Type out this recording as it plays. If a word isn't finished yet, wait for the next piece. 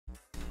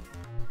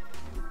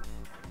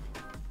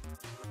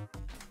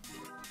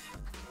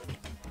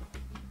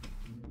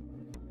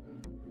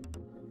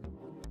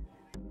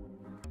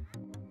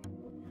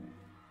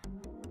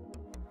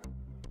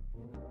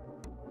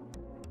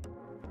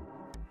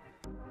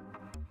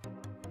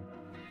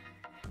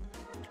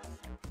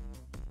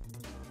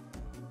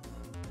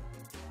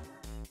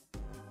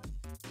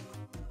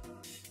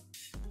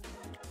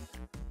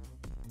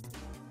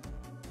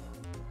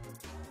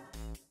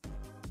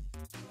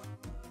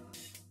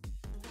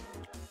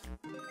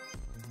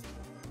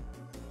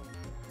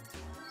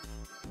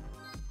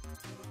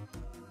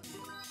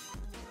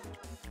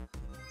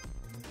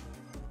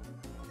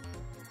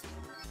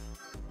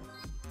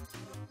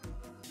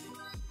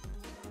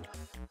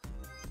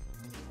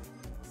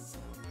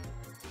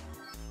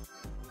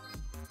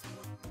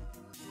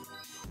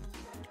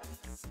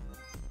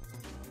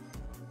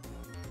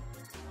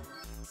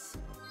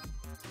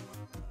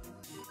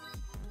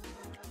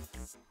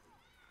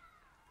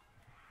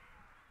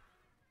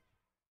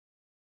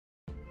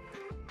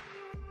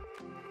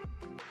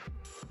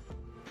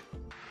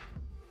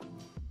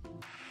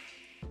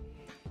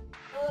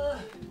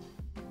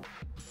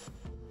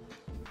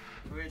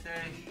great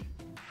day.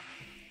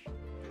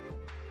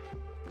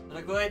 Have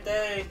a great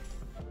day.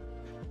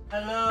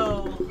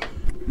 Hello.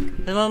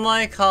 Is my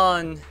mic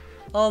on?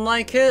 Oh,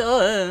 my kid.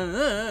 Oh,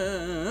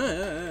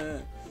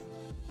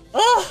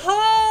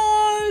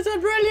 it's a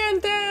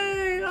brilliant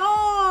day.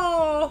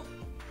 Oh.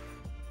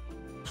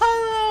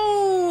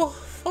 Hello,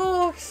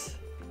 folks.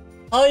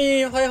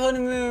 Hi,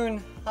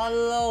 honeymoon.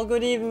 Hello,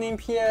 good evening,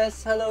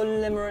 PS. Hello,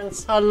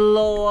 Limerence.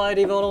 Hello,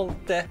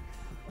 IDV.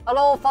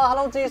 Hello,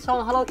 hello,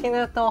 Jisung. Hello,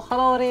 Kineto.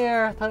 Hello,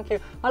 dear. Thank you.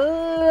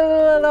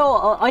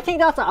 Hello. I think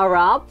that's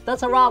Arab.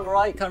 That's Arab,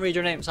 right? Can't read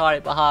your name. Sorry,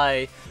 but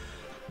hi.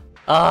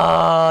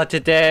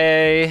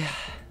 Today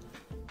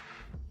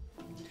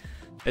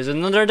is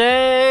another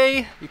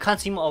day. You can't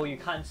see my. Oh, you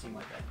can't see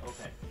my bed.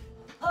 Okay.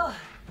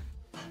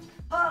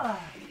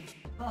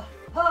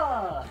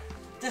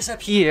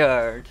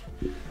 Disappeared.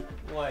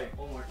 Wait,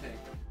 one more thing.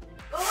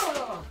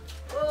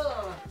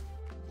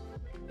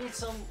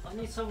 I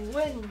need some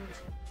wind.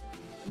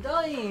 I'm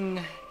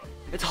dying.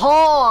 It's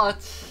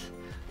hot.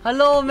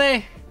 Hello,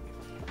 May.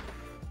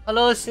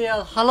 Hello,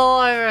 CL. Hello,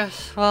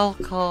 Iris.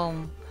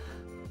 Welcome.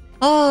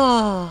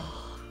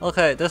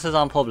 Okay, this is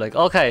on public.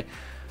 Okay,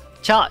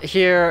 chat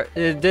here.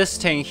 This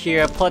thing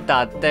here. Put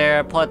that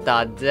there. Put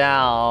that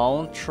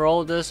down.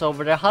 Throw this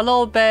over there.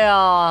 Hello,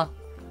 Bea.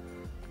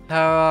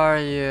 How are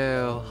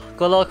you?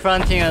 Good luck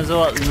ranting as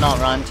well. Not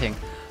ranting.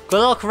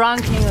 Good luck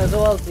ranking as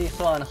well, this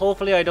one.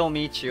 Hopefully I don't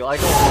meet you. I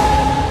don't want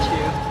to meet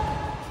you.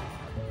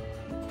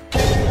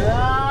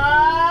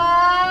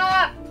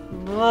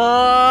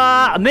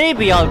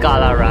 Maybe I'll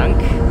gala rank.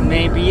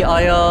 Maybe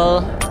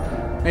I'll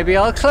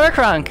clerk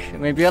rank.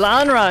 Maybe I'll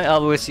an rank.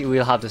 Oh, we'll see.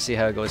 We'll have to see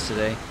how it goes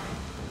today.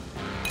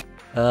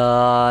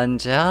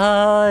 And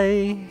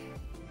I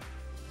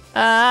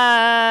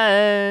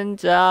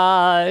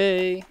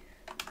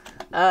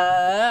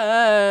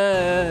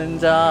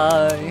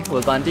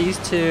will ban these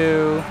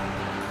two.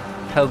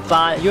 How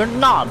bad? You're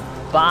not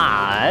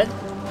bad.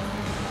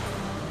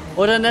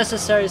 What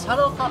unnecessary?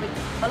 Hello, Copy.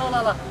 Hello,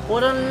 Lala.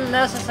 What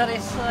unnecessary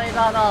say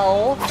that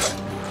now?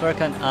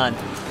 Clerk and Ann.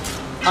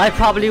 I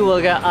probably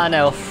will get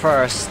Anna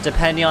first,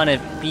 depending on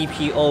if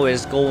BPO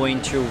is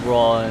going to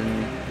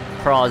run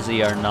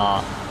Prosy or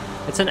not.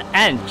 It's an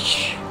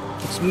Ench.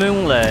 It's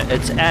Moonlit.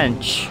 It's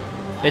Ench.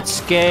 It's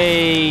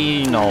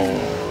Gay. No.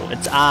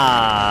 It's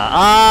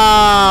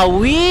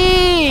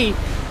we.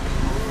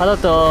 Hello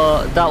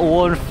to that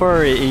one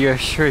furry in your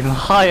stream.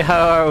 Hi,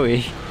 how are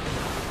we?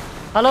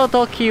 Hello,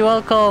 Toki.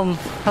 Welcome.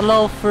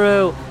 Hello,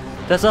 Fru.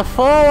 There's a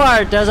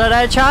forward. There's an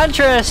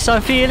enchantress.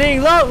 I'm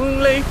feeling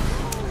lonely.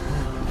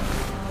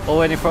 Oh,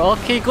 waiting for.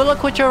 Okay, good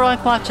luck with your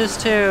rank matches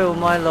too,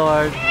 my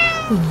lord.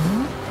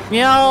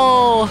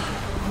 Meow.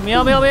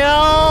 Meow, meow,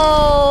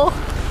 meow.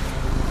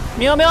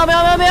 Meow, meow,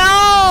 meow, meow,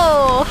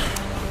 meow.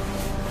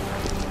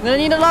 I'm gonna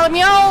need a lot of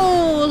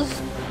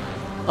meows.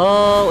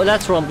 Oh,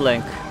 let's run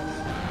Blink.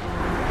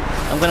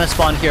 I'm gonna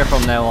spawn here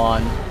from now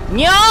on.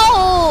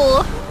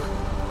 Meow.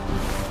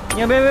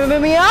 Meow, meow, meow,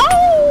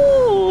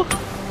 meow.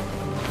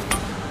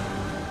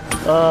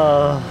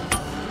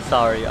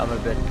 Sorry, I'm a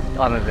bit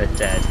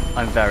dead.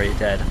 I'm very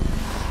dead.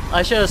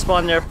 I should have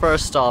spawned there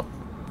first stop,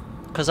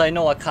 cause I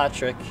know a cat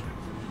trick.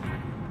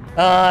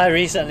 I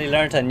recently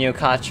learned a new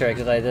cat trick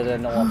that I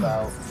didn't know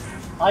about.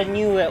 I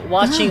knew it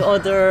watching. How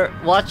dare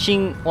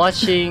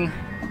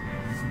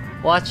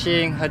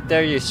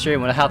you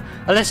stream when I have.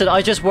 Listen,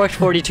 I just worked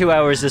 42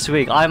 hours this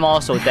week. I'm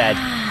also dead.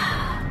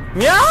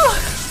 Meow.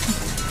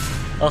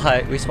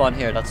 Okay, we spawn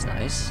here. That's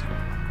nice.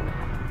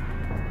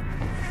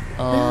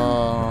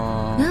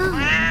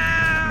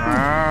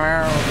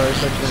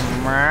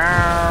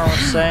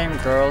 Same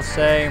girl,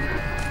 same.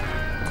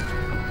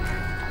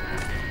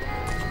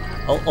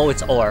 Oh,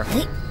 it's Or.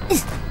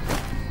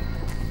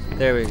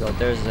 There we go.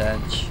 There's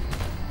Zench.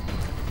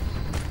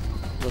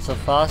 There's a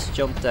fast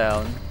jump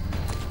down.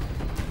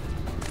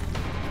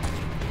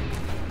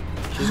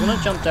 She's gonna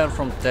jump down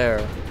from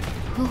there.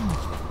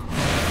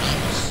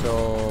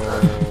 So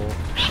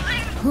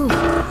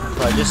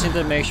I just need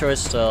to make sure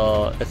it's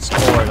O that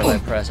I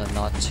press and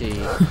not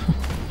T.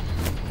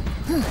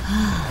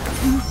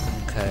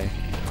 Okay.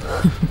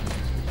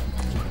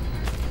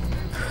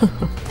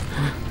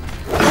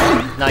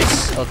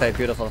 Nice. Okay,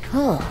 beautiful.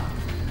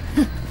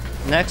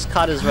 Next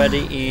cut is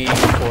ready in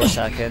 4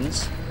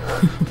 seconds.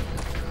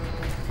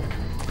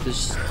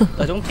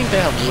 I don't think they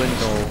have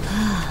window.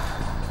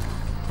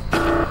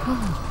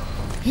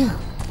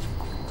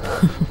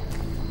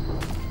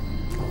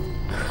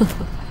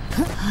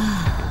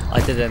 I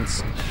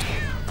didn't.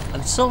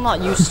 I'm still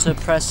not used to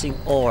pressing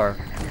OR.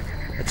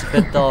 It's a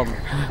bit dumb.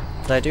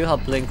 But I do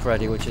have Blink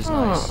ready, which is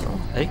nice.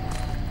 Hey?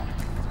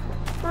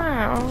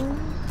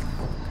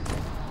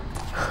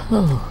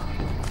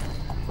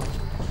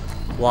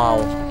 Wow.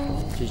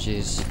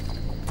 GG's.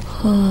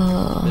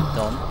 A bit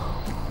dumb.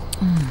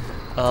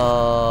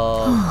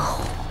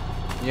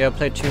 Yeah, I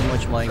played too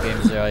much mind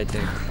games there, I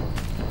think.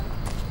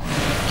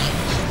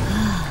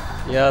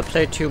 Yeah, I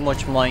played too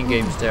much mind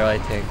games there, I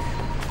think.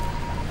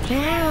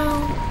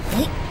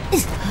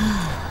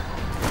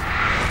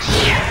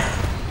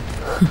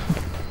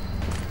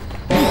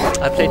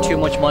 I played too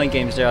much mind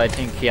games there, I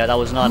think. Yeah, that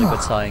was not a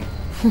good sign.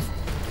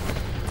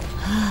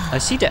 I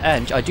see the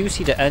edge. I do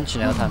see the edge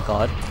now, thank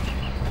God.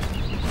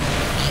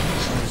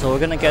 So we're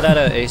gonna get out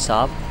of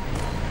ASAP.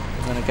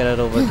 I'm gonna get it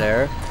over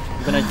there.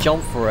 I'm gonna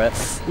jump for it.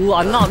 Ooh,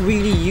 I'm not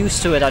really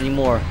used to it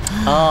anymore.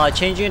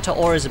 Changing into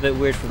ore is a bit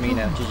weird for me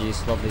now.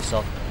 GG's, lovely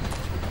stuff.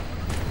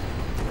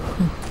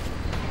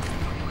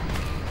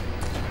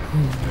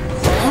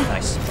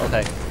 Nice,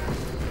 okay.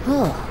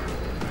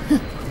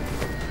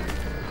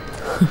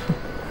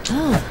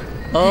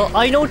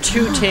 I know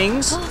two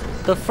things.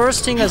 The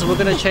first thing is we're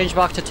gonna change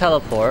back to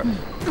teleport.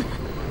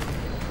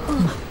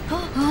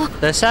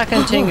 The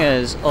second thing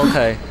is,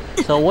 okay,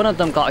 so one of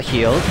them got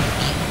healed.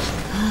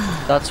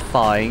 That's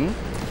fine.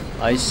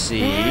 I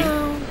see.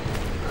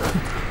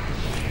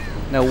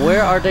 Now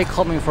where are they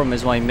coming from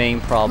is my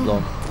main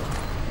problem.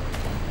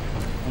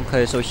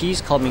 Okay, so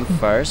he's coming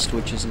first,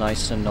 which is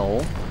nice to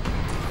know.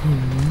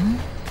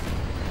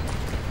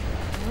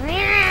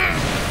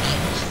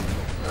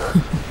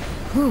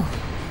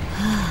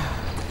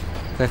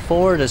 Okay,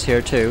 forward is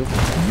here too.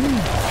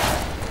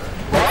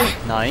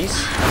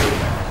 Nice.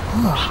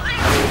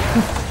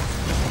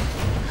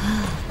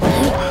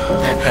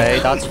 Okay,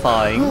 that's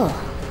fine.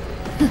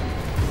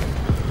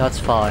 That's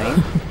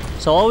fine.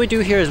 So all we do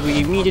here is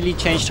we immediately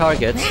change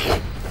targets.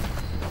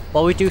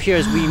 What we do here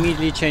is we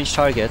immediately change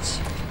targets.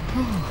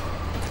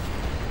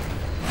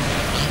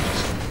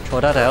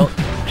 Throw that out.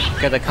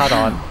 Get the cat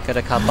on. Get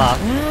the cat back.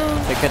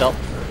 Pick it up.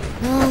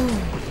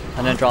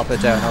 And then drop it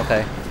down.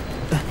 Okay.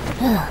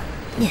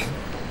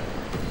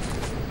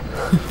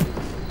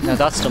 Now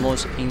that's the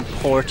most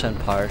important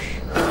part.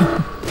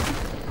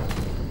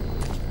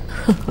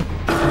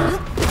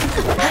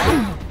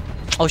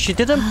 Oh, she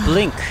didn't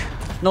blink.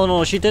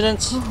 No, she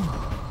didn't.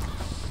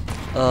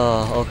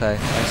 Oh, okay,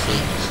 I see.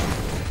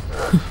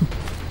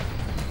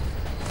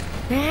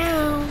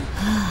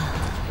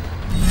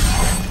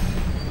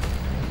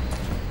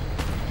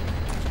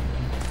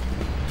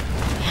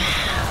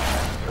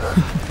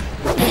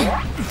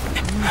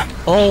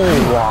 Oh,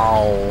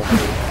 wow.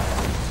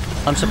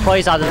 I'm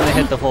surprised I didn't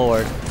hit the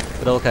forward,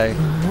 but okay.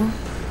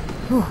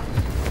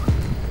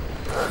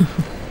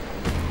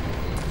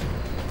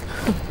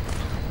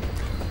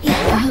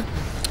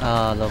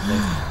 Ah, lovely.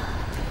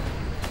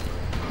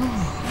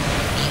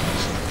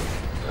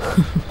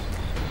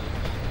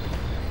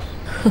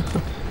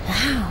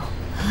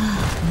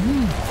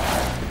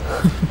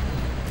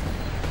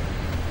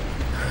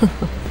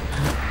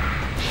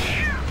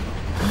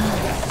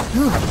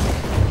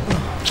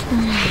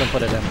 Couldn't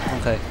put it in.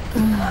 Okay.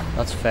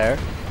 That's fair.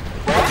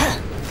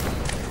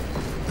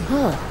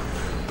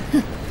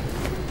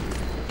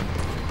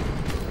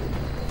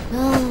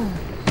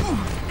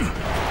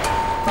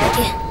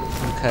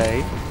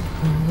 Okay.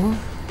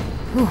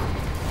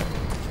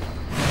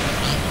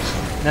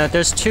 Now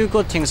there's two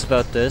good things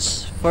about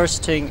this.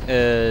 First thing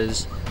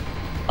is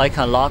I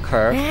can lock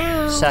her.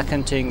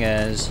 Second thing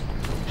is,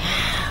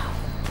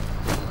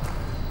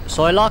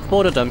 so I lock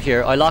both of them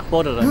here.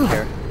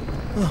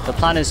 The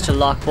plan is to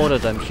lock both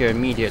of them here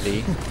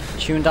immediately.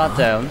 Tune that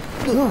down.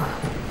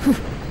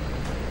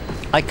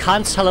 I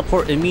can't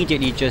teleport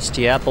immediately just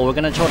yet, but we're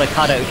gonna throw the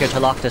cat out here to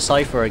lock the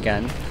cipher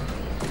again.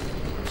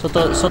 So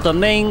the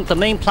main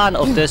plan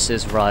of this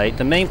is right.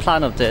 The main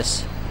plan of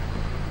this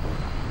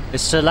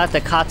is to let the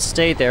cat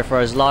stay there for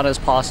as long as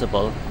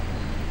possible.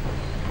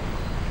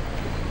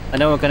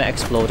 And then we're gonna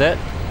explode it.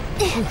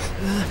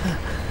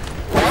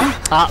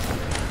 Ah.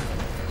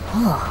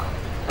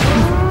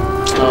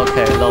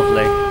 Okay,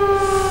 lovely.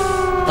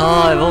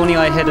 Oh, if only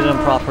I hit it in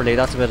properly.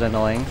 That's a bit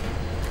annoying.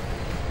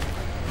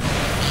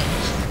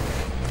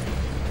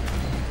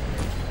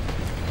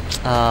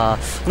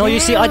 No, you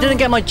see, I didn't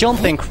get my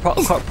jumping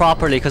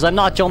properly because I'm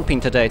not jumping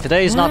today.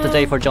 Today is not the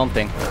day for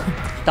jumping.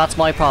 That's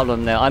my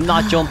problem now. I'm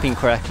not jumping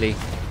correctly.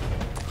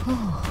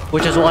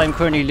 Which is why I'm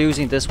currently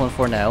losing this one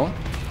for now.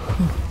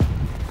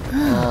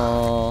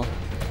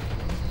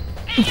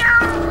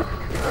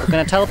 We're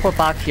gonna teleport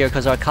back here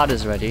because our cat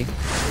is ready.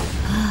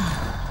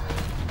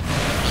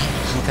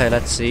 Okay,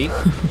 let's see.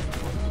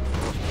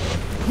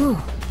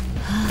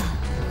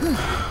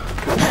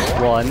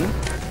 1.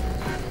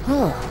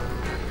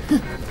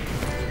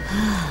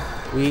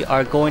 We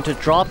are going to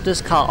drop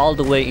this cat all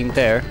the way in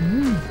there.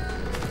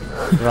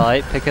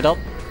 Right, pick it up.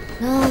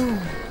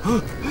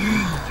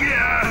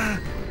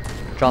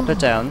 Drop it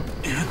down.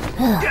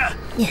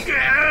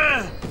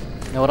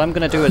 Now what I'm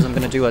gonna do is I'm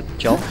gonna do a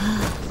jump.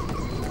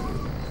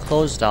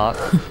 Close that.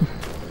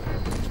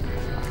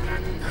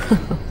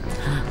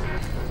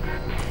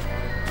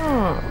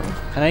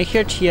 Can I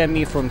hear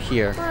TME from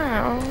here?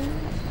 I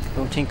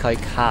don't think I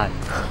can.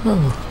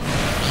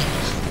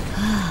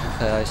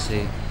 Okay, I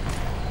see.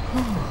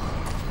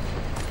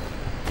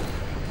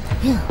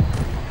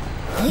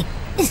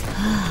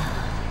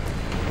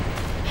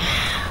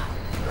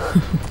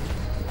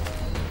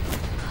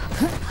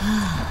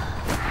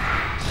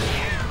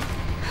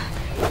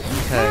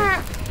 Okay.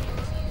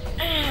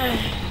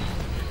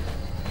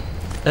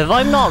 If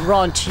I'm not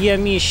wrong,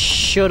 TME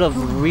should have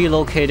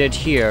relocated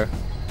here.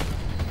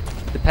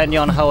 Depending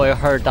on how I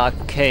heard that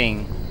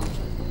king.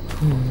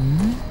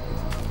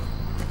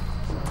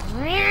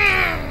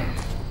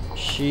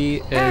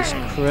 She is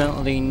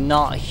currently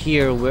not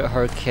here with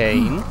her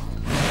cane.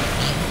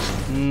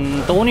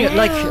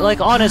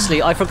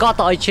 Honestly, I forgot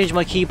that I changed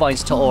my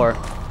keybinds to or.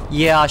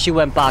 Yeah, she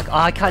went back. Oh,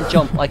 I can't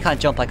jump. I can't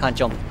jump. I can't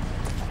jump.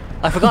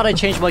 I forgot I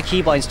changed my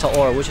keybinds to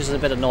or, which is a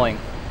bit annoying.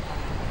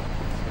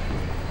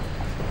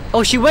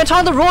 Oh, she went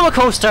on the roller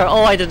coaster.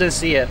 Oh, I didn't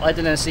see it. I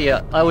didn't see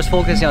it. I was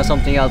focusing on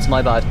something else.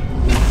 My bad.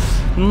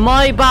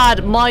 My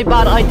bad. My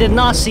bad. I did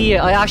not see it.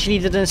 I actually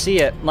didn't see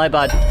it. My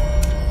bad.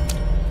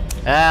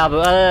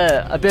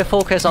 A bit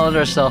focused on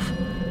other stuff.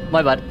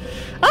 My bad.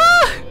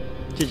 Ah!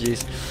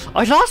 GG's.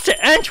 I lost the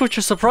inch, which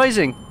was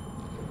surprising.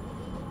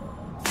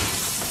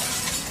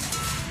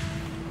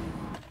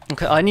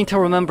 Okay, I need to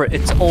remember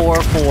it's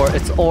or for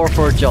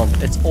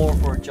jump. It's or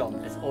for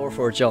jump. It's or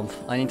for jump.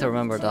 I need to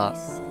remember that.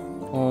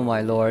 Oh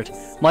my lord.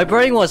 My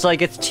brain was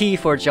like it's T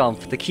for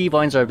jump. The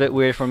keybinds are a bit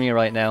weird for me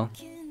right now.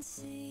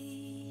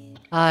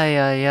 Ay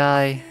ay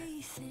ay.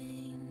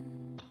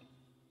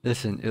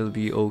 Listen, it'll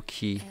be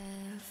okay.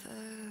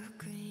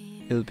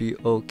 It'll be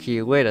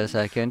okay. Wait a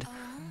second.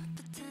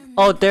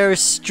 Oh, they're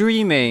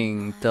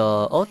streaming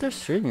the... Oh, they're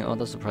streaming. Oh,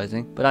 that's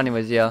surprising. But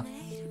anyways, yeah.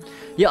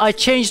 Yeah, I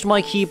changed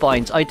my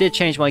keybinds. I did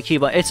change my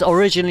keybind. It's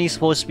originally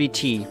supposed to be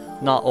T,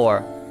 not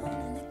or.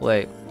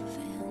 Wait.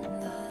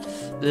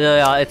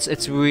 Yeah,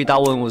 it's really...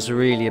 That one was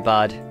really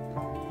bad.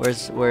 Where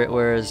is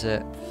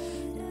it?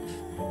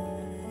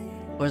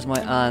 Where's my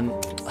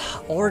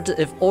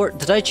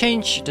did I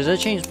change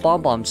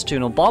bombs too?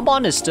 No,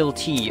 bonbon is still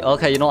T.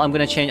 Okay, you know, I'm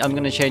gonna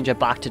change it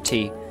back to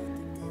T.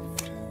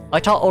 I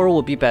thought or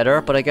would be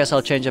better, but I guess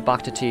I'll change it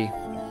back to T.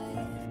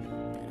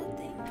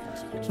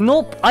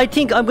 Nope, I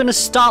think I'm gonna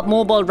stop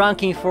mobile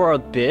ranking for a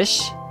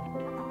bit.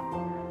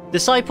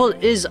 Disciple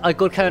is a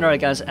good counter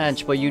against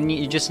Ench, but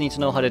you just need to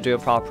know how to do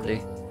it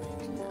properly.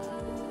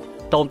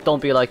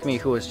 Don't be like me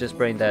who was just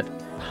brain dead.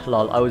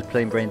 Lol, I was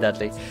playing brain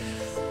deadly.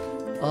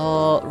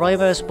 Right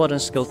mouse button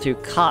skill 2,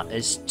 cat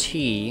is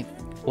T.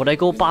 Would I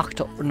go back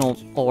to no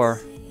or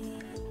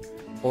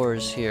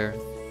is here.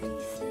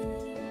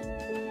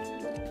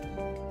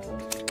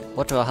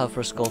 What do I have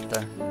for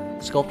sculptor?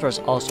 Sculptor is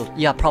also,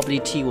 yeah, probably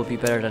T would be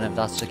better than if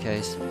that's the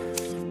case.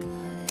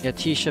 Yeah,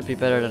 T should be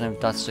better than if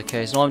that's the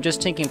case. No, I'm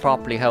just thinking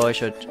properly how I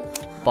should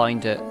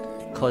bind it.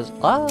 Cause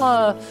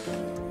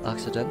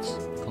accidents,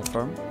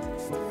 confirm.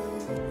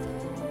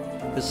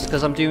 This is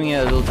because I'm doing it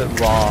a little bit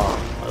raw.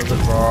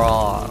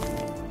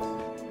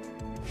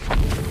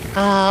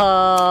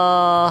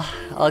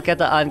 I'll get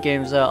the end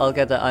games out. I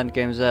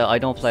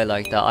don't play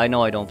like that. I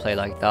know I don't play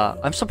like that.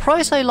 I'm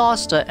surprised I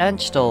lost the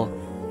Ench though.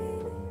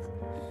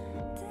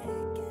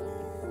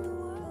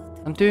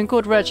 I'm doing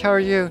good, Reg. How are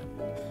you?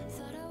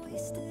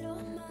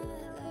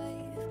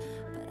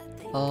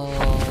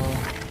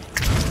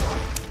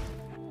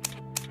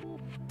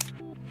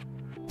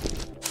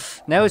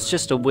 Now it's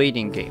just a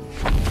waiting game.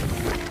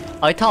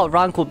 I thought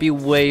rank would be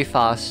way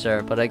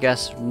faster, but I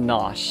guess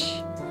not.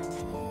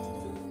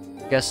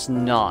 Guess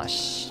not.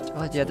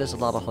 Oh yeah, there's a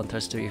lot of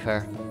hunters to be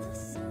fair.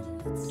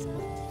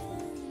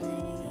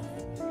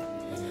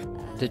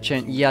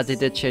 Yeah, they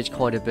did change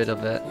quite a bit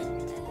of it.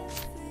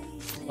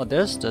 Oh,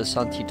 there's the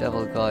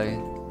anti-devil guy.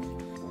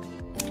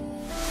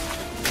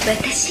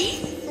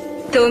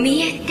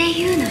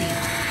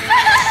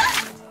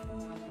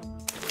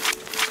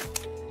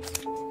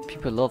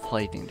 People love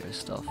hiding their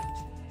stuff.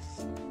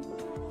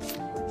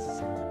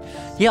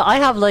 Yeah, I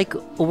have like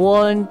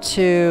 1,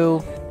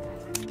 2...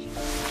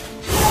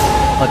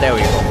 Oh, there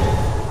we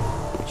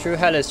go. True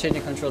hell is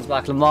changing controls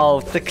back.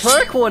 Lamau. The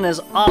clerk one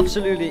is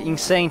absolutely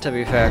insane to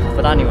be fair.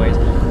 But anyways.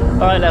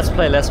 Alright, let's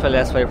play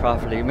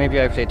properly.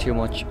 Maybe I played too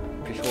much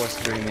before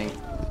streaming.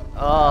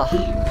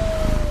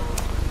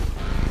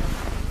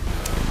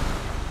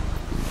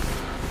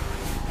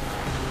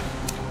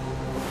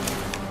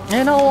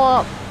 You know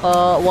what?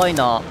 Why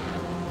not?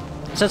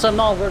 Since I'm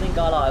not running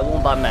Gala, I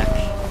won't ban mech.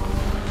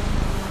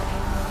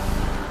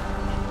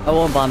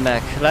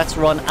 Let's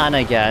run Anne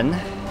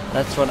again.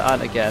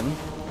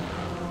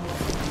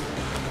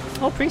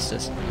 Oh,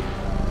 Priestess.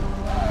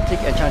 I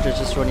think Enchanter's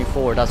just running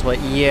forward, that's why.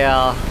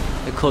 Yeah,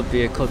 it could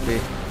be.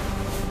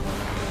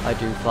 I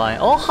do fine.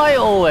 Oh, hi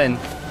Owen.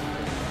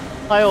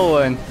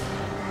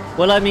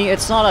 Well, I mean,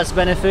 it's not as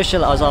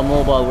beneficial as on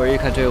mobile where you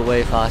can do it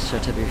way faster,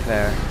 to be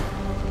fair.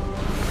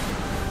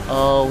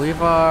 Oh,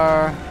 we've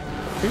our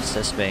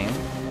Priestess main.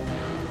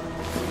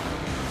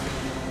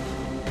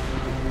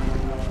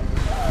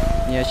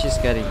 Yeah, she's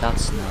getting,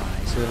 that's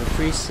nice. We have a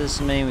Priestess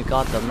main, we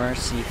got the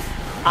Mercy.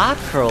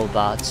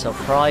 Acrobat,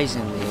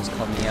 surprisingly, is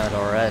coming out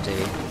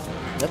already.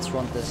 Let's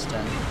run this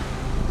then.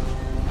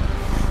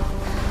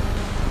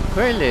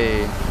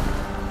 Really?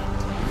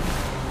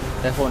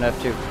 F1,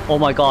 F2. Oh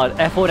my god,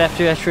 F1,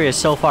 F2, F3 is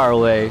so far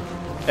away.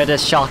 It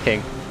is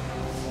shocking.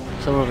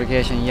 Summer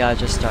vacation, yeah, I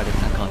just started,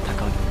 thank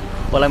god.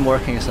 Well, I'm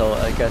working, so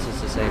I guess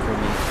it's the same for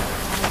me.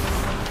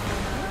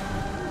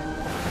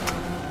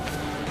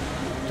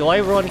 Do I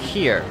run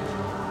here?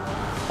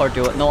 Or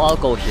do it? No, I'll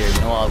go here.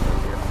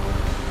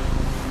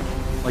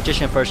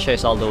 Magician first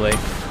chase all the way.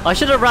 I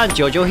should have ran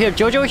Jojo here.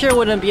 Jojo here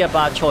wouldn't be a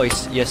bad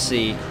choice, you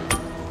see.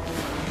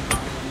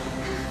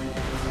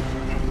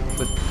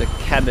 With the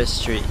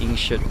chemistry in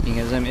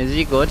him. Is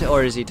he good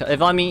or is he...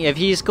 if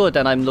he's good,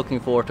 then I'm looking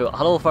forward to it.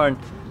 Hello, Fern.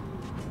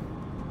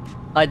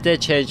 I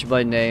did change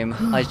my name.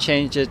 I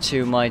changed it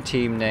to my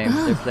team name.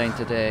 They're playing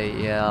today,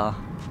 yeah.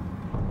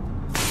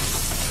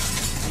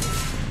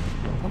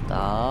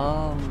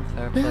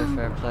 Fair play,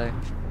 fair play.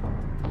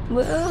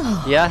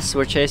 Yes,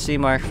 we're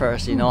chasing Mark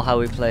first. You know how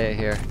we play it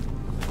here.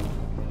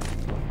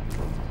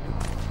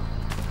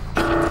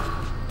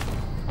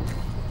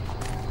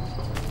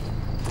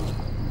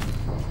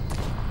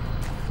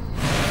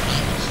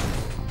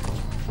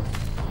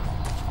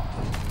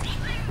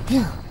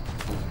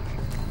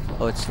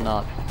 Oh, it's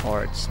not.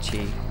 Or it's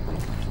T.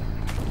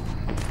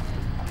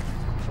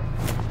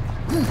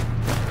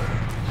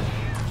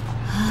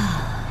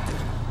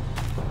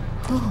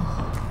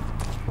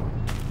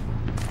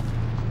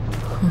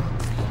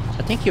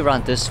 I think he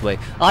ran this way.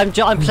 I'm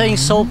playing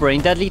so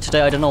brain deadly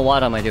today. I don't know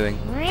what am I doing.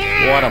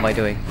 What am I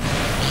doing?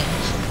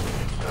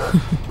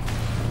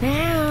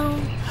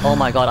 Oh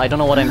my god, I don't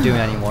know what I'm doing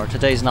anymore.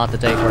 Today's not the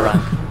day for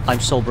rank. I'm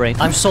so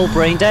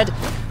brain dead.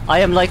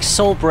 I am like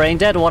so brain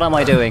dead. What am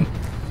I doing?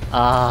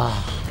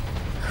 Oh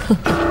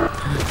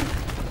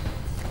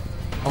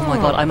my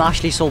god, I'm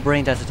actually so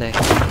brain dead today.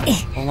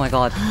 Oh my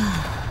god.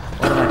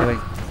 What am I doing?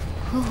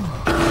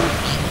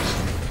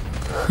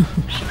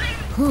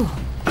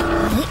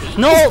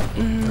 No!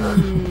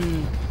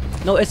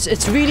 No,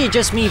 it's really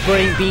just me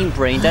being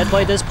brain dead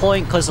by this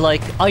point, because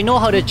like, I know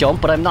how to jump,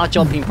 but I'm not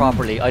jumping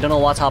properly. I don't know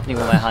what's happening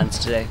with my hands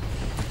today.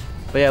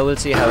 But yeah, we'll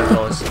see how it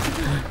goes.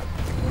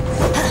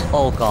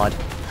 Oh god.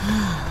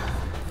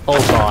 Oh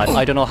god,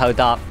 I don't know how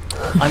that...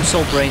 I'm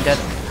so brain dead.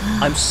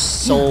 I'm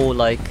so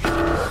like...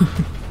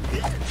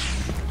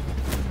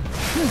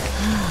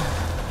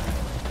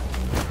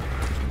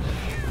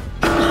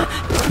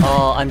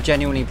 Oh, I'm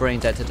genuinely brain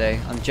dead today.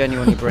 I'm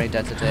genuinely brain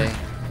dead today.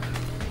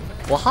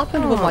 What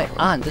happened with my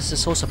aunt? This is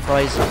so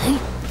surprising.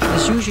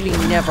 This usually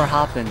never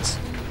happens.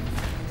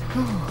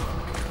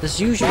 This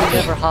usually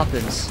never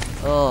happens.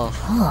 Oh.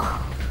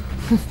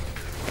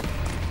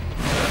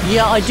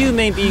 Yeah, I do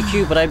main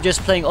BQ, but I'm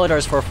just playing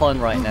others for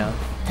fun right now.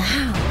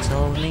 It's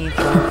only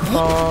for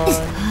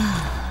fun.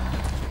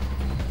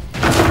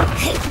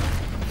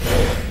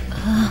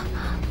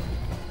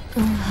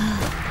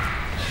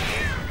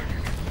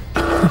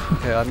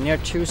 Okay, I'm near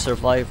 2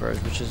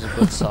 survivors, which is a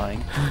good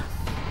sign.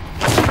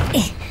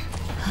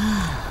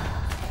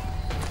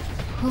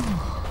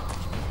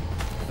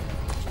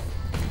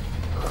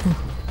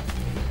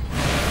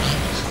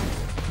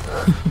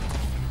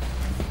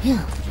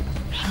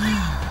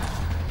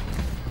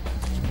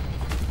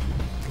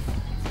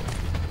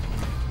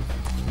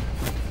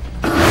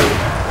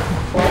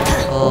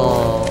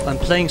 I'm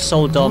playing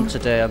so dumb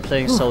today. I'm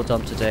playing so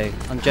dumb today.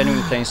 I'm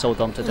genuinely playing so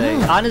dumb today.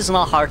 And it's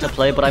not hard to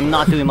play, but I'm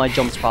not doing my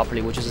jumps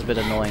properly, which is a bit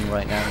annoying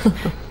right now.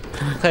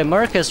 Okay,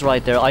 Merc is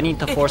right there. I need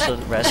to force a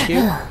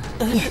rescue.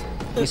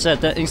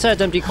 Instead of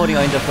them decoding,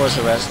 I need to force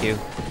a rescue.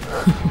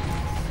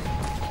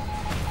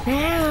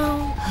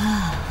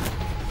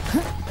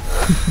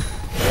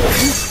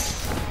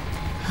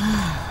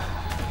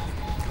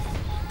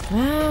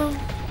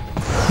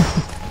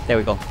 There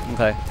we go.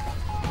 Okay.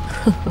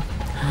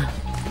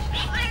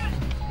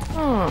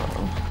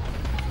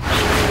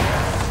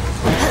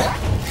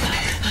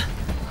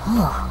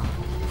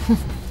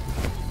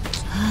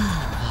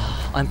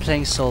 I'm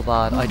playing so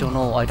bad. I don't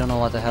know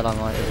what the hell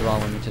is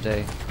wrong with me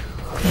today.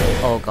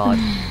 Oh god.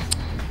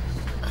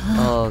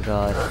 Oh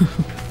god.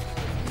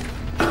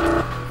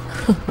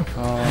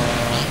 I'm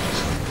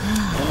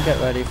gonna get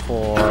ready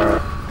for...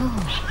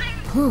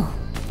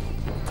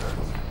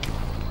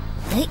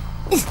 Okay.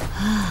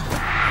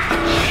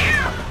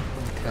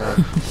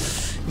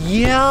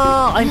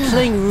 Yeah, I'm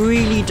playing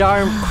really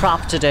darn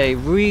crap today.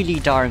 Really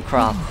darn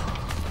crap.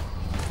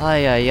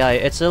 Ay.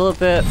 It's a little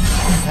bit...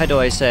 How do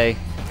I say?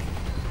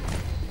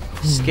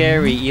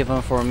 Scary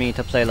even for me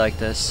to play like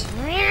this.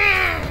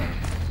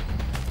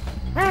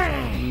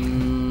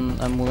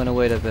 I'm gonna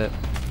wait a bit.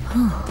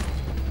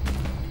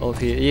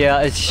 Okay,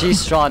 yeah, she's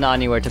strong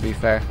anywhere to be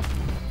fair.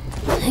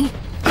 Okay,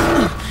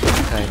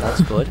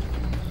 that's good.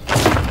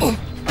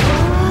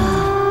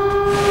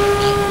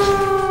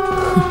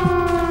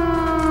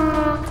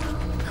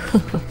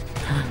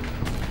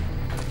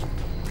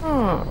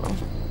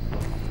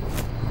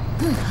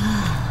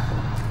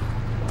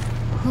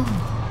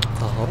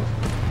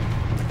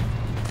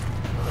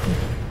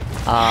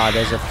 Ah,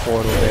 there's a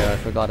portal there. I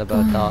forgot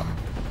about that.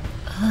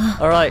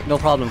 Alright, no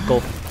problem.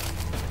 Go.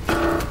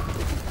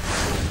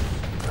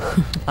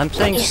 I'm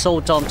playing so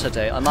dumb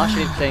today. I'm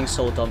actually playing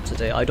so dumb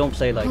today. I don't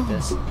play like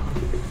this.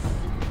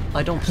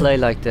 I don't play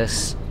like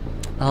this.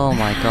 Oh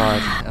my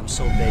god. I'm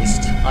so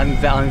based. I'm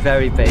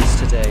very based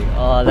today.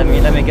 Let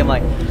me get my...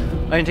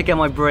 I need to get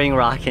my brain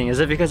racking. Is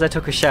it because I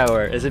took a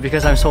shower? Is it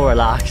because I'm so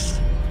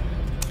relaxed?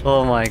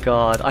 Oh my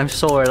god. I'm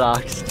so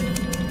relaxed.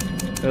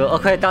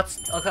 Okay,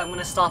 that's... Okay, I'm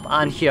gonna stop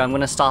on here. I'm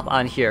gonna stop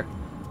on here.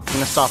 I'm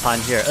gonna stop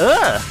on here.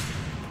 Ugh!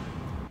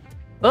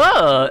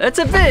 Oh, it's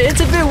a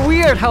bit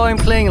weird how I'm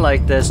playing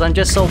like this. I'm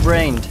just so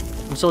brained.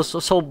 I'm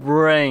so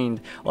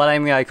brained. Well, I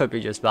mean, I could be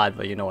just bad,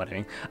 but you know what I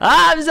mean.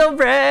 I'm so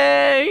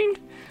brained.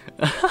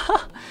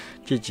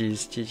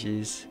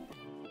 GG's.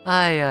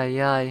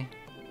 Ay.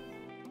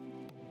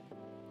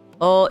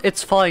 Oh,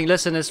 it's fine.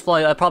 Listen, it's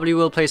fine. I probably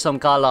will play some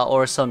Gala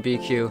or some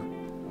BQ.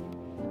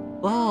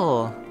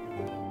 Oh,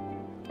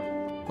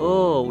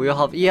 we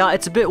have. Yeah,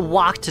 it's a bit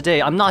whack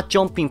today. I'm not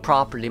jumping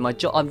properly.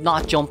 I'm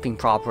not jumping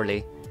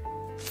properly.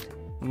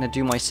 I'm gonna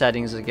do my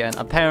settings again.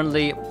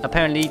 Apparently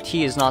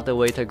T is not the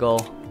way to go.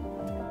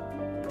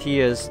 T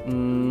is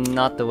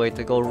not the way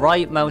to go.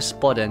 Right mouse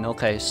button.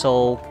 Okay,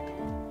 so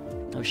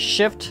now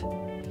shift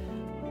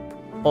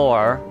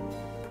or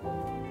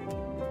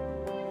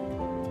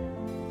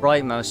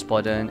right mouse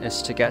button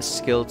is to get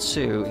skill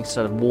 2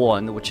 instead of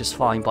 1, which is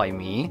fine by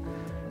me.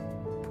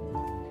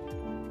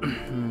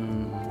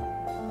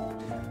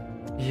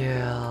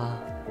 Yeah.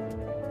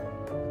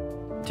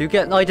 Do you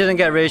get? No, I didn't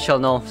get Rachel.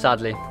 No,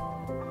 sadly.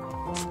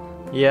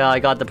 Yeah, I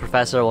got the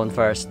professor one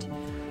first.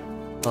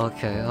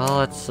 Okay.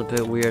 Oh, it's a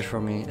bit weird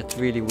for me. It's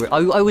really weird.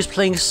 I was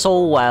playing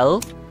so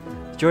well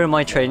during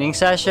my training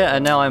session,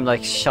 and now I'm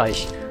like,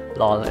 shush.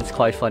 Lol, it's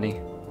quite funny.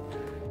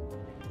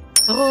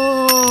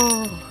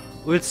 Oh,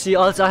 we'll see.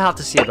 I have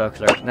to see about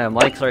Clerk. Now,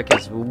 my Clerk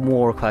is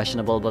more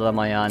questionable than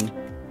my Anne.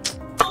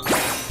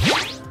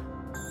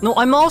 No,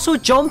 I'm also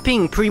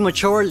jumping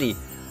prematurely.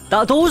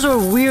 Those are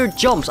weird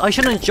jumps. I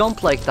shouldn't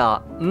jump like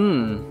that.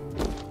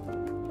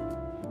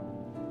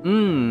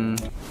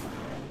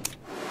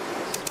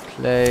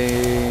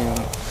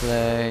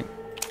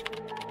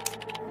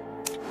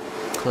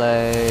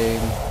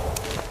 Claim.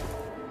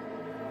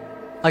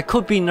 I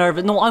could be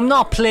nervous. No, I'm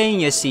not playing,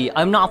 you see.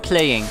 I'm not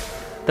playing.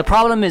 The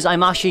problem is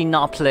I'm actually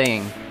not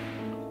playing.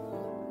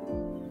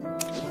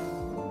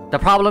 The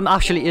problem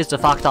actually is the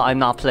fact that I'm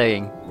not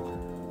playing.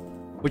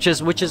 Which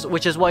is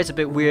why it's a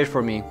bit weird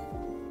for me.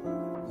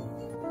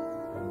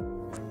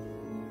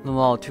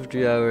 Wow,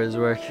 2-3 hours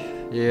work.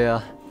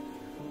 Yeah.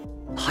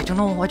 I don't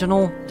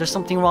know. There's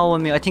something wrong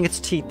with me. I think it's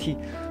TT.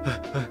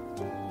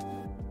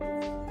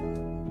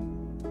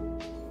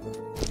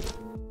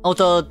 Oh,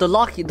 the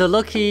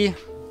lucky.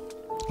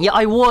 Yeah,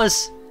 I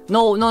was.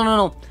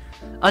 No.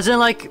 As in,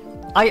 like,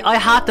 I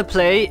had to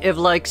play if,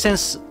 like,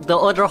 since the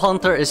other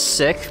hunter is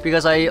sick,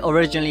 because I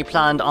originally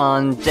planned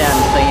on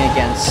them playing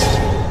against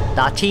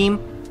that team,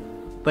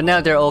 but now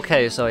they're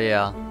okay. So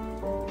yeah.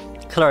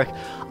 Clerk.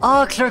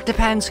 Oh, Clerk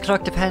depends.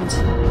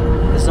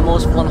 It's the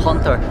most fun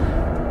hunter.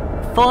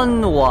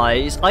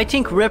 Fun-wise, I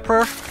think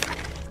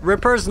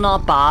Ripper's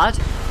not bad.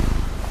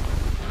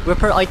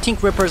 I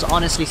think Ripper's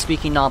honestly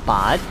speaking not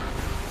bad.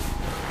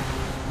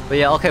 But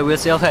yeah, okay, we'll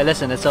see. Okay,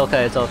 listen, it's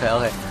okay.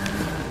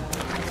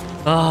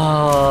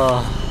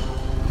 Oh,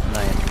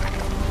 man.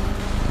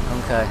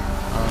 Okay.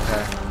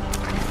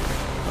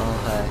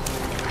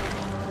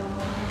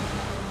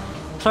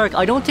 Clerk,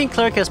 I don't think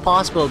Clerk is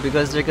possible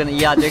because they're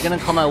gonna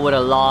come out with a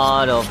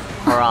lot of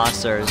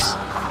harassers,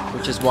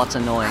 which is what's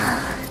annoying.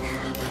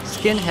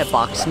 Skin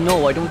hitbox,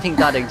 no, I don't think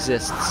that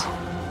exists.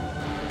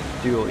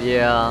 Dude,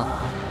 yeah.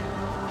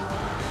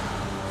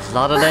 There's a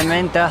lot of them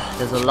in there.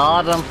 There's a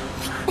lot of them.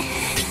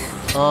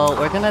 Oh,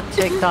 we're gonna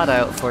take that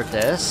out for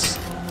this.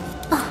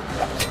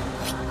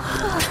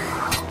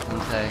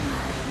 Okay.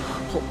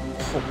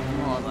 Oh,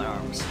 my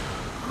arms.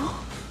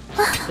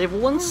 They have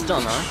one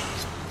stunner.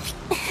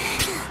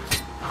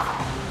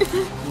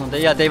 No,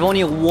 yeah, they've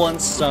only one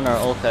stunner,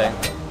 okay.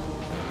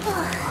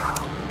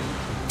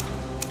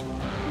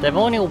 They've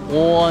only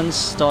one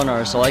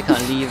stunner, so I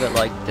can't leave it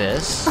like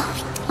this.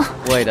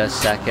 Wait a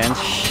second.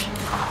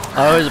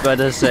 I was about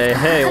to say,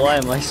 hey, why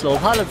am I slow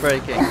pallet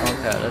breaking?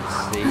 Okay, let's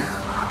see.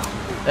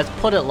 Let's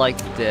put it like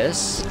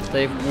this.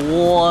 They have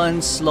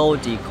one slow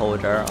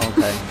decoder,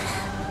 okay.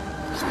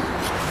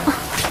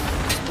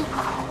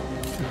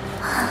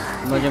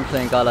 Imagine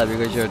playing Gala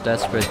because you're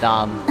desperate,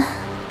 damn.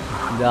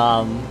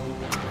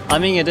 I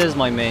mean, it is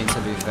my main,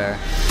 to be fair.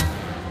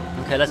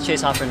 Okay, let's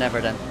chase after Never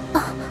then.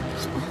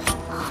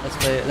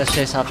 Let's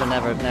chase after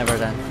Never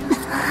then.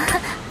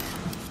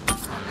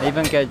 I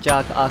even get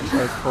Jack,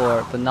 Oxford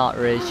 4, but not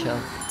Rachel.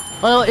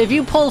 Well, if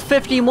you pull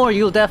 50 more,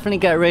 you'll definitely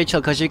get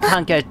Rachel, because you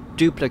can't get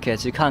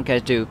duplicates, you can't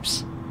get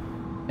dupes.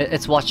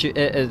 It's what you,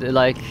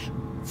 like...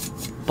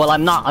 Well,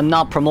 I'm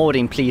not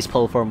promoting please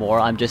pull for more,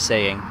 I'm just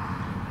saying.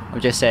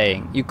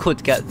 You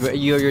could get,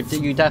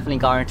 you definitely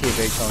guaranteed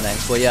Rachel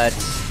next, but yeah,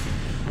 it's...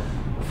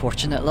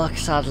 Unfortunate luck,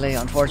 sadly,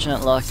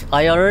 unfortunate luck.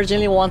 I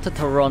originally wanted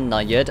to run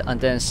Nugget and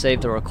then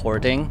save the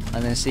recording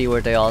and then see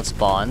where they all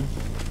spawn.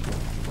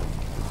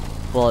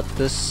 But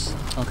this...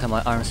 Okay,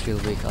 my arms feel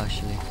weak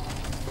actually.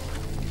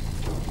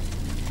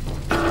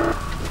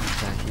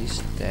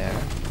 Jackie's there.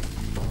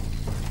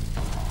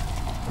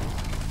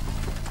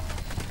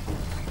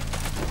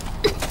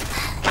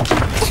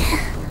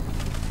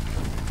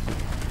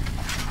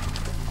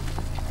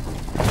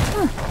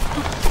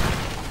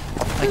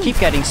 I keep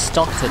getting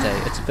stuck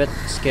today, it's a bit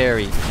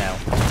scary now.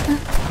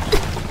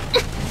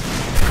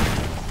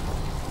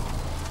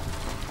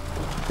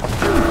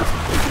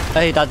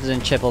 Hey, that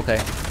didn't chip, okay.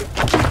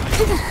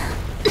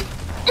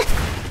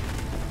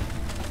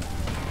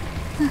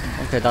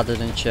 Okay, that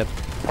didn't chip.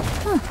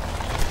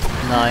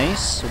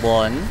 Nice.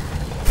 1.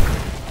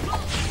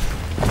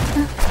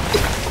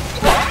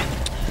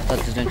 That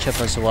didn't chip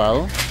as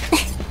well.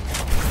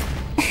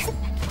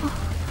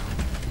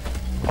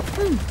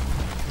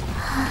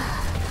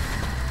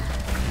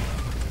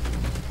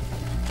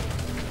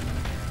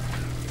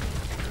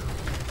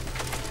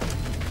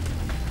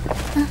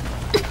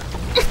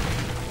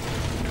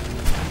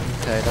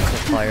 Okay, that's a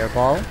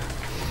fireball.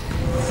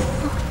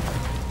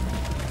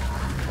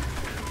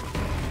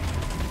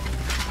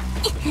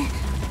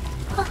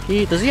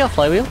 Does he have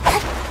flywheel?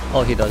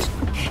 Oh, he does.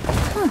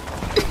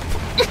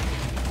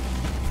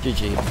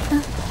 GG.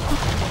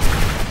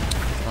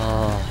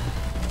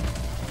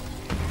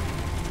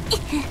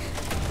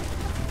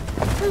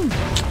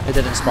 It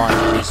didn't spawn,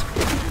 GG's.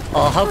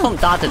 Oh, how come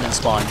that didn't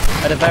spawn?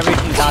 Out of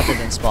everything, that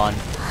didn't spawn.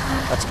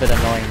 That's a bit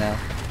annoying now.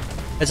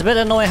 It's a bit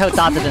annoying how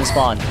that didn't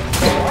spawn.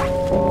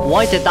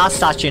 Why did that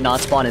statue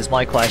not spawn is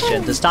my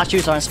question. The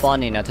statues aren't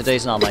spawning now.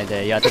 Today's not my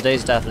day. Yeah,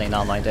 today's definitely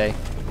not my day.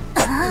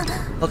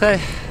 Okay,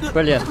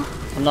 brilliant.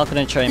 I'm not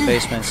gonna train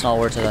basement. It's not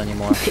worth it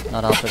anymore.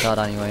 Not after that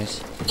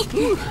anyways.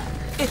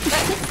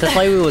 The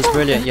flywheel was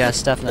brilliant.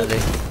 Yes, definitely.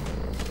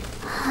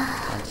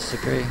 Can't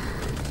disagree.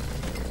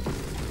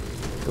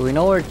 Do we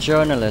know where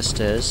journalist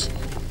is?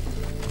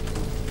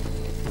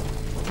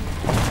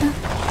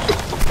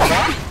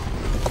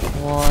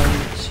 One,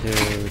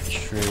 two,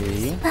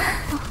 three.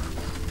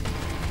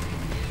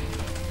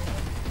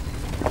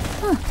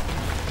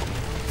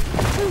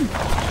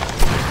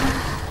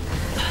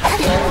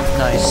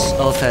 Nice.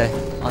 Okay,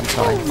 on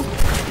time.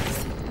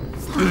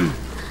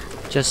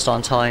 Just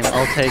on time.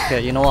 I'll take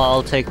it. You know what?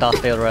 I'll take that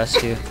failed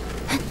rescue.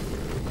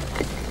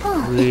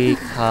 We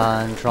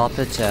can drop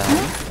it down.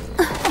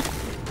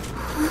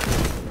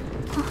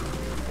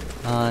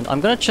 And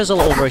I'm gonna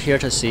chisel over here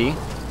to see.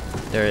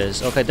 There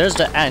is. Okay, there's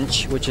the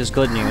ench, which is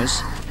good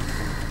news.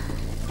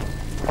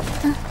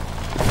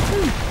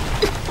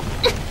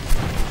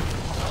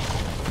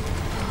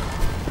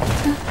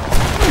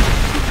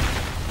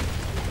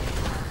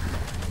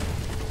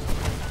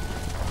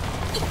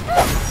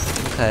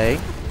 Okay.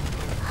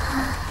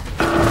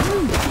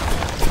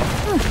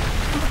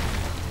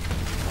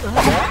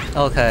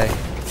 Okay,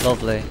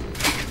 lovely.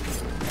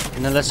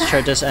 And then let's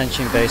try this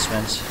enching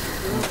basement.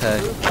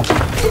 Okay.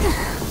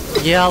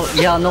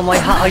 Yeah, no,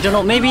 I don't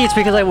know. Maybe it's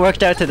because I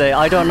worked out today.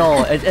 I don't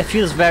know. It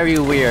feels very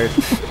weird.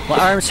 My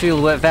arms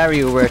feel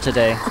very weird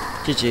today.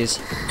 GG's.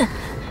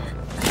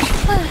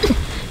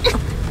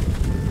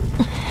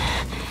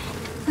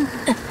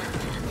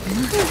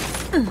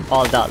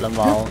 All that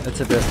Lamal.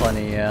 It's a bit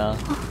funny, yeah.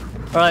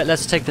 Alright,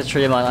 let's take the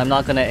 3 man. I'm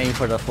not gonna aim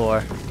for the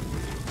 4.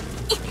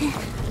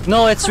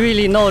 No, it's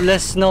really no.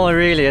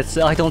 Really. It's.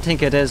 I don't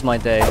think it is my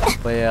day.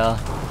 But yeah.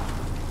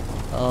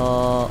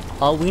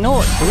 Do we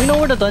know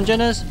where the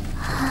dungeon is?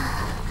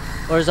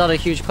 Or is that a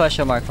huge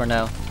question mark for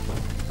now?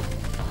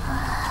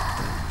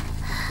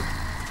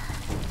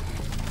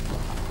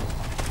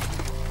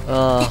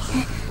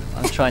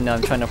 I'm trying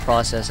to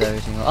process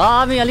everything.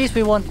 I mean, at least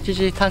we won.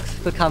 GG, thanks,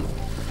 good camp.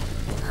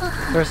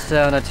 First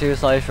down at 2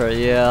 Cypher,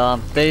 yeah.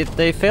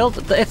 They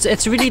failed.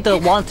 It's really the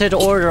wanted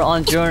order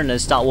on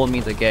journalist that won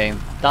me the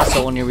game. That's the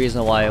only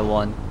reason why I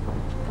won.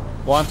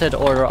 Wanted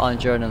order on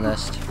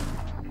journalist.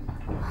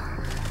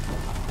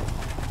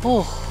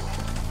 Oh.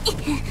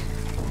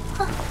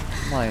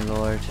 My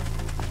lord.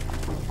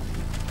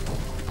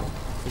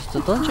 Is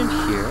the dungeon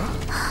here?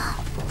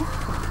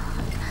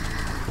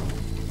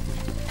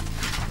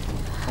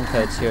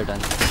 Okay, it's here then.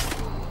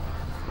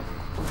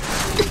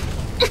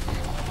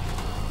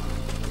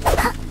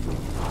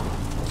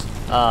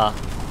 Ah.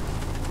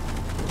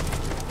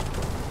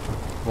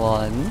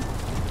 1.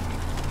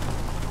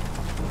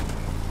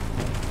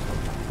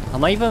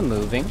 Am I even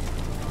moving?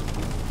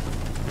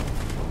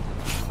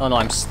 Oh no,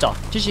 I'm stuck.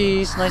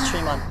 GG's, nice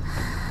stream man.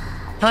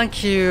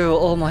 Thank you.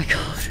 Oh my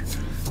god.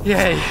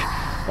 Yay.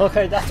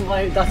 Okay, that's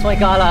my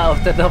gala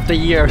of the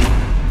year.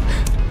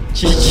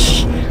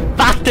 GG.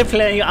 Back to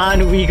playing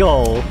and we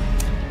go.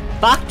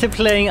 Back to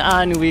playing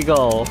and we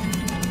go.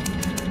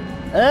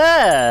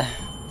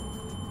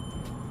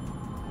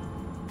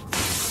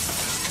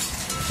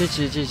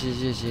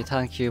 GG,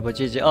 thank you, but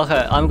GG.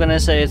 Okay, I'm gonna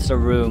say it's the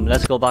room.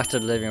 Let's go back to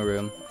the living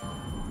room.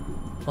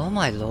 Oh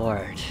my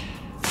lord.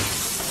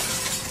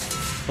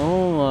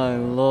 Oh my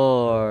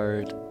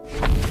lord.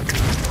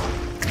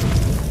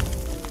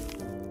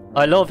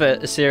 I love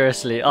it,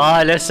 seriously.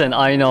 Ah, listen,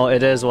 I know,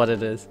 it is what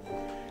it is.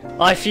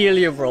 I feel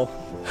you, bro.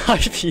 I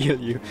feel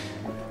you.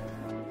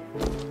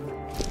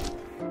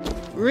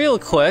 Real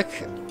quick,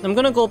 I'm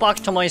gonna go back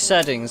to my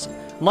settings.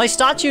 My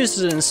statues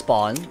didn't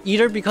spawn,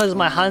 either because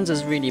my hands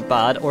is really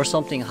bad or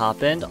something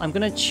happened. I'm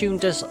gonna tune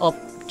this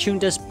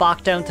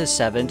back down to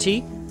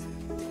 70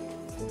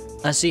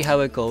 and see how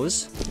it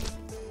goes.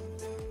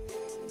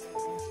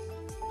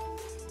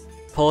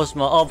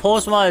 Postma. Oh,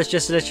 Postma is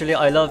just literally,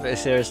 I love it,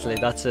 seriously,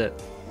 that's it.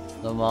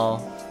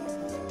 Lamal.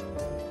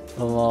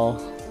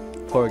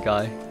 Poor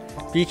guy.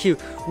 BQ,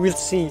 we'll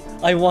see.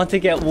 I want to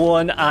get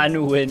one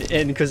and win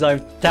in because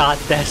I'm that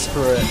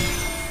desperate.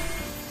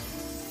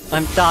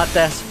 I'm that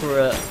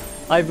desperate.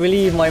 I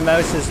believe my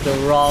mouse is the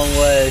wrong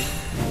way.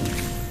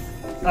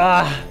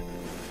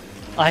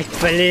 I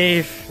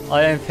believe.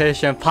 I am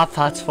patient.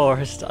 Pat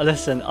first.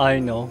 Listen, I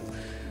know.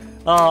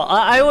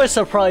 I was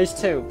surprised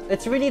too.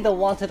 It's really the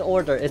wanted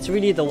order. It's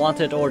really the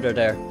wanted order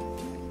there.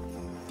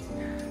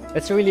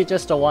 It's really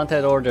just a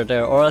wanted order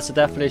there, or else it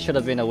definitely should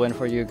have been a win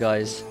for you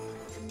guys.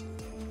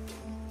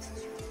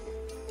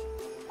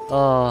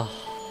 I'm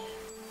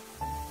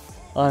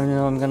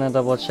gonna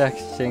double check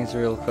things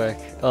real quick.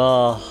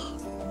 I'm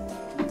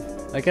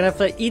gonna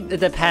play. It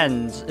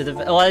depends.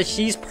 Well,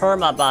 she's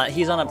permaban.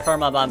 He's on a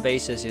permaban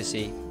basis, you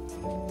see.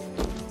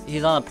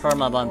 He's on a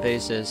permaban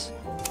basis.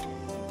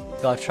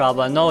 Got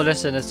Traba. No,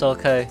 listen, it's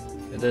okay.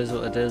 It is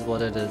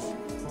what it is.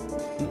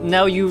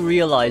 Now you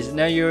realize.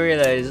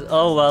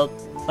 Oh well,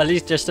 at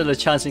least there's still a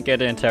chance to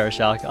get in Terror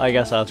Shock. I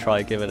guess I'll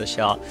try give it a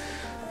shot.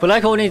 But I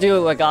can only do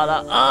it with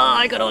Gala.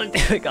 I can only do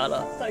it with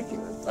Gala. Thank you.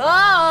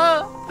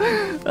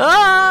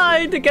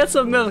 I need to get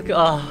some milk.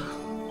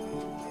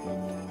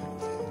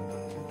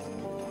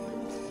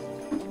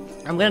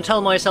 I'm gonna tell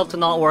myself to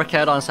not work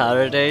out on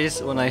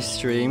Saturdays when I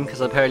stream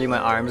because apparently my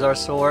arms are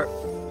sore.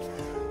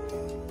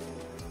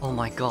 Oh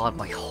my god,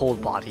 my whole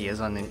body is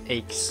on an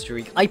ache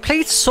streak. I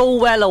played so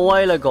well a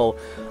while ago.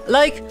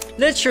 Like,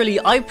 literally,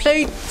 I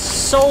played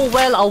so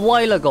well a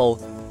while ago.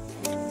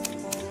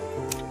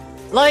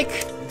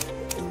 Like,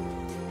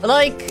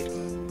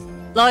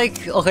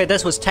 okay,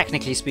 this was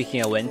technically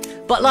speaking a win,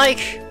 but I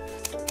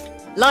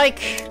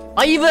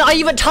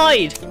even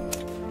tied.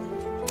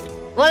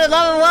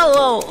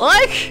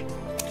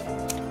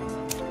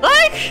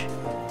 Whoa,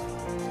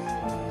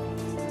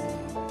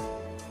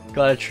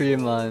 got a tree,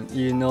 man.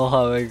 You know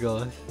how it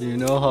goes.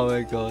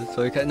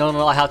 So you can,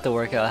 no, I have to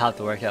work out.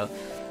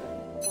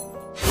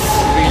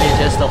 Really,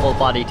 just the whole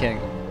body thing.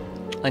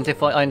 I need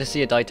to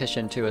see a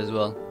dietitian too as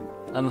well.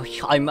 I'm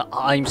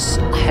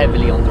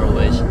heavily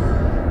underweight,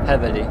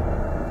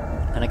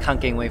 and I can't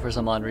gain weight for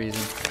some odd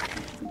reason.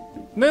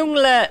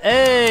 Moonlet,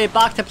 hey,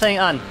 back to playing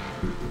Anne.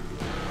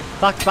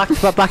 Back to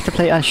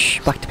playing Anne. Shh,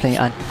 back to playing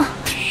Anne.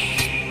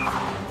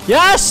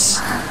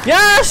 Yes!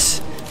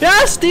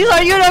 These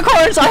are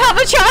unicorns! I have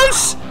a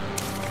chance!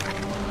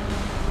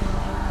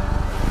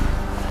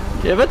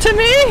 Give it to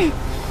me!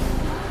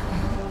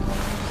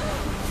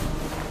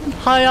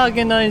 High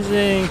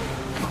agonizing.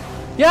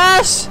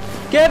 Yes!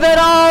 Give it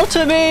all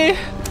to me!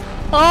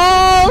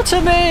 All to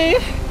me!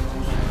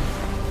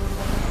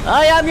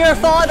 I am your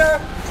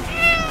father!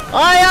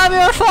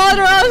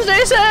 As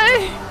they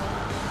say!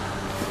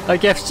 A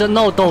gift, so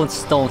no, don't,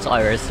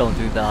 Iris, don't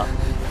do that.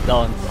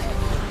 Don't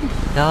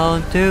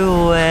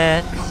do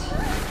it.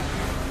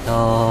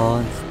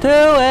 Don't do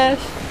it.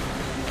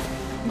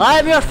 I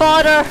am your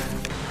father.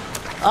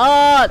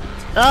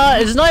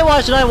 It's Night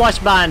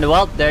Watch band.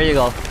 Well, there you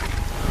go.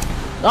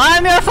 I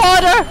am your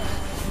father.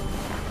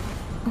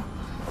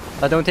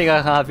 I don't think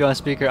I can have you on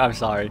speaker. I'm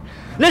sorry.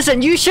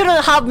 Listen, you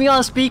shouldn't have me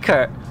on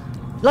speaker.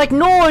 Like,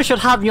 no one should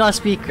have me on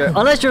speaker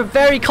unless you're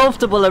very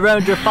comfortable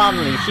around your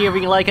family,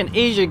 hearing like an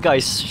Asian guy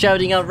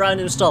shouting out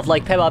random stuff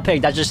like Peppa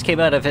Pig that just came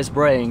out of his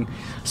brain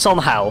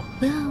somehow.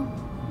 Well.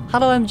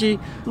 Hello, MG.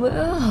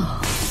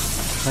 Well.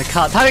 My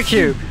cat. Thank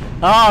you.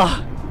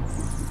 Yeah.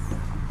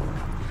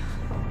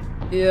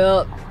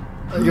 You're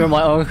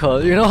my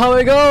uncle. You know how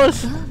it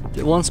goes.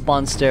 One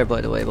spawn stair,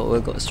 by the way, but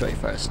we'll go straight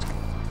first.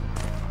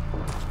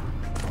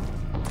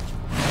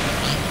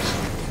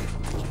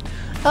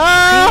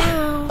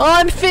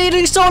 I'm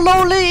feeling so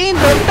lonely in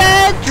the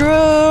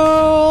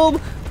bedroom.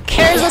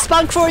 Here's a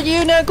spunk for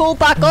you, now go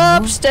back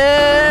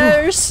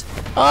upstairs.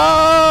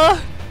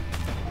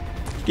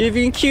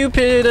 Giving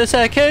Cupid a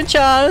second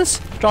chance.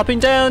 Dropping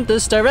down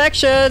this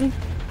direction.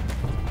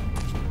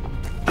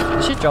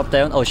 Did she drop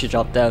down? Oh, she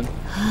dropped down.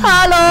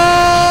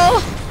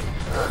 Hello!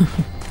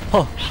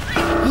 Oh.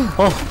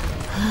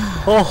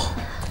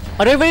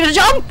 Are they ready to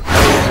jump?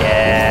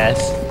 Yes.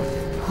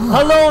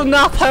 Hello,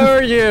 Nap, how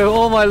are you?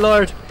 Oh my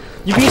lord.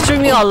 You've been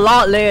streaming a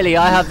lot lately.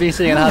 I have been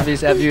seeing and have these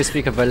FU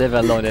speaker for live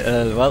alone.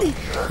 Well.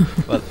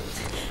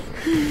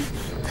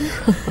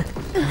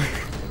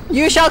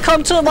 You shall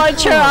come to my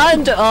chair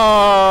and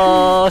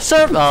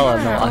serve. Oh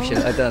no,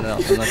 actually, I don't know.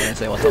 I'm not gonna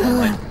say what's on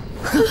my mind.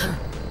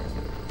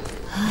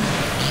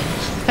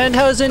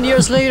 10,000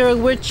 years later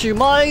with you,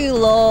 my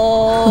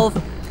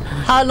love.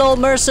 Hello,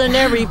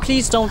 mercenary,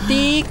 please don't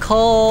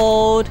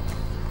decode.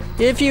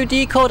 If you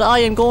decode, I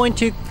am going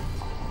to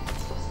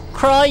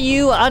cry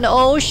you an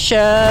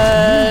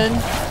ocean.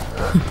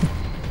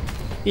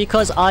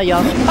 Because I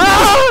am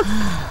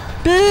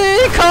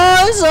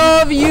because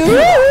of you.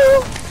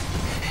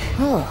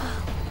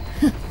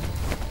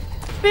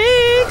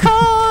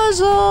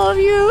 Because of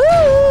you.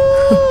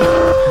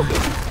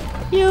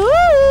 You.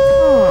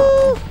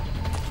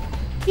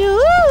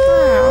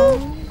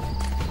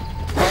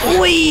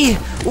 Wee!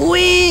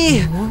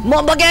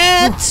 Mon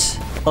baguette!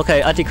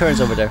 Okay, anti-current's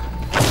over there.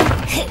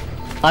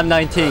 I'm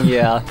 19,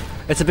 yeah.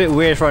 It's a bit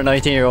weird for a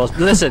 19-year-old.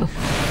 Listen,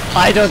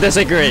 I don't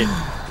disagree.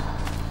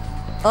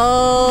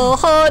 Oh,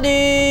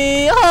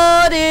 honey,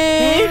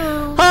 honey,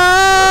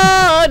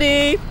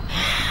 honey.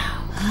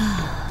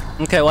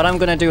 Okay, what I'm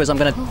gonna do is I'm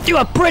gonna do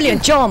a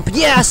brilliant jump.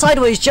 Yeah,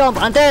 sideways jump,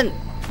 and then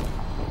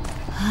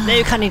now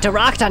you can't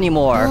interact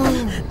anymore.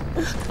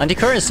 And the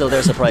current is still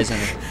there,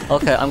 surprisingly.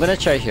 Okay, I'm gonna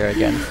try here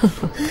again.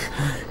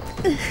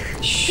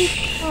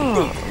 Shh.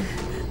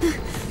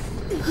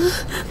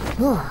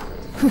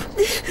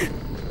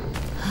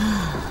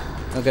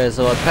 Okay,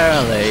 so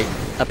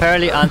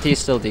apparently Auntie's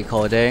still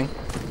decoding.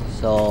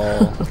 So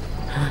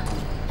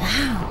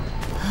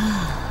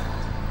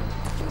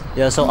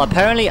yeah, so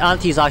apparently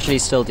Auntie's actually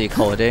still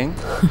decoding.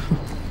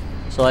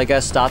 So I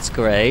guess that's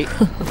great.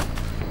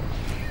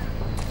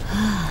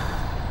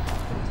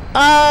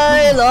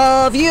 I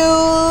love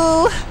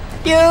you,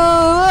 you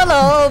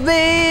love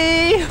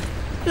me.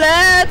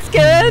 Let's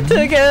get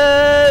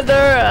together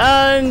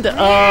and it's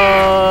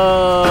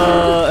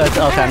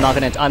okay.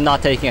 I'm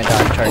not taking a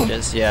dark turn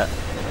just yet.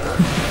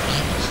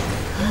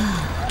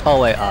 Oh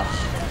wait, oh,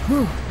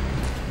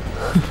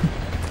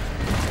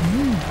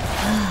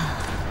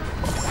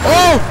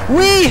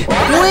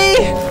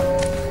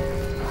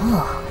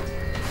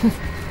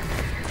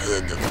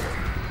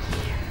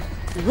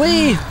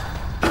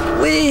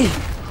 we.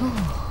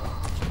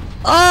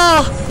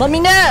 Oh, let me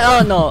net.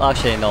 Oh no,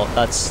 actually no,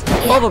 that's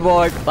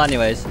overboard. But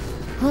anyways,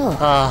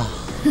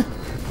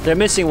 they're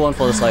missing one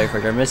full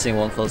cipher.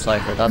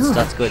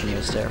 That's good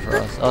news there for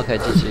us. Okay,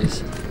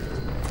 GG's.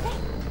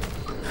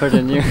 For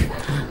the new,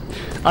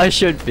 I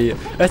should be.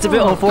 It's a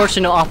bit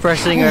unfortunate. Opera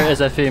singer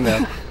is a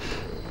female.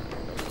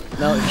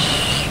 No,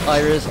 shh,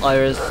 Iris.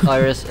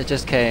 It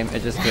just came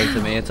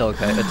to me. It's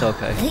okay.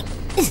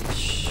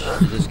 Shh,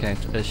 it just came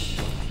to. Shh.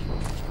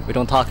 We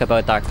don't talk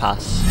about dark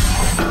past.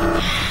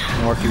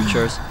 More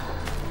futures.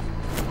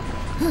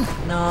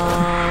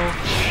 No.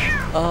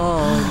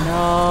 Oh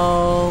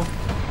no.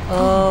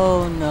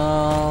 Oh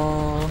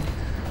no.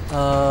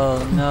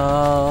 Oh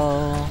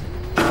no.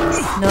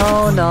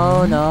 No.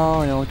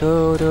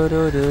 Do.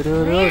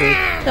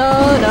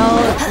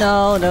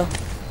 No.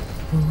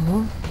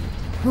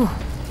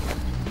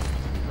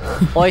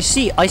 Oh, I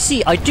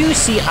do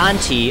see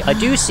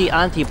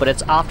Auntie, but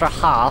it's after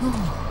half,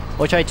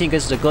 which I think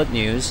is the good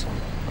news.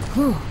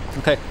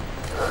 Okay.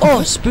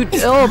 Oh,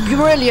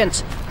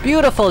 brilliant!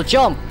 Beautiful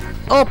jump!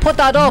 Oh, put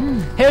that up!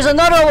 Here's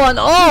another one!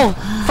 Oh,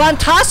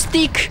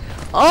 fantastic!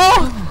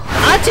 Oh,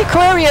 Auntie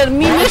Korean,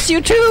 me miss you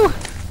too!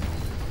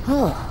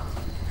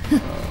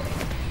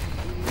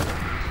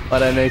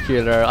 But I make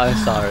you learn. I'm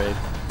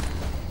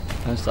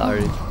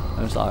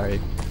sorry.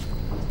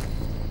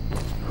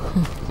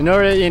 You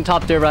know, in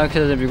top tier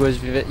ranking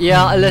because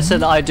yeah,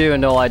 listen, I do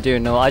know. I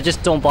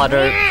just don't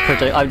bother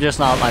predict. I'm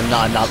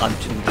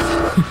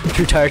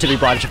too tired to be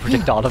bothered to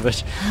predict all of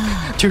it.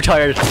 Too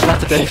tired.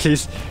 Not today,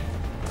 please.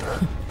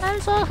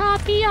 I'm so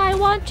happy. I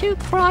want to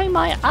cry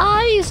my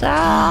eyes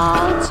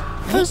out.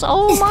 Cause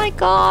oh my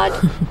god.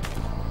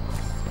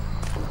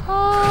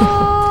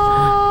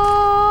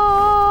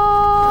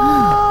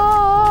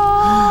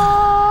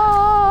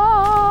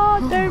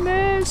 Oh, they're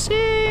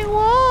missing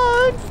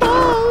one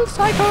full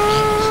cycle.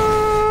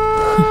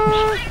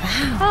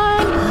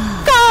 And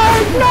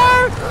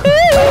Gardner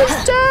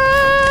is dead.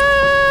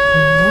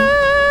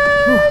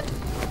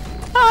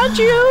 And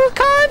you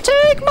can't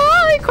take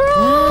my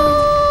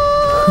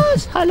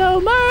cross. Hello,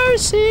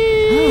 Mercy.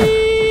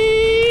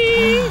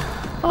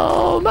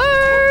 Oh,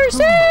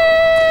 Mercy.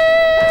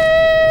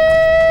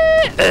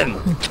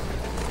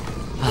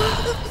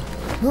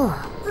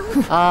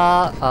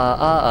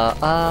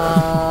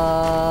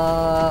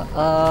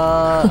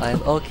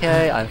 I'm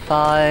okay, I'm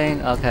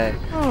fine. Okay,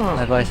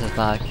 my voice is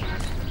back.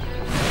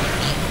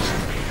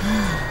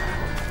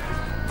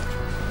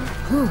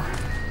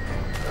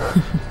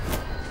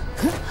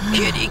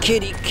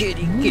 Kitty,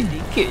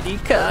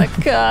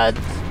 cat.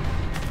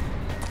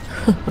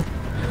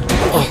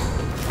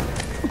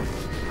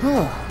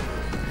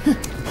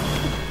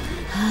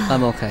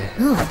 I'm okay.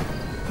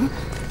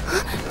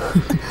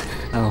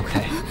 I'm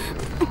okay.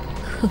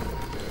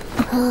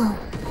 I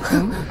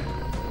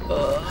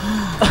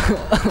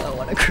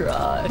wanna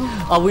cry.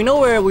 Oh, we know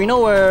where.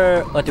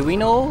 Do we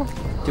know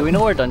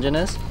where dungeon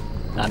is?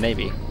 Nah,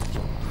 maybe.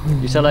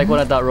 You sound like one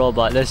of that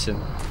robot. Listen,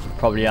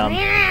 probably am.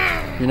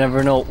 You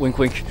never know. Wink,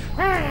 wink.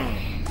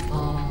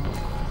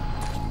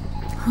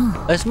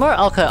 It's more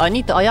okay.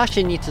 I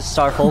actually need to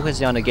start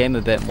focusing on the game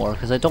a bit more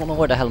because I don't know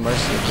where the hell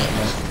Mercy is right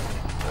now.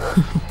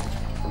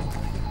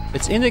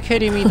 It's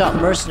indicating me that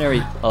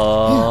mercenary.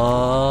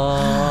 Oh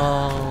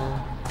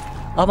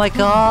my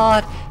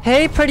god.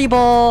 Hey, pretty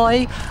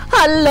boy.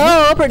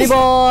 Hello, pretty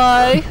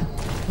boy.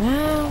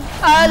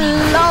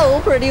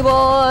 Hello, pretty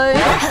boy.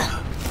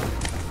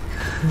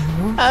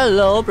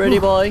 Hello, pretty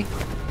boy.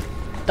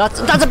 That's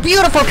a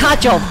beautiful cat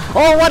jump.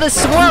 Oh, what a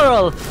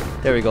swirl.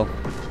 There we go.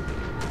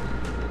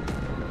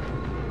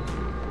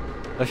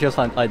 That feels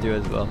fun. I do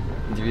as well.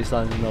 Do you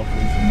sound enough?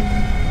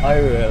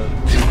 I will.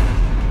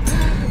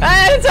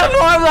 Hey, it's a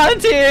 4-man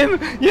team!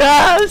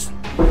 Yes!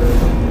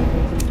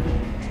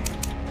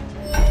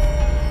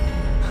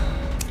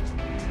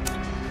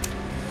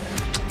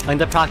 I need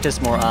to practice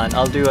more, and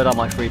I'll do it on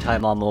my free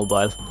time on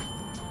mobile.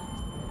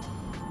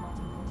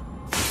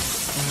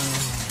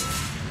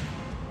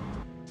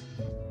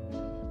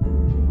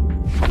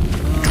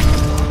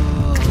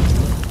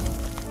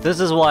 This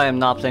is why I'm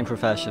not playing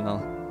professional.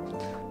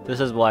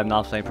 This is why I'm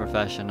not playing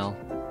professional.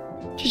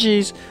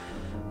 GG's.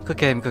 Good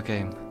game, good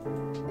game.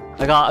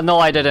 No,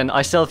 I didn't.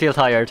 I still feel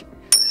tired.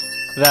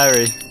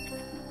 Very.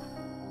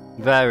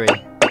 Very.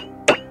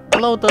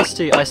 Hello,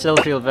 Dusty. I still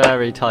feel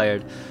very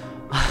tired.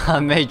 I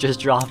may just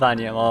drop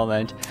any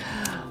moment.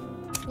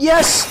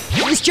 Yes!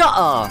 It's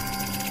Well,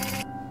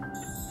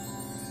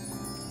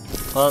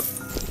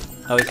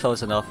 I was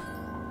close enough.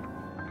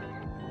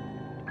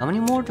 How many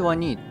more do I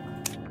need?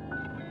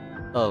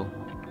 Oh.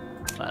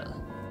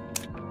 Well.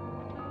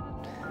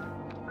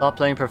 Stop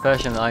playing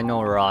professional, I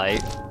know,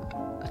 right?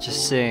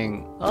 Just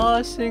sing.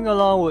 Oh, sing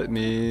along with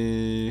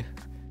me.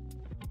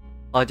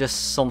 I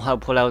just somehow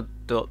pull out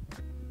the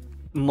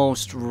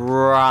most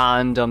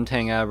random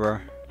thing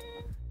ever.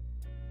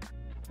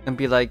 And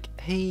be like,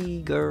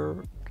 hey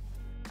girl,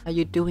 how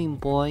you doing,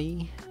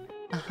 boy?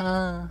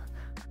 I'm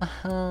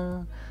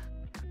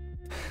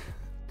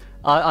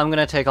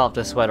gonna take off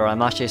the sweater.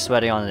 I'm actually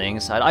sweating on the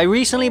inside. I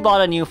recently bought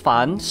a new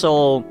fan,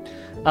 so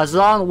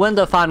when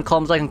the fan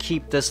comes, I can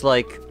keep this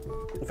like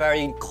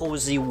very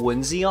cozy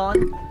onesie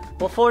on.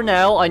 But for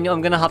now, I know I'm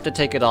gonna have to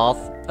take it off.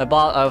 I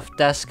bought a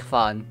desk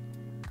fan.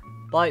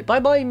 Bye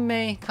bye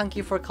May. Thank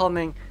you for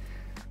coming.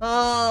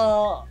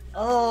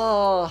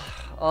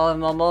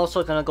 I'm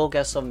also gonna go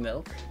get some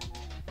milk.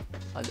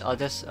 I'll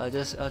just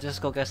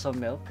go get some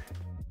milk.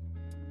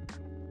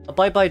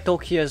 Bye bye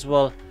Doki as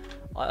well.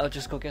 I'll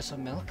just go get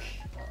some milk.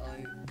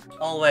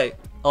 Oh wait.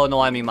 Oh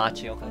no, I mean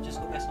Machi. Okay, I'll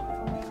just go get some milk.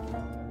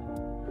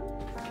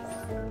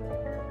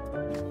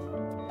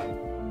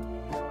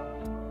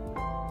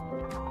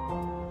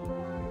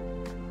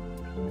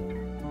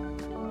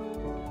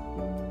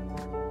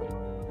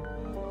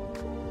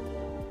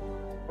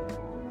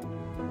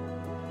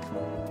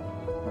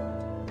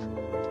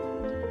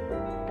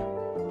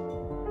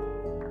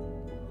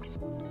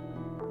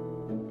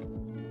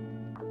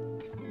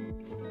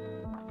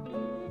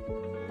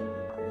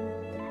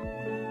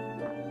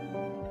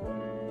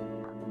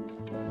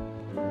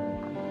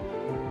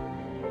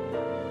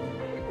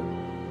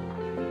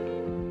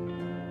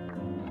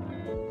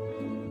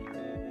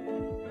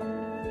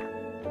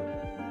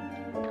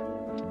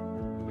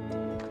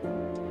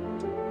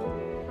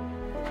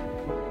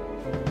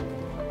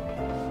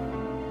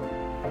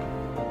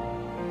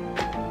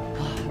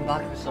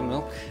 Back with some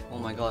milk. Oh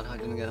my god, I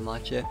didn't get a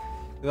match yet.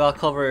 You gotta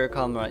cover your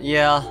camera.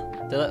 Yeah.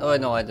 Did I? Oh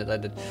no, I did.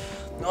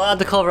 No, I had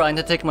to cover. I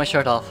need to take my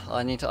shirt off.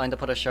 I need to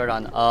put a shirt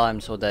on. Oh,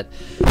 I'm so dead.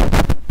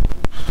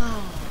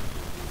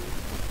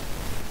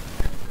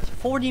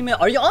 40 minutes.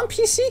 Are you on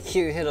PC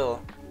queue, Hiro?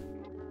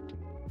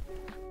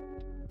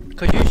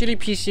 Cause usually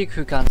PC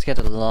queue can't get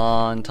a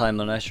long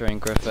time unless you're in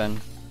Griffin.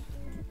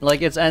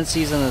 Like it's end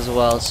season as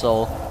well,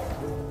 so.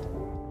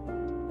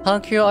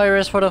 Thank you,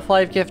 Iris, for the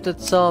 5 gifted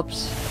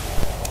subs.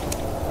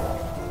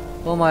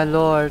 Oh my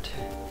lord.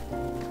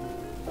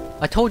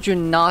 I told you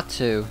not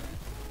to.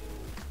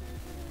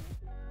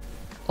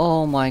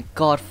 Oh my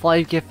god,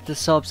 5 gifted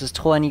subs is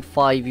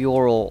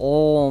 €25.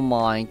 Oh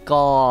my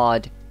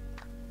god.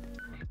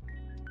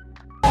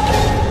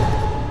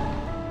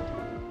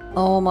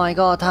 Oh my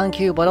god, thank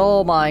you, but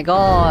oh my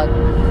god.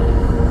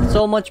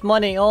 So much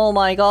money, oh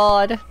my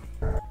god.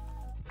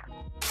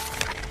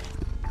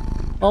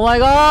 Oh my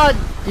god!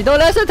 You don't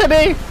listen to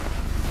me!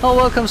 Oh,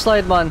 welcome,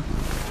 Slideman.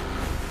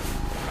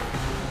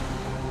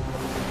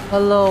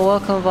 Hello,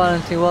 welcome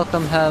Valentine,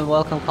 welcome Ham,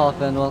 welcome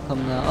Coffin,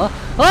 welcome now.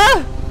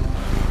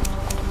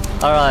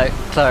 Alright,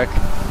 Clark.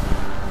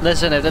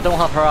 Listen, if they don't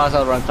have harass,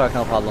 I'll run Clark,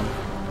 no problem.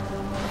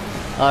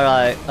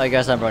 Alright, I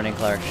guess I'm running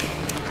Clark.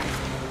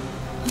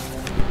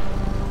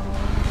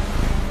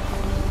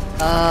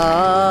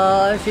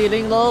 I'm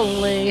feeling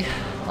lonely.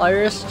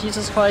 Iris,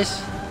 Jesus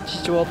Christ.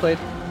 She's too well played.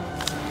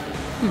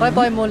 Bye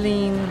bye,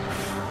 Moline.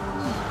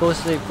 Go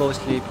sleep, go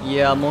sleep.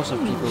 Yeah, most of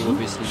people will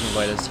be sleeping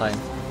by this time.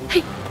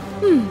 Hey.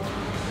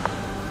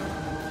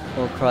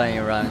 Oh, crying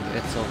rank,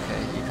 it's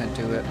okay, you can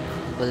do it.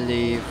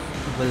 Believe,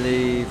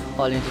 believe.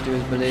 All you need to do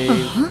is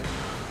believe.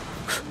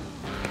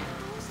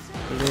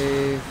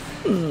 Believe.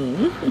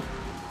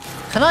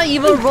 Can I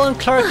even run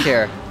Clark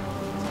here?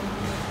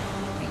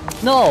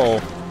 No.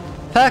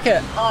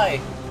 Packet, hi.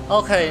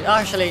 Okay,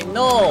 actually,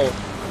 no.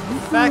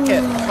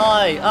 Packet,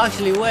 hi.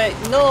 Actually, wait,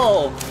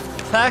 no.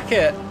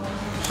 Packet,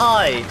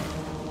 hi.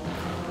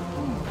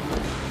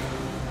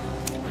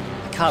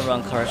 I can't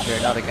run Clark here,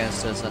 not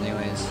against us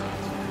anyways.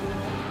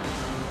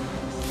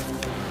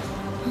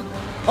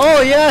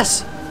 Oh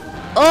yes!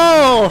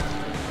 Oh!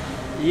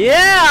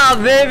 Yeah,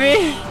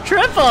 baby!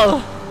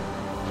 Triple!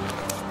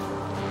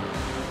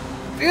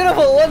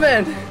 Beautiful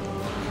woman!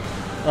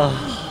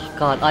 Oh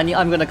god,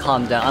 I'm gonna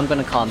calm down. I'm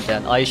gonna calm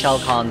down. I shall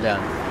calm down.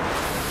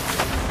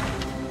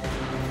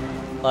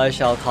 I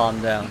shall calm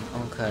down.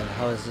 Okay,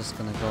 how is this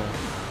gonna go?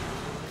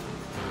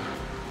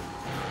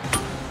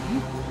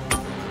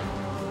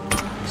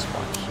 Let's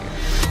walk here.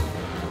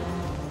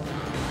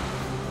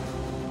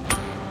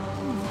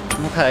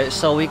 Okay,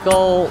 so we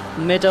go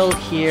middle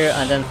here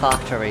and then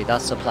factory.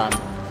 That's the plan.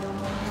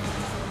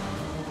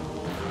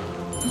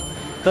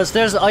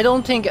 Because I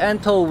don't think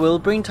Ento will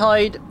bring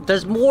Tide.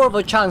 There's more of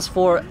a chance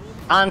for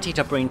Anti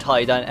to bring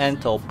Tide than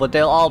Ento, but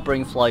they'll all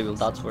bring Flywheel,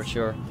 that's for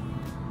sure.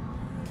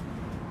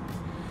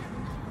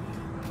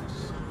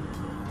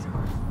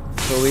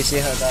 So we see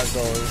how that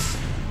goes.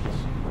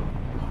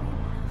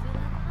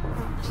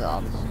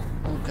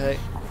 Okay.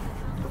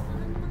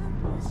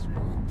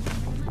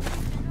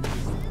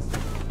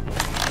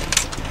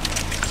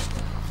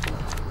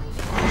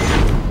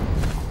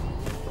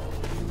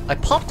 I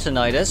popped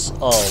Tinnitus.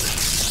 Oh.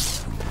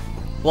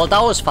 Well,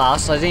 that was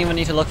fast. I didn't even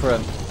need to look for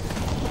him.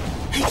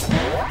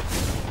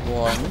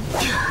 1.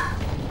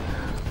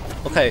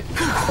 Okay.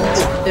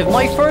 If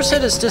my first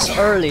hit is this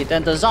early,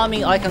 then does that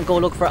mean I can go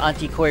look for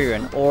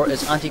Antiquarian? Or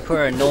is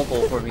Antiquarian no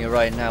go for me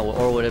right now?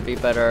 Or would it be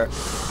better?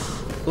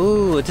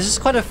 Ooh, this is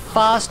quite a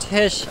fast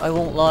hit, I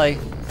won't lie.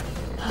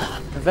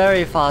 A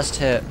very fast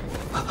hit.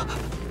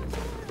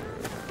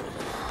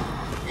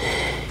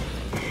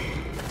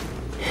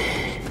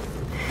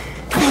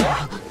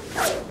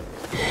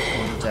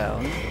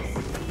 Down.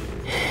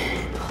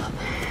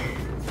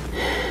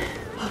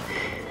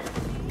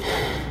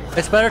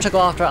 It's better to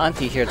go after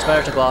Anti here. It's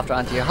better to go after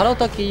Anti here. Hello,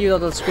 Ducky, you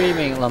little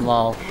screaming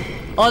Lamal.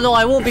 Oh no,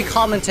 I won't be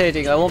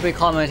commentating. I won't be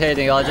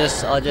commentating. I'll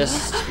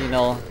just, you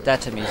know,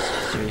 that to me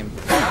stream.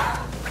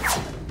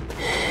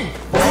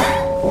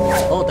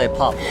 Oh, they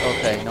popped.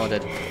 Okay,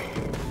 noted.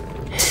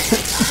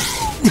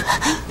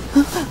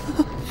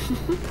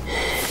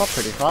 Pop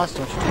pretty fast,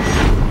 don't you think?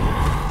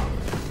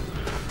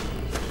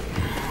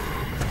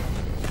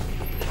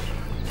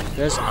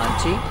 There's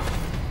Anti.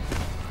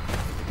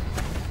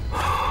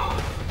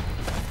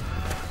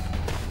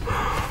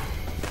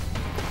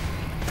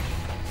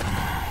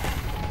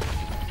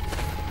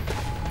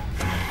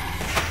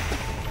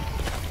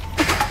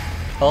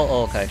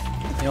 Oh, okay.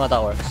 You know what,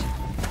 that works.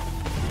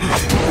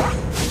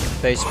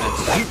 Basement.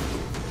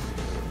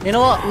 You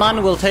know what?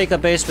 Man will take a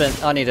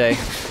basement any day.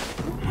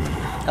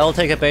 I will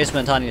take a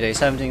basement any day.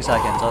 17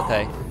 seconds.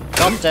 Okay.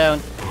 Drop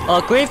down.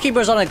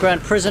 Gravekeeper's on the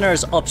ground.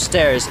 Prisoners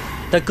upstairs.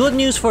 The good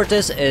news for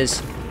this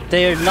is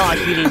they're not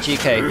healing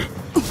GK.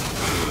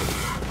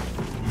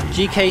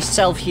 GK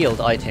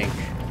self-healed, I think.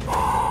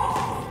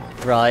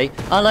 Right.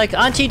 And like,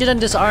 Anti didn't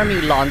disarm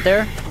me long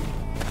there.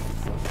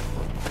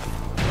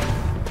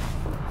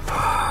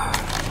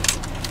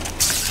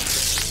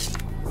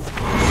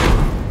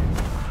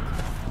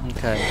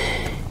 Okay.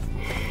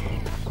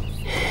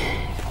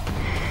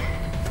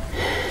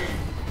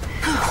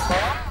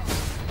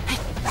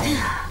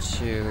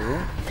 2.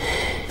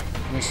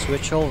 I'm gonna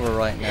switch over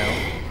right now.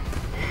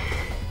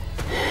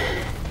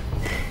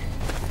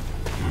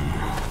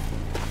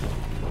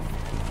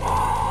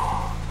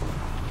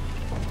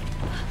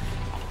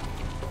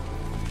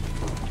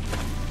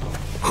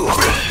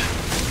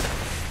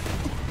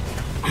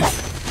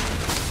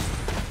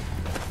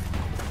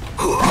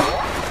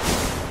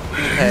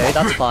 Okay,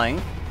 that's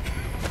fine.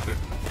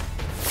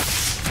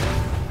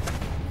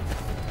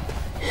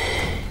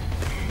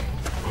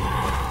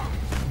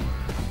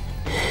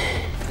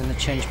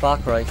 Change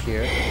back right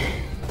here.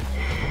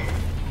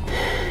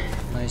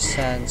 Nice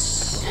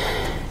sense.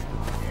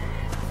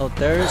 Oh,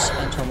 there's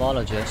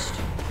Entomologist.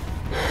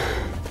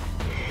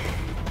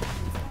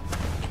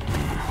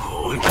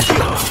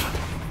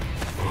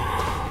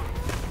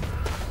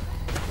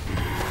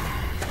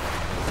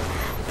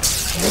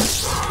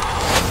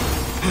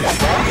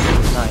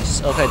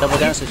 Nice. Okay, double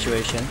down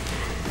situation.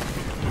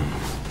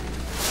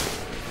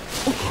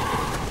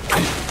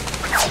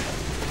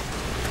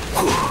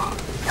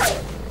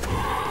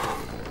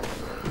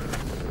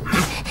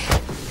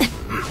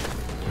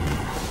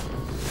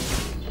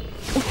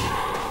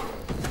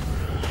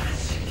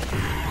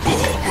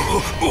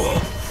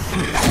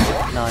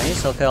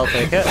 Nice, okay, I'll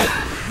take it.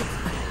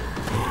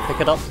 Pick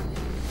it up.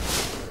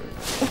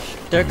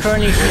 They're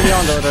currently healing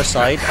on the other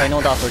side, I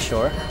know that for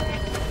sure.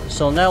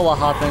 So now what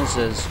happens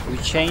is, we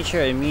change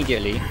here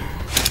immediately.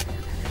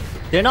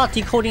 They're not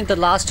decoding the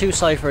last 2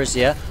 ciphers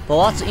yet, but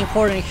what's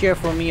important here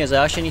for me is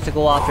I actually need to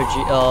go after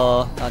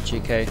not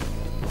GK.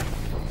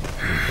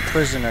 The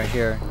prisoner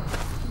here.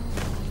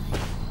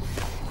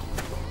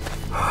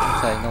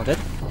 Okay, noted.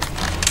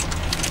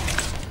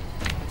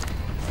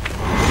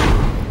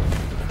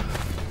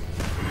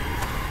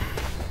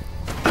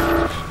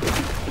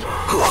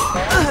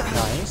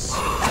 Nice.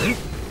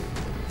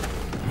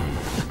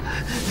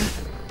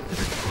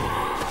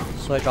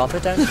 So I drop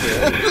it down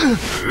here.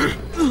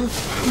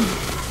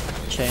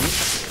 Change.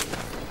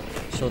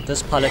 So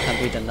this pallet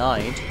can be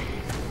denied.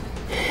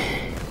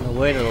 I'll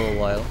wait a little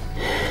while.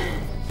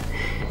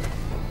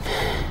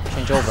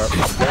 Change over.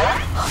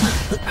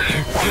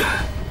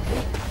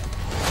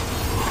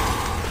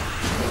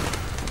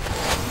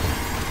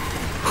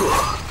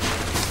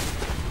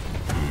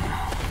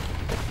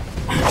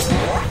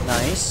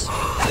 Nice.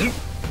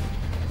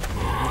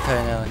 Okay,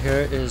 now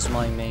here is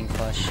my main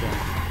question.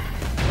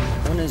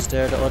 One is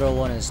there, the other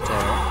one is there.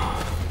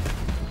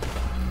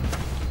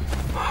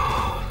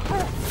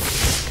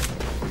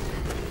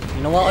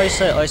 You know know what I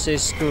say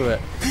screw it.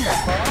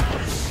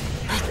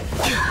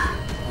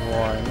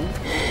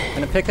 1.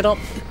 Gonna pick it up.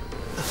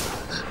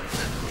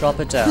 Drop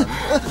it down.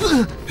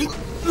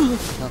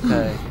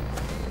 Okay.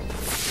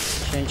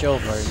 Change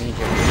over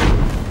immediately.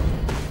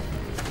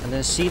 And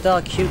then see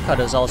that Q cut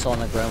is also on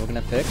the ground. We're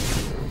gonna pick.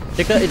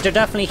 They're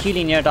definitely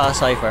healing near that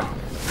cipher.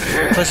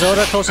 Because the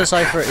other closest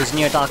cipher is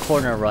near that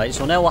corner, right?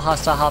 So now what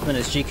has to happen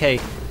is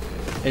GK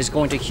is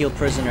going to heal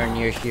prisoner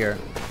near here.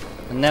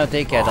 And now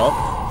they get up.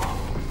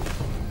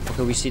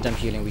 Okay, we see them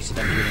healing, It's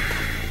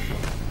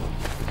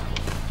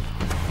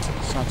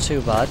not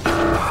too bad.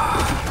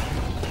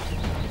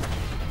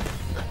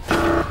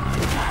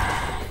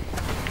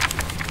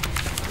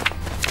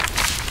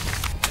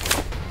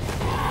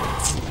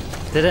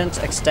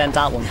 Didn't extend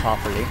that one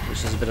properly,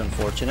 which is a bit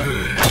unfortunate.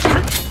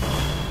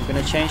 I'm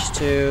gonna change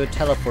to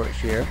teleport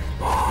here.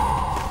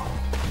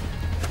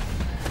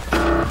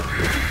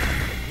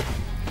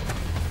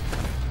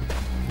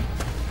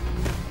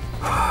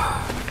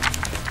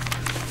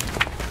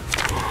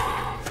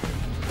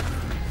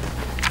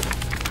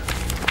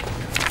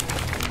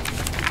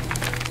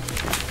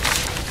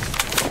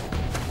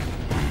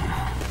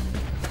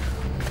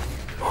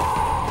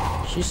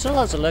 She still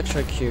has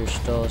electrocute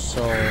though,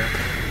 so...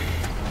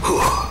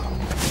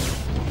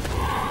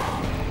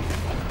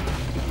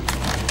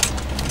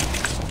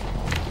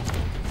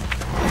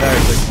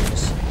 Very good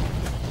news.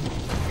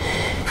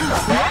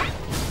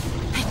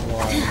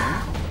 1,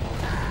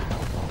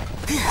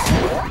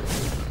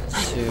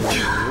 2.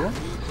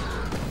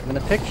 I'm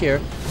gonna pick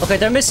here. Okay,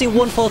 they're missing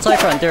one full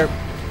cipher and they're...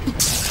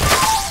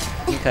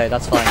 Okay,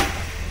 that's fine.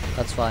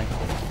 That's fine.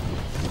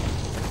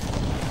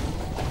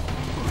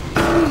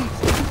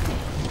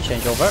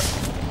 Change over.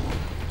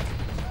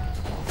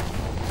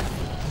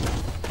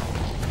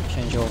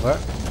 Change over.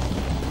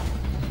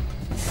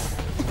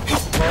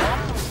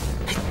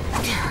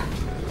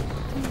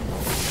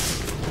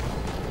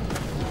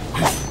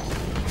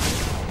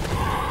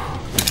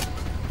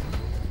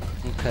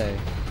 Okay.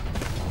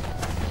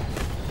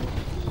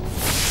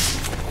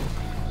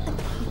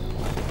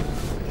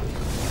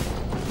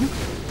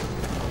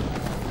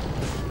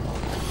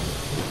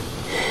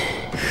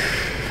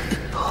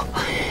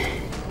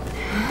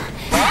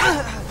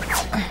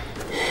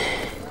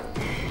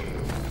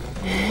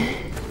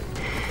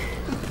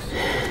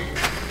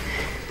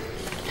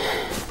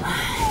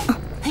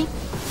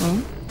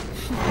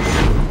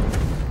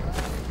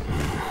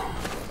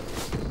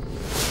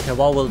 Okay,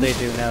 what will they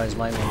do now is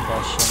my main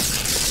question.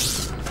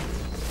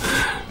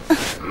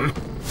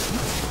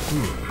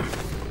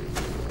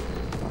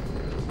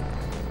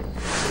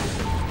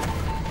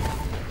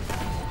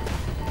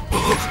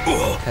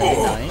 Okay,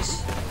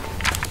 nice.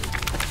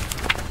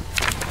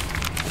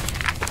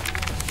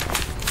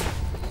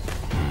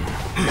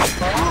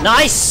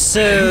 Nice!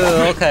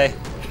 Okay.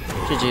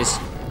 GG's.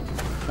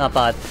 Not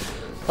bad.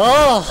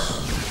 Oh!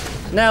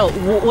 Now,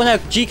 when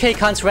GK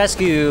can't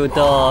rescue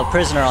the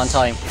prisoner on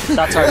time,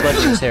 that's our good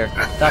news here.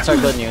 That's our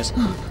good news.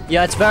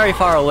 Yeah, it's very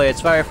far away.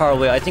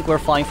 I think we're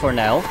fine for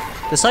now.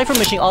 The cipher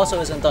machine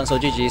also isn't done, so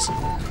GG's.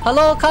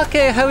 Hello,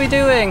 Kake. How are we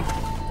doing?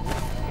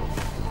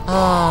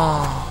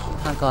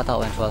 Ah, thank God that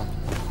went well.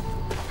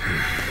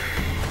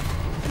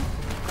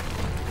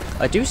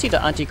 I do see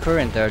the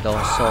anti-current there,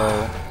 though,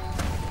 so...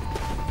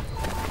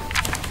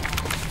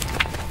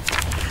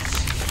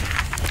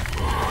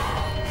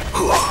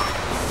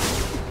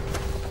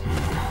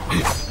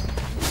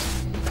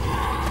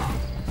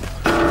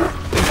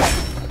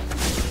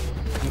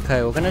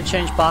 Okay, we're gonna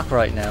change back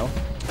right now.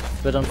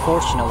 But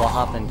unfortunate what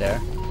happened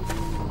there.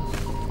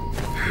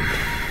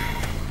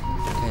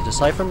 Okay, the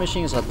cipher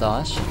machine is at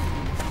dash. I'm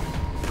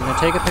gonna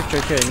take a picture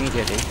here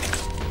immediately.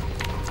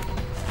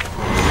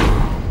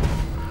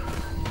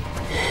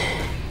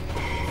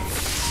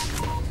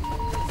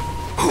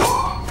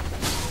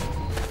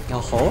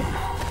 Oh,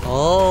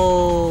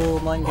 oh,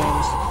 mind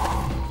games.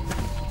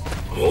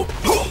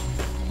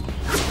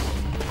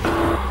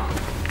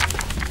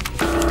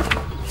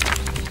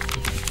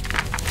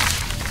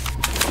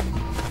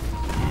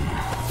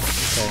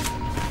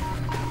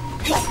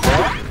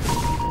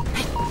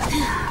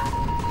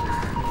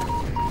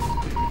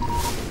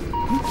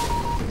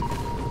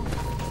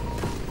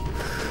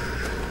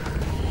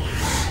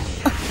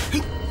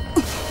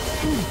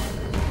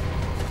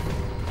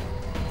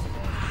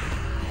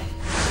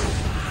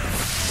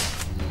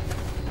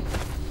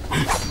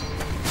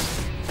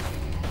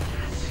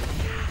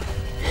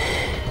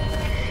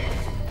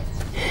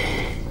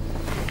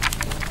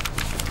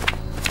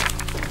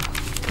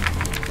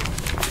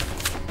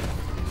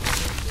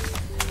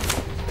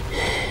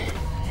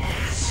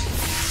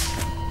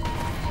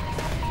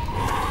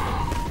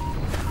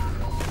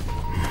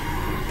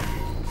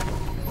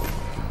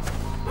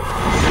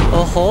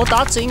 Oh,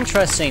 that's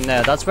interesting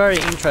now. That's very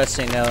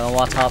interesting now on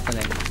what's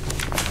happening.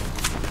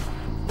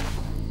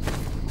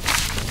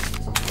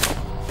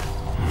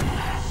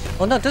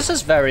 Oh no, this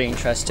is very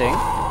interesting.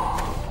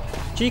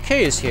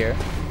 GK is here.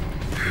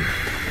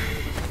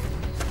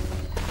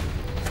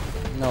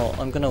 No,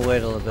 I'm gonna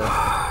wait a little bit.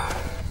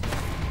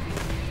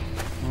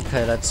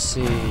 Okay, let's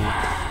see.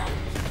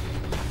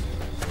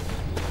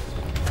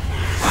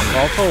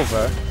 Vault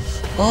over.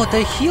 Oh,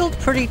 they healed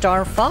pretty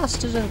darn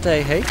fast, didn't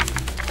they, hey?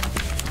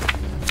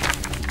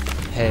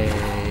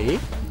 Hey.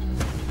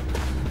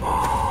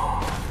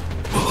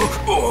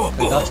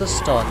 That's a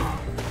stun.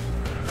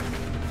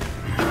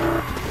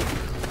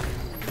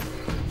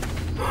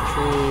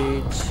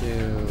 3,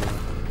 2.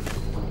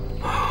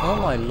 Oh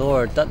my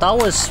lord, that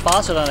was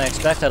faster than I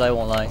expected, I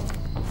won't lie.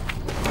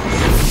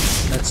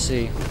 Let's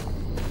see.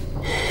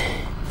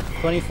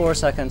 24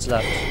 seconds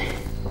left.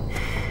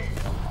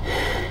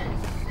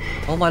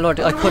 Oh my lord,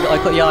 I could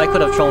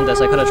have thrown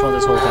this. I could have thrown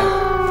this whole thing.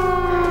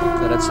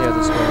 Okay, let's see how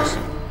this goes.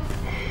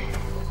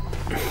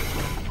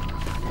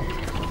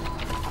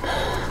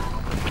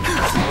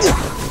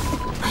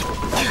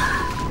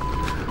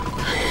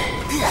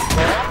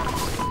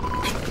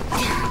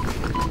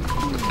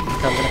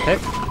 Okay, I'm gonna pick.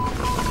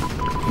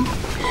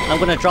 I'm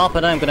gonna drop it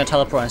and I'm gonna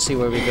teleport and see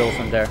where we go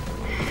from there.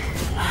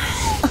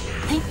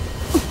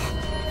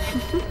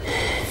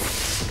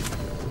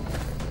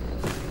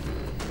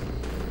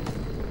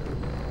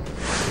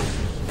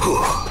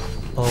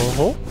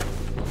 Oh.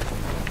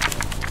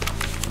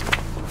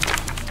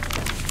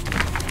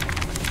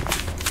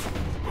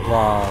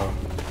 Wow.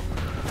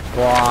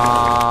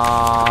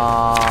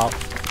 Wow.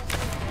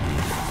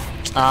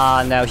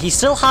 Ah, no, he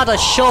still had a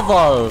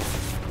shovel.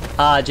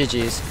 Ah,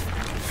 GG's.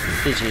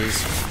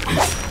 GG's.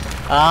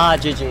 Ah,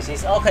 GG's.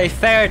 He's okay,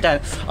 fair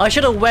then. I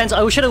should have went to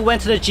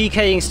the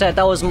GK instead.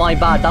 That was my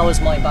bad. That was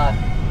my bad.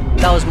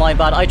 That was my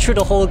bad. I threw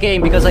the whole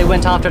game because I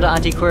went after the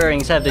anti-query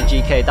instead of the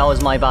GK. That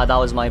was my bad. That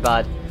was my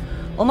bad.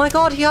 Oh my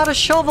god, he had a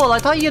shovel. I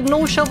thought he had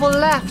no shovel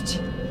left.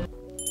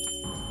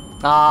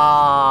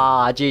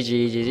 Ah,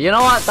 GG, GG. You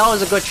know what? That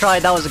was a good try.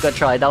 That was a good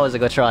try. That was a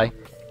good try.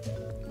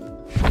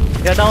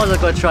 Yeah, that was a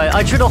good try.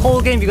 I threw the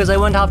whole game because I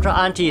went after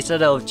anti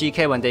instead of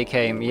GK when they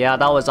came. Yeah,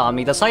 that was on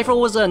me. The Cypher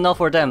wasn't enough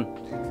for them.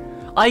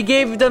 I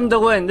gave them the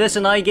win.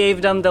 Listen, I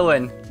gave them the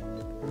win.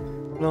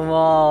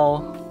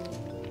 Wow.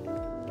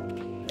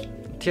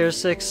 Tier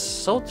 6.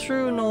 So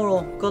true,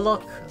 Noro. Good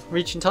luck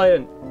reaching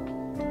Titan.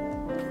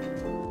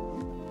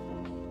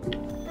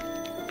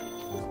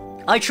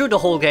 I threw the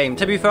whole game.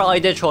 To be fair, I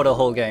did throw the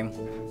whole game.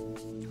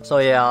 So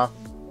yeah.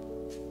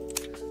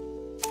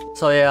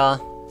 So yeah.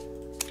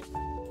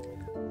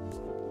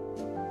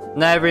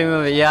 Every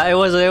movie, yeah, it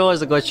was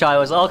a good try. It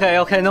was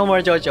okay, no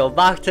more JoJo.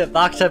 Back to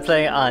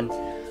playing Ann.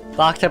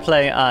 Back to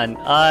playing Ann.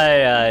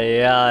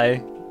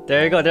 Aye.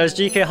 There you go, there's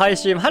GK High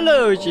Stream.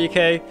 Hello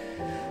GK.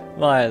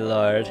 My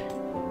lord.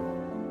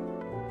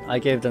 I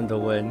gave them the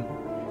win.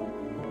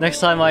 Next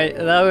time I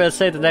will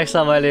say the next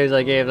time I lose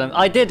I gave them.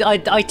 I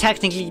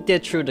technically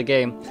did through the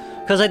game.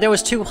 Because there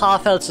was 2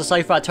 half healths to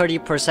Cypher at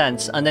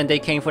 30% and then they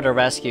came for the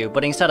rescue.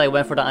 But instead I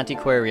went for the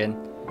antiquarian.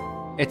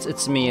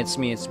 It's me, it's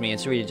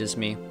really just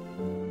me.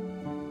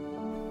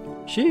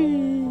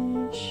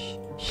 Sheesh.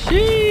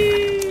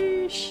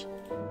 Sheesh.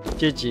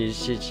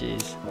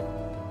 GG's.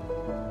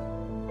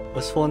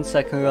 Was 1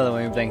 second ago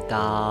when you blinked.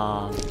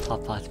 Ah,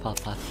 pop.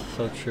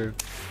 So true.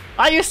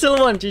 Ah, you still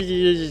won.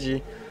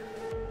 GG.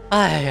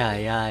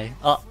 Aye.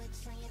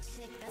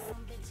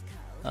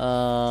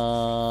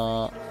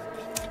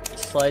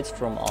 Slides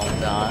from all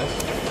that.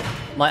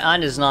 My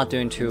Ann is not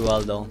doing too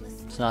well though.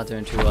 It's not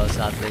doing too well,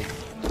 sadly.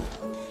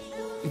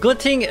 Good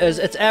thing is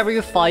it's every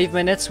 5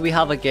 minutes we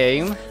have a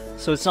game.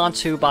 So it's not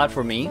too bad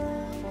for me.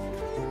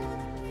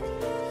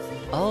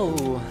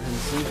 Oh, and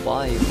see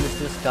why. Who's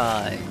this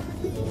guy?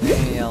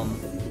 Damn.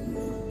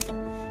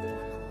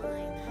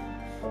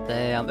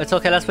 It's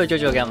okay, let's play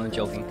JoJo again. I'm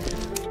joking.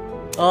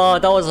 Oh,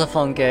 that was a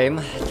fun game.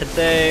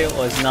 Today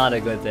was not a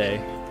good day.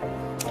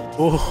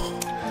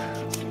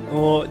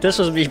 Oh, this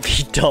was me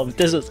being dumb.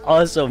 This was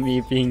also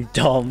me being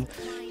dumb.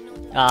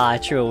 Ah, I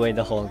threw away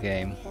the whole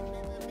game.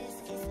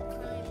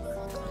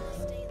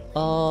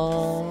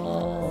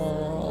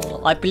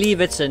 I believe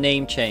it's a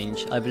name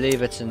change. Yeah,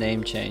 it's a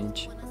name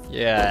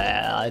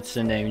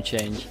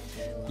change.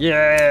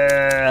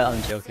 Yeah,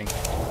 I'm joking.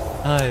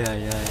 Ay.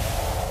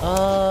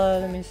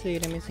 Let me see.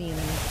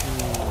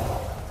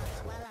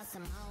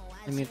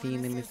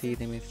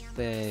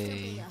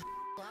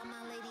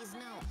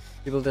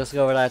 People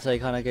discover that I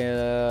kinda get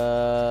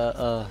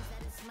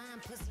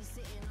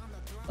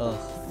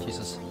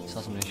Jesus,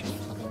 assassination.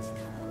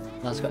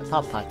 That's got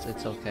top hats,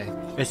 it's okay.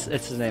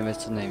 It's the name,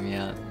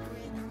 yeah.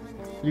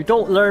 You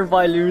don't learn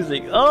by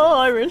losing. Oh,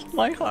 I risked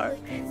my heart.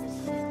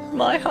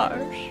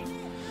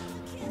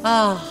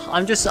 Ah,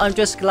 I'm just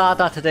glad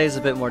that today's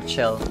a bit more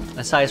chill.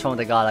 Aside from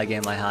the Gala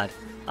game I had.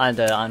 And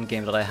the Ant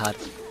game that I had.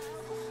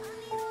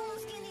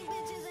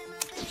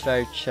 It's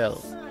very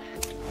chill.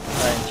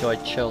 I enjoy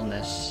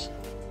chillness.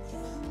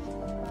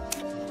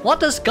 What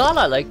does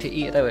Gala like to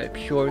eat out of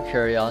pure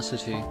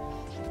curiosity?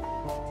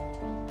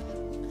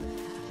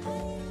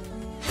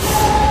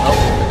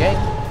 Oh, okay.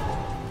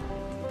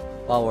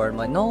 Wow, where am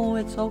I? No,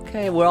 it's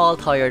okay. We're all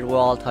tired.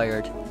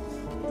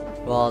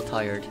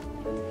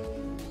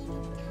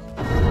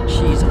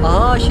 Cheese.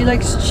 Ah, she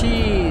likes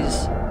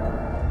cheese.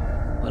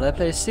 Will I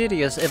play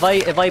Sirius? If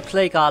I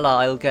play Gala,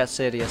 I'll get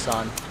Sirius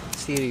on.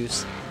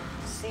 Sirius.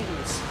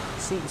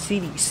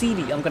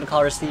 I'm gonna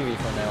call her Siri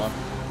from now on.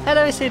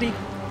 Hello, city.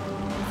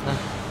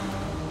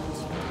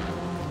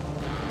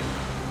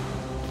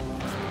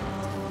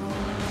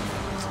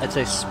 It's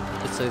such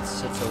a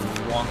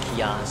wonky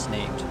ass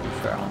name to be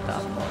fair on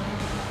that one.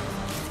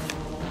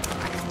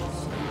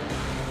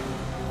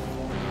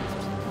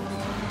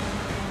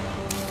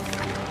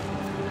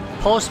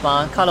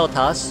 Postman,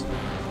 Kalotas.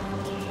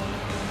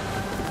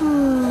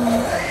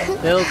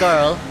 Little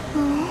girl.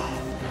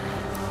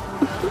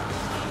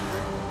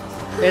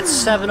 It's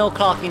 7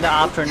 o'clock in the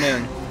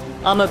afternoon.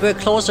 I'm a bit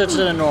closer to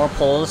the North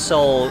Pole,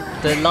 so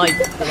the light,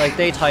 like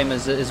daytime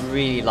is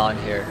really long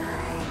here.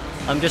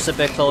 I'm just a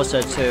bit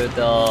closer to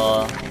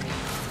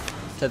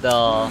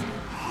the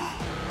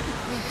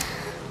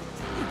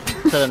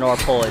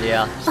North Pole,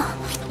 yeah.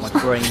 My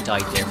brain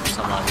died there for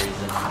some odd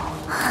reason.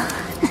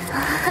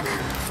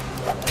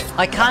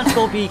 I can't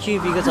go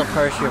BQ because of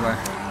perfumer.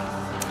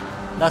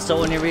 That's the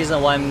only reason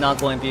why I'm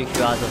not going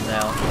BQ as of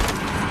now.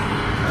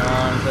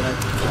 I'm gonna.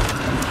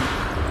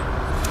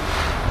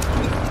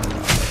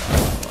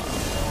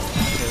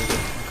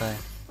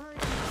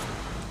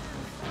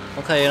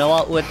 Okay, you know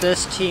what? With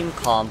this team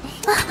comp,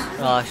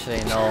 oh,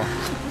 actually no.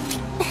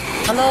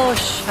 Hello,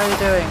 how you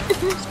doing?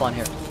 Spawn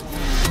here.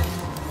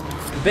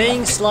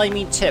 Being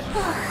slimy tip.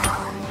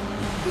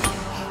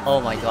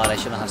 Oh my god, I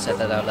shouldn't have said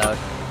that out loud.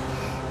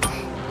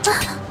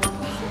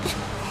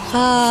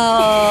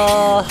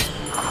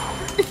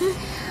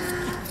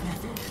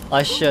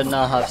 I should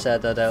not have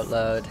said that out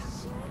loud.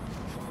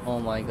 Oh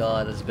my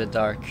god, it's a bit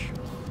dark.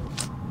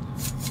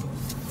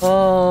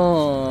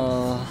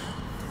 Oh.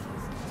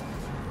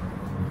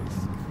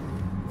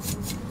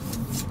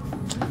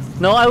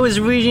 No, I was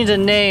reading the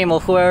name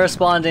of who I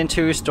responded in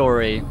 2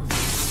 story.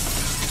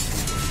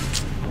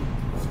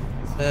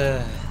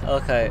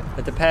 Okay,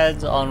 it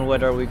depends on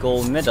whether we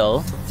go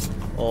middle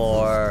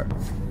or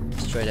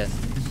straight in.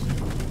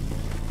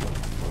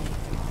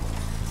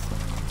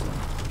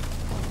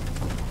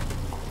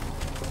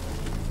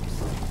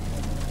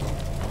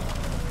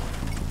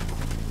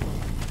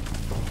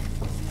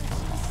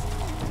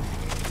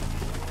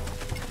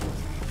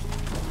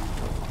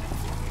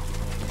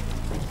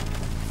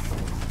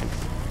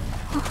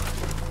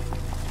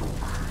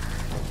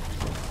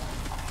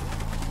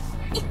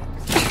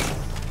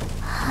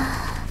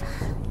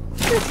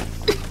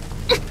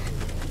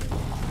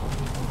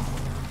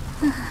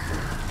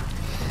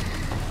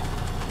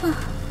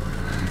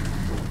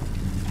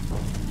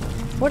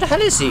 Where the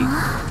hell is he? Oh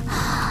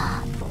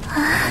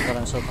my god,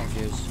 I'm so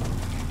confused.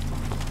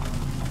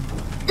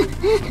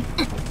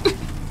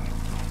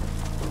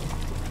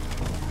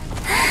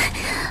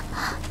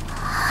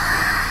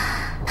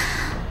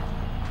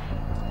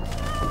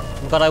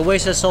 But I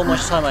wasted so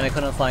much time and I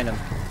couldn't find him.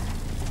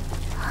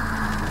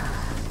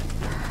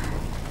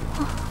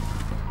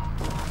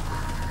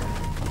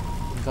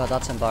 God,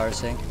 that's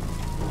embarrassing.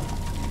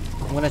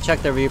 I'm gonna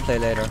check the replay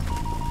later.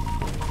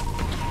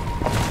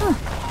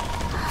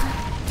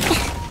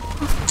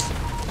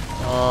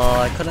 Oh,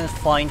 I couldn't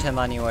find him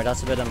anywhere.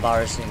 That's a bit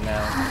embarrassing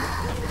now.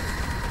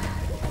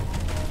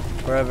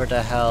 Wherever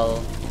the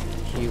hell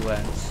he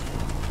went.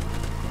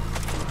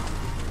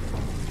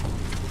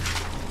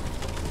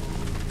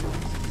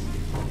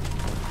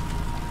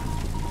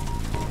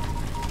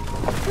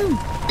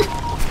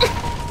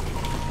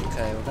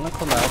 Okay, we're gonna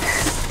come out.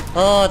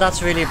 Oh,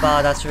 that's really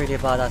bad. That's really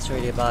bad. That's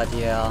really bad.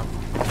 Yeah.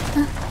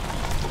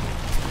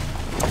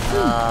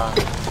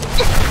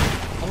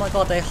 Oh my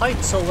god, they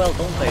hide so well,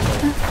 don't they?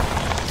 Though?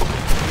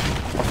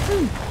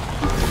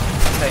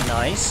 Okay,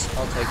 nice.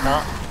 I'll take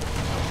that.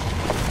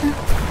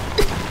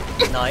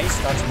 Nice,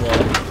 that's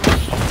one.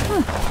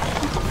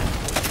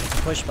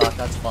 Push back,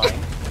 that's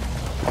fine.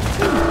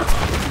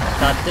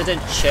 That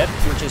didn't chip,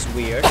 which is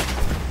weird.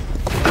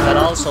 That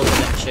also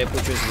didn't chip,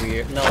 which was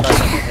weird. No, that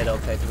didn't hit.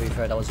 Okay, to be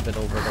fair, that was a bit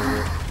over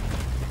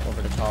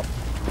the top.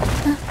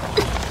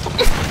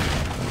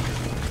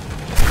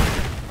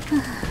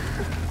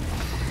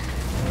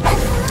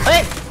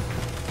 Hey!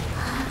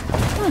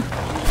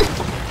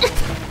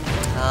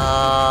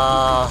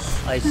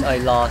 I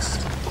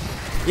lost.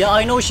 Yeah,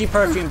 I know she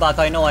perfumed back.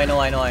 I know.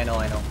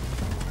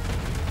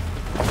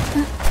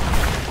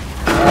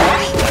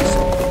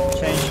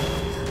 Change.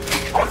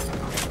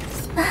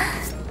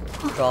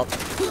 Drop.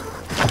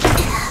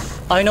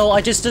 I know,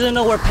 I just didn't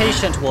know where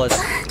patient was.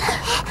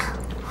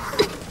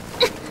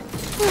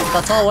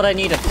 That's all what I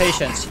needed,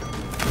 patience.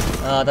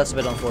 That's a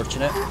bit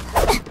unfortunate.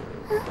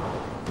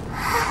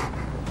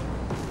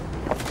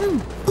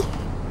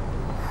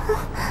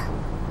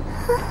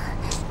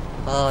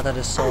 Oh, that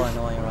is so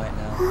annoying right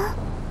now.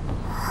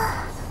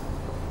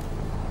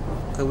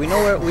 Okay, we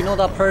know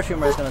that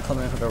perfumer is gonna come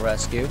in for the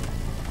rescue.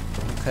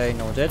 Okay,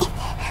 noted. Okay,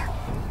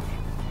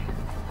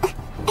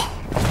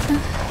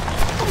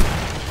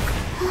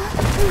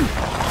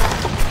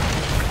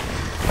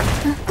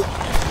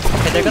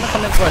 they're gonna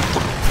come in for a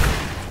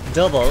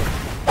double.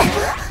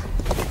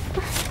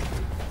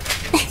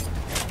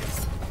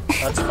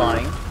 That's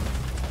fine.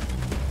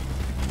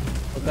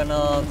 We're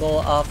gonna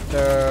go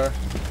after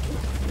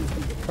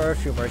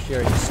perfumer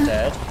here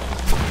instead.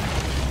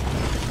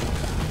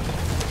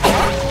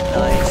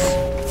 Nice.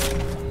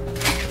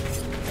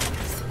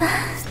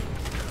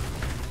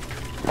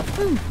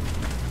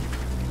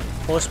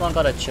 Postman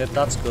got a chip,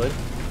 that's good.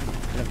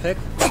 Gonna pick?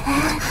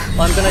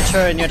 I'm gonna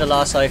turn near the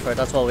last cipher,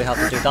 that's what we have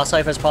to do. That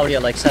cipher's probably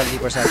at like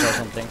 70% or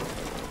something.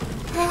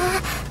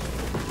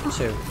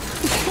 2.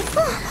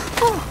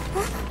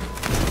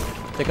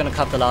 They're gonna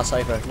cap the last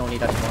cipher, no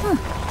need anymore.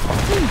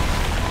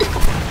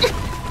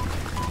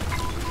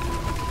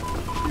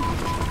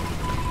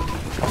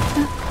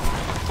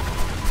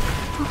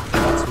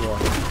 That's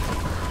 1.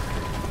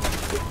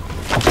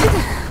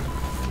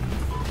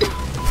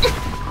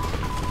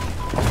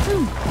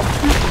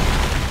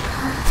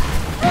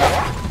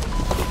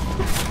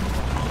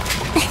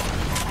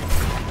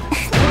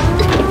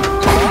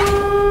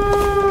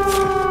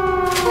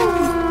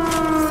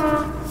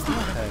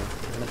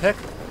 Pick.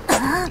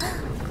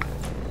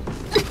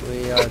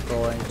 We are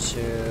going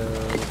to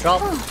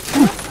drop.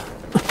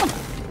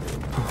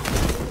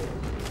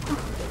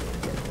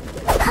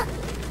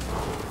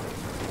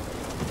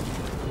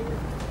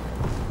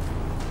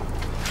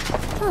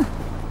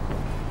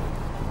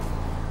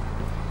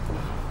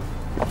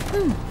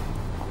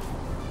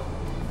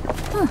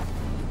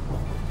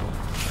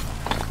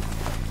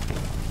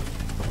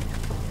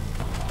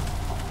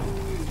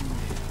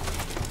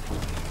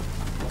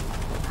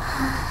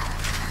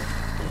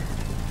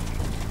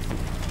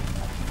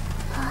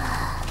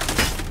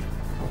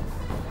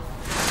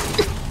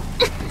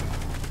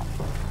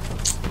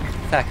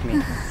 Fuck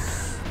me.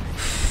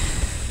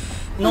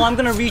 No, I'm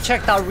gonna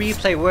recheck that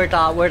replay where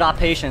that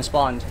patient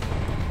spawned.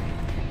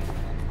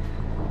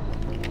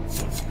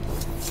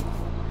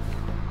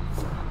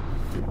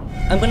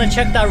 I'm gonna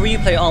check that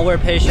replay on where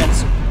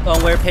patients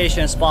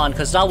spawned,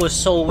 because that was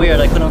so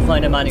weird. I couldn't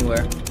find him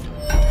anywhere.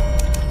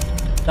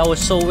 That was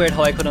so weird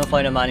how I couldn't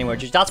find him anywhere.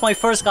 That's my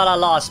first gala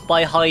loss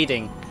by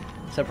hiding,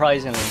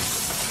 surprisingly.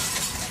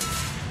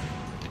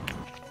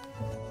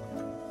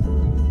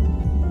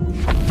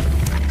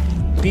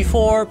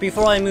 Before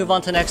I move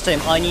on to next time,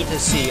 I need to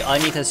see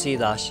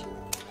that.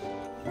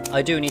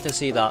 I do need to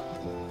see that.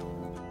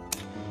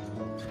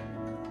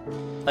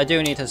 I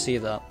do need to see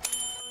that.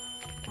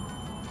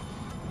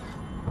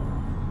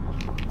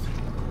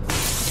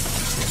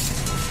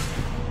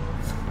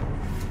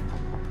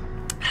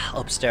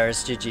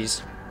 Upstairs,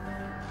 GG's.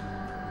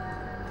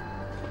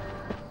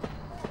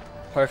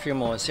 Perfume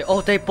was here.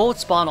 Oh, they both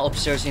spawn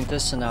upstairs in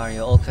this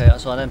scenario. Okay,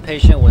 so then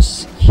patient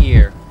was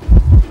here.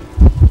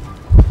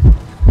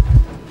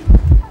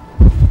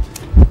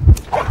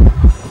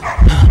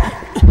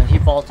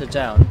 Vaulted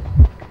down.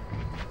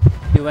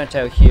 He went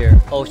out here.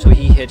 Oh, so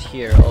he hit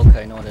here.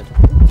 Okay, noted.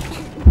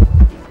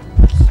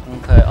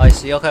 Okay, I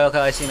see. Okay,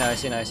 I see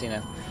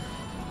now.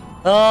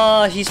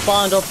 Ah, he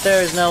spawned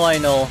upstairs. Now I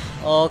know.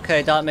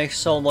 Okay, that makes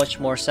so much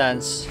more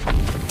sense.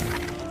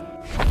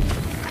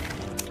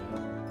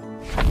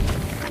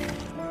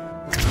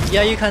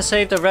 Yeah, you can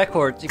save the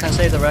record. You can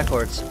save the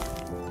records.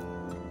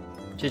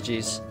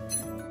 GG's.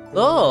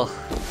 Oh.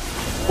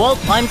 Well,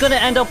 I'm gonna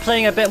end up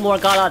playing a bit more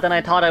Gala than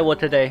I thought I would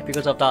today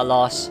because of that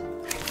loss.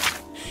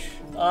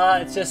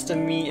 It's just a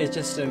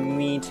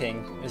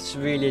meeting. It's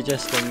really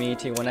just a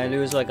meeting. When I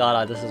lose my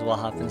Gala, this is what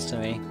happens to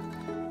me.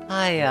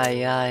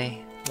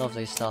 Aye.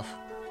 Lovely stuff.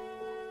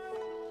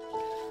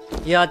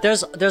 Yeah,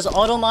 there's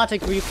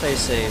automatic replay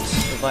saves,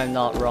 if I'm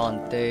not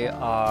wrong. They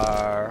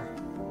are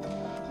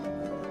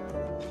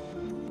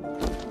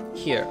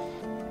here.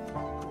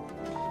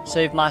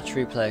 Save match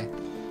replay.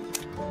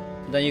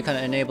 Then you can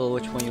enable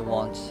which one you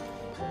want.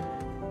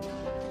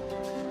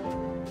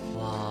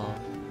 Wow.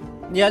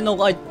 Yeah,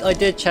 no, I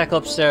did check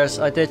upstairs.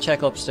 I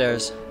checked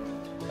upstairs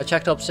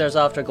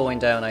after going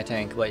down, I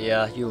think. But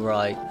yeah, you're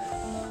right.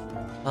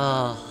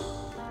 Ah,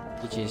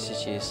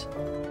 GG's.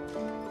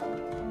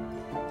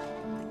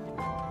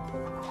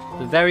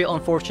 A very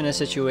unfortunate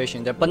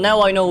situation there. But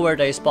now I know where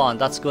they spawn.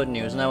 That's good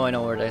news. Now I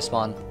know where they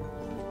spawn.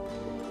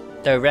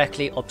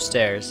 Directly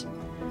upstairs.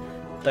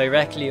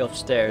 Directly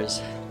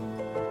upstairs.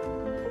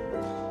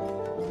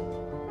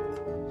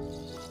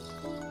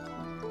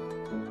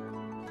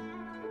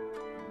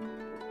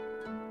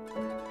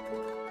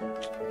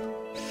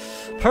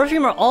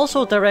 Perfumer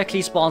also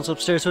directly spawns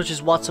upstairs, which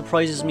is what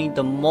surprises me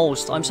the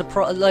most. I'm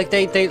surprised, like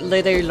they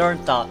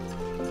learned that,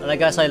 and I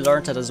guess I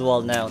learned it as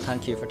well now.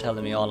 Thank you for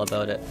telling me all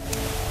about it.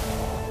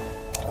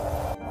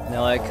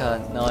 Now I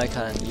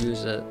can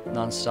use it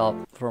non-stop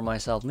for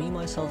myself. Me,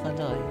 myself, and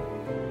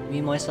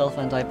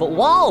I. But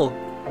wow,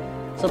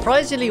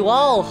 surprisingly,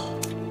 wow.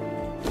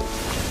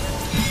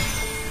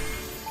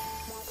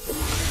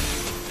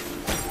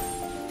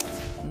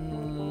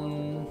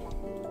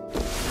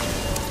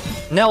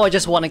 Now I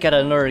just want to get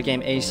another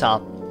game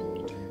ASAP.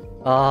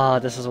 Ah,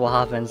 this is what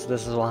happens.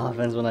 This is what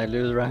happens when I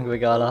lose rank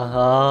with Gala.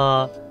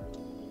 Ah.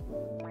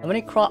 How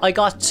many I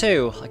got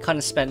 2. I kind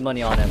of spent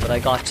money on it, but I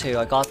got 2.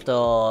 I got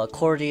the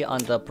Cordy and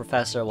the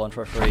Professor one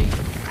for free.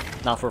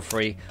 Not for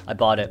free. I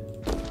bought it.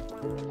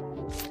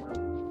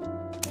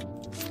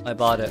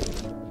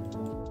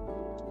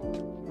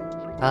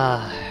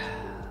 Ah.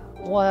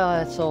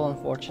 Wow, it's so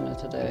unfortunate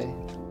today.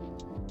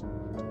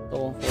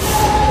 So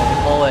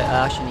unfortunate. Oh wait,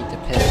 I actually need to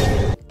pick.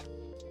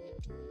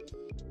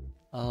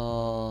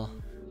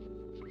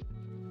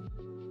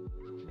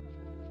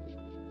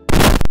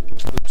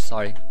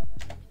 sorry.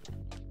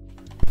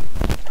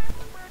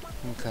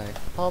 Okay.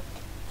 Pop,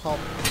 pop,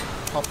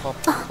 pop, pop,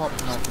 pop.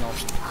 No, no.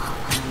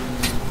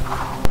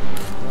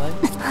 What?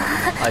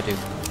 I do.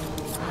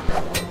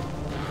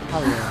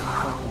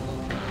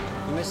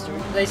 Hello. Mystery.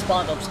 They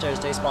spawned upstairs.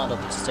 They spawned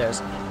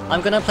upstairs.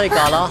 I'm gonna play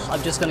Gala.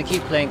 I'm just gonna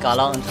keep playing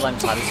Gala until I'm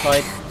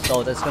satisfied.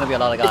 So there's gonna be a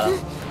lot of Gala.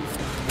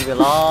 There'll be a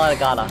lot of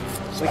Gala.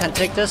 We can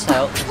take this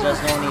out because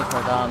there's no need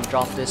for them.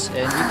 Drop this in.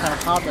 You can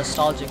have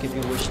nostalgic if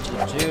you wish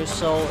to do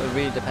so. It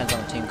really depends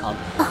on the team comp.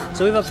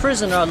 So we have a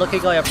prisoner, a lucky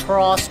guy, a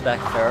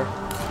prospector.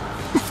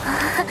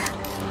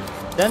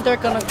 Then they're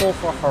gonna go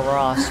for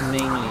harass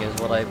mainly, is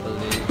what I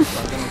believe. So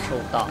I'm gonna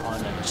throw that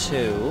on it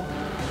too.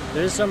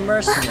 There's a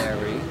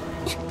mercenary.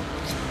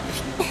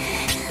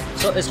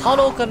 So is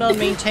Hollow gonna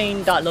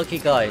maintain that lucky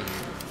guy?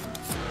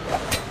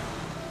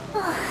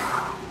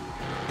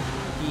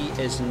 He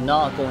is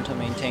not going to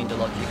maintain the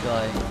lucky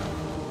guy.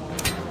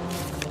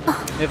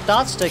 If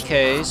that's the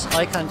case,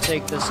 I can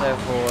take this out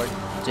for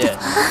this,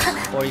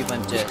 or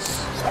even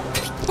this.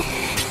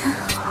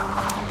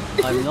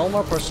 I have no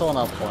more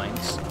persona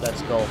points.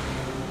 Let's go.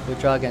 We're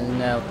dragging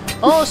now.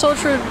 Oh, so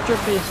true,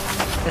 Drippy.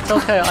 It's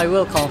okay, I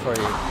will come for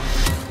you.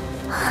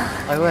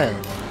 I will.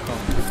 Come.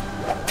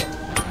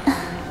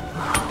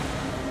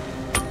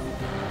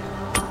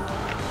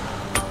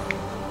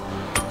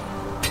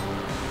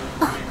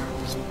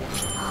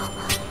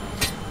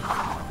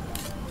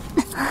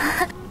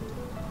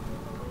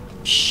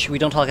 Shh, we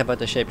don't talk about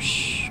the shape.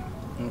 Shh.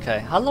 Okay.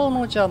 Hello,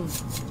 no jump.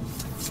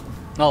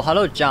 Oh,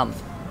 hello, jump.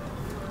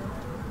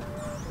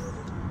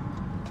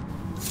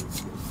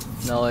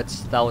 No,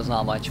 that was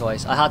not my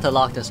choice. I had to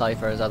lock the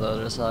ciphers at the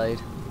other side.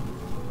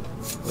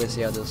 We'll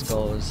see how this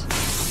goes.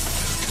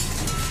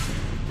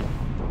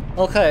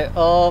 Okay,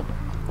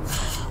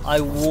 I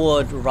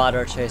would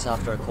rather chase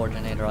after a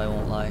coordinator, I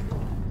won't lie.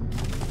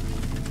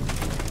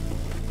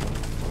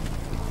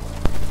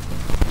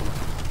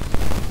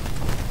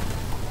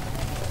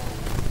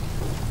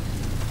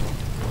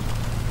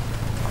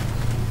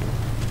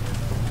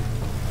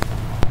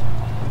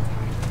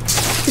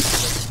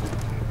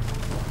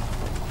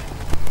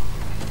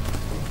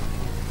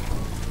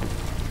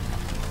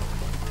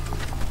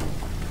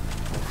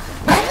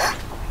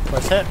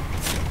 That's it.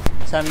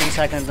 70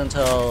 seconds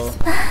until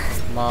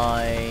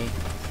my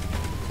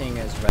thing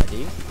is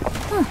ready.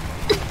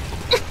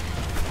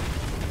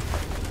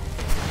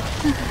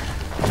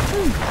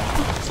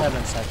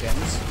 7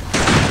 seconds.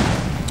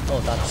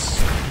 Oh, that's...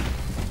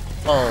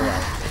 Oh,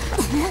 well.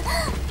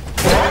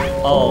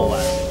 Oh,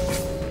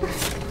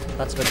 well.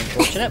 That's a bit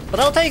unfortunate, but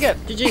I'll take it!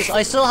 GG's.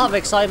 I still have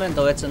excitement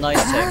though, it's a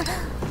nice thing.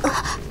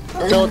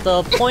 So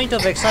the point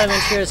of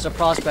excitement here is the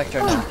prospector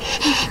now.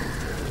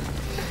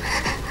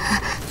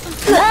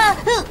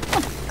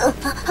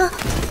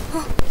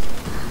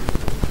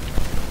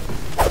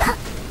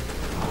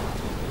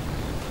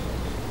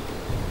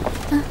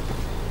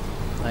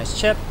 Nice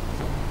chip.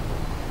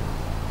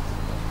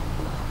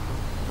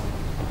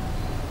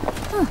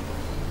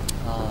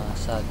 Ah,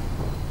 sad.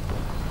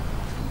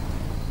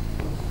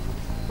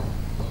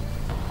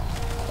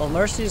 Oh,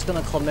 Mercy's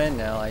gonna come in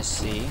now, I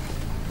see.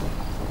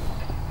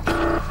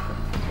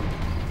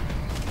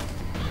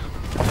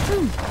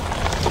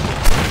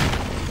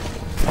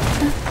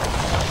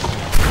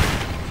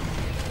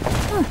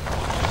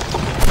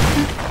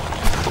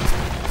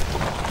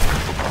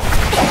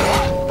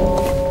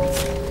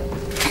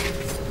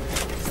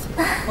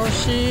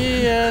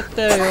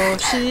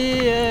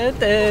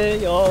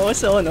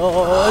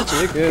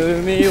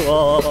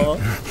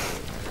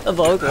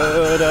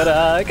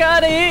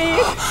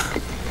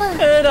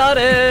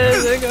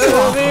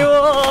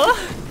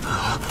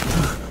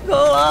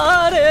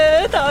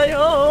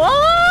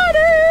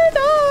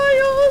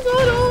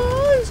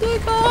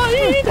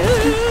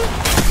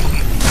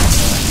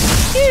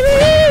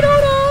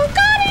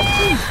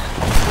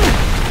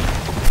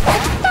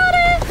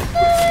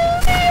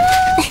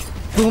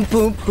 Boom,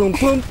 boom, boom,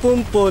 boom,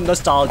 boom, boom.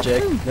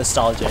 Nostalgic,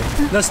 nostalgic,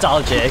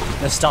 nostalgic,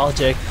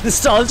 nostalgic,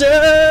 nostalgic.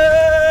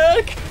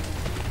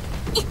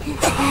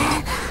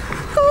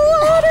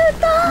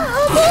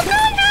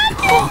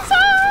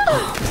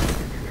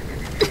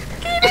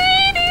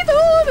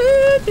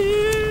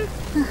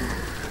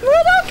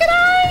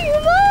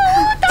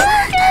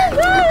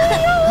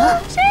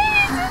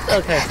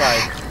 Okay,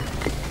 fine.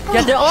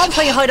 Yeah, they're all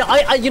playing hide.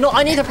 You know,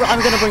 I need to.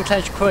 I'm gonna bring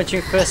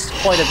Crunching Chris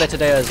quite a bit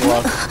today as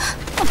well.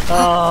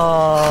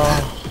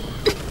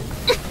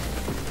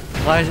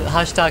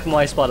 Hashtag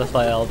my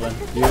Spotify album.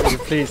 You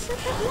please.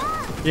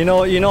 You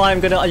know I'm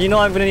gonna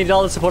need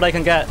all the support I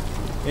can get.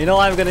 You know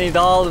I'm gonna need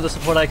all of the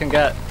support I can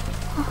get.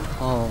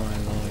 Oh my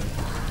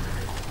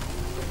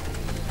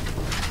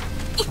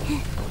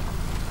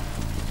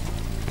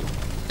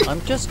lord.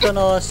 I'm just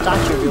gonna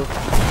statue you.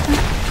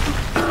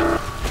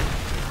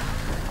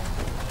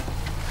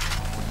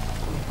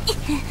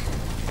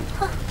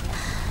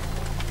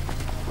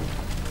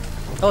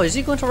 Oh, is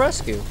he going to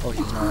rescue? Oh,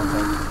 he's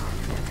not.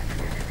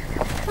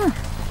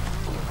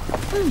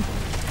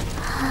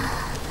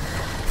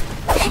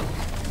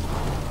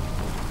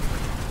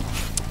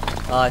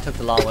 Okay. Oh, I took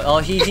the long way.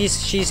 Oh,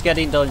 she's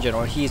getting dungeon,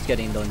 or he's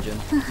getting dungeon.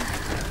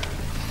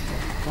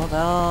 Oh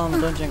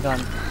damn, dungeon gun.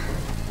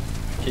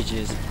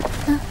 GG's.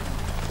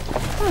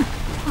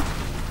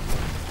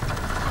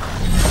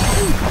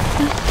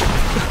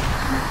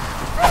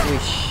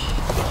 Wish.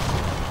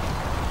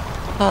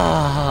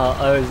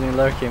 Ah, I was in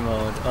lurking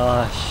mode.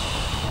 Ah,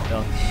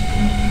 don't.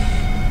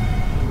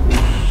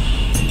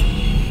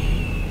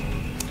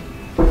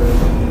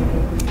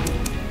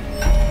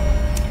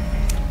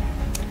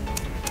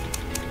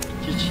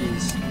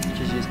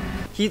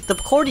 GG's. The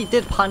Cordy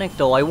did panic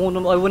though. I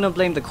wouldn't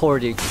blame the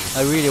Cordy.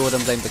 I really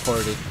wouldn't blame the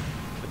Cordy.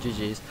 But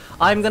GG's.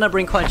 I'm gonna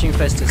bring Quenching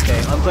Fist this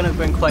game. I'm gonna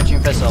bring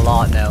Quenching Fist a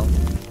lot now.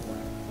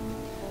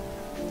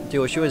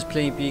 Dude, she was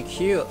playing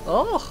BQ.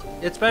 Oh,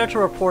 it's better to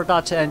report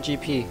that to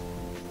NGP.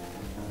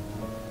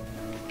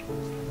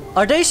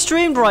 Are they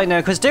streamed right now?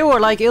 Because they were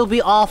like, it'll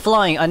be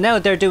offline, and now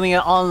they're doing it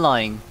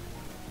online.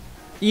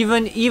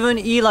 Even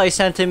Eli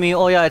sent to me,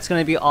 oh yeah, it's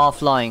gonna be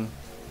offline.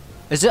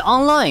 Is it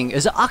online?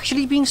 Is it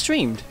actually being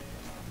streamed?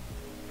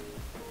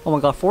 Oh my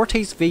god,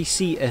 Forte's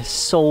VC is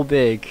so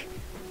big.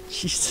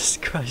 Jesus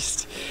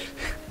Christ.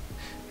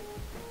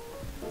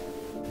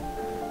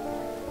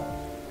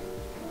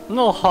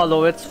 No,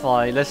 Hollow, it's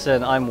fine.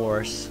 Listen, I'm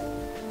worse.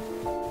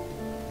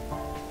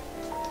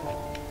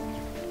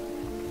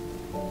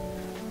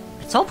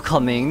 It's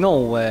upcoming,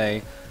 no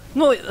way.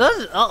 No,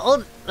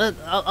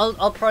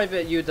 I'll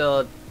private you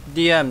the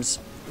DMs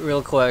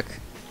real quick.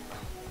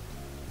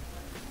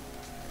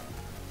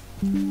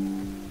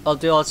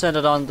 I'll send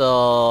it on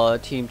the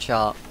team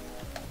chat.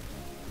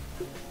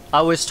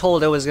 I was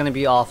told it was gonna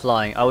be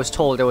offline.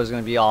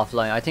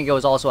 I think it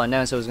was also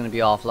announced it was gonna be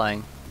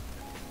offline.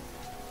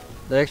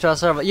 The extra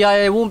server, yeah,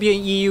 it won't be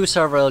an EU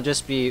server. It'll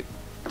just be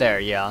there,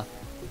 yeah.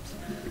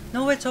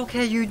 No, it's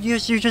okay. You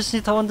just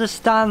need to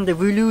understand. If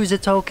we lose,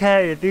 it's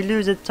okay. If we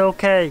lose, it's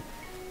okay.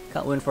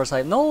 Can't win for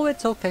sight. No,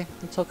 it's okay.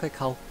 It's okay,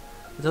 Cow.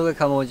 It's okay,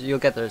 Cow. You'll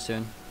get there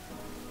soon.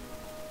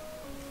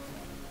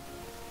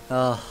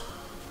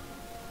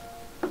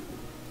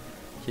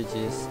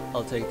 GG's.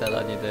 I'll take that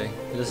any day.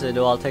 Listen,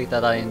 I'll take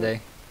that any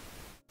day.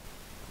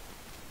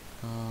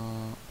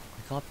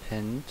 I got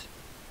pinned.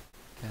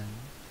 Again.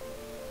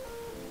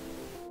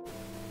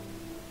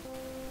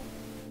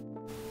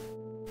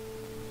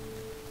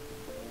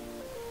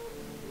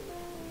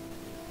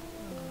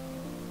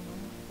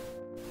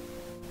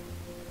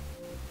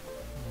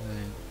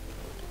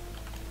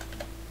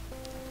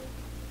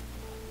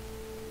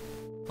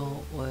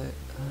 Oh wait,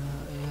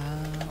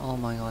 yeah. Oh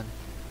my god.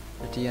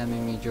 They're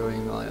DMing me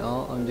during my.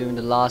 Oh, I'm doing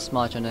the last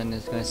match and then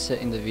it's gonna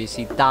sit in the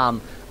VC.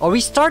 Damn. Are we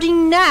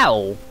starting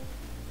now?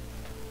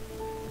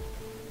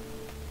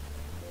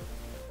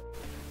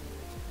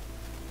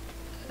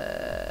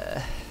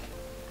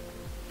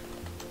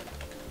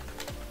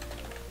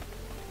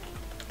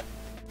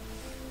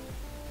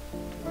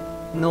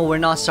 No, we're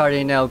not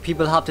starting now.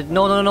 People have to.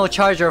 No.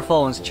 Charge your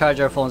phones. Charge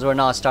your phones. We're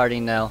not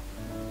starting now.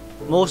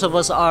 Most of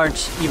us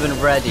aren't even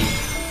ready.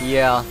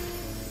 Yeah.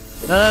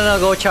 No.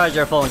 Go charge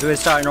your phones. We'll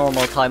start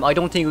normal time. I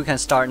don't think we can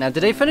start now.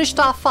 Did they finish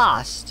that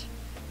fast?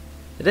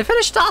 Did they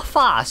finish that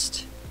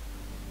fast?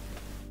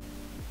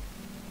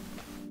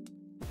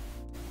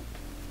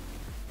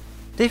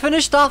 They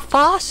finished that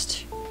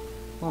fast?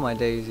 Oh my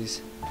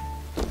daisies.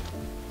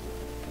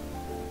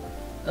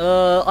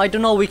 I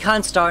don't know. We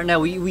can't start now.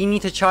 We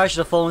need to charge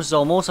the phones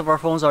though. Most of our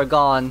phones are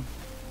gone.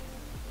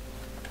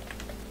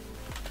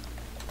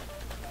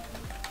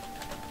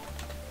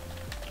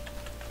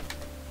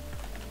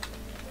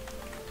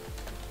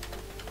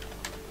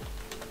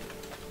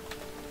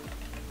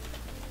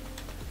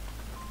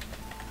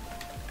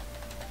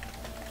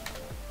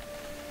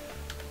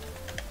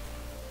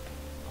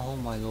 Oh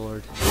my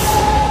lord.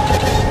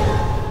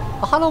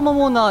 Oh, hello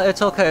Mamona,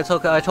 it's okay,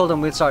 I told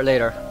him we'd start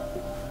later.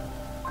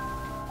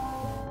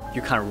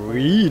 You can't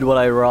read what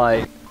I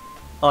write.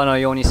 Oh no,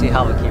 you only see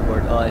half a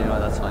keyboard. Oh, you know,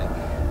 that's fine.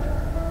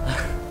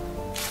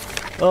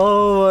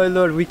 Oh my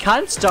lord, we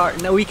can't start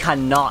now, we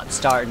cannot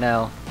start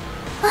now.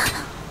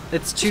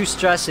 It's too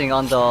stressing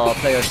on the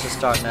players to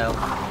start now.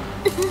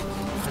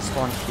 This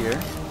one here.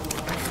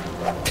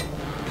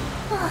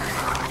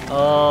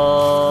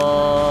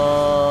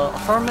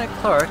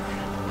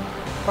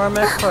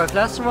 Hermit Clerk,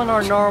 let's run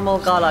our normal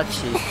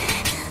Galachi.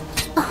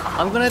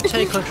 I'm gonna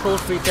take Control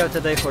Freak out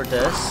today for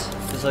this,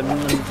 because I'm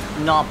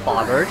not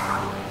bothered.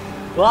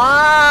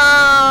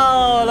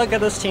 Wow! Look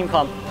at this team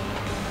comp.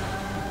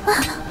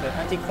 Okay,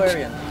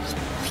 Antiquarian.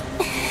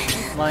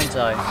 Mind's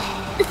Eye.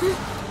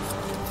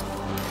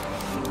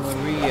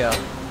 Maria.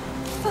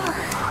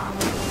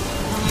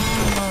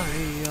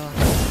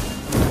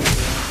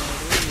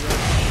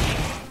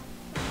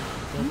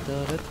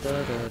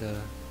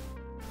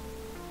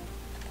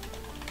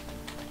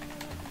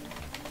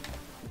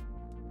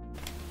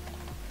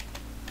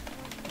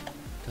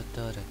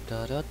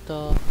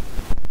 Da.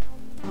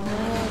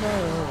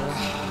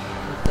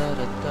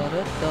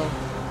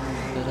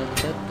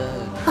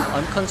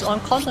 I'm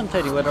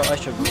contemplating whether I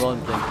should run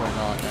Blink or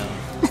not now.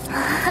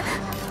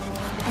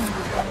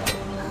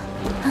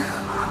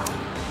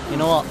 You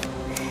know what?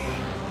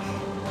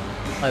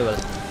 I will.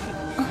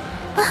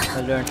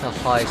 I learned to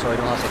hide so I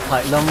don't have to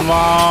fight. No!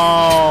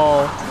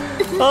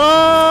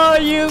 Oh,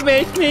 you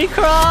make me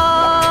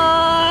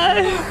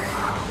cry!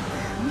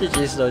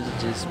 GG's though,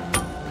 GG's.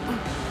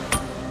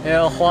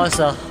 Yeah,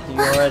 Hwasa, you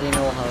already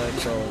know how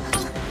it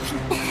goes.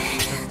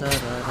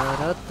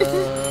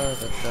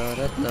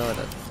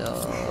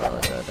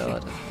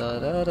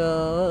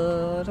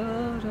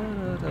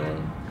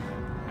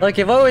 Like,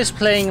 if I was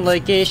playing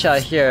like Geisha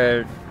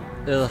here,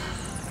 ugh,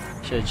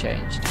 should've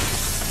changed.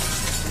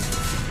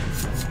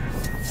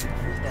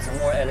 That's a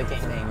more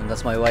elegant name, and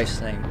that's my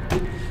wife's name.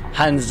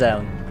 Hands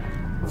down.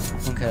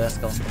 Okay, let's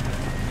go.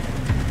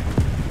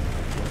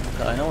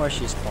 Okay, I know where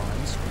she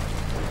spawns.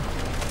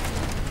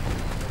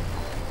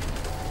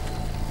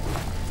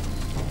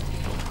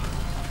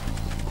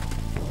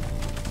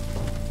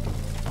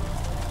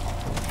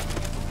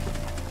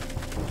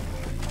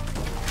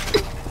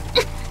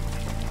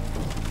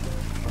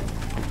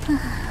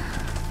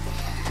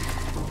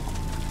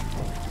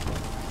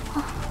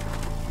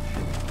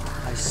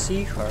 I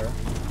see her,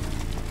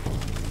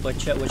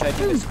 which I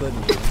think is good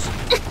news.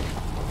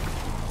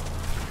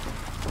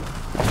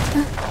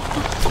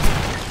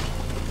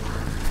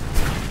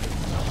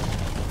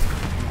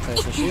 Okay,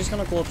 so she's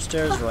gonna go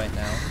upstairs right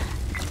now.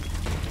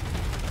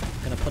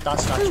 Gonna put that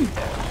statue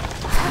there.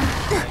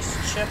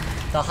 Nice chip.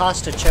 That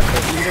has to chip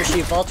her. Either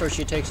she vaults or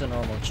she takes a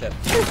normal chip.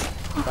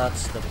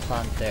 That's the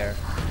plan there.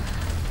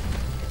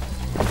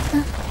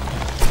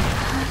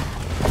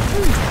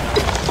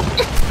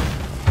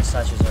 The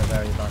statues are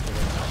very bad to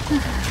look at.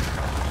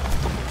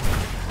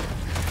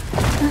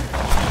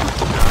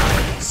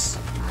 Nice.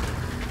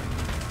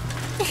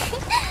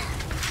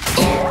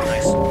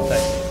 Nice.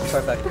 Okay.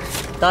 Perfect.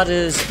 That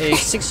is a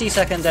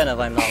 60-second den if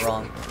I'm not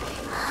wrong.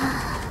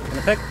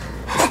 Gonna pick.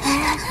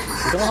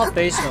 We don't have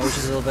basement, which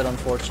is a little bit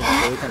unfortunate,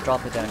 but we can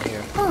drop it down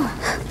here.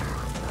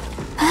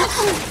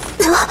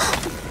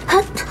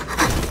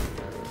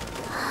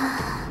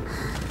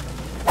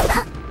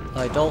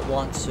 I don't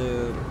want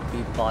to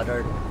be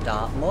bothered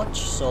that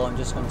much, so I'm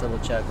just going to double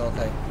check.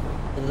 Okay.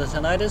 Well, the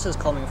tinnitus is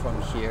coming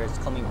from here. It's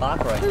coming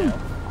back right now.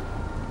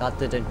 That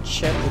didn't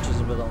chip, which is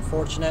a bit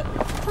unfortunate.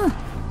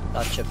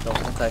 That chipped though.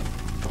 Okay.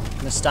 I'm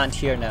gonna stand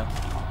here now.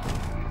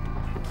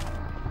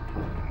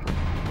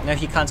 Now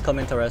he can't come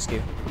in to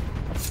rescue.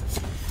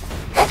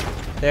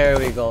 There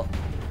we go.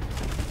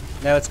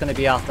 Now it's gonna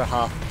be after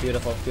half.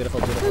 Beautiful, beautiful,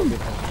 beautiful,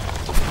 beautiful.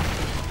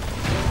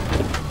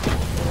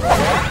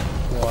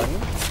 One.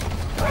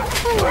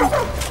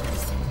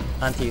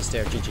 Anti-is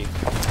there, GG.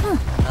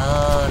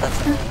 Ah,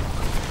 that's annoying.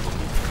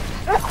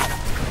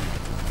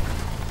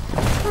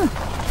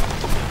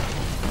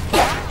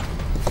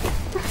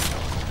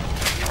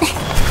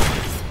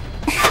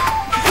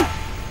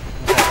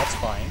 Okay, that's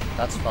fine.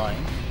 That's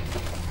fine.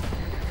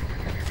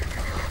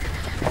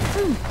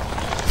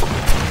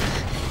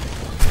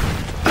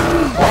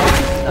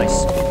 Nice.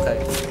 Okay.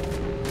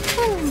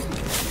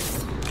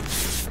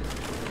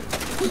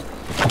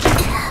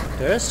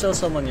 There is still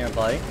someone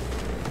nearby.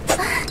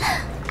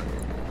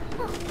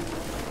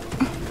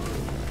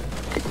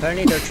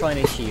 Apparently they're trying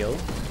to heal.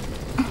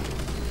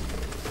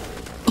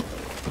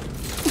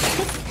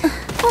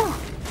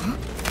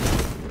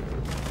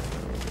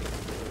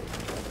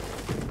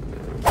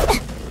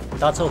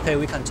 That's okay,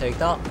 we can take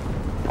that.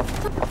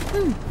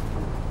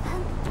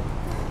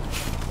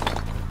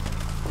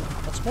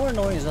 What's more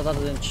annoying is that that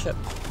didn't chip.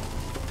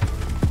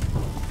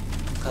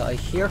 Okay, I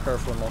hear her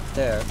from up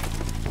there.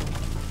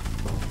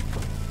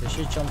 Did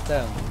she jump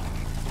down?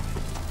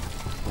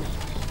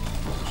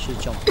 She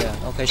jumped down.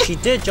 Okay, she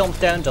did jump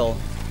down though.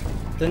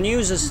 The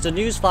news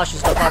flash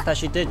is the fact that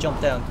she did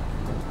jump down.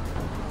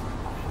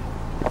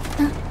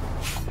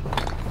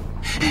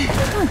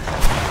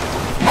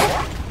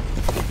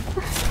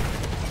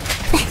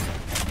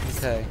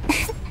 Okay.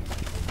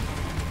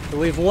 So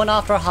we've one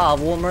after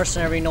half, one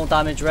mercenary, no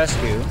damage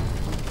rescue.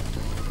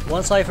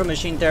 One cipher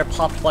machine there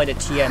popped by the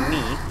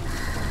TME.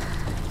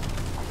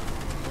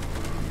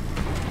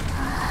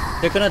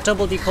 They're gonna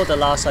double decode the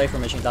last cipher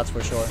machine, that's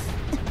for sure.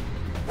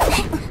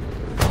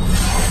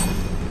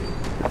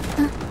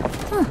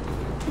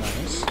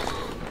 Nice.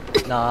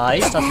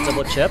 Nice, that's a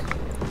double chip.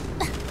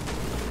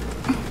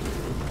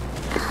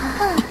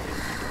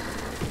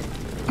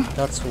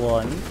 That's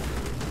one.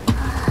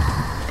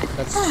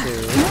 That's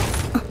two.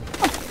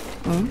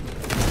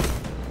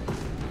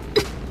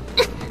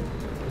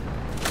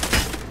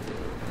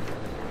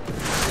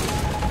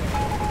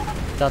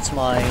 That's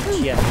my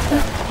TM.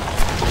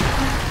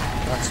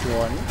 That's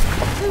one.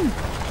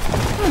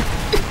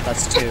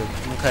 That's two.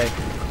 Okay.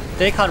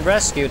 They can't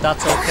rescue,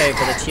 that's okay,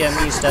 but the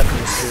TME is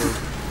definitely screwed.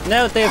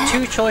 Now they have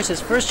two choices.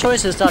 First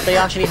choice is that they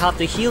actually have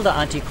to heal the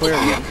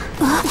antiquarian.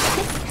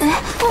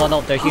 Oh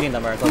no, they're healing the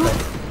merc, okay.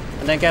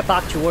 And then get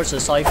back towards the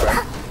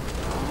cipher.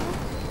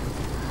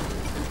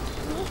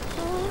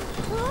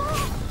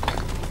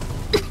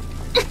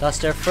 That's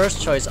their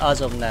first choice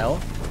as of now.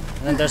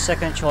 And then their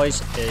second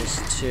choice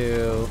is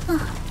to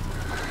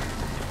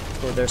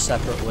go their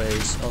separate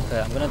ways.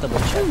 Okay, I'm gonna double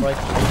check right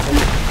quickly.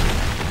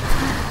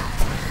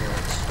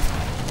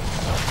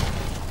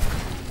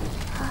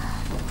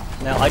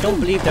 Now, I don't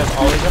believe there's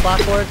always a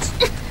backwards.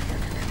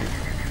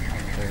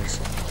 There's...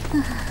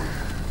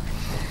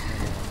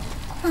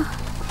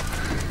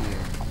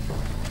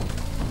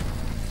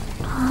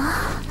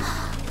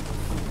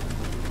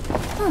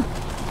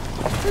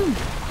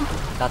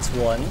 That's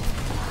one.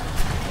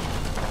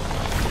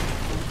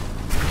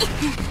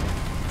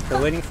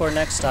 We're waiting for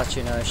next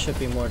statue now. It should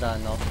be more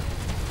than enough.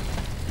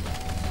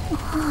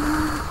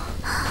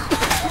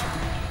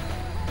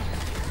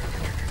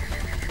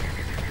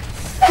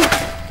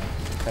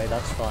 Okay,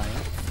 that's fine.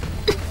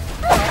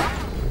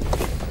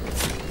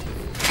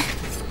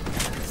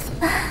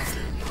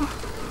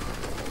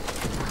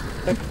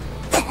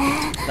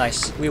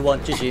 Nice, we won.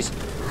 GG's.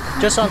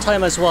 Just on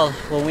time as well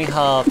when we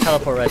have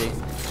teleport ready.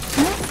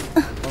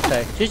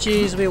 Okay,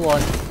 GG's, we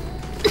won.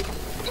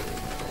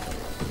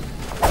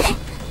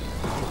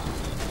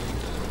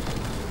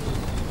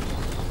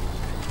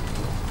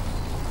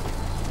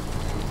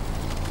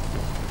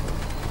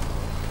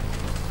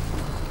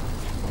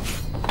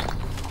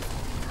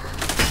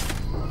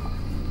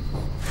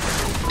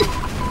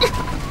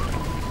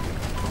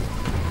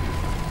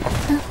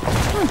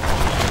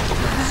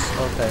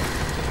 Okay.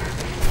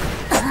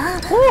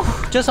 Woo!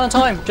 Just on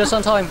time, just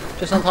on time,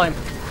 just on time.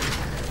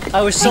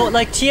 I was so,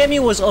 like,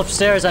 TME was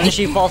upstairs and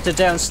she vaulted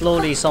down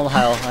slowly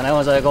somehow, and I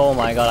was like, oh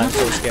my god, I'm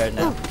so scared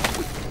now.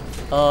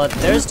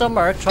 There's the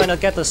Merc trying to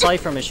get the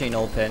cipher machine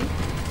open,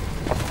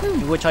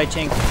 which I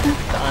think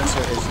the answer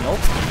is nope.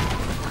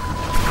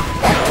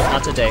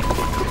 Not today.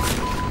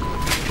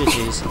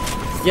 GG's.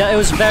 Yeah, it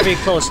was very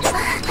close.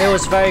 It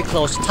was very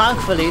close.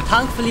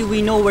 Thankfully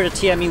we know where the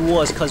TME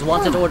was, because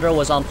wanted order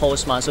was on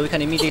Postman, so we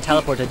can immediately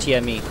teleport to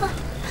TME.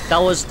 That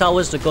was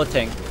the good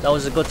thing. That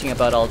was the good thing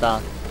about all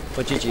that.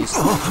 But GG's.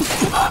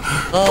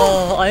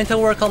 Oh, I need to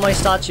work on my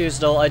statues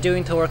though. I do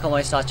need to work on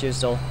my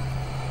statues though.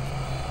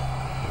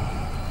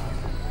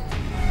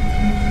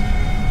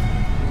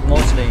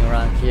 Mostly in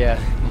rank, yeah.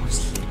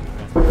 Mostly.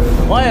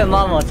 Why a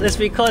mammoth? It's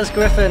because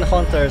Griffin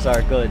Hunters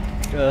are good.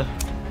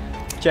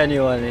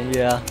 Genuinely,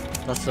 yeah.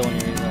 That's the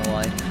only reason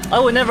why. I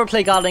would never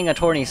play Gatling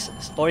Attorney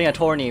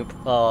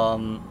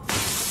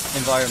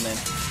environment.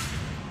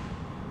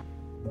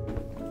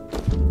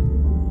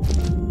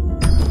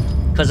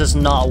 Because it's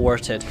not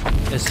worth it.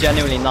 It's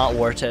genuinely not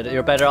worth it.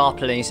 You're better off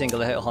playing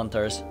single hit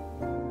hunters.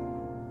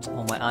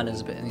 Oh, my aunt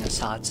is a bit in a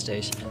sad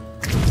state.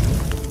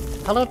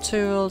 Hello,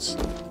 tools.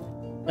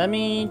 Let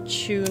me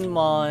tune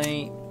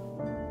my...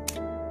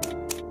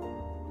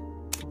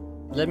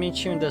 Let me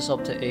tune this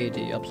up to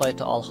 80. Apply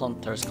to all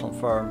hunters.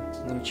 Confirm.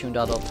 Let me tune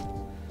that up.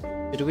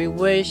 Do we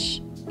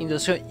wish in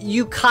the...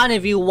 You can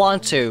if you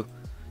want to.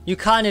 You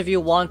can if you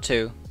want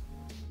to.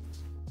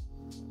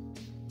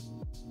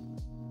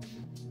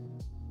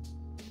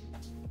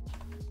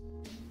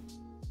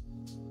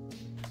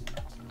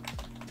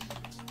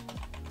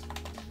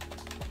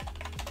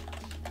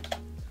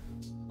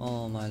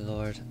 Oh my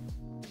lord.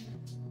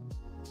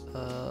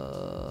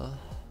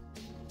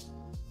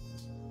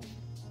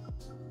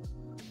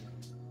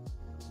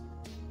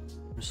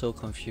 I'm so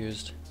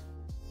confused.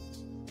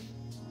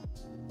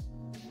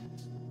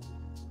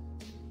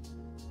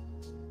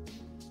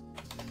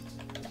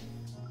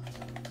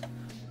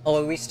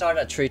 Oh, we start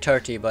at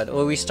 3:30, but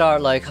we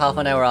start like half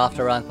an hour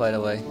after rank, by the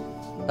way.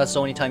 That's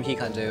the only time he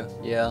can do.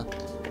 Yeah.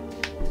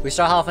 We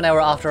start half an hour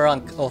after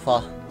rank,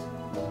 Ofa.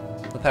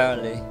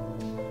 Apparently.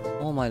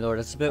 Oh my lord,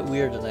 it's a bit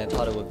weirder than I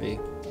thought it would be.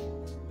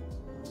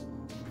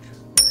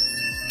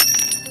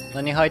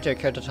 Lenny Highter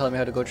care to tell me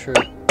how to go through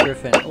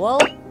Griffin. Well,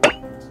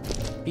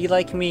 be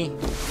like me.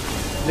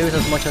 Lose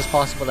as much as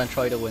possible and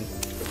try to win.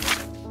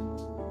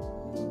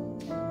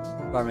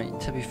 Barman,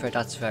 to be fair,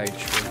 that's very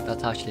true.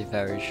 That's actually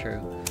very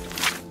true.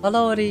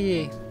 Hello,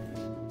 Ri.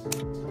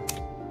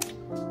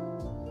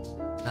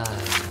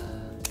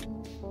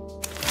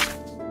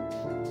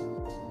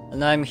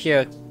 And I'm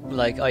here,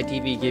 like,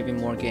 IDV gave me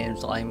more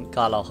games. I'm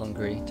gala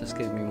hungry. Just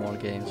give me more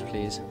games,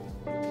 please.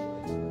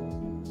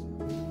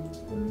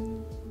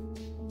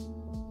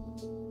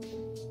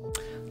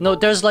 No,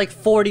 there's like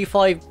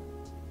 45.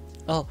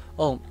 Oh,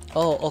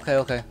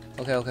 okay.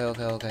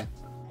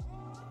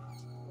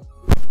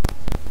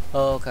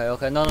 Oh,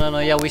 okay. No.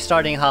 Yeah, we're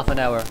starting half an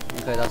hour.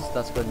 Okay,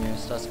 that's good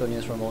news. That's good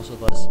news for most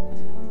of us.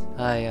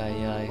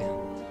 Aye.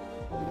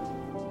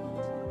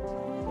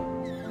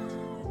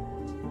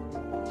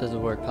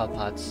 Doesn't work,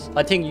 pats.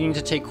 I think you need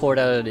to take Cord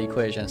out of the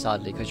equation,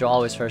 sadly, because you're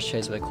always first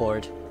chase with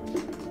Cord.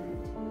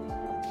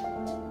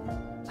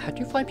 How do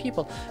you find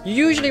people? You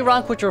usually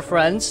rank with your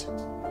friends.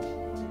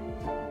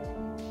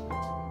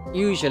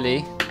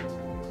 Usually.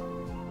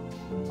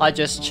 I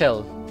just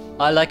chill.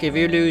 I like, if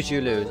you lose,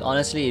 you lose.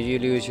 Honestly, if you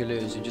lose, you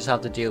lose. You just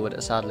have to deal with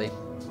it, sadly.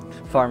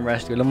 Farm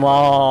rescue.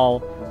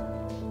 Wow.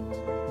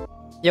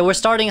 Yeah, we're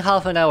starting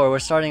half an hour.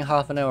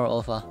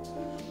 Alpha.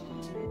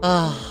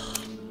 Ah.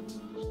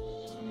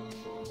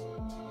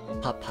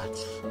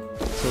 Pats.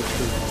 So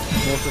true.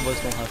 Most of us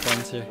don't have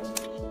friends here.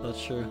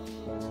 That's true.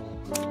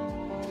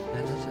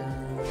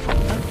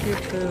 Thank you,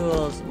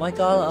 tools. My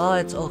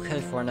god, it's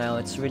okay for now.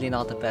 It's really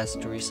not the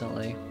best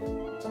recently.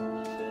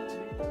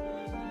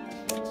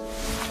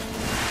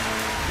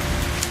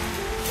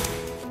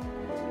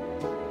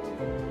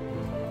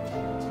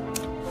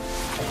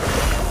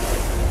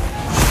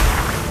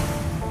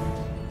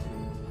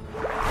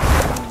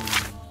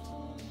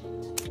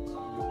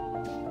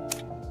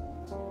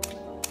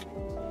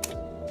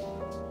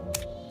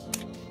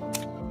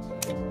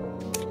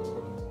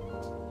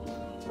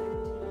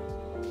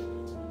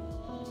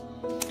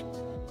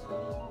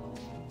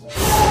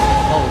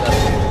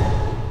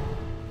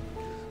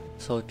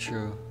 so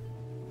true.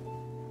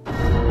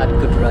 At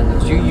good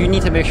randoms. You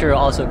need to make sure you're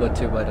also good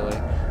too, by the way.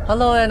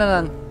 Hello,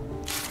 Enanan.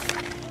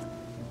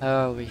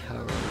 How are we?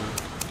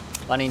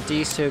 Running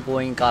these two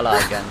going gala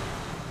again.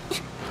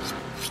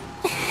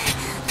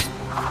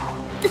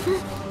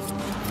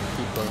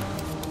 People.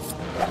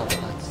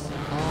 Puppets.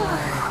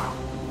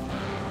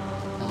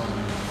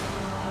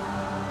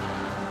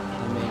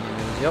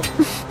 Yep.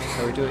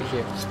 So we do it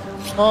here.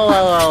 Oh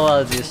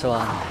well, this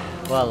one.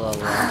 Well,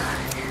 this one.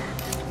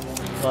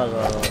 There's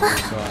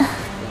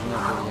no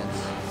brilliance.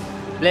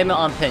 Blame it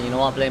on Pin, you know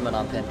what? Blame it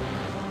on Pin.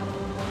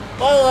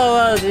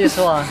 Well, this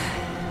one.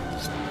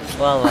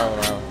 Well.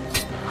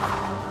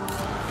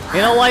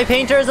 You know why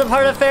Painter is a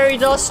part of Fairy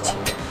Dust?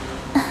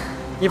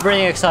 You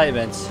bring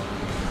excitement.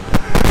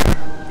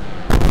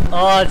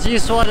 Oh,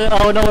 geez, what?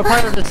 Oh no, we're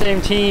part of the same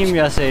team,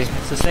 Yossi.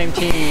 It's the same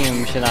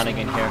team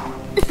shenanigan here.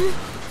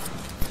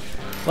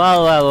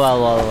 Well.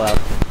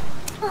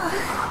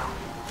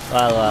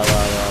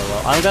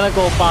 I'm gonna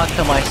go back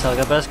to my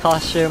Succubus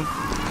costume.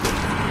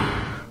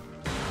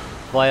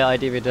 Via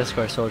IDV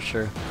Discord, so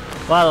true.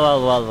 Well.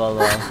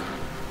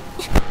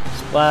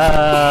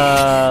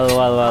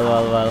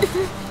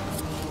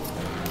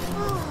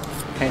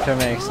 Painter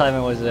my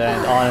excitement was the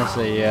end,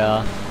 honestly,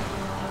 yeah.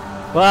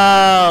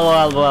 Well.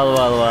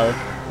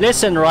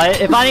 Listen,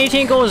 right? If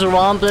anything goes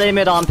wrong, blame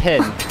it on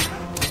Pin.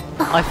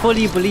 I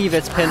fully believe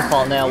it's Pin's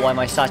fault now why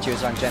my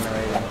statues aren't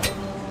generating.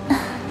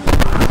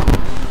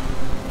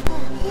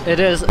 It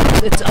is.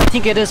 I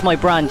think it is my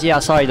brand. Yeah,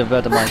 sorry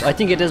about the mic. I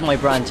think it is my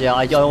brand. Yeah,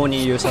 I only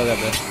use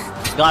Succubus.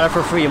 Got it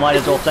for free. Might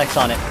as well flex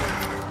on it.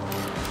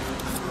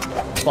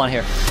 Spawn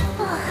here.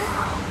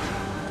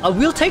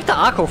 We'll take the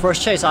Acro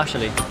first chase,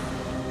 actually.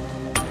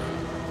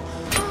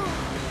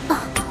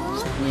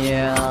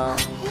 Yeah.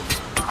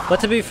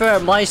 But to be fair,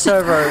 my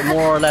server,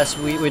 more or less,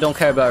 we don't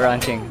care about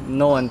ranking.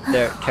 No one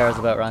there cares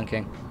about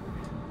ranking.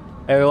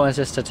 Everyone's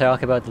just to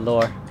talk about the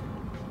lore.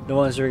 No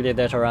one's really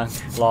there to rank.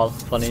 Lol.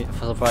 Funny,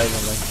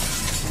 surprisingly.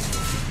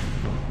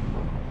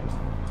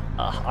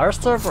 Our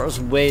server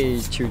is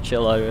way too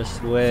chill, Iris.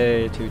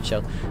 Way too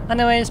chill.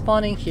 Anyway,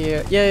 spawning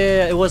here.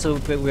 Yeah, it was a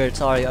bit weird.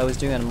 Sorry, I was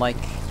doing a mic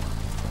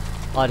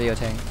audio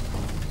thing.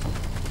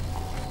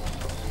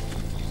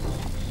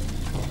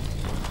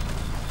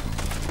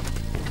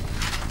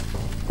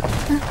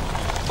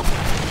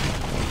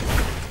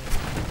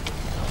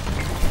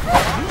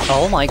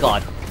 Oh my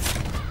god.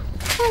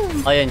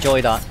 I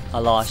enjoy that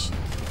a lot.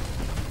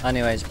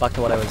 Anyways, back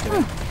to what I was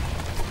doing.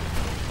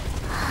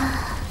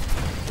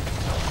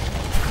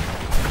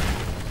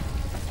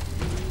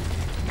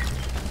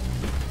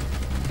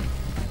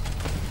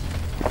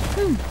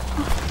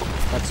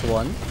 That's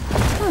one.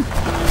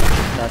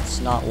 That's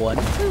not one.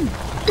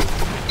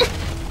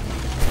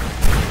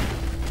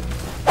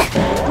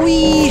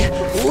 Wee!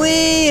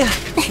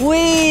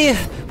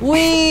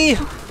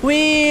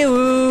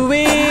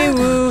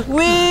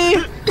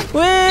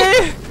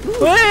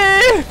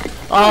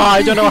 Oh,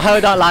 I don't know how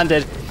that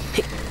landed.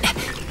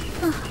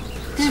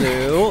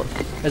 Two.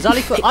 Is that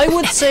equal? I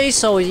would say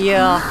so,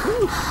 yeah.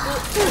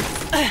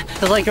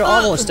 Cause like you're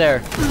almost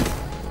there.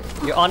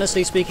 You're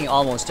honestly speaking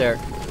almost there.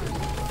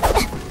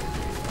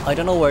 I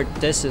don't know where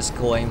this is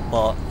going,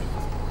 but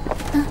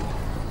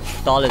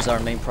doll is our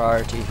main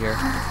priority here.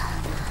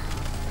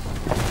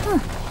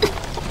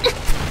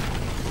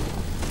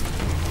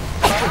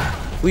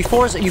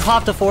 You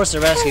have to force the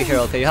rescue here,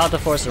 okay? You have to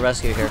force the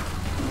rescue here.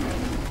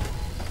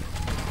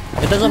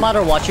 It doesn't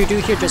matter what you do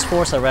here, just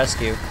force a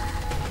rescue.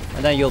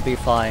 And then you'll be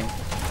fine.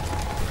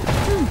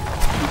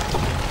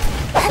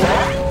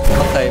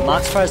 Okay,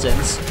 max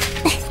presence.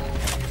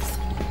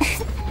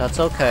 That's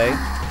okay.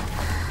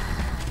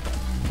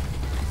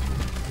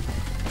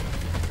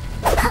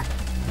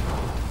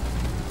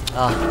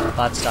 Ah,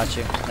 bad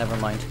statue. Never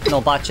mind.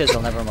 No, bad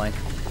chisel, never mind.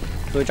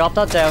 Do we drop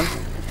that down?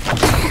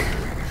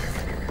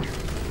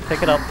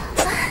 Pick it up.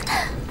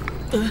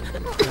 Oh,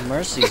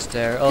 Mercy's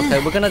there. Okay,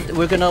 we're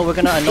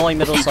gonna annoy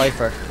middle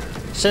cipher.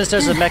 Since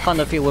there's a mech on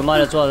the field, we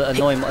might as well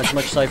annoy as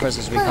much ciphers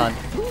as we can.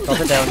 Drop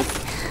it down.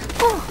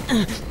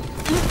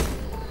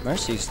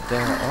 Mercy's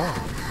there. Oh,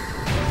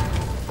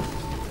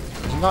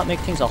 does that make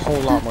things a whole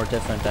lot more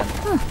different then?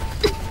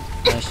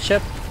 Nice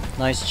chip.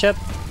 Nice chip.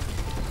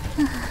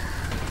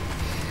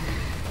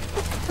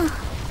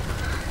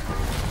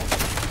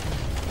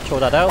 Throw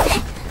that out.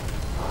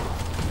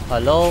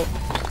 Hello.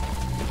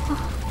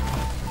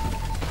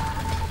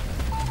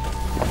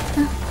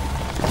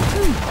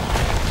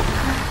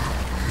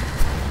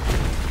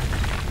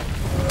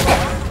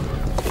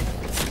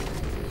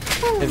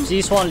 If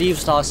G-Swan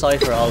leaves the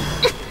cipher, I'll...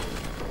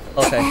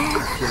 Okay,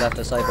 she left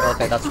the cipher.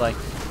 Okay, that's fine.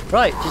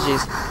 Right,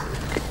 GG's.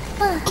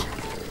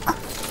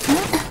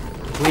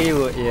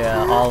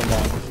 Yeah,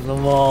 almond. The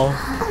mom.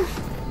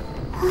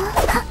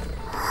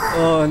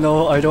 Oh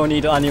no, I don't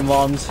need any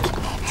moms.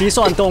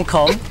 G-Swan don't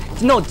come.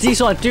 No,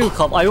 G-Swan do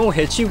come. I won't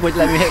hit you, but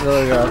let me hit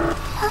little girl.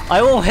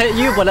 I won't hit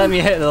you, but let me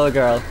hit little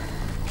girl.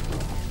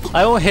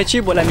 I won't hit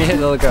you, but let me hit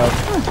little girl.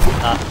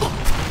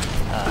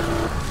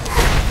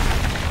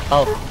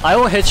 Oh, I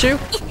won't hit you.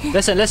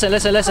 Listen.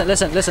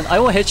 I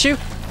won't hit you,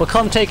 but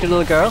come take a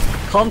little girl.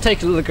 Come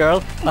take a little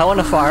girl. I want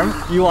to farm.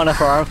 You want to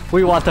farm.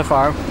 We want to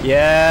farm.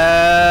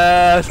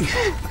 Yes.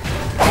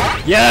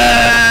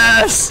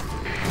 Yes.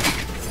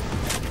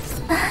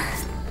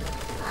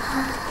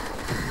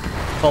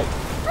 Oh.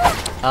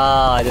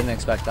 Ah, I didn't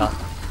expect that.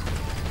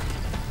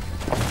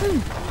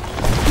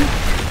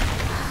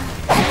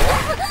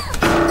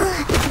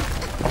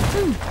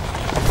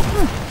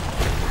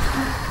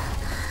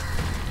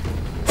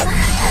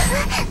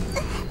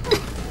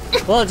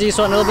 Well, this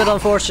one a little bit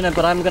unfortunate,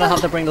 but I'm gonna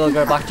have to bring the little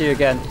girl back to you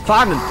again.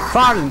 Farm him!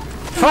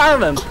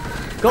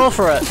 Go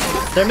for it!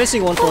 They're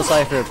missing one full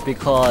cipher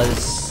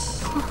because...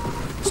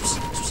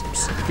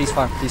 Please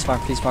farm.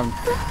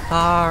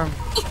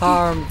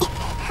 Farm.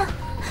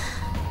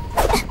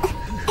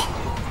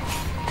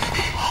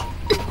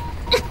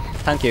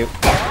 Thank you.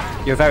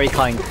 You're very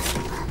kind.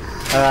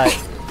 Alright.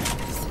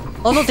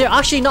 Oh no, they're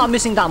actually not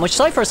missing that much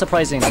ciphers,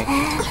 surprisingly.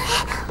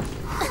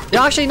 They're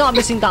actually not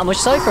missing that much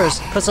ciphers,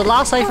 because the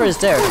last cipher is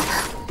there.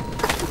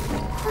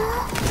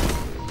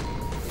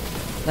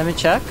 Let me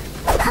check.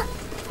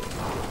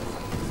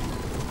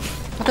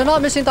 But they're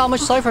not missing that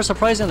much ciphers,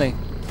 surprisingly.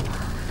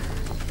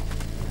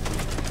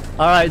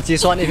 Alright,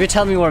 this one, if you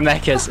tell me where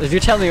mech is, I'll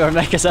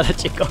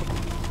let you go.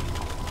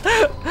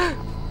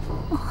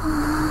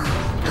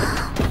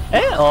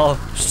 Eh? Oh.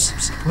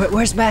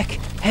 Where's mech?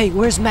 Hey,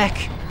 where's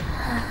mech?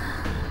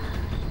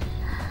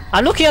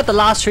 I'm looking at the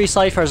last 3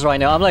 ciphers right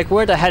now. I'm like,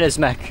 where the hell is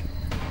mech?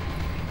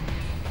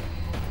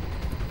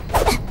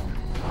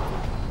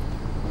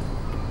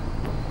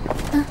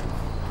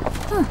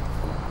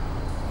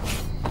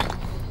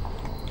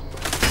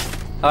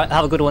 Alright,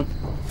 have a good one.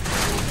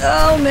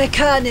 Oh,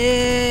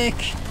 mechanic!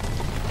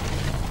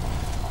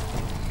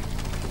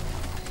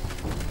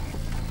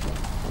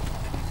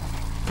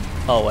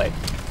 Oh, wait.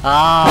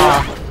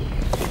 Ah!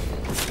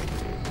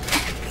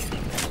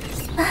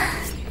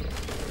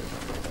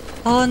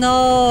 Oh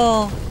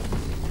no!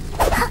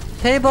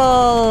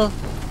 Table!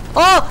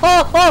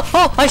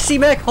 Oh! I see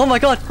mech! Oh my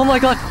god!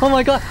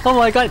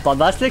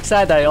 Bombastic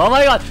sad eye! Oh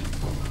my god!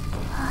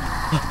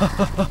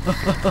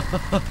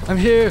 I'm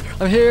here!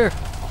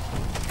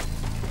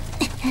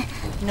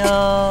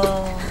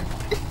 No!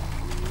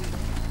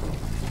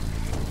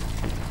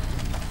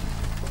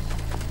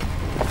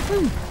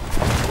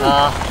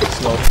 Ah,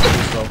 slow.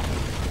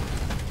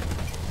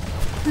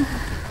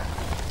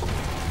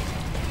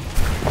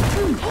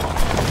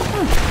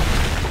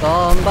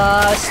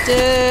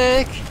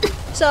 Bombastic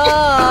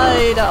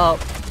side up.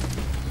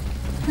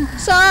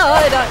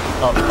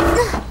 Oh.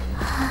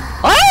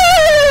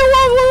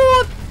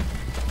 What?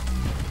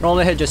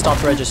 Normal hit just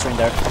stopped registering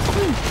there.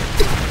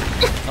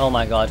 Oh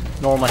my god.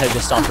 Normal hit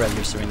just stopped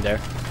registering there.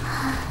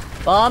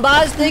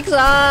 Bombastic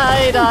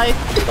side eye.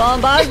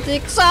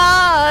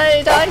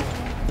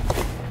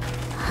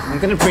 I'm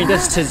gonna bring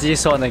this to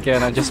Z-Zone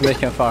again and just make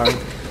him farm.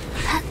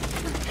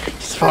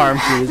 Just farm,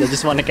 please. I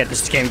just want to get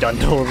this game done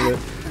over with.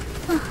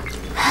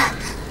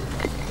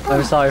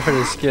 I'm sorry for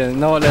the skin.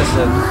 No,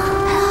 listen,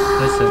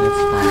 it's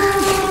fine.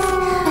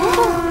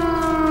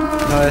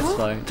 No, it's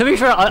fine. To be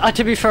fair, I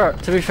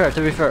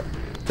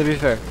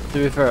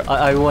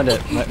won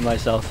it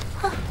myself.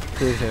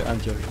 To be fair, I'm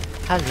joking.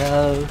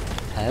 Hello.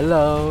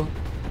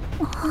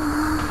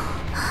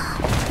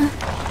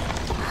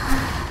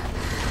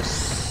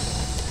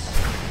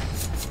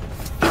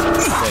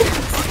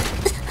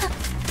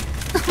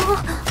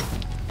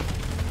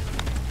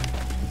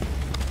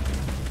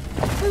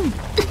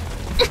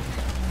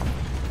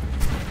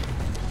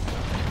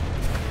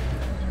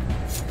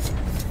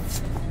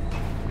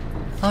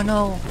 Oh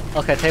no!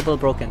 Okay, table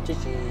broken.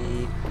 GG.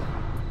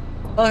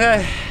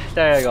 Okay,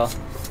 there you go.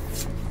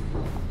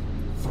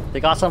 They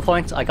got some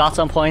points, I got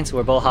some points,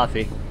 we're both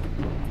happy.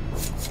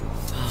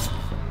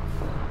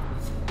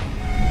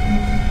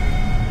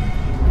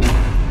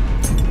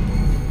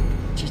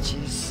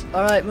 GG's.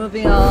 Alright,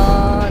 moving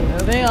on.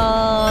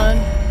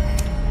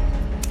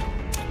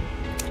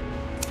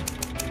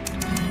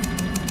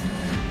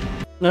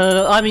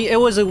 No, I mean, it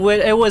was a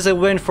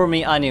win for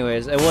me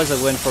anyways. That's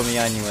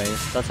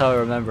how I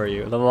remember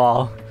you. The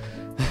wall.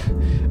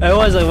 It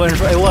was a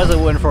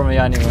win for me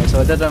anyway, so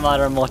it didn't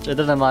matter much.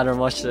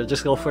 So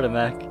just go for the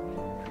mech.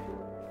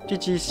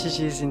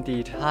 GG's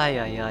indeed.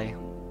 Hi.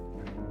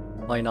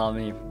 Why not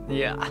me?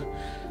 Yeah.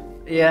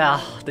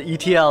 The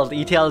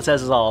ETL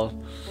says it all.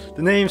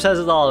 The name says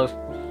it all.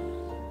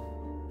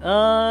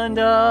 And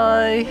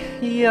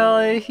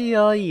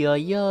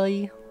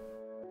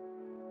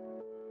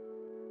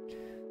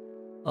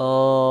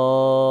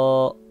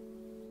oh,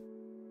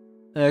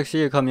 next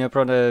year coming up,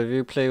 brother. If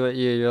you play with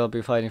you, you'll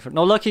be fighting for.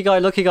 No, lucky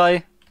guy.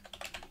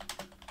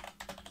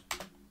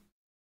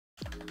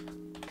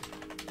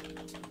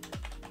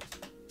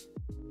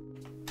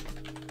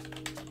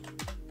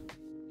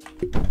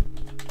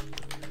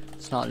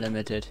 It's not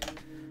limited.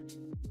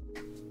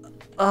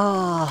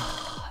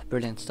 Ah,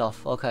 brilliant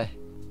stuff. Okay.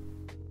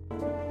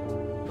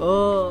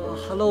 Oh,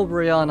 hello,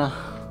 Brianna.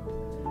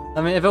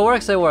 I mean, if it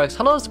works, it works.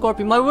 Hello,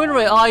 Scorpion. My win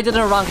rate. Oh, I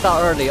didn't rank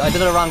that early.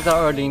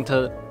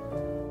 Into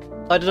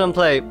I didn't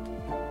play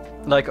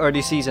like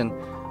early season.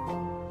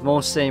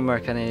 Most same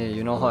Merc, and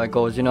you know how it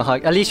goes. You know how.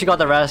 At least you got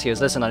the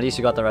rescues. Listen, at least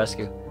you got the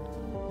rescue.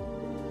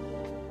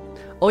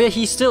 Oh yeah,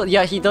 he still.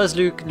 Yeah, he does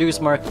lose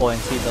Merc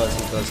points. He does.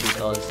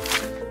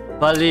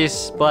 But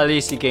at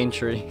least he gained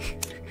 3.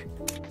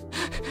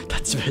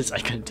 That's the best I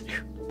can do.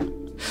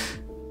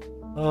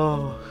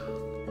 Oh.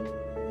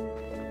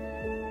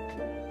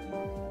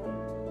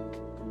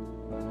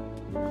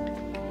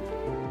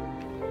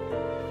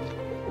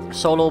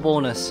 Solo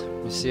bonus.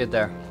 You see it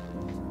there.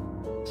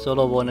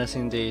 Solo bonus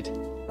indeed.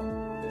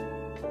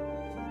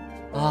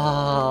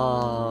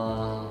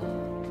 Ah.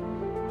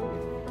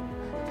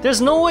 There's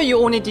no way you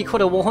only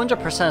decoded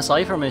 100%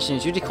 cipher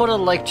machines. You decoded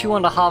like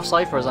 2.5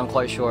 ciphers, I'm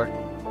quite sure.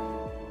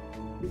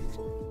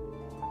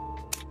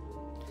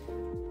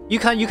 You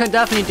can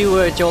definitely do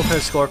a Joker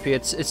Scorpio.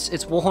 It's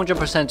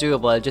 100%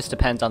 doable. It just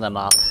depends on the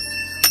map.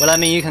 Well, I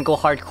mean, you can go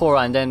hardcore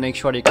and then make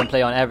sure that you can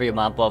play on every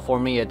map, but for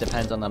me, it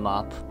depends on the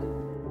map.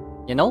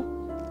 You know?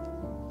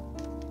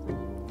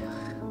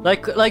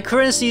 Like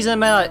current season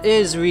meta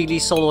is really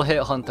solo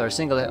hit hunters,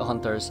 single hit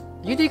hunters.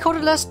 You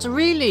decoded less,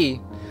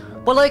 really?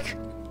 But like,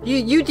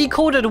 you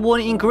decoded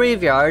one in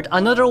graveyard,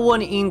 another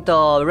one in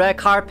the red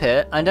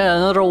carpet, and then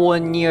another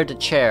one near the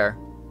chair.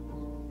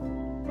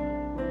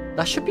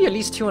 That should be at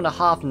least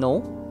 2.5,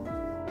 no?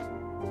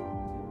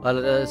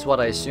 Well, that's what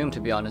I assume, to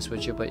be honest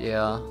with you, but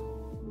yeah.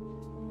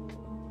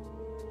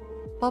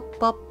 My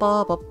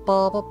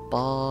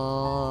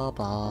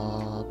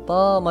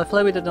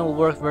flyweight didn't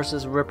work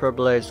versus Ripper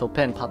Blade, so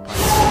pin papa.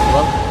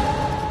 Well,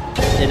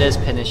 it is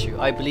pin issue.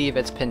 I believe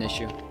it's pin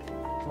issue.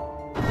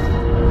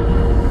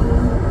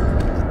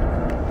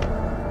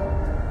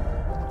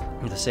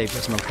 I'm gonna save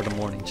this milk for the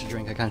morning to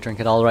drink. I can't drink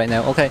it all right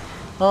now. Okay.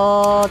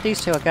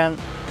 These two again.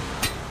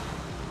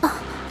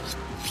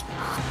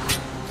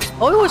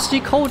 Oh, it was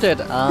decoded.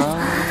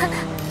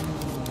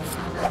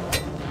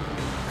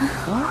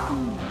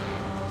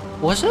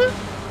 Was it?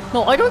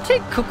 No, I don't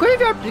think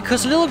graveyard,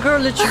 because little girl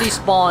literally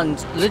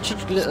spawned.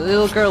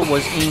 Little girl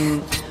was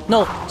in.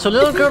 No, so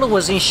little girl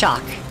was in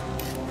shack.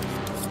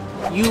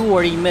 You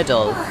were in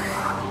middle.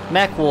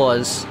 Mech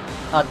was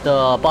at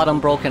the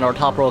bottom broken or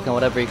top broken,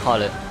 whatever you call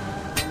it.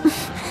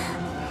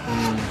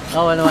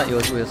 Oh, I know what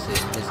we'll see. We'll see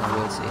how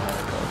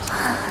it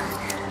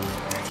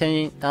goes. Can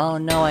you? Oh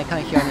no, I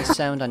can't hear any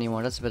sound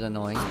anymore. That's a bit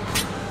annoying.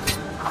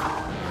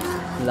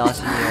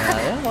 Last year,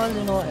 yeah, well,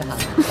 you know what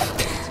happened.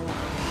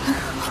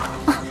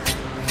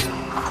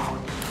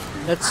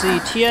 Let's see,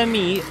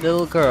 TME,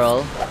 little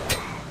girl.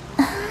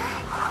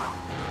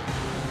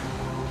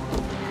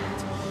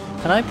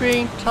 Can I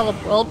bring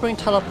teleport? I'll bring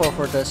teleport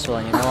for this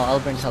one, you know,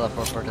 I'll bring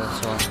teleport for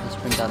this one. Let's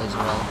bring that as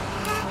well.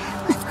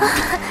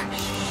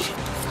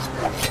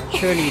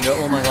 Cheerleader,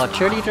 oh my god,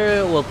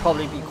 cheerleader will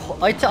probably be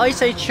I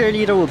say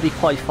cheerleader will be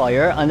quite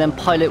fire, and then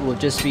pilot will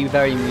just be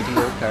very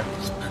mediocre.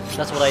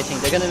 That's what I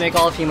think. They're gonna make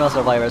all female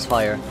survivors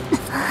fire.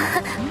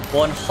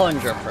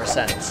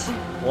 100%.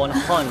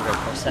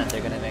 100%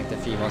 they're gonna make the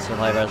female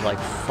survivors like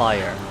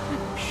fire.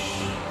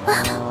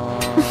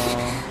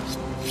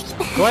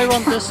 Do I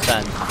run this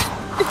then?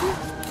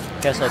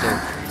 Guess I do.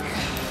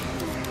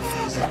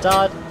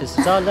 Is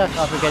dad left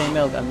after getting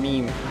milk a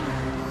meme?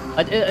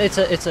 I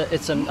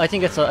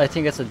think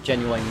it's a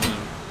genuine meme.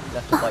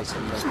 Left to buy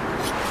some milk.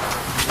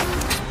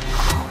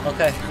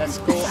 Okay, let's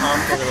go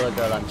after the little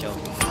girl. I'm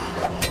joking.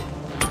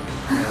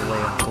 No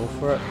way, go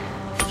for it.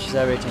 She's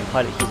everything.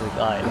 Pilot, he's a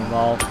guy.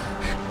 Lol.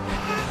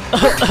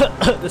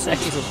 This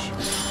actually.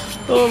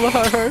 Oh, my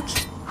heart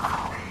hurts.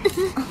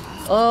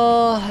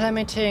 Oh, let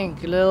me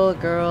think. Little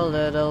girl.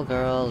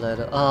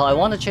 Oh, I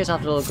want to chase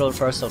after little girl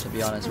first, though. To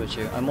be honest with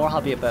you, I'm more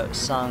happy about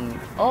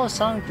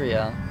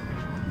Sangria.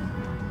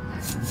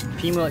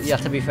 Female. Yeah,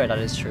 to be fair, that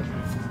is true.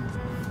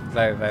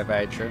 Very, very,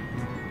 very true.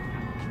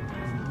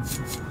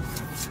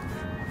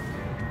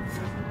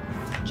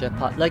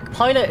 Jetpack. Like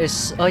pilot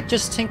is. I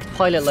just think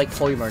pilot like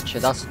toy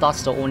merchant.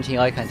 That's the only thing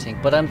I can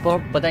think. But then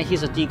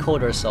he's a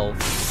decoder, so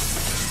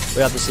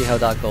we have to see how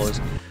that goes.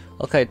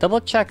 Okay, double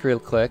check real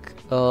quick.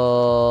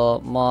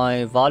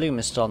 My volume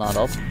is still not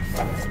up.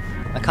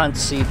 I can't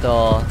see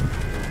the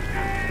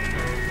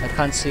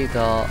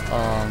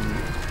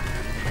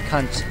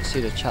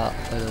chat,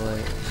 by the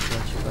way, just to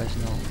let you guys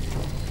know.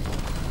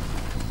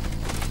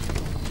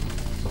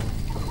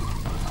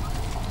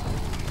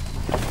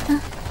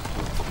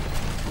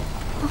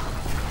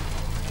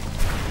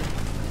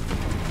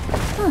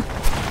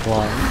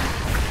 One,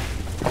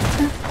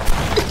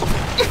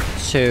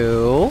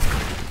 2,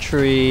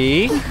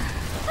 3,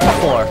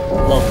 4.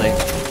 Lovely.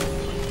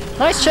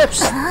 Nice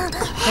chips!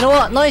 You know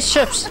what? Nice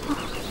chips!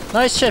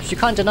 Nice chips. You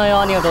can't deny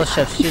any of those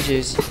chips.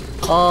 GG's.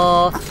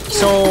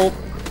 So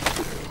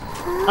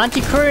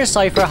anti-current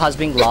cipher has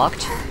been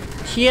locked.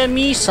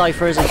 TME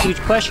cipher is a huge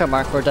question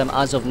mark for them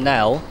as of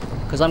now,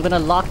 because I'm gonna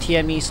lock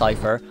TME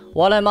cipher.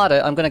 While I'm at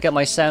it, I'm gonna get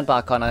my sound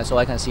back on so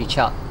I can see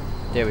chat.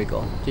 There we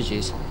go.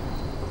 GG's.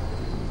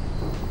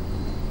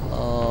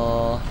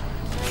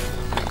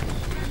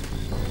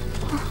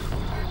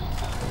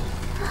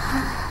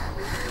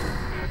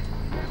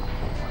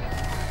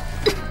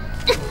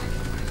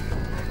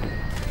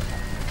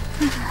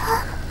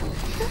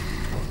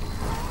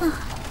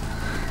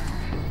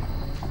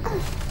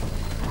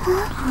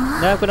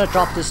 Now I'm gonna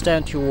drop this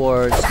down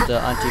towards the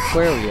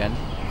antiquarian.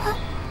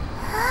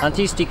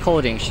 Auntie's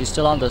decoding. She's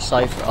still on the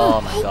cipher. Oh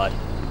my god.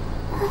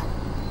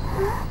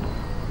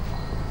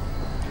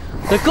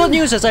 The good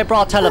news is I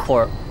brought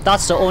teleport.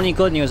 That's the only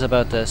good news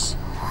about this.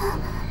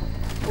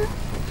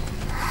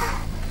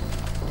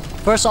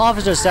 First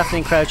officer's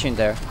definitely crouching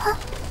there.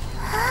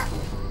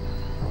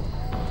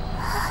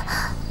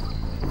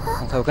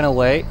 Okay, we're gonna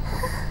wait.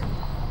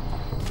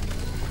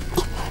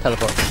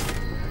 Teleport.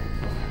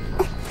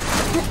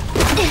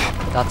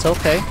 That's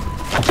okay.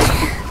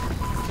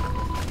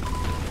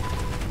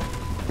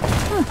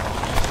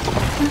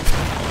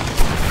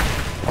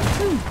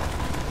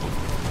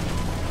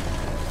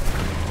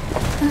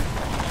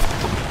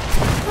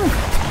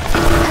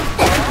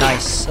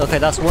 Nice. Okay,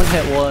 that's one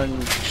hit,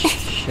 one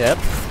chip.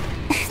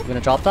 We're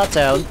gonna drop that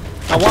down.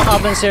 And what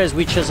happens here is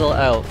we chisel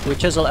out. We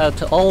chisel out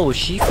to... Oh,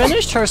 she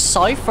finished her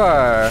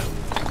cipher!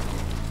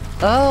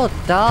 Oh,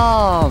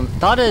 damn.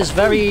 That is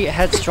very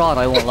headstrong,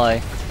 I won't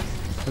lie.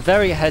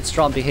 Very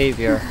headstrong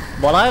behavior.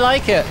 But I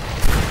like it.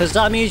 Because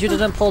that means you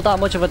didn't pull that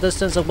much of a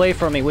distance away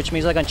from me, which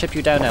means I can chip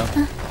you down now.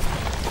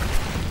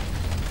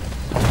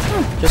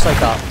 Just like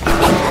that.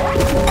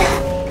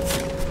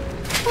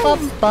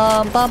 Bum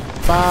bum bum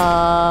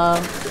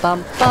bum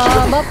bum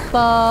bum bum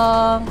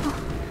bum.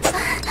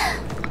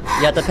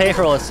 Yeah, the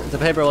paper was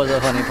a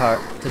funny part,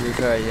 to be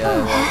fair, yeah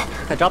it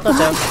was. Okay, drop that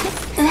down.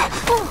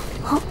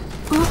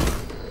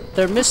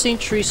 They're missing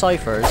 3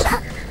 ciphers.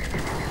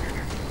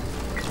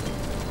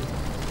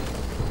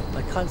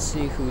 I can't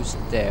see who's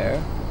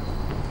there.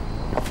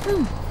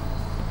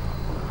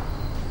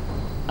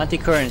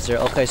 Anti-current's there.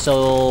 Okay,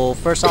 so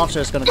first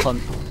officer is gonna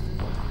come.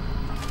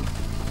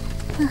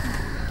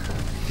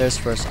 There's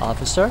first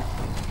officer.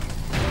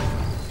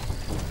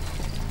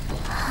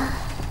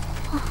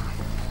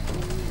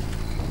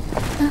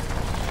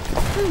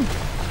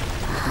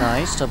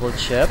 Nice, double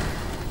chip.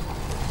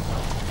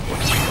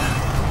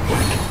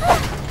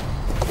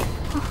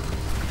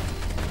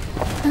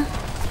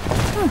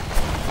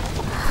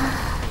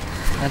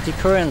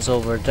 Anti-current's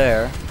over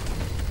there.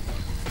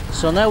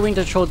 So now we need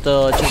to throw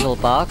the chisel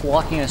back,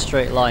 walking in a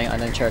straight line,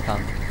 and then chair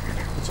count.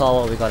 That's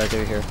all what we gotta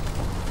do here.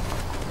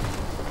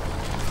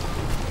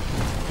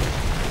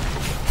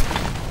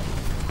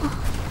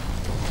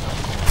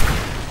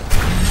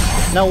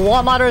 Now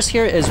what matters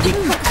here is we...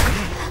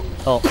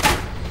 Oh.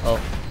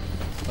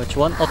 Which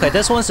one? Okay,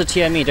 this one's the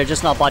TME, they're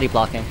just not body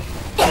blocking.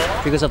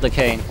 Because of the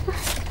cane.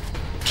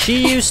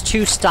 She used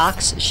 2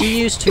 stacks.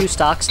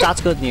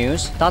 That's good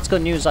news. That's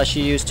good news that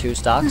she used 2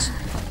 stacks.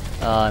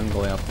 I'm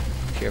going up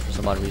here for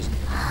some odd reason.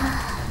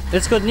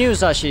 It's good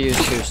news that she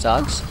used 2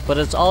 stacks, but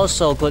it's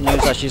also good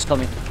news that she's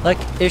coming. Like,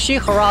 if she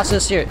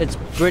harasses here, it's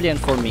brilliant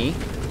for me.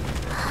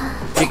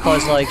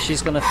 Because, like,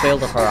 she's gonna fail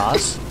to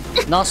harass.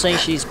 Not saying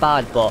she's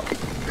bad, but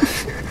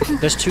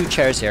there's 2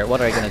 chairs here.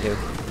 What are you gonna do?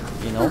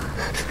 You know?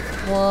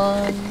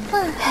 1, 2,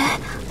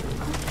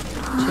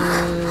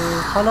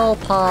 hello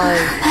pie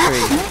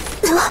 3.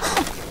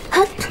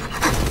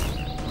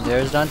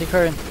 There's the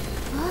anti-current.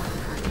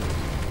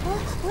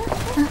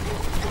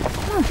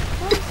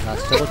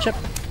 That's double chip.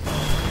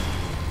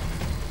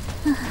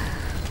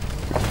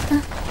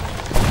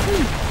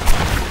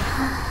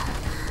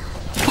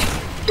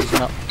 He's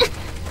not.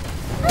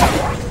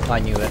 I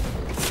knew it.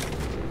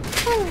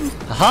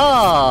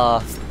 Haha!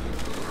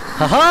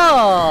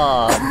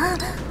 Haha!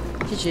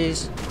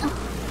 GG's.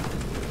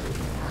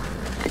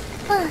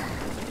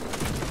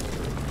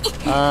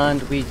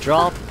 And we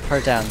drop her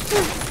down.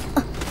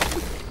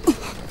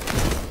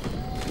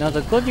 Now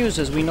the good news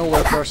is we know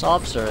where first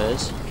officer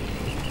is.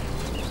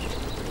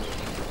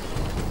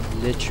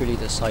 Literally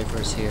the cipher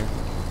is here.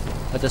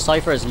 But the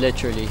cipher is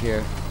literally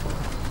here.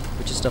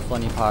 Which is the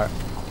funny part.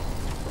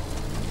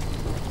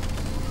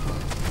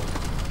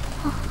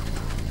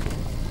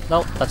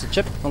 No, that's a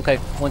chip. Okay,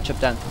 1 chip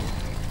down.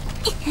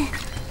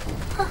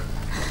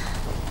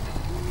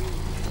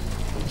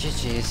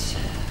 GG's.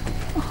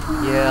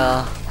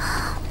 Yeah.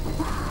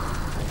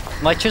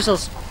 My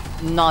chisel's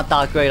not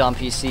that great on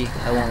PC,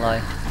 I won't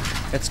lie.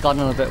 It's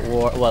gotten a bit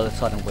worse. Well, it's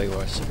gotten way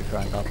worse to be fair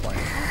at that point.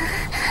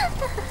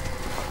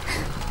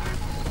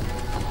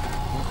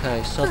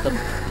 Okay, so the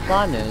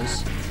plan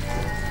is...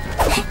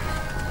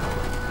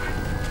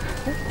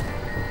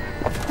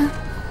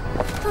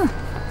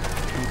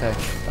 Okay,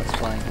 that's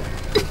fine.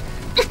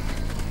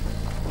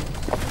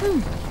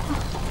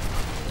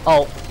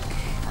 Oh!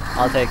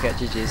 I'll take it,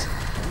 GG's.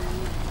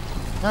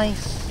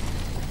 Nice!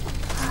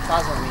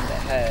 Doesn't mean the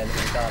head,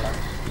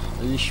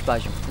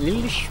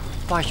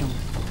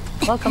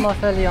 welcome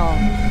Ophelia!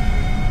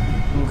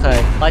 Okay,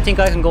 I think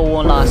I can go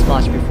one last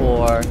match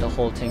before the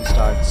whole thing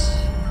starts.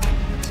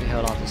 Let's see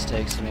how long this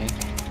takes me.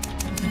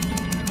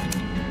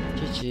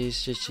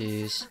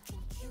 GG's.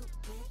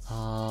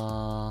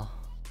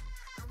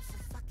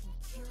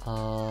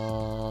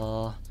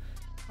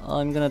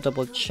 I'm gonna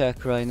double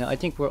check right now. I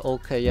think we're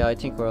okay. Yeah, I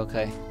think we're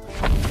okay.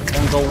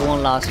 Then go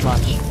one last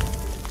match.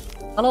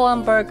 Hello,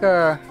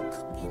 Hamburger.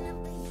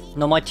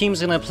 No, my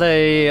team's gonna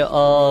play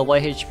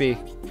YHB,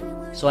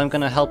 so I'm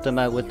gonna help them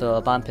out with the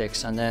band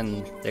picks, and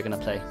then they're gonna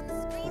play.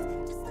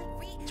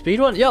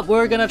 Speedrun? Yep,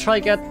 we're gonna try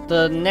get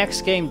the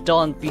next game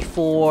done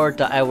before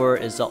the hour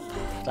is up.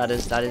 That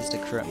is the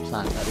current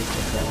plan.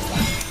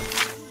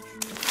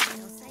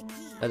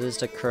 That is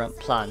the current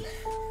plan.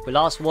 We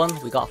lost 1,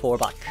 we got 4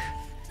 back.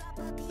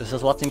 This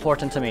is what's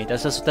important to me.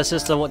 This is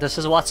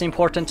what's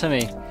important to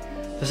me.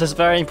 This is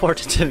very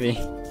important to me.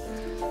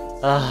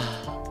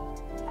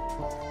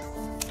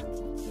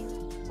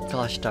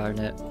 Gosh darn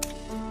it.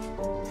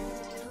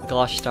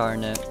 Gosh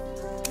darn it.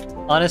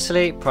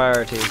 Honestly,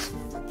 priorities.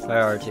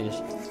 Priorities.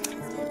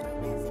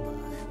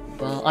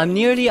 Well, I'm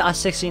nearly at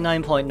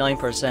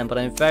 69.9%, but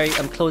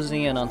I'm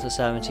closing in onto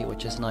 70,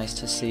 which is nice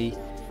to see.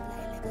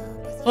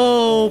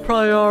 Oh,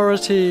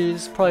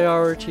 priorities,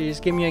 priorities.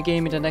 Give me a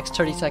game in the next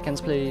 30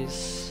 seconds,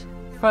 please.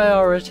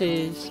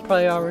 Priorities,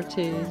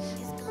 priorities.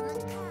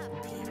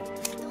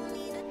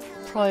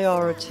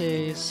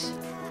 Priorities.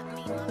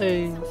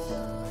 Please.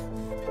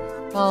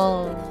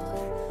 Oh.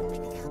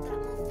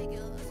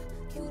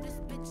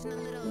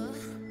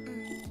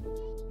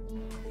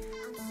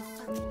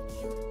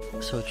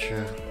 So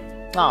true.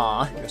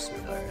 Aw, you're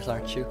sweethearts,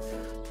 aren't you?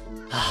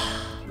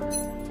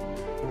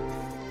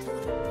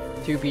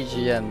 2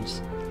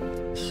 BGMs.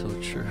 So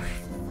true.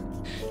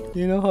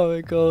 You know how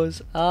it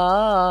goes.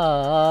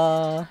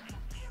 Ah.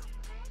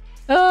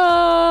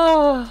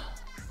 Ah.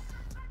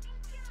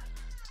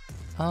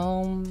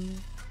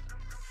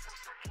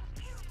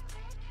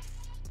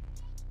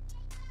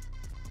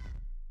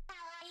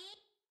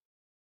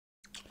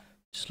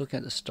 Just looking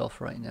at the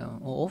stuff right now.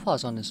 Oh,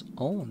 Ofa's on his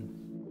own.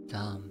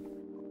 Damn.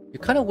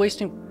 You're kind of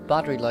wasting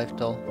battery life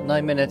though.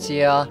 9 minutes,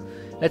 yeah.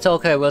 It's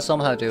okay, we'll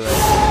somehow do it.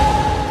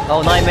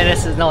 Oh, 9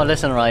 minutes is... No,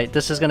 listen, right.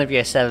 This is going to be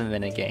a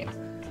 7-minute game.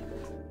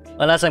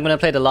 Unless I'm going to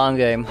play the long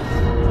game.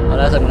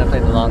 Unless I'm going to play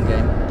the long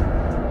game.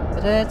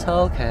 But it's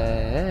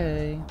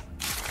okay.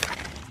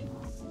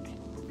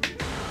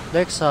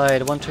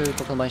 Lakeside, 1-2,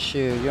 buckle my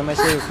shoe. You're my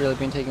savior for really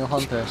been taking a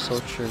hunter. So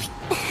true.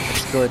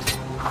 It's good.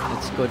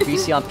 It's good.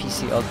 VC on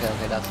PC. Okay,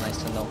 okay, that's nice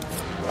to know.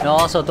 No,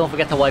 also, don't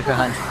forget to wipe your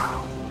hands.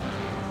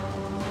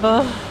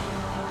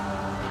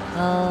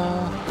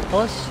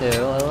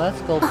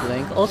 Let's go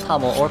blink.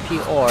 Otamo or P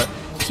or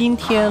今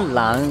天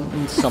蓝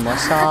什么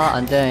沙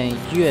and then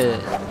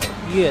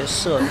月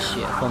射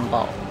血风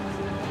暴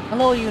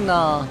Hello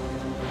Yuna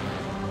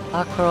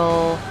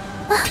Acro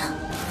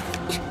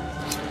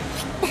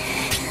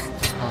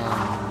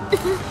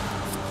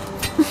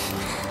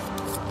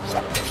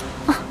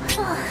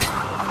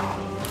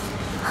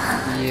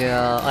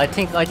Yeah, I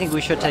think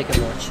we should take it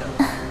more chill.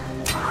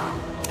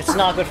 It's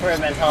not good for your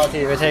mentality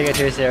if we take it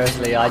too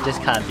seriously. I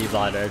just can't be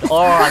bothered.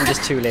 Or I'm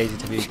just too lazy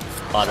to be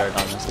bothered,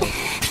 honestly.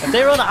 If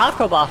they run an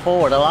acrobat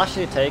forward, I'll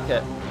actually take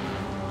it.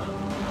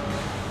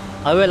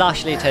 I will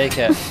actually take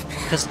it.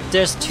 Because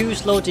there's 2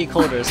 slow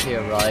decoders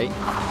here, right?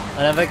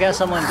 And if I get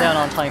someone down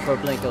on time for a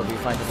blink, it'll be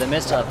fine. If they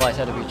missed that, if I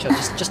said to be chill,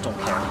 just don't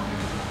care.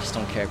 Just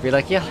don't care. Be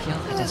like, yeah,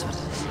 it is what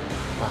it is.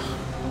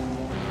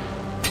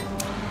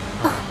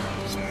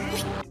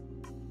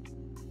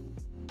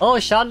 Oh,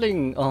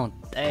 Shadling! Oh,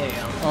 damn.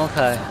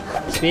 Okay.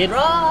 Speed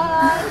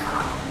run!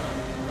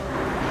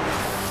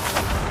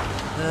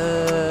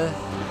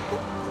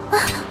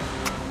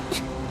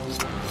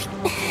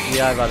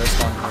 Yeah, I got this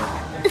one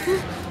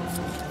here.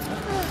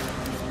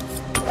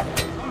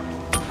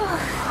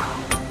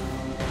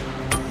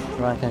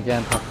 Rank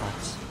again,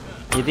 puppets.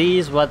 It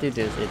is what it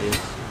is. It is.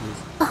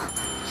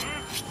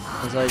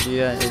 This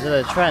idea, is it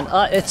a trend?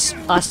 It's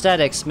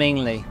aesthetics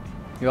mainly.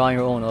 You're on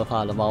your own,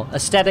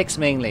 aesthetics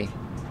mainly.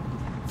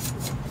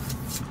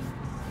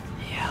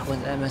 When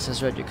MS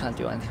is red, you can't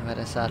do anything about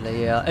it,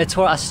 sadly. Yeah, it's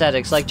for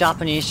aesthetics. Like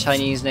Japanese,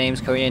 Chinese names,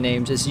 Korean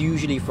names, it's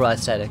usually for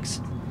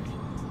aesthetics.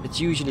 It's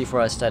usually for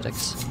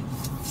aesthetics.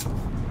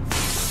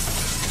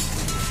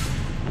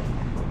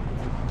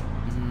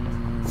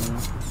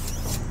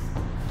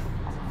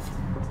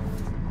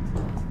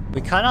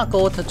 We cannot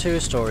go to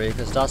 2-story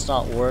because that's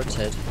not worth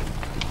it.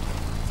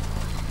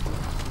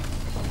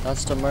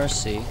 That's the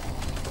Mercy.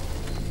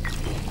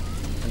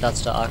 And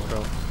that's the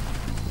Acro.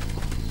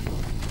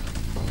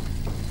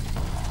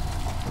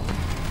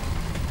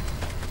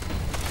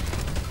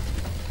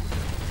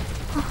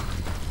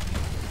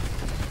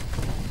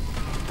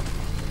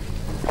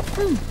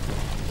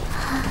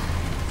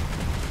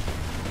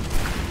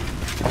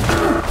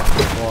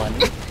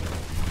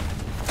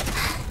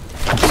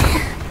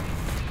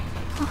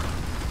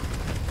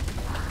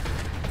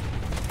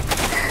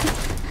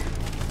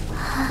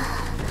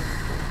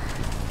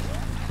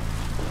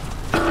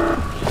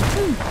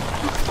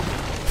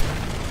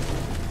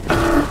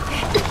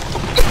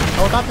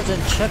 Oh, that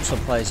didn't chip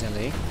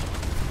surprisingly.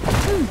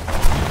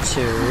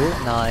 2,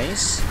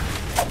 nice.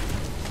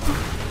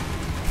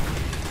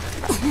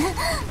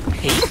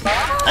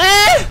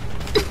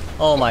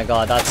 Oh my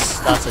god,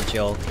 that's a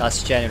joke.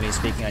 That's genuinely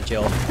speaking a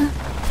joke.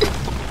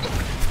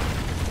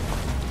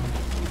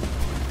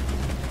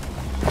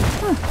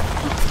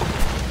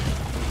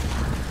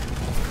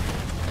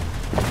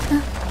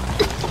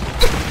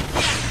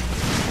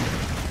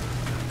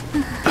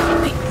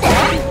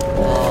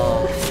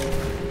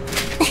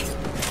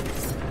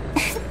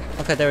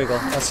 Okay, there we go.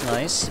 That's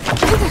nice.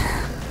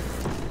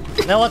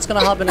 Now what's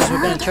gonna happen is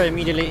we're gonna try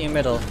immediately in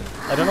middle.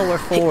 I don't know where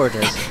forward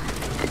is.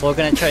 But we're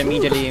gonna try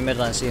immediately in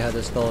middle and see how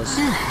this goes.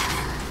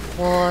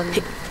 1,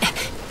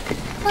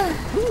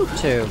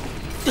 2.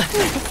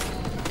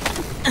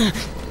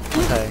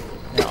 Okay.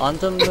 Now on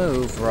the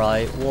move,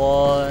 right?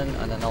 1,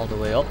 and then all the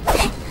way up.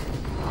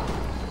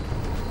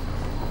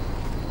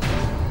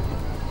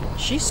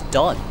 She's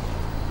done.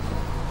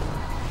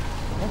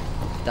 Oh,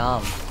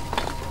 damn.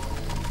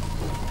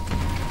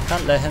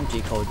 Can't let him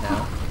decode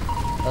now.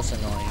 That's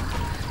annoying.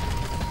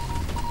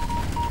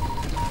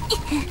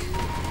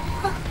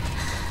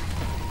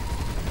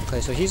 Okay,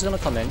 so he's gonna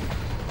come in.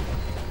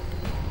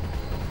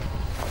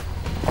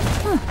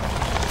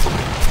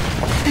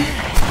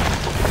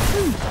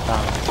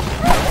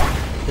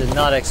 Damn. Did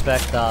not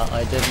expect that.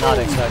 I did not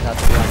expect that,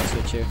 to be honest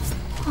with you.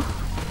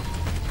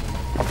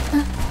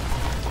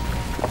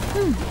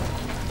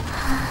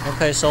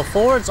 Okay, so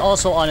forward's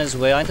also on his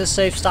way. I need to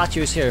save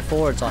statues here.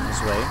 Forward's on his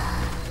way.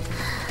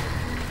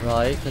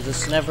 Right, because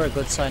it's never a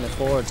good sign if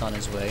forward's on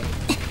his way.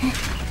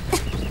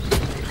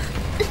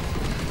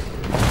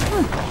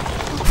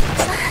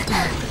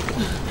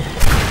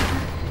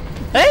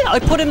 Hey, I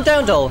put him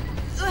down though.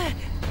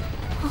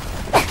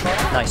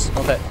 Nice,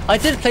 okay. I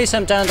did place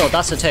him down though,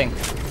 that's the thing.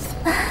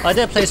 I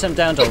did place him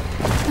down though.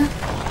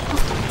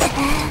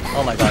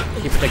 Oh my god,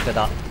 he predicted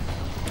that.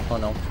 Oh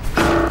no.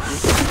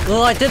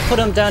 Well, I did put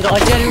him down though. I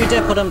genuinely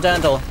did put him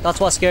down though. That's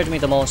what scared me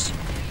the most.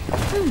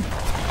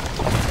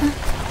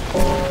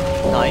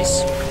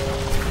 Nice.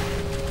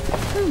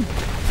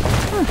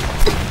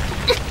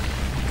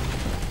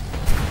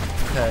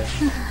 Okay.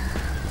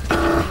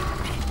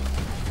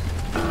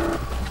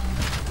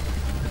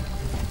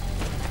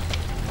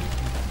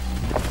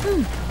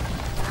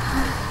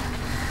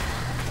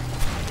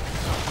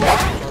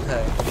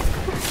 Okay.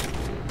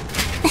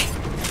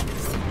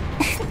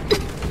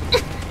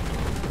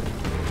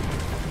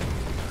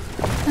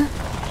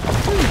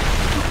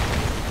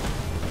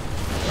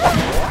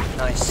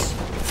 Nice.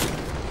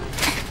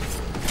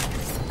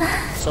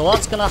 So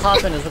what's gonna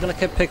happen is we're gonna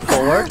keep pick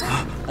forward,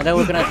 and then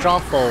we're gonna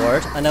drop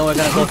forward, and then we're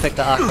gonna go pick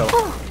the acro.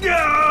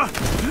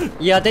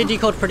 Yeah, they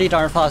decode pretty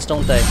darn fast,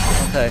 don't they?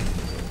 Okay.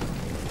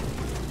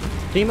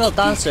 Female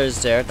dancer is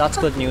there. That's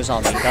good news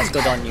on me. That's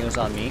good on news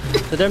on me.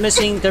 So they're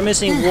missing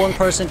one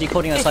person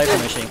decoding a cipher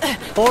machine.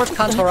 Forward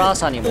can't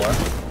harass anymore.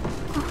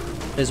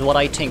 Is what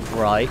I think,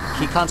 right?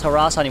 He can't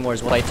harass anymore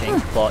is what I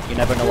think, but you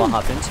never know what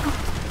happens.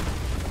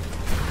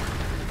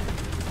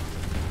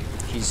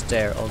 He's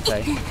there,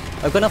 okay.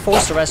 I'm gonna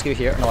force the rescue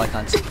here. No, I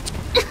can't.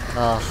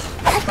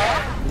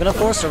 I'm gonna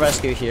force the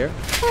rescue here.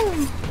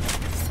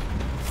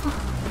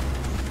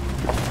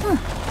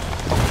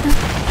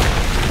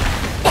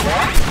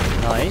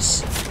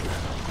 Nice.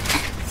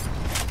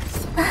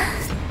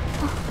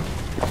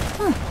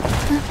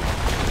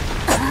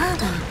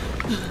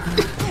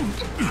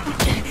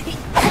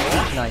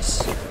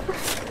 Nice.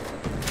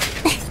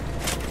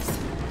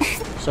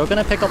 So we're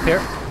gonna pick up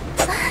here.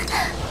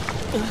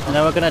 And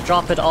then we're gonna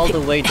drop it all the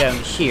way down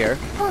here.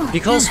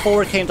 Because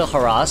forward came to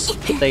harass,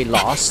 they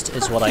lost,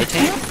 is what I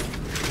think.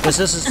 Because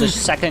this is the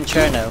second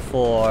chair now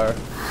for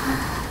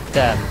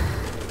them.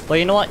 But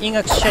you know what? In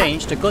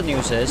exchange, the good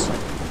news is,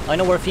 I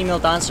know where female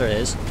dancer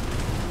is.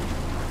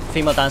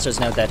 Female dancer is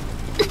now dead.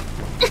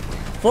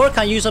 Forward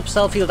can use up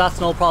self heal, that's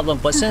no problem.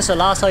 But since the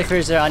last cipher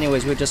is there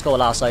anyways, we'll just go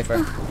last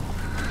cipher.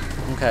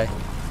 Okay.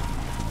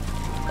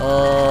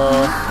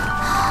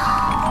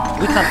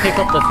 We can pick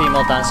up the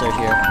female dancer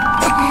here.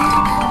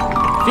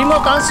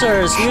 Female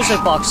dancer's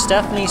music box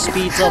definitely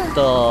speeds up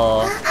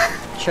the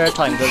chair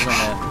time, doesn't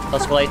it?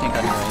 That's what I think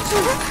anyways.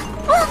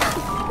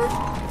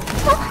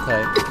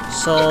 Okay,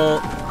 so...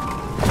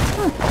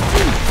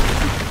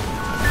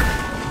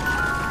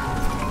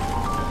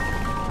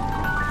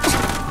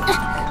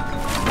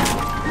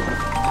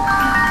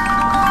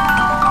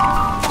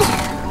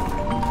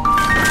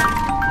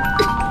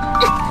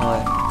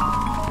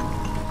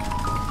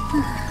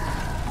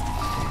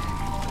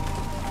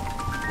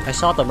 I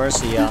saw the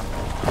mercy, yeah.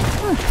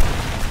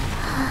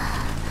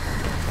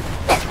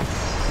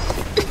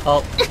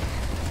 Oh.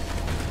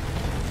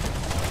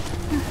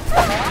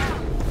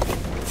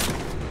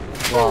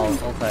 Wow,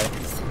 okay.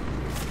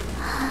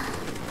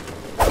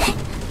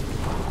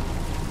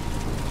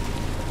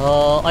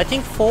 I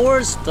think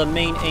forward's the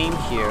main aim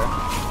here.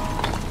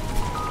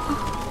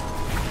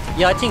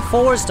 Yeah, I think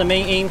forward's the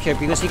main aim here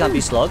because he can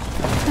be slugged.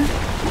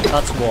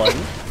 That's one.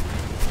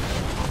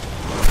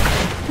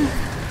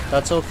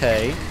 That's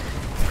okay.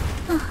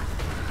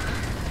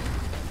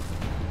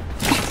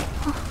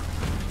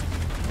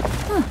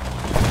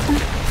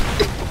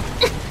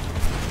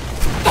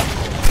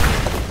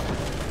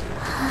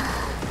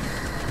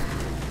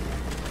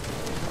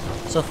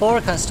 So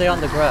forward can stay on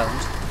the ground.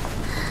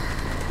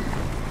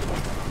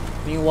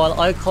 Meanwhile,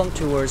 I come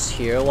towards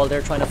here while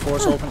they're trying to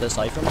force open the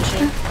cipher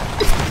machine.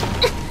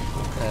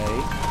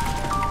 Okay.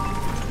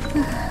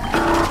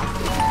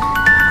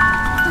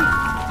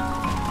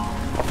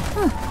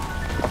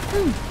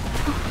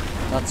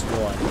 That's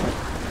one.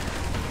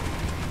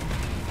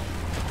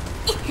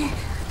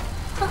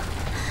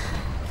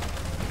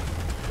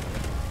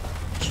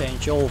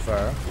 reach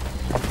over.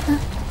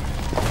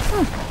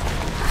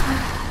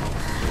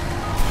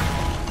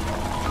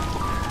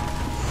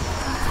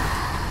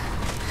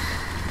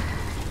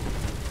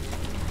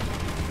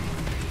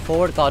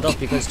 Forward got up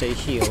because they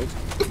healed.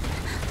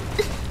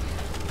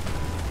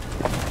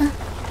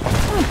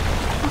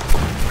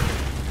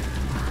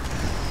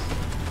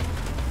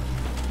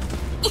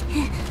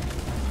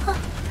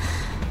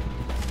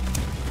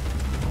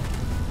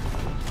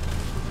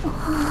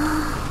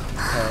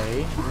 Okay,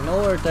 you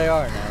know where they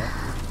are now.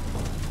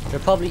 They're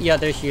probably, yeah,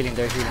 they're healing,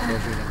 they're healing, they're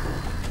healing.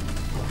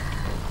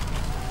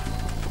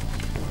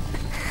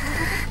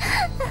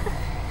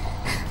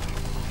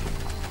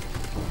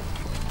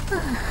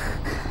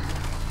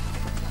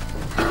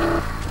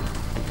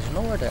 You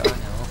know where they are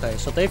now. Okay,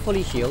 so they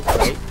fully healed,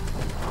 right?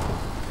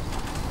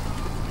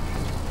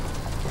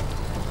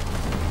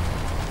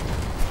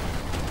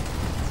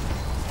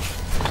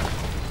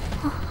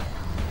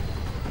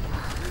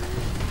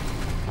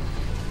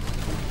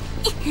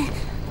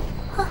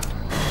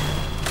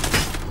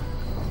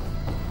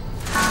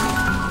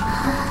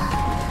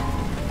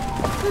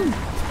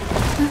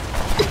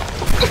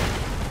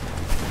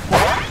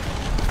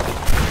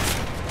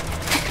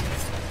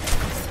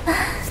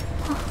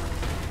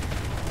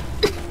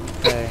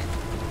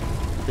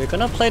 You're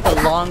gonna play the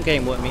long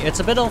game with me. It's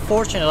a bit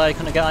unfortunate I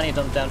couldn't get any of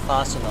them down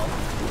fast enough,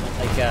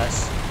 I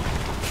guess.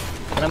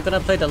 But I'm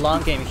gonna play the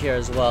long game here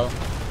as well.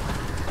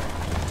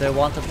 If they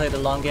want to play the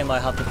long game, I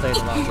have to play the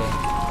long game.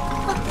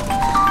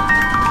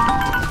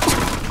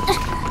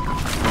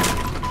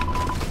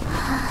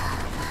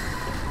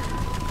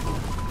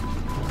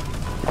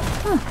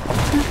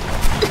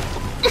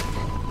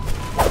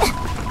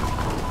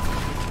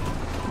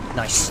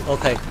 Nice.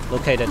 Okay,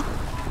 located.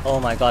 Oh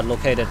my god,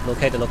 located.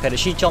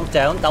 She jumped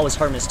down, that was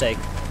her mistake.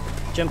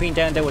 Jumping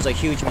down there was a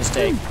huge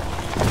mistake.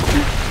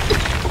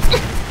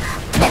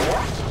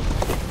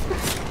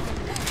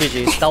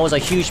 GG's, that was a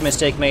huge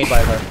mistake made by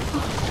her.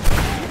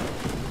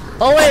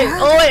 Oh wait,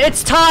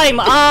 it's time!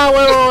 Ah,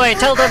 wait.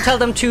 Tell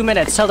them 2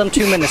 minutes. Tell them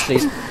 2 minutes,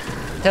 please.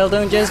 Tell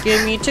them just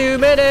give me 2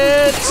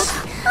 minutes!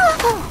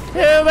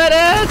 2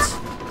 minutes!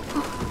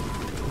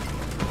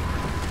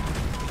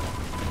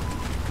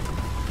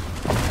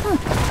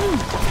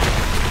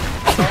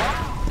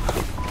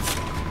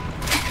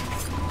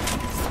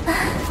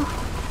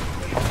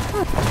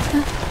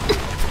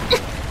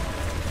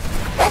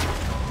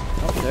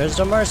 There's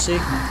the mercy.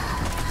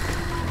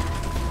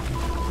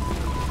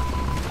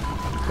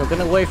 We're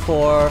gonna wait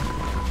for...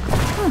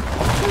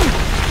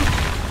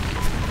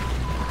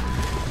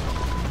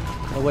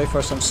 We'll wait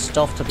for some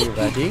stuff to be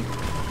ready.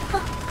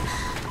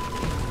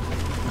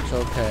 It's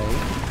okay.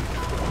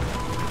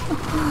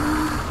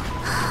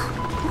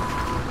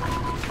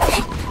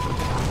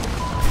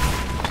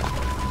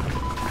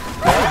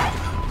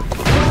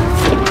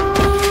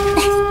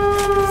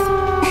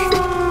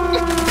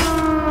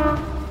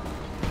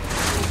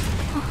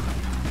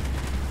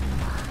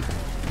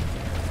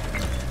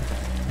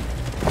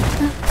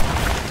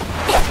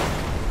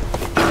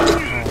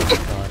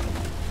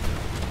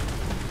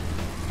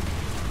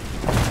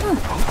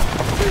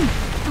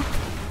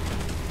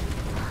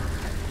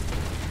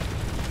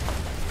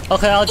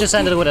 Okay, I'll just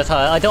end it with a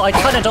tie. I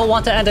kind of don't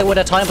want to end it with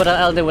a tie, but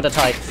I'll end it with a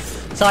tie.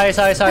 Sorry. I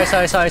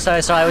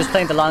was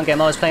playing the long game.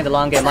 My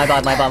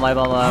bad.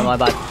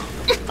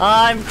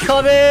 I'm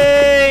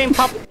coming.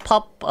 Pop.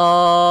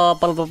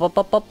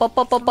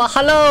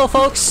 Hello,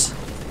 folks.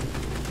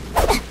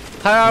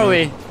 How are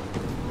we?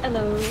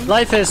 Hello.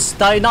 Life is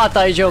not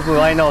Daijobu.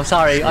 I know.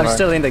 Sorry, I'm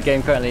still in the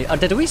game currently.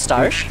 Did we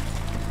start?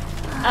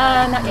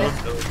 Not yet.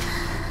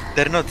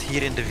 They're not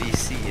here in the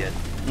VC yet.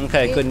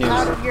 Okay, good news.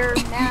 Out of your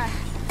match.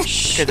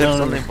 Okay,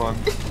 there's only one.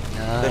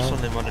 There's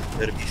only one in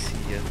the VC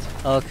yet.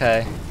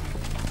 Okay.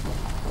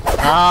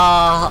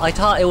 I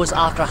thought it was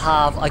after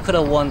half. I could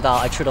have won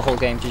that. I threw the whole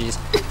game. GG's.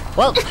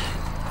 Well.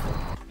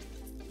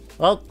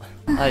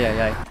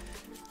 Ay.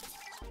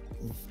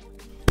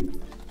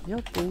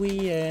 Yup,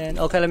 we in.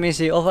 Okay, let me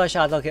see.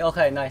 Overshot.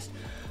 Okay, nice.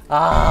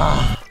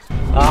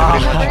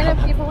 Random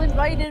people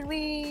invited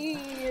me.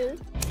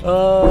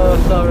 Oh,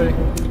 sorry.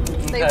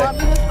 They want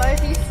me to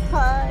fight these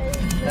ties.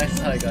 Nice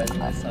tie, guys.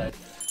 Nice tie.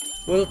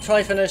 We'll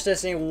try finish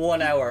this in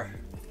 1 hour.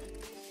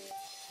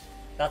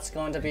 That's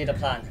going to be the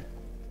plan.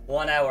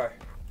 1 hour.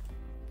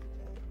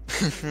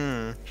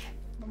 1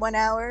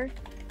 hour.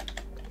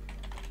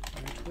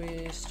 Aren't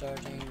we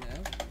starting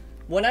now?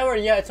 1 hour,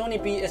 yeah. It's only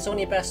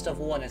best of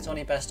one. It's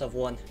only best of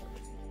one.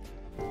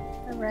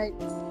 All right.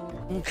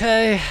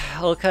 Okay.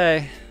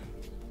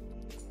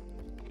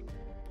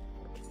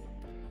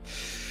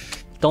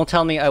 Don't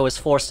tell me I was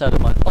forced out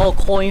of my... Oh,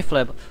 coin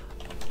flip.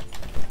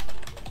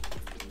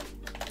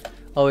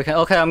 Oh, we can...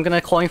 Okay, I'm gonna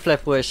coin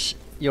flip with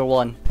your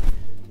one.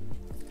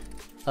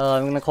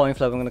 I'm gonna coin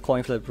flip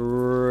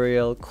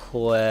real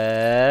quick.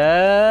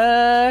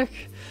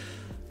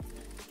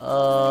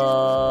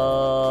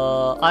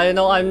 I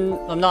know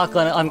I'm not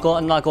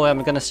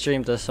gonna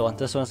stream this one.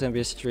 This one's gonna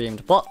be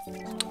streamed. But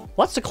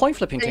what's the coin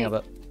flipping thing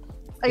about?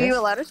 Are you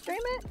allowed to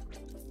stream it?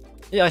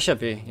 Yeah, I should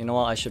be. You know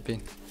what? I should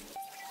be.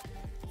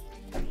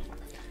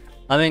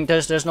 I mean,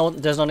 there's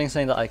nothing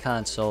saying that I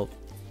can't. So,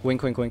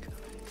 wink, wink, wink.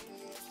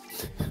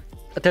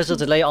 There's a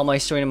delay on my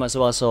stream as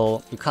well,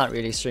 so you can't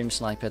really stream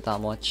snipe it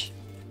that much.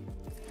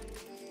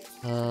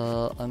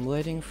 I'm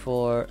waiting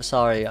for.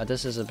 Sorry,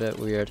 this is a bit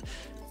weird.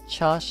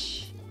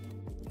 Josh.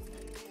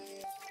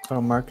 Oh,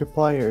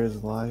 Markiplier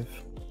is live.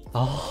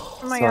 Oh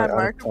my sorry, god,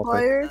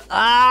 Markiplier.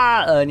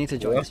 Ah! I need to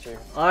join the stream.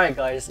 Alright,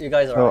 guys, you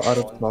guys are Oh, on out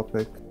your of own.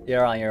 topic.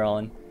 You're on your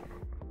own.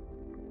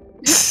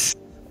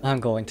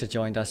 I'm going to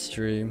join that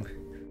stream.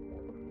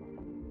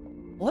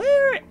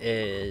 Where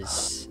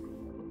is...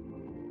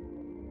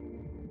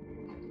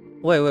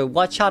 Wait,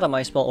 what chat am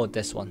I spelled? Oh,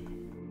 this one.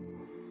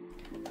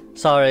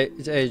 Sorry,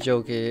 it's a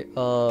jokey.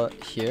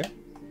 Here.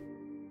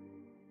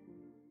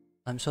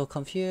 I'm so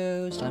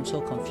confused. I'm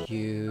so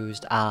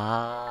confused.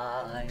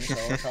 I'm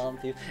so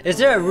confused. Is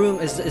there a room?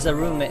 Is a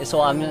room made? So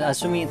I'm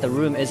assuming the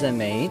room isn't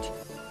made.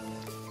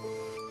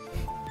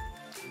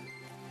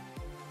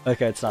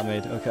 Okay, it's not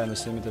made. Okay, I'm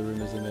assuming the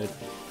room isn't made.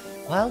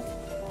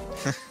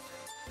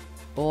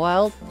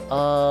 Well,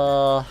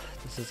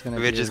 this is gonna.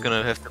 We're just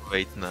gonna have to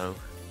wait now.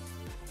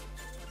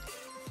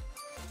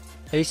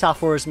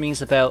 ASAP hours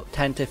means about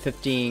 10 to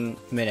 15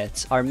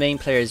 minutes. Our main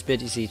player is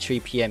busy 3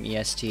 PM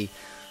EST.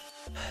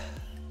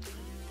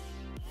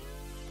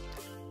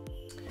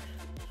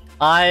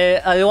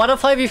 I want a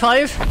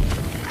 5v5?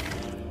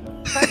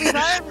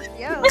 5v5?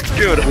 Yeah.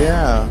 Sure.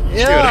 Yeah.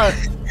 Yeah,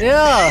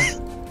 yeah.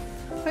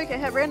 Quick, I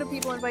have random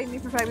people inviting me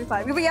for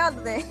 5v5. You'll be out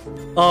today.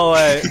 Oh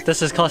wait,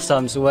 this is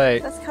customs,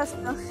 wait. That's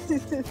custom.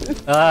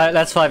 Alright,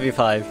 let's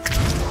 5v5.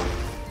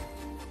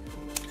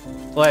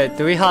 Wait,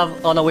 do we have...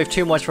 Oh no, we have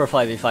too much for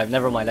 5v5.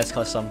 Never mind, let's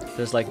custom.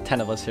 There's like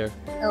 10 of us here.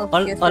 Oh,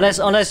 yes,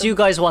 Unless you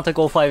guys want to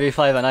go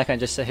 5v5 and I can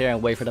just sit here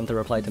and wait for them to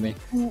reply to me.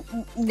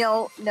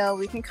 No,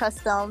 we can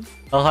custom.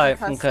 Oh hi,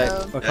 Custom. okay,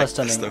 we're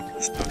customing.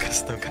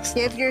 Custom.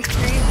 Give your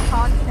stream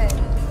content.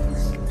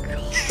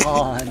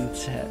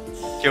 Content.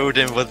 Show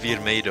them what we're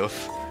made of.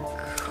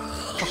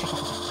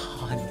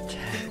 Content.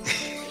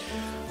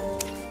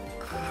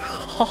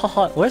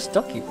 Where's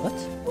Ducky? What?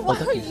 Why Oh,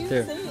 Ducky's are you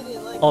there. saying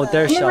it like Oh, that?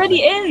 there's I'm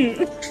already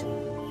in.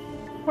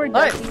 Poor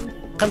Alright, Ducky.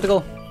 time to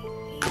go.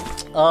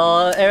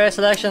 Area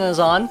selection is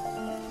on.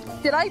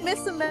 Did I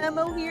miss a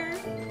memo here?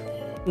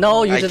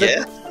 No, you I didn't.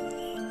 guess.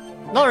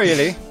 Not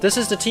really. This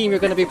is the team you're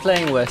going to be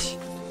playing with.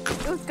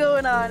 What's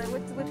going on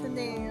with the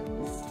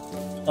names?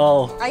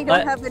 Oh, I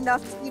don't have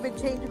enough to even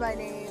change my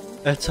name.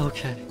 It's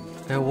okay.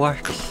 It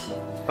works.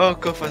 Oh,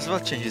 Kof as well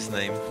changed his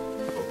name.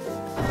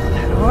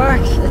 It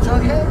works. It's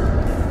okay.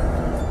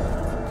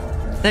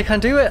 They can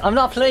do it. I'm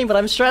not playing, but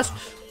I'm stressed.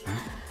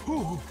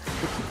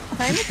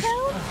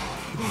 Chinatown?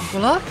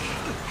 Good luck.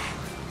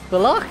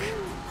 Good luck.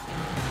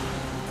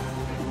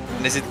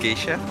 And is it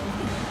Geisha?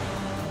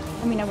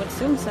 I mean, I would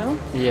assume so.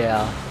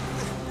 Yeah.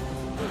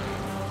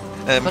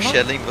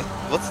 Shelling,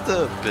 what's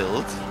the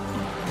build?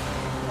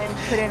 I'm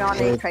putting on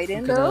a Titan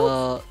I'm though.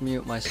 gonna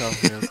mute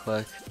myself real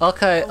quick.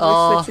 Okay,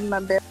 I'm switching my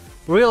build.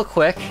 real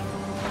quick.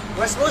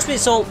 We're supposed to be,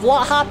 so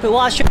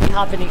what should be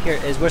happening here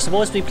is we're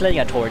supposed to be playing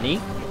a tourney,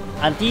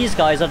 and these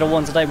guys are the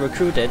ones that I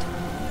recruited.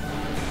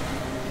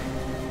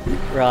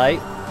 Right?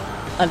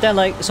 And then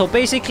like, so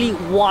basically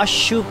what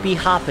should be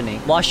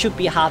happening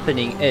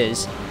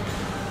is,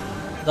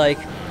 like,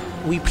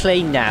 we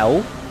play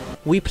now,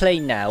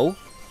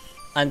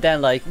 and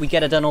then like, we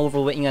get it done over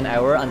within an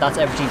hour, and that's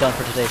everything done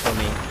for today for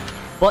me.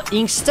 But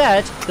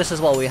instead, this is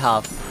what we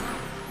have.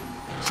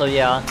 So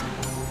yeah.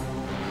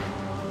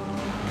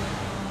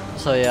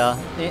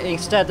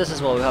 Instead, this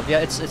is what we have. Yeah,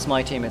 it's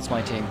my team, It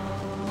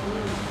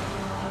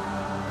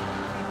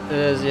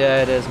is,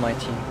 yeah, it is my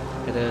team.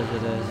 It is,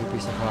 you'd be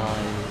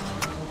surprised.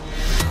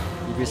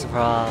 You'd be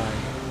surprised.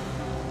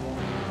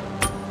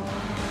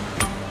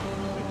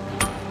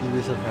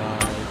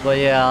 But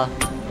yeah.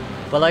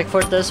 But like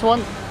for this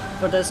one,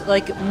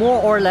 like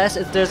more or less,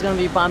 there's gonna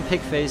be ban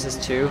pick phases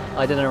too.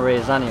 I didn't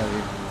raise any of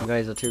you. You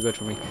guys are too good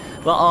for me.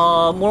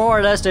 But more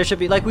or less, there should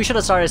be, like, we should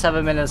have started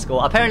 7 minutes ago.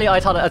 Apparently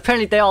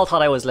they all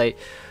thought I was late.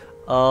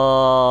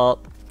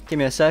 Give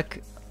me a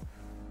sec.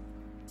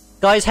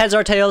 Guys, heads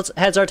or tails?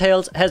 Heads or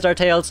tails? Heads or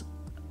tails?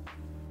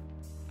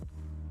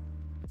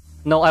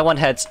 No, I want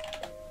heads.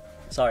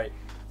 Sorry.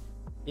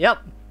 Yep.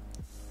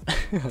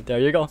 There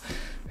you go.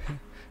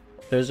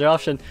 There's your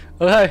option.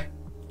 Okay.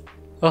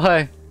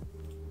 Okay.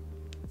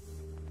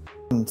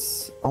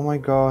 Oh my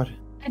god.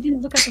 I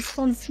didn't look at the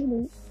phone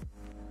ceiling.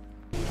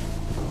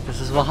 This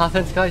is what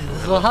happens, guys.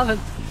 This is what happens.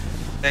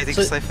 Can I take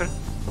So- the cipher?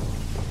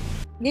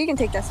 You can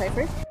take that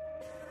cipher.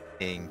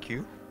 Thank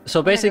you.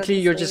 So basically,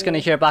 this you're just gonna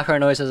hear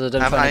background noises of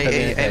them trying to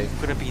communicate. I'm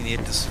gonna be near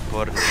the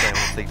support, so I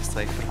will take the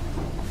cipher.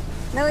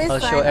 No, it's I'll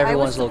fine. show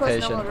everyone's I was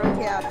supposed location. to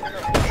rotate out, but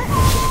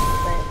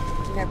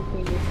never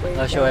came this way,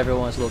 I'll show so.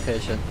 everyone's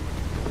location.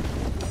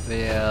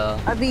 Yeah.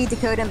 I'll be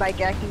decoded by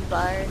Jackie's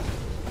bar.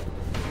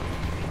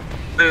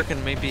 You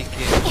can maybe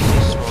get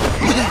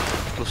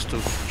close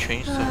to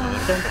change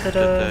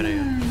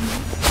somewhere.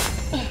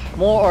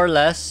 More or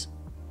less.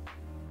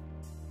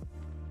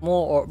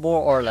 More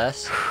or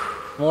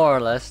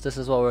less. This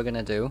is what we're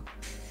gonna do.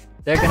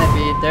 They're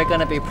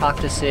gonna be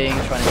practicing,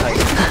 trying to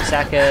type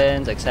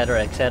seconds,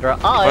 etc., etc.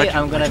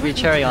 I'm gonna be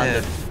cherry on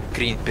them.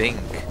 Green pink.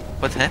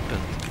 What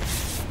happened?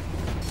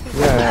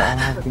 Yeah, I'm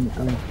having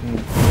green pink.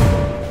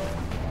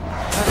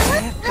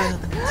 What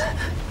happened?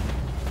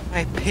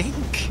 My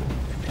pink.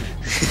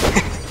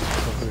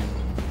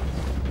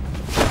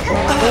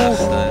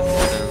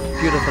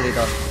 Beautifully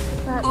done.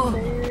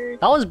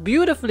 That was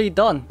beautifully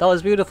done. That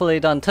was beautifully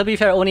done. To be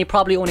fair,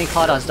 probably only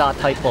caught us that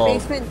type of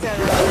Basement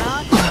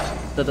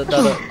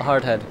the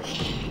hard head.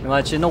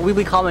 Imagine, no, we'll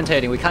be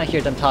commentating. We can't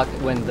hear them talk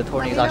when the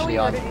tourney is actually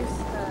on.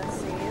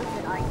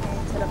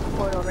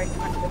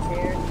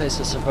 Place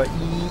a support.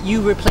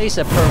 You replace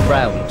it per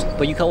round,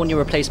 but you can only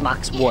replace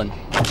max one.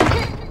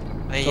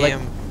 I So like, am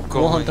one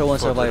going hunter, one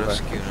for the survivor.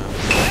 rescue now.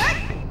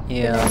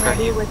 Yeah.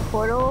 Ready with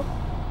portal.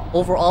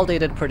 Overall, they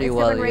did pretty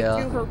well. Right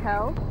Yeah. through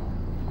hotel.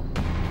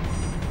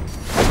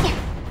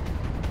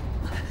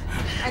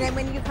 And then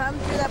when you come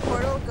through that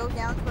portal, go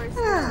down towards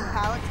the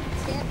pallet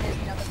stand. There's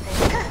another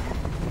thing.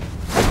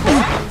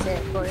 Use it,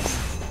 of course.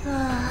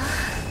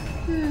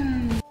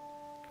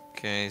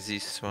 Okay,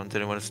 this one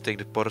didn't want to take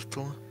the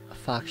portal.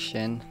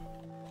 Faction.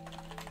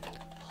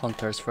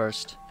 Hunters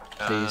first,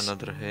 please.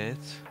 Another hit.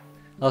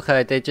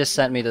 Okay, they just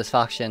sent me this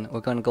faction.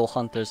 We're gonna go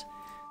hunters.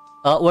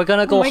 We're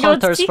gonna go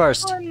hunters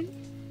first.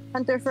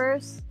 Hunter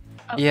first.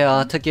 Oh.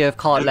 Yeah, to give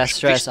Cod less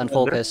stress and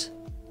focus.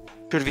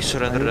 Should we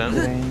surrender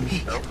then?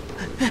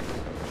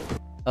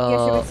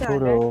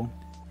 Photo.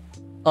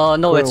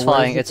 No, it's Where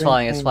fine. is the It's green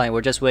fine. It's pink? fine.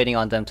 We're just waiting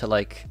on them to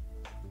like.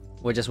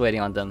 We're just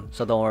waiting on them.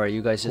 So don't worry.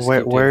 You guys just.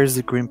 Where is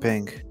the green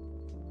pink?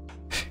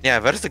 Yeah,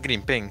 where's the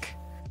green pink?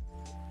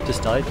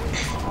 Just died.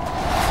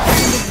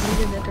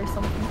 Needed it or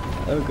something.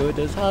 Oh, good.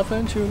 This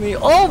happened to me.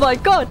 Oh my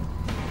god.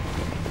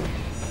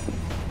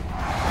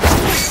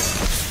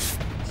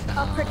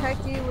 I'll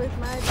protect you with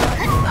my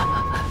body.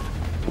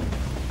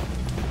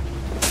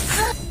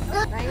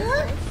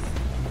 Nice.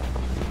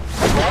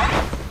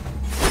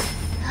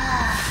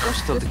 I'm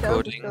still Just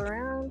go decoding.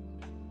 around.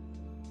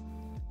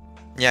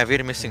 Yeah,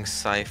 we're missing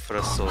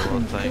Cypher, so what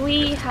Do time?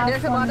 we have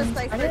There's a lot of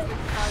started? ciphers.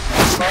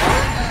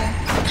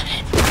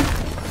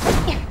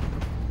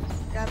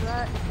 Grab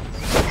that.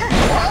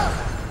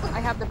 I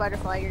have the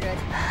butterfly, you're good.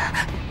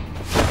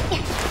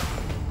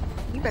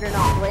 You better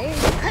not blame.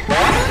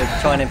 They're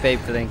trying to bait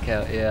Blink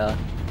out. Yeah.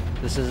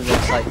 This isn't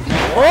exciting.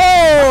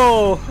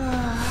 Oh!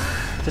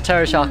 It's a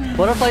terror shock.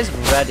 Butterfly's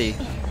ready.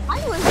 I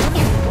was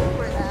looking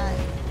over that.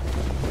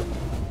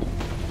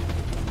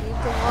 Need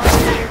to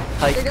water.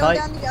 Kite, They're going kite.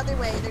 down the other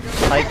way. They're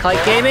going Kite,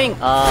 kite gaming. They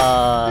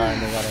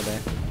got it there.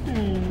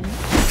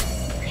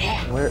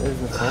 Where is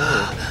the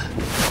forward?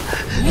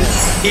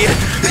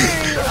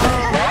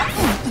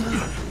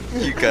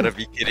 You gotta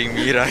be kidding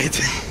me,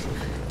 right?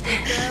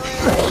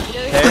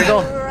 There you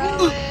go.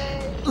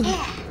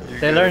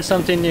 They learned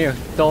something new.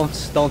 Don't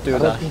do I don't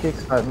that. think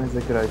excitement is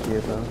a good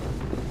idea though.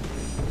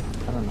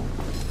 I don't know.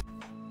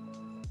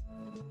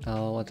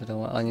 Oh, what did I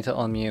want? I need to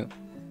unmute.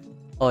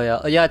 Oh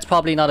yeah, yeah. It's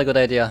probably not a good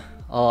idea.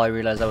 Oh, I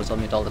realized I was on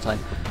mute all the time.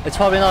 It's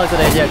probably not a good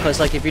idea because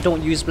like if you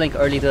don't use Blink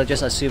early, they'll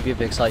just assume you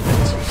have excitement.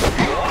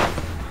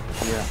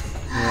 Yeah.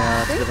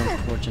 Yeah, it's a bit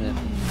unfortunate.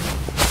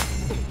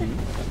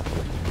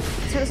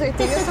 So I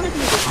think that's something you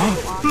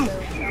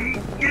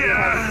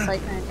just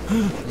excitement.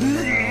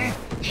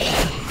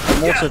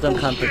 Most of them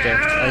can't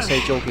predict. I say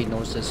Joki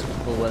knows this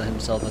full well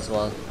himself as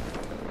well.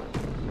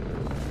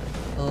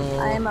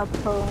 I am a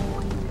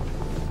pony.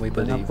 We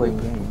They're not believe. playing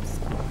games.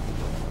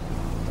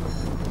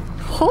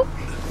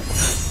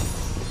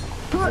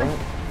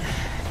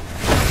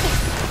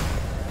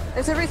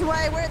 There's a reason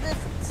why I wear this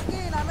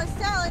skin. I'm a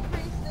salad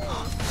priestess.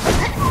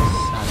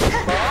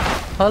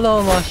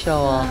 Hello,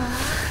 Mashallah.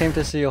 Came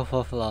to see your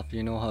flop.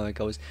 You know how it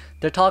goes.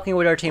 They're talking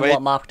with our team. Wait.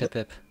 What map to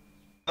pip?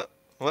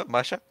 What,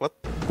 Masha? What?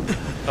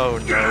 Oh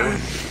no.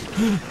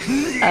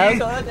 How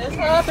could this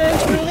happen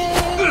to me?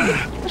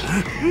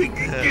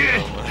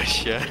 Hello,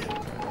 Masha.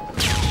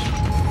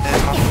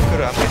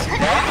 And I'm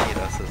missing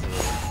us as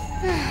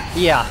well.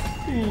 Yeah,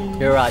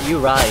 you're right.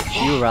 You're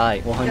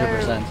right.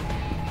 100%.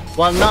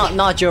 Well,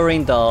 not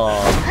during the.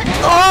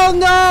 Oh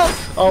no!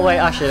 Oh wait,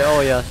 actually. Oh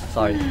yeah.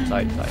 Sorry.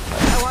 I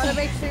want to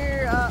make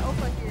sure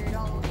Opa here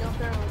don't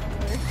throw it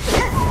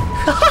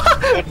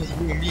What does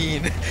you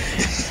mean?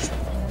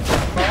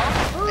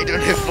 I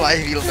don't have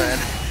flywheel, man.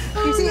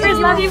 You see, It's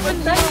not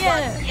even done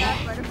yet.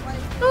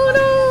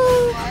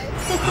 Oh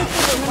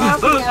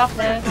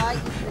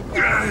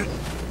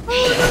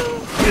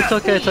It's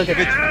okay. It's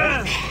okay.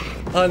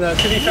 Oh no.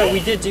 To be fair, we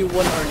did do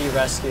one early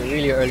rescue,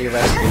 really early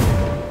rescue,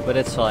 but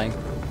it's fine.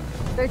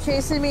 They're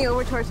chasing me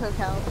over towards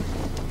hotel.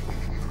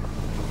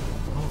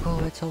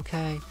 Oh, it's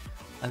okay.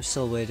 I'm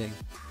still waiting.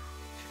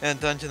 And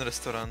dungeon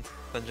restaurant.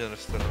 It's in a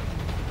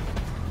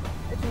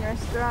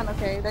restaurant.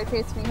 Okay, they're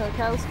chasing me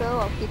hotel still.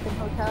 I'll keep in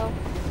hotel.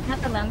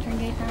 Not the lantern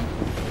gate now.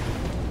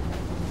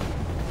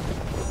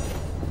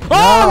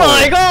 Oh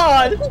my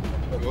god!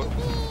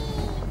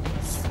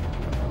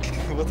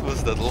 What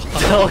was that line?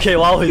 Okay,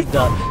 what was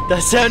that?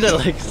 That sounded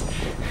like.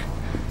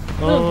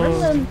 Oh,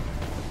 Oh.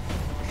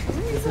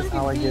 This is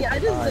how I get I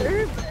by.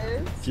 deserve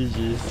this.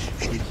 GG's.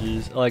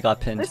 GG's. Oh, I got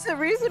pinned. There's a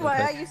reason why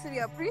Okay. I used to be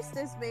a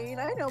priestess main.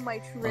 I know my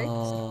tricks.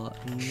 Nope.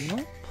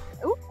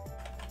 Oop,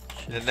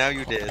 And now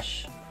you did.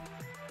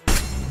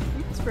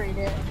 you sprayed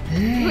it.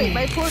 Wait,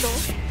 my portal.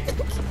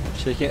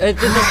 Shaking. This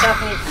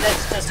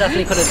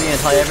definitely could have been a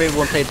tie.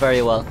 Everyone played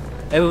very well.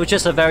 It was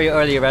just a very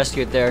early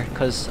rescue there,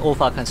 because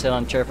Ofa can sit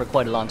on chair for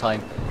quite a long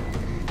time.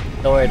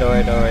 Don't worry, don't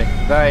worry, don't worry.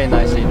 Very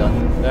nicely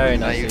done. Very I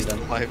nicely used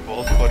done. my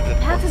ball for the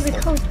Half of the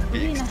monster. code. Be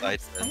Really not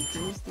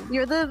excited.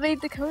 You're the main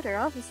decoder,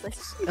 obviously.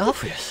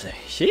 Obviously.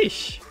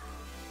 Sheesh.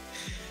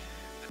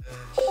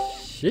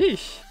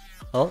 Sheesh.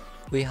 Oh,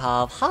 we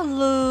have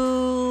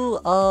hello.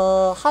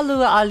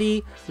 Hello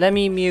Ali. Let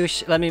me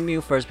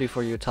mute first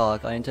before you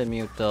talk. I need to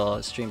mute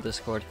the stream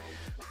Discord.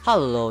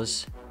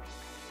 Hellos.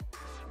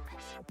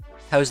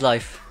 How's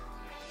life?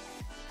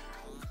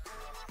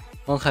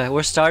 Okay,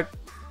 we're start.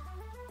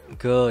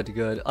 Good,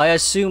 good. I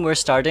assume we're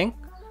starting.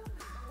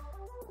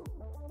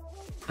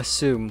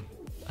 Assume.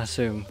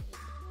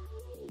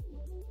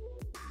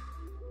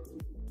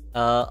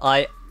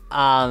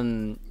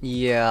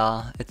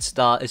 Yeah, it's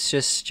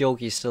just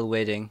Jogi still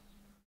waiting.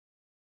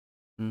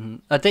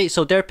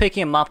 So they're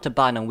picking a map to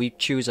ban and we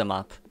choose a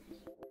map.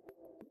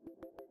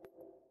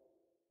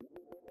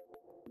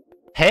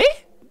 Hey?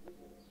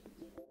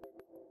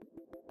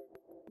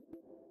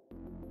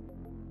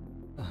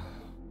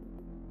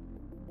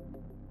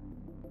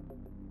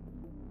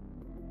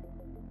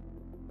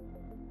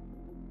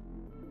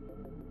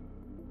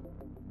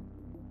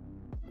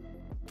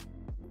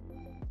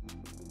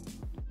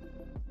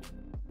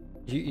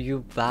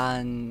 You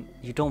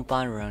don't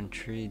ban round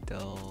 3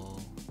 though.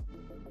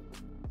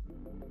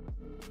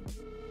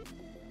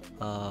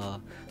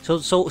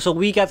 So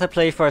we get to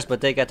play first,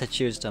 but they get to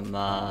choose the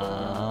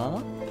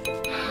map.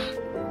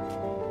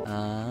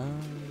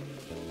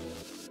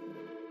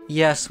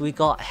 Yes, we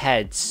got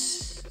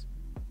heads.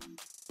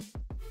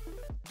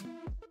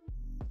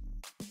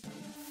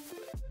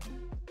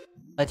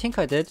 I think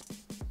I did.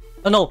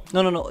 Oh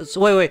no.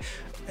 So wait.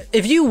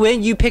 If you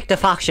win, you pick the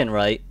faction,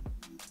 right?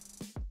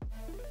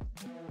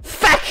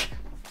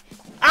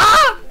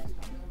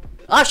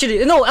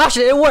 Actually, no,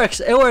 it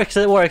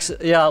works.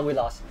 Yeah, we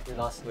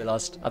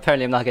lost.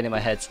 Apparently, I'm not getting my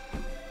heads.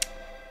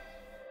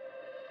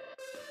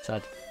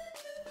 Sad.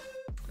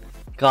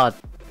 God,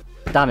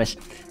 damn it.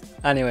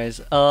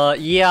 Anyways,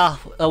 yeah,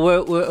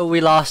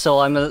 we lost,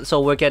 so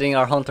we're getting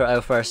our hunter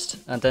out first,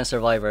 and then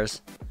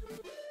survivors.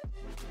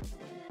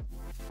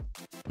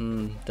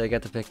 They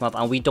get to pick them up,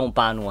 and we don't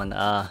ban one.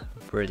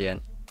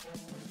 Brilliant.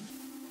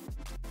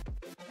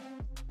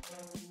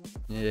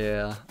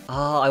 Yeah.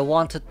 I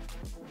wanted.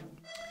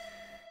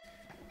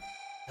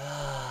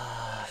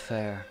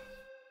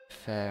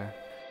 Fair.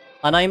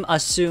 And I'm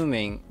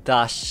assuming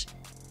that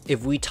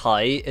if we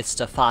tie, it's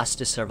the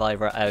fastest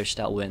survivor out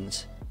that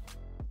wins.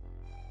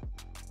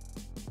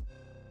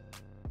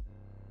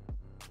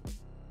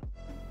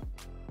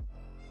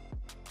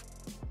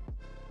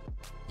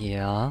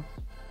 Yeah.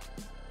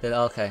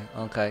 Okay.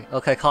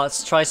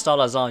 Try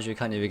stall as long as you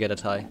can't even get a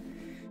tie.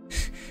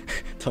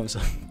 Thumbs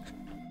up.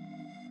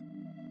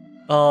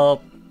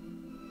 Oh,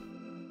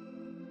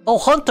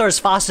 Hunter's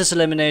fastest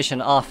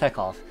elimination. Feck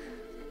off.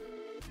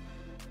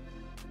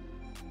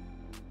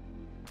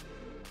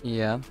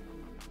 Yeah.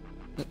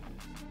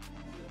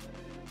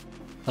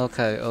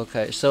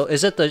 Okay. So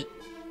is it the...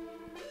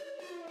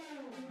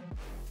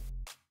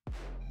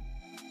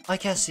 I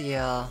guess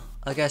yeah.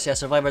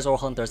 Survivors or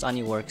Hunters,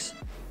 any works.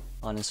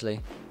 Honestly.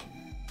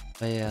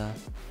 But yeah.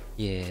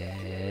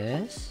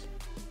 Yes.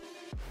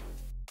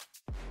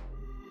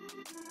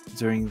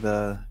 During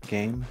the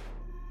game.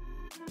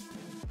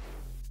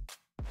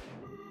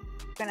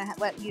 Gonna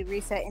let you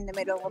reset in the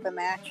middle of the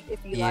match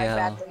if you lag Yeah.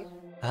 badly.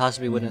 It has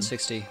to be within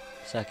 60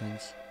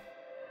 seconds.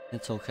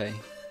 It's okay.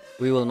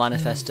 We will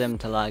manifest him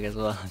to lag as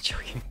well. I'm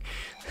joking.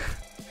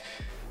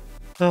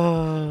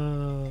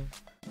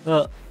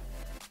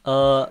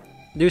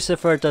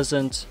 Lucifer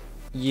doesn't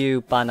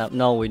you ban up?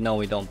 No, we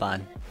don't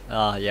ban.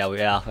 Yeah.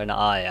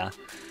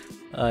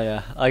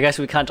 I guess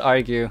we can't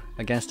argue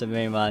against the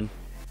main man.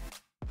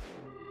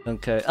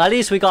 Okay, at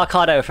least we got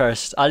caught out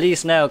first. At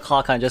least now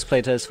Ka can just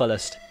play to his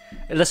fullest.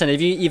 Listen,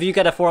 if you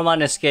get a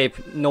 4-man escape,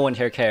 no one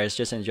here cares.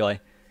 Just enjoy.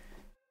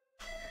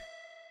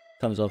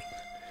 Thumbs up.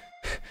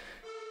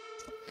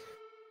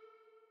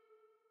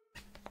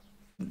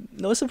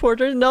 No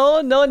supporters?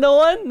 No one?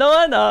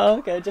 Oh,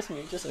 okay, just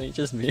me.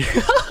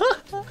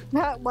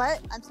 What?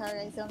 I'm sorry,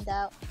 I zoned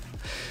out.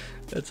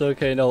 It's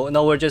okay.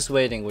 No, we're just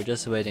waiting.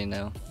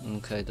 Now.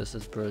 Okay, this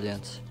is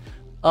brilliant.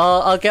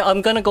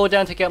 I'm gonna go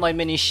down to get my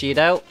mini sheet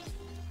out.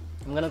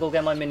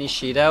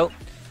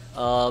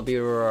 I'll be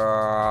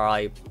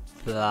right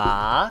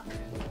back.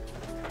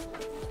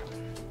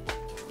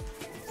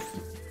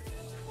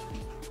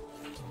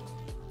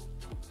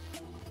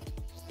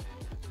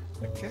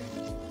 Okay.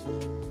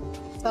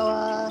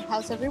 So,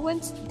 how's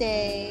everyone's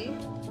day?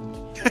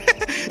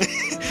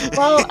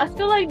 Well, I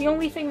feel like the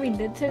only thing we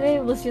did today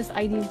was just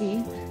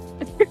IDV.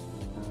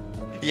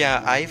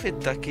 Yeah, Ivy,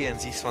 Ducky, and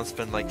Ziswan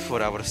spent like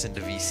 4 hours in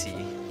the VC.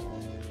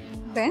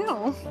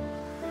 Damn.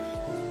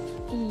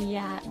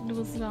 Yeah, it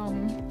was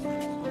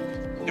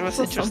It was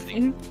so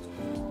interesting. something.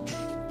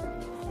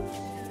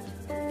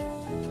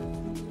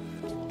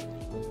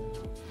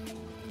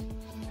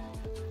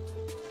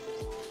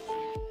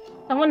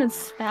 Someone is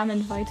spam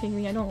inviting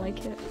me. I don't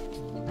like it.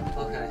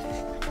 Okay.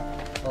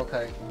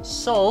 Okay.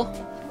 So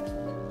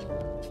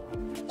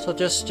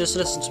just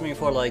listen to me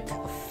for like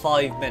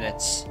 5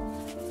 minutes.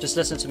 Just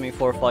listen to me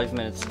for 5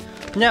 minutes.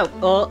 Now,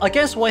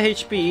 against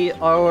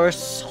YHB, our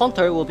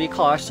hunter will be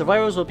Kosh,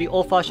 survivors will be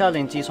Ofa,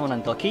 Shaolin, Jisung,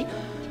 and Ducky.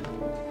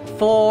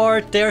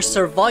 For their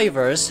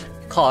survivors,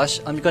 Kosh,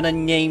 I'm gonna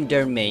name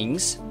their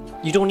mains.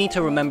 You don't need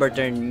to remember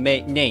their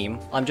name.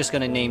 I'm just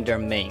gonna name their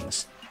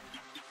mains.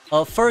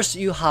 First,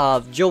 you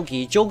have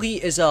Jogi. Jogi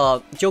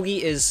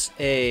is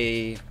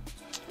a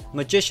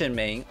magician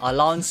main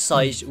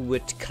alongside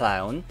with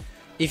Clown.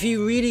 If he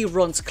really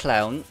runs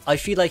Clown, I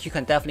feel like you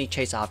can definitely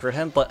chase after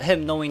him, but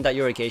him knowing that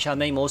you're a Geisha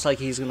main, most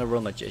likely he's gonna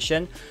run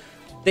Magician.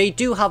 They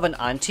do have an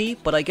anti,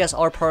 but I guess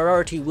our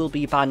priority will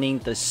be banning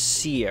the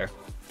Seer.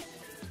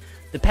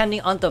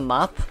 Depending on the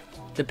map,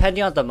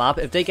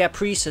 if they get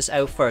Priestess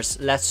out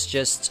first, let's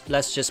just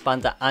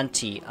ban the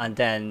anti and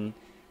then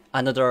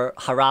another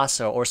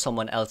Harasser or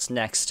someone else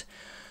next.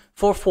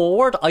 For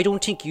forward, I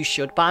don't think you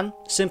should ban,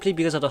 simply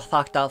because of the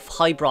fact that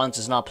High Bronze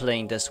is not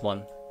playing this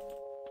one.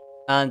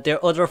 And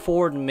their other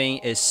forward main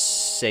is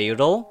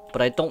Seiro,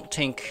 but I don't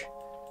think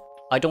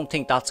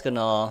that's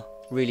gonna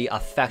really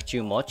affect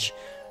you much.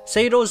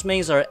 Seiro's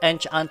mains are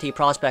Ench, Anti,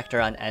 Prospector,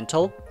 and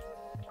Ento.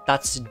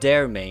 That's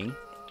their main.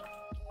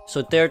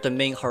 So they're the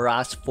main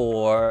harass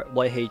for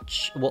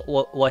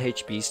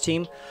YHB's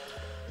team.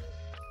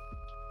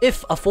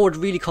 If a forward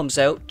really comes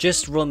out,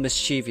 just run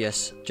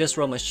Mischievous. Just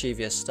run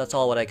Mischievous. That's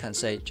all what I can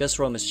say. Just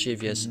run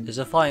Mischievous. Is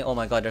it fine? Oh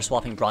my god, they're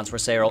swapping Bronze for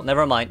Seiro.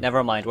 Never mind,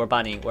 never mind. We're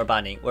banning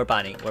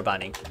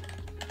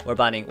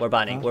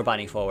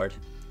forward.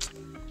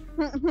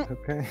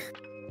 Okay.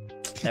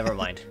 Never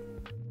mind.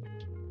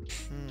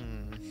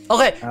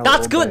 Okay,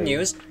 that's good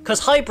news, because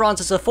High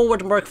Bronze is a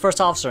forward Merc First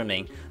Officer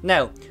main.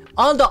 Now,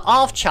 on the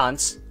off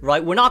chance,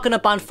 right, we're not gonna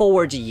ban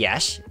forward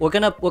yet. We're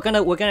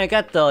gonna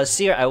get the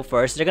Seer out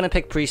first. They're gonna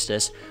pick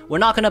Priestess. We're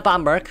not gonna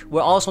ban Merc.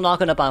 We're also not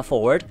gonna ban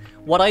forward.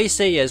 What I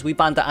say is we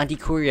ban the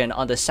Anti-Korean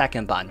on the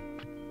second ban.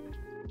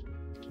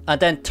 And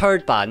then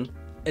third ban,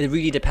 it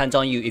really depends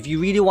on you. If you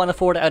really want to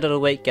forward it out of the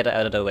way, get it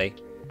out of the way.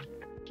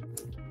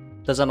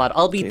 Doesn't matter.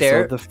 I'll be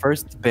there. So the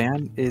first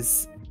ban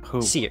is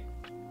who? Seer.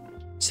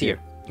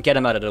 Get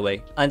him out of the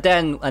way. And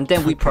then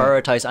we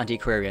prioritize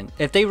Anti-Korean.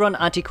 If they run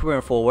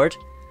Anti-Korean forward,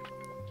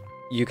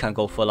 you can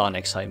go full on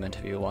excitement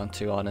if you want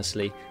to,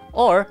 honestly.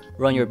 Or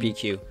run your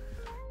BQ.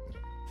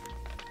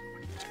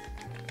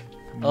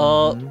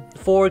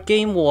 For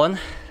game 1,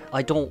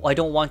 I don't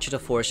want you to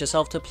force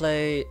yourself to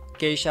play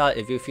Geisha.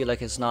 If you feel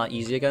like it's not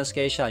easy against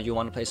Geisha and you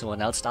want to play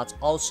someone else, that's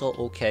also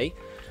okay.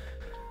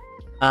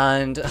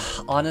 And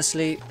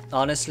honestly,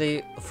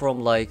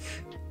 from like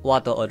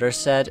what the others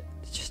said,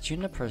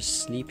 Juniper's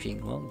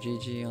sleeping. Well,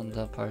 GG on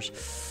that part.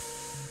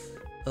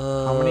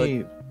 How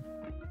many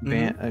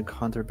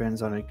counter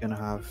bans are they gonna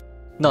have?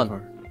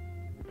 None.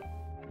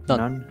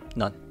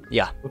 None.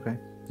 Yeah. Okay.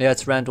 Yeah,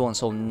 it's round 1,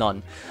 so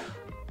none.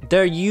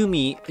 Their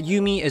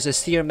Yumi is a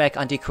Seer mech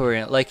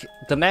anti-Korean. Like,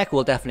 the mech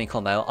will definitely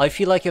come out. I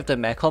feel like if the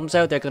mech comes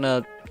out, they're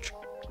gonna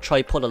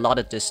try put a lot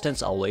of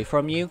distance away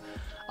from you.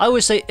 I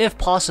would say, if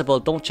possible,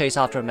 don't chase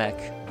after mech.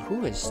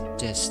 Who is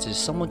this? Did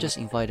someone just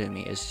invited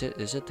me? Is it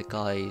the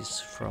guys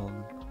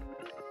from...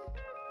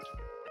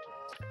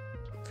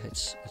 Okay,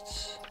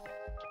 it's...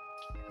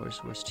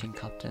 Where's team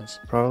captains?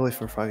 Probably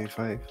for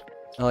 5v5.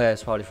 Oh yeah,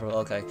 it's probably for...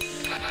 Okay.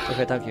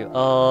 Okay, thank you.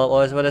 What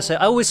was I going to say?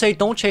 I would say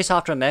don't chase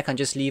after mech and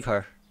just leave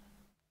her.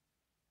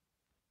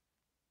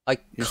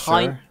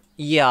 Sure?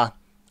 Yeah.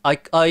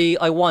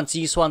 I want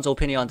Ziswan's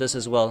opinion on this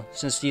as well,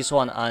 since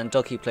Ziswan and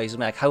Ducky plays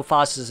mech. How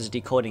fast is his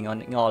decoding,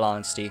 in all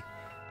honesty?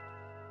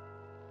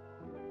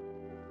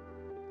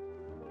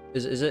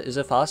 Is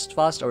it fast,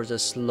 or is it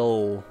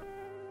slow?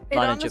 It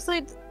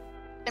honestly,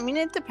 I mean,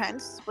 it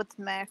depends with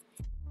mech.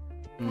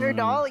 Your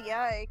doll,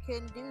 yeah, it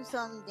can do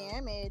some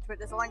damage,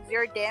 but as long as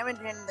you're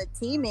damaging the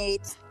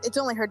teammates, it's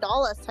only her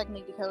doll that's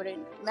technically decoding.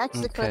 Mech's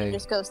decoding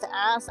just goes to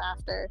ass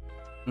after.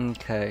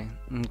 Okay.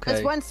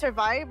 There's one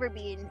survivor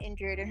being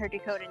injured and her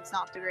decoding's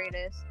not the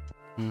greatest.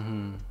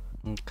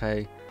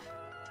 Okay.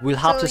 We'll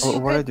have to see.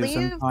 What I do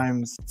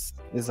sometimes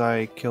is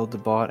I kill the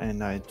bot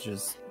and I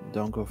just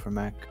don't go for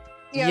mech.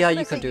 Yeah,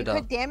 you can do that.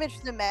 You could damage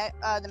the mech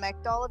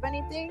doll if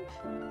anything,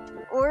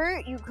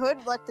 or you could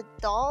let the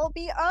doll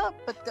be up,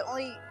 but the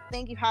only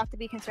thing you have to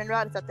be concerned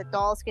about is that the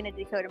doll's going to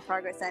decode in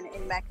progress and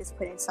mech is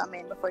putting some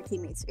in before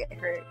teammates get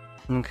hurt.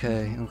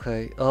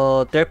 Okay.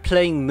 They're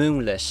playing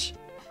Moonlit,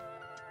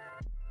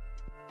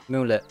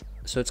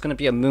 so it's gonna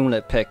be a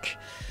Moonlit pick.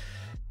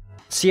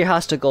 Seer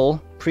has to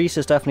go.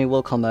 Priestess definitely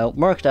will come out.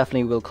 Merc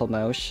definitely will come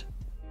out.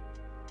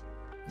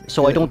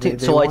 So I don't think.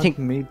 So I think.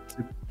 Me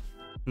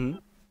to...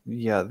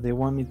 Yeah, they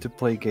want me to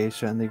play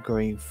Geisha and they're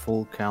going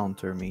full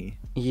counter me.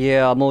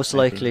 Yeah, most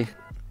likely.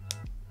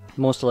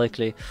 Most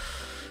likely.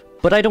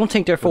 But I don't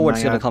think their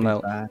forward's gonna come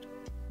out.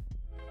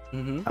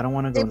 I don't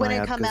want to They go wouldn't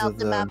Naiad come because out. of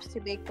The the map's too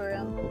big for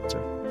him.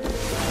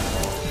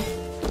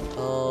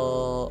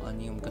 Oh, I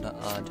knew I'm gonna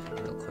add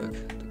real quick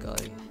the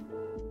guy.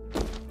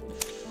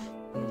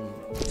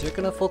 They're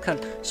gonna full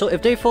counter. So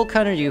if they full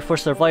counter you for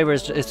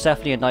survivors, it's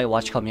definitely a Night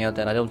Watch coming out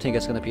then. I don't think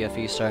it's gonna be a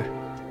feaster.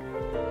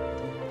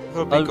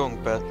 Will be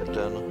going better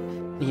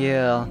then.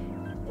 Yeah.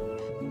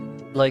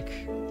 Like,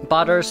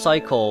 batter,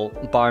 cycle,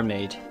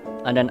 barmaid,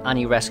 and then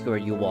any rescuer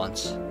you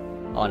want.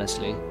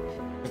 Honestly.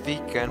 We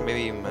can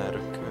maybe Merc,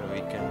 we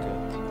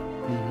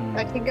can get.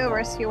 I can go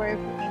rescuer if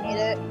we need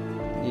it.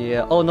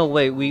 Yeah. Oh no,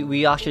 wait.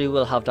 We actually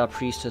will have that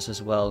priestess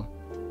as well.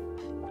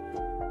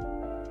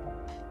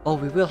 Oh,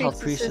 we will have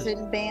priestess.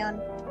 Isn't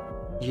banned.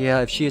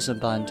 Yeah, if she isn't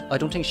banned, I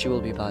don't think she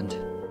will be banned.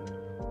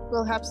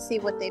 We'll have to see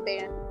what they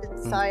ban to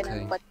decide Okay.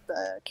 on what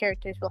the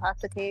characters will have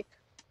to take.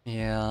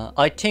 Yeah,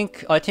 I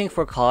think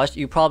for cost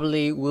you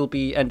probably will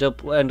be end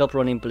up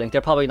running Blink.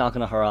 They're probably not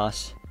gonna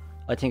harass.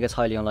 I think it's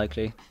highly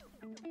unlikely.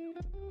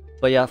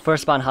 But yeah,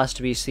 first ban has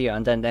to be Seer,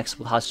 and then next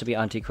has to be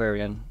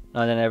Antiquarian,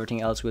 and then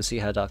everything else we'll see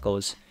how that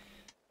goes.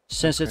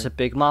 Since it's a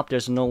big map,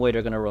 there's no way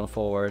they're gonna run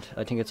forward.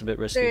 I think it's a bit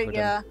risky for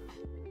them.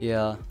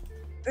 Yeah.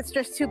 It's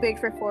just too big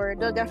for forward.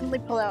 They'll definitely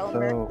pull out on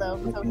Merc though,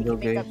 we so can we go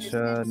can make up Geisha,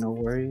 distance. no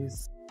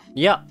worries.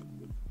 Yeah.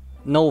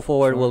 No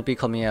forward will be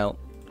coming out.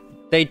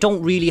 They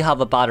don't really have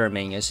a batter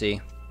main, you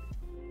see.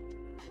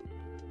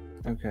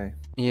 Okay.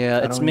 Yeah,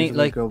 I it's don't me usually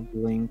like go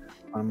Blink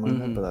on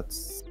Moonlight, but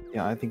that's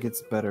I think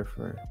it's better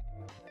for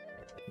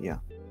a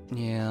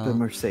bit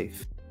more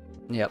safe.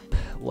 Yep.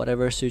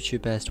 Whatever suits you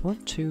best. 1,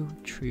 2,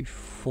 3,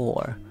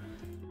 4.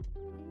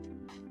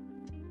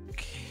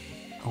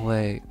 Oh,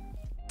 wait.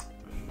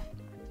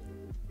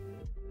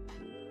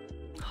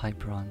 High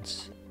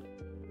bronze.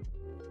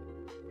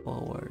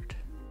 Forward.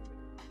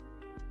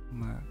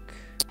 Merc.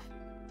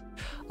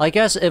 I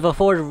guess if a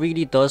forward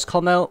really does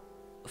come out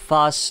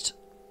fast,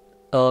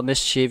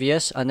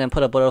 mischievous, and then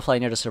put a butterfly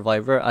near the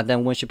survivor, and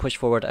then once you push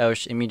forward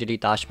out, immediately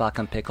dash back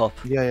and pick up.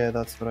 Yeah,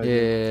 that's what I do.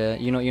 Yeah,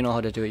 you know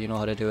how to do it. You know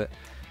how to do it.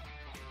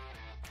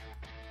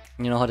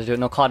 You know how to do it.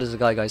 No, COD is the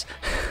guy, guys.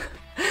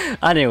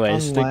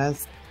 Anyways,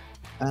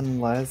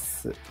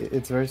 unless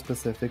it's very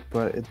specific,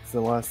 but it's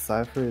the last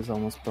cipher is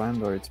almost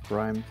primed or it's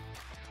primed,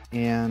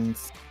 and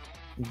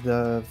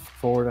the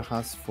forward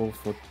has full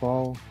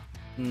football,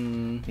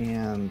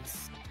 and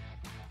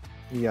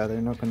yeah,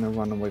 they're not gonna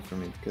run away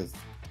from it because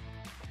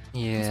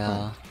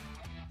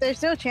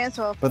There's no chance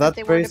of. But that's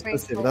they very want to bring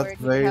specific. forward,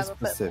 That's you very have a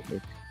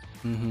specific.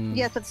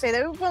 Yeah, but say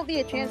there won't be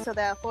a chance of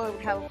that forward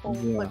would have a full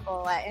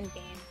football at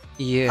endgame.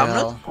 Yeah. I'm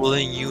not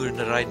pulling you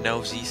right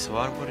now,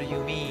 Z-Swan. What do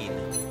you mean?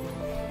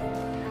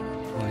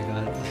 Oh my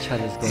god, the chat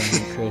is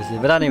going crazy.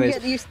 But anyways,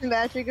 Get used to the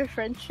magic of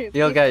friendship.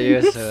 you'll get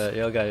used to it.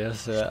 You'll get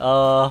used to it.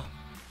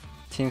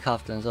 Team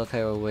captains.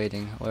 Okay, we're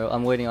waiting.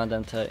 I'm waiting on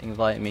them to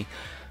invite me.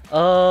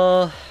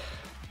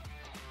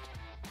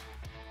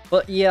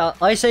 But yeah,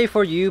 I say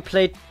for you,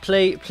 play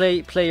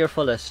your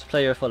fullest.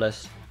 Play your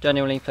fullest.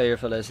 Genuinely play your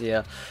fullest.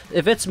 Yeah.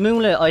 If it's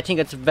Moonlit, I think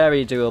it's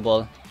very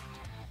doable.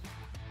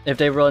 If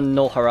they run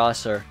no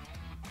harasser.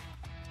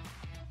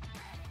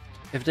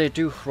 If they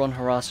do run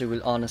harasser,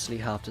 we'll honestly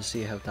have to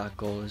see how that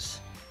goes.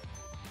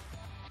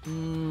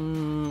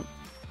 And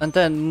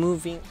then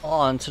moving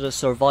on to the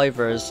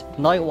survivors,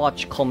 Night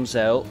Watch comes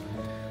out.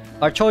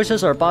 Our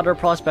choices are Batter,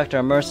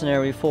 Prospector,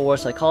 Mercenary, Forward,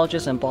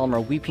 Psychologist,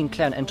 Embalmer, Weeping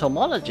Clown,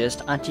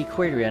 Entomologist,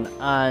 Antiquarian,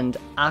 and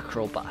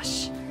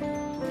Acrobat.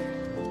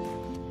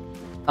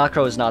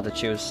 Acro is not the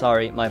choose.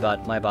 Sorry, my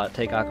bad.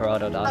 Take Acro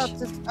out of that. I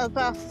was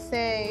about to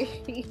say.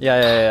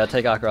 Yeah.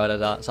 Take Acro out of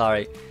that.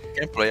 Sorry. You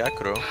can play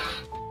Acro.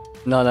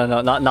 No,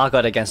 not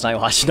good against Night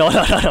Watch. No.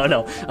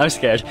 I'm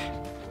scared.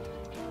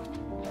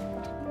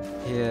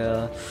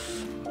 Yeah.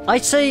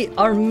 I'd say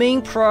our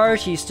main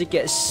priority is to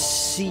get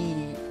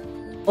C.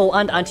 Oh,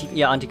 and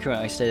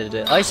Antiquarian, I stated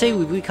it. I say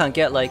we can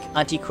get like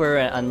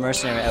Antiquarian and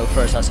Mercenary out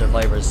first as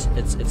survivors.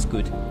 It's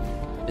good.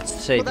 It's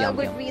safe. Well, that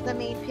would be the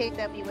main pick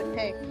that we would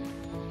pick.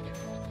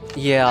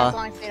 Yeah. As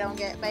long as they don't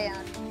get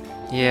banned.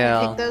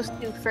 Yeah. Pick those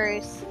two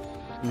first.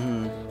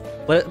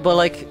 But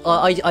like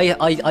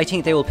I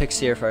think they will pick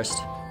Seer first.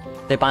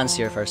 They ban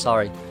Seer first.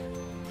 Sorry.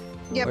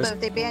 Yeah, but if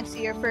they ban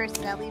Seer first,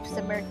 then that leaves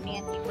the Merc and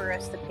Anti for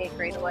us to pick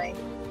right away.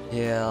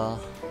 Yeah.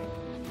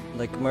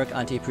 Like Merc,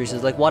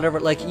 Anti-Priestess, like whatever,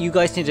 like you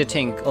guys need to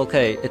think,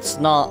 okay, it's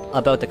not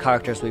about the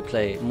characters we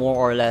play, more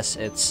or less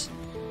it's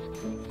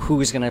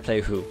who's gonna play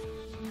who.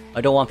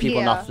 I don't want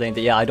people not playing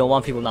I don't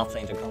want people not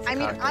playing the characters. I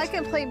mean, I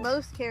can play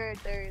most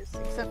characters,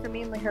 except for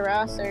mainly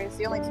harassers.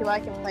 The only two I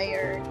can play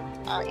are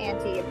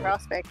Anti and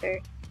Prospector.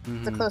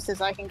 It's the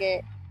closest I can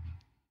get.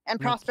 And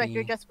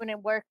Prospector just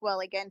wouldn't work well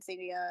against the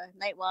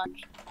Night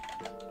Watch.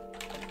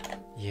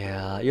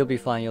 Yeah, you'll be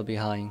fine,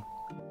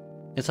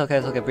 It's okay,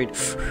 breathe.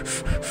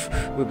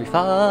 We'll be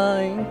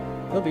fine.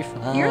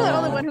 You're the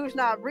only one who's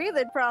not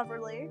breathing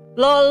properly.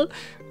 LOL!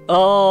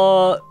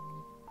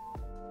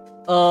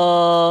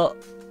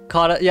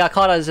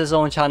 Kata is his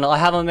own channel. I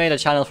haven't made a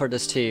channel for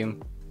this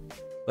team.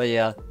 But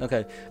yeah,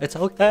 okay. It's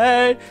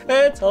okay!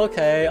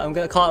 I'm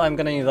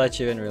gonna invite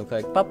you in real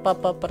quick.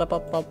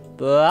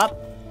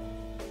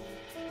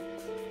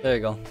 There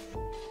you go.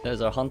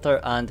 There's our hunter.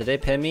 And did they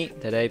pin me?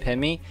 Did they pin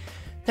me?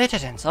 They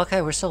didn't.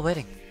 Okay, we're still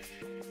waiting.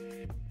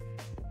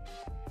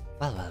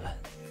 Well.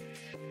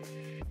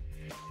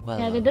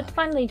 Yeah, they did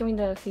finally join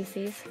the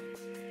PCs.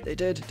 They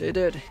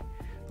did.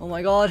 Oh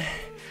my god.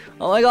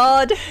 Oh my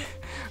god.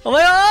 Oh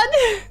my god.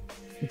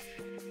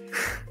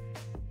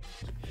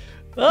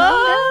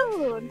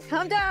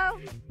 Calm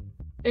down.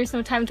 There's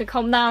no time to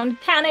calm down.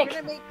 Panic.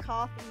 You're gonna make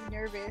Coffee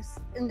nervous,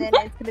 and then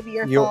it's gonna be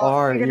your You fault.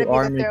 are You're gonna be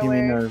the making me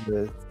thrower.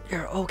 nervous.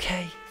 You're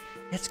okay.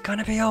 It's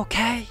gonna be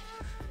okay.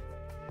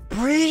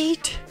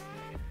 Breathe.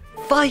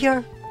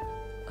 Fire.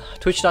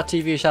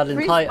 Twitch.tv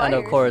 /Shadowpie and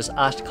of course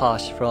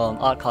 @Kosh from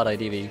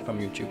 @IDV from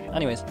YouTube.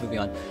 Anyways, moving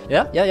on.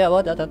 Yeah.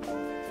 What? That.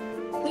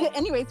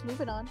 Anyways,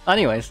 moving on.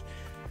 Anyways,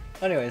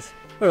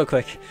 real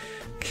quick.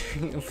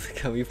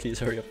 Can we please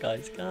hurry up,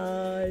 guys?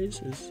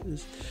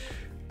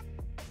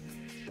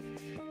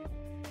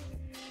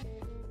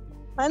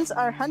 Once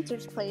our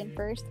hunter's playing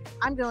first,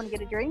 I'm going to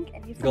get a drink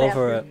and you Go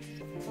for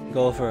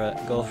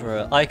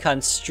it. I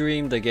can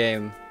stream the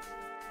game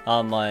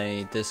on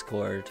my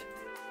Discord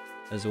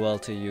as well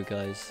to you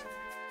guys.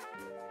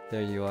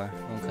 There you are.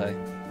 Okay.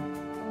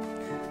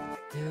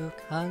 You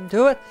can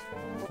do it.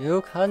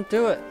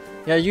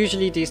 Yeah,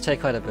 usually these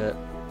take quite a bit.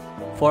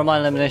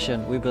 4-man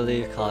elimination, we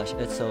believe, Kosh.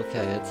 It's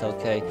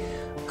okay.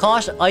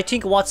 Kosh, I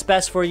think what's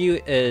best for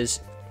you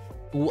is,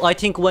 I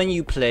think when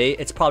you play,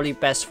 it's probably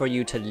best for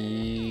you to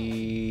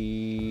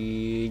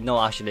no,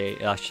 actually,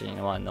 you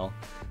know what, no.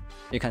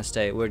 You can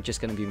stay, we're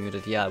just gonna be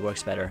muted. Yeah, it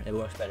works better if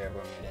we're muted.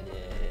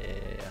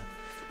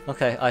 Yeah.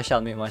 Okay, I shall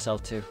mute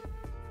myself too.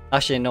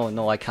 Actually,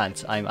 no, I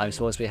can't. I'm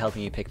supposed to be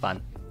helping you pick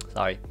ban.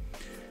 Sorry.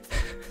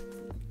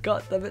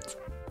 God damn it.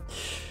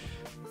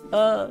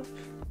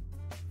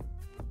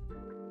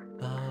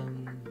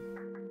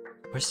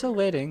 We're still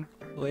waiting.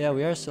 Oh yeah,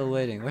 we are still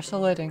waiting.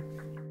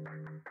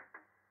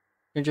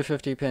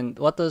 350 pin.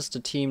 What does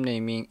the team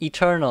name mean?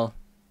 Eternal.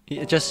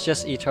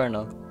 Just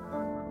Eternal.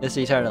 It's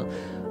Eternal.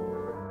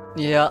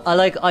 Yeah,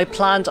 I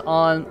planned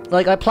on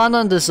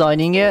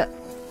designing it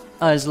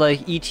as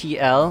like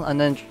ETL and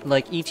then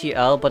like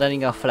ETL, but then you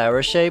got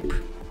flower shape.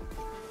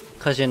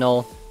 Cause you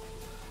know,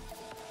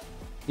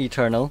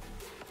 Eternal.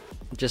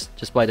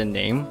 Just by the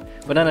name.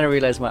 But then I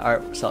realized my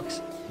art sucks.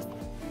 So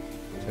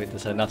I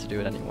decided not to do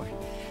it anymore.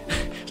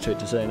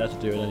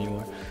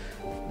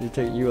 You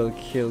think you will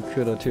kill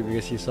Kudo too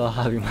because you saw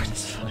Happy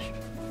 -5.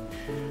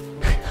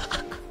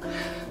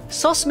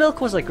 Sauce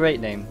Milk was a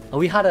great name.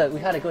 We had a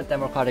good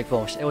democratic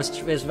vote. It was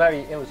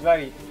very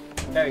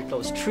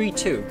close.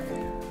 3-2.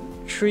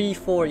 3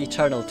 for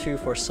Eternal, 2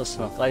 for Sauce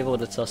Milk. I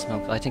voted Sauce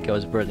Milk. I think it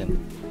was brilliant.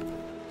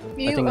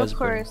 Of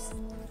course.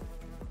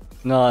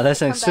 No,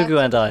 listen, Sugu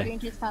and I.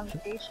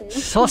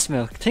 Sauce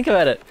Milk. Think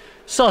about it.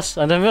 Sauce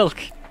and then milk.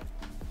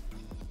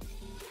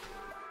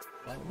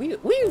 We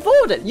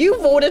voted. You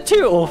voted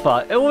too,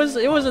 Ofa. It was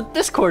a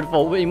Discord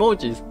vote with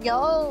emojis.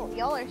 Y'all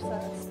are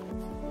sus.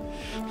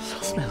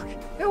 Sauce Milk.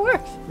 It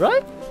works,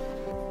 right?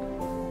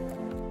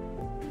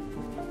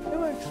 It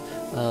works.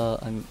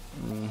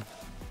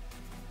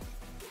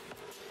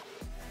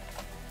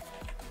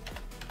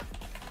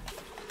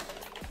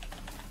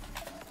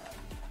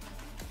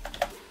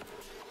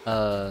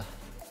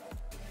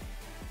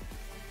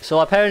 So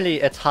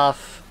apparently it's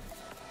half.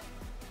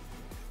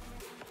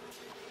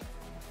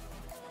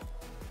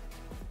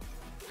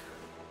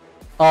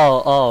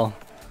 Oh,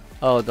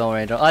 don't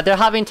worry. They're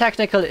having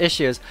technical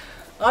issues.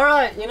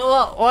 Alright, you know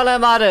what? While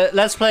I'm at it,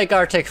 let's play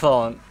Gartic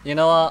Phone. You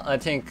know what? I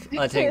think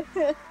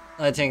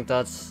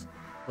that's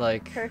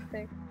like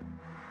Perfect.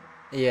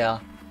 Yeah.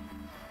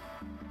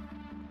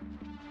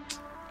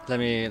 Let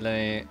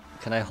me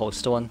can I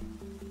host one?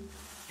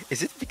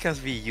 Is it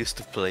because we used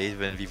to play it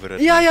when we were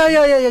at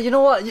Yeah. You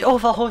know what? Oh,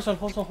 host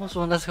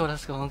one. Let's go.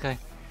 Okay.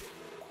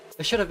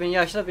 It should have been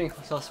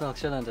Sauce Milk,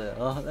 shouldn't it?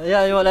 Oh,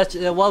 yeah, you know what?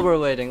 While we're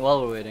waiting.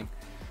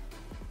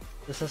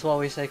 This is what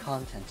we say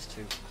content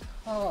to.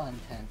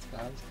 Content,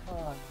 guys.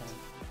 Content.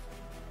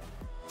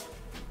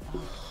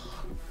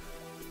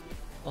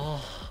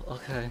 Oh,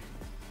 okay.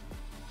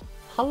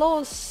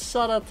 Hello,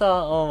 Sarata.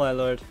 Oh my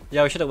lord.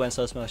 Yeah, we should have went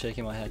Sauce Milk,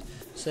 shaking my head.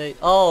 Say.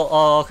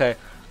 Oh, okay.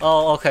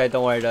 Oh, okay,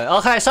 don't worry.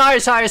 Okay, sorry.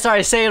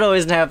 Sato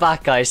is now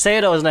back, guys.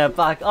 Sato is now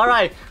back.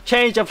 Alright,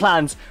 change your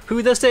plans.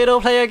 Who does Sato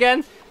play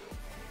again?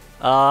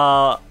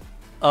 Sato.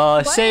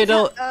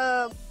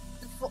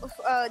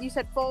 You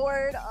said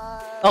forward.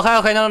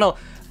 Okay, no.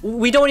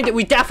 We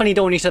definitely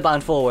don't need to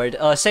ban forward.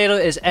 Sato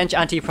is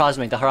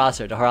anti-prosmic, the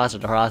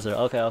harasser.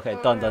 Okay,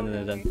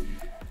 done.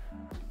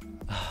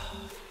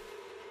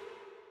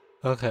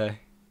 Okay.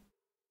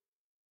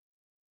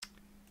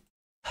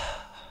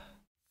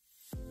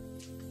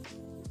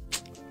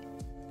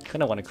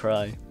 Kinda wanna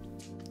cry.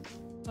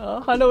 Oh,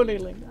 hello,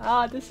 Liling.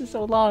 This is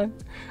so long.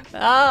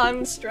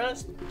 I'm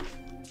stressed.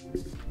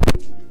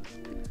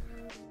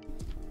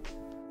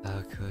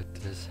 How could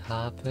this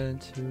happen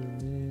to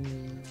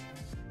me?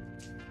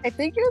 I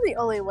think you're the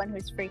only one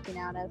who's freaking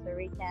out as of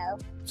right now.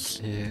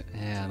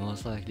 Yeah,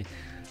 most likely.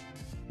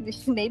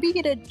 Maybe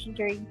get a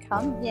drink,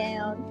 calm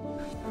down.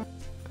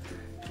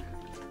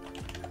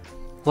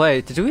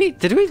 Wait,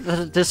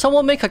 did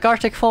someone make a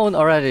Gartic phone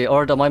already,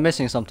 or am I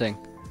missing something?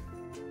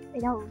 I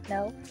don't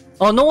know.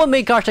 Oh, no one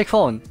made Gartic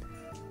phone.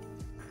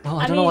 Oh,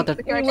 I don't know what the.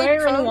 We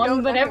were in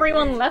one, but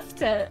everyone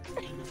left it.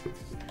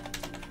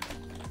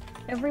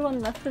 Everyone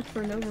left it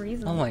for no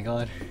reason. Oh my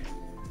god.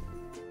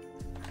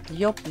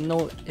 Yup,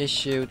 no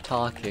issue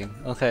talking.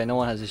 Okay, no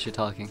one has issue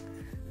talking.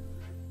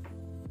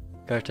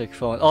 Gartic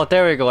phone. Oh,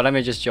 there we go. Let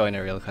me just join it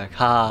real quick.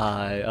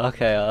 Hi.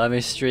 Okay, let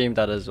me stream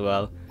that as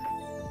well.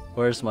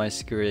 Where's my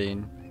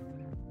screen?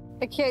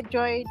 I can't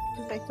join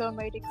because my phone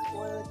might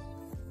explode.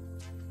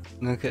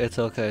 Okay, it's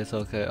okay, it's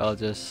okay.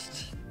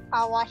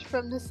 I'll watch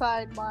from the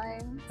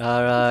sideline.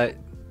 Alright,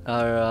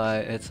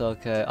 it's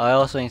okay. I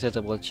also need to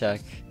double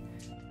check.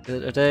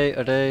 Are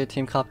they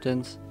team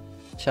captains?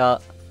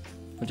 Chat.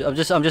 I'm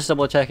just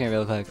double checking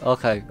real quick.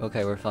 Okay,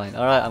 we're fine.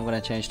 Alright, I'm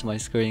gonna change to my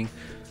screen.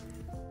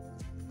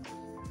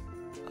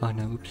 Oh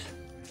no, oops.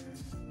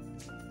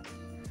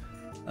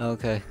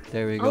 Okay,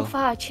 there we go.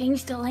 Alpha,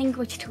 change the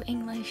language to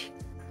English.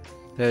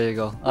 There you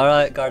go.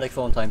 Alright, Gartic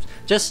phone times.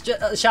 Just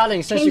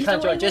Shaling, since you can't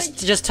join,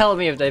 just tell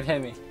me if they pay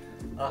me.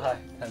 Okay.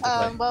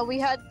 Well, we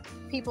had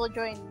people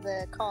join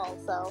the call,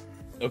 so.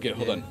 Okay,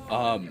 hold on.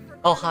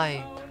 Oh,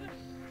 hi.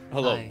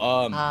 Hello.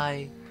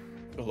 Hi.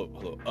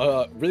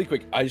 Hello. Really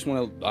quick, I just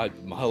want to.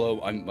 Hello.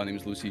 My name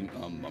is Lucy.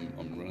 I'm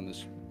running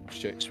this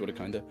shit, sorta,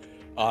 kinda.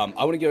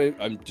 I want to get.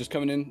 I'm just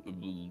coming in.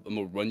 I'm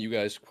gonna run you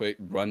guys a quick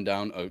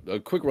rundown of what I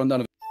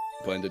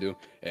plan to do,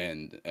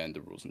 and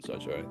the rules and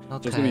such. All right. Okay. So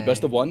it's gonna be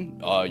best of one.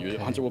 Your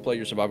hunter will play,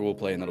 your survivor will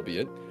play, and that'll be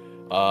it.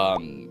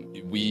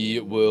 We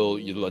will,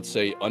 let's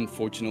say,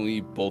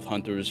 unfortunately, both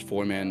hunters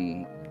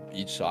 4-man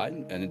each side,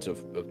 and it's a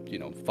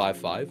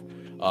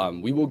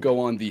 5-5. We will go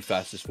on the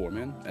fastest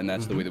 4-man, and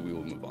that's the way that we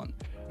will move on.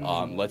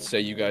 Let's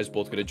say you guys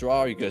both get a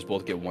draw, or you guys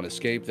both get one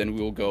escape, then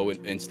we will go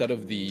instead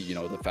of the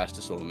the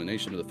fastest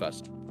elimination or the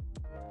fastest.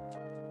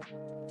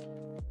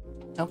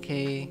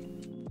 Okay.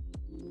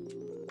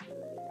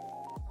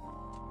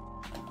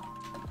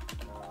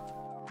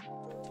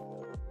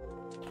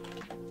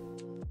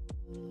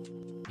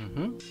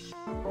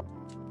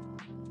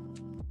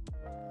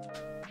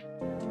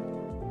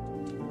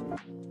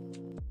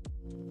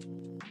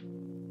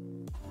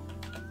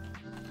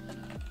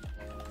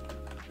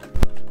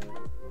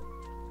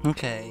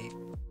 Okay,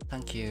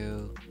 thank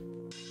you.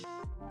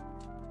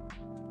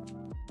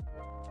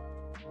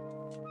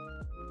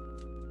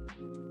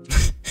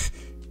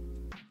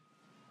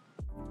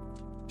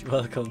 You're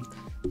welcome.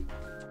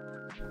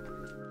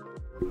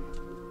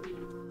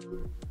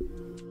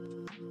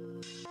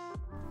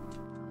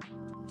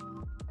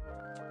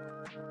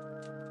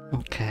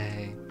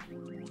 Okay.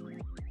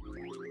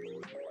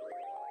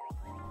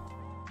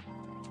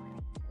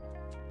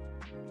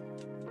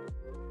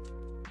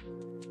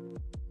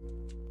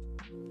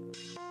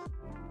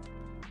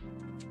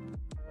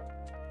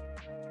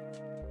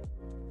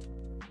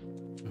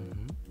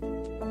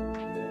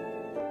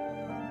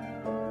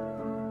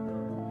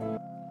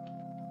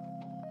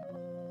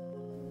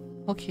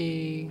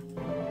 Okay.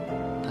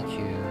 Thank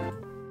you.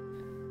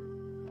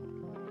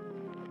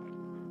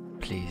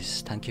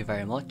 Please, thank you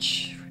very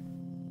much.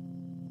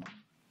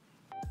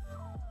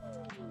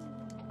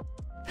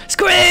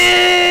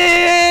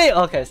 Scream!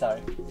 Okay,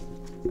 sorry.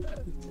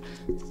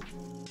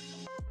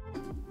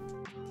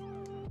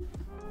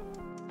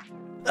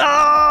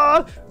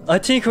 Ah! I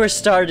think we're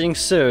starting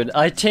soon.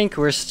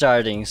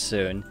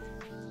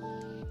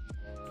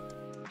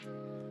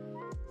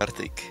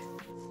 Gartic.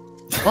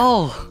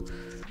 Oh!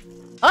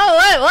 Oh,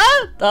 wait,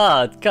 what?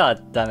 Oh,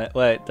 god damn it.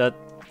 Wait, that...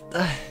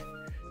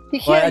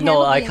 Well,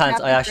 no, I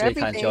can't. I actually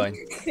can't join.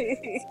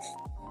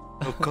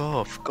 Oh,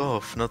 Goff,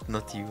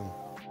 not you.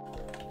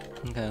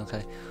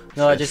 Okay.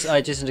 No, I just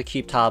need to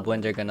keep tab when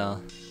they're gonna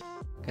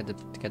get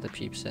the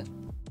peeps in.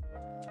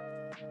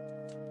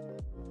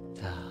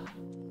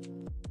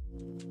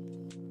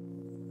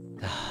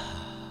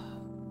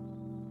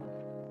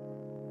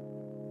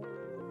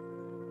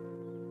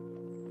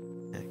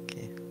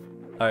 Okay.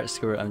 Alright,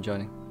 screw it, I'm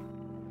joining.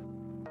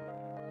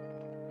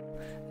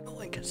 No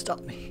one can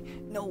stop me.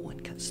 No one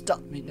can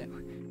stop me now.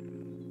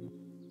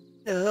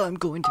 We're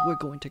going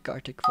to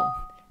Gartic phone.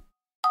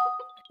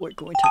 We're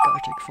going to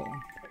Gartic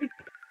phone.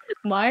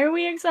 Why are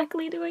we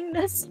exactly doing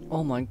this?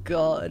 Oh my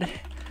god.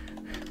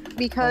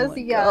 Because,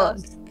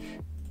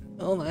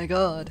 Oh my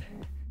god.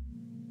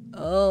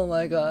 Oh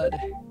my god.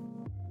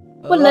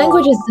 What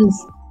language is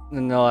this?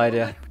 No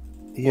idea.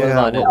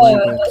 Yeah,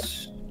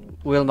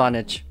 We'll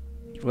manage.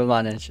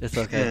 It's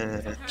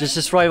okay.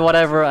 just write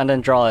whatever and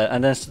then draw it,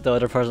 and then the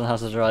other person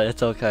has to draw it.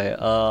 It's okay.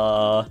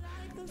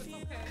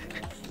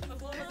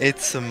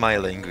 It's my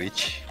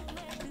language.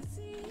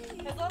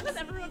 As long as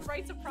everyone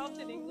writes a prompt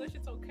in English,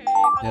 it's okay.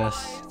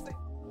 Yes.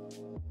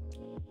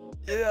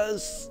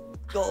 Yes.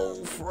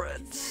 Go for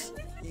it.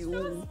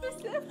 You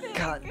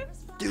can't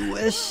do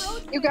it.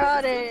 You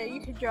got it.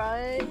 You can draw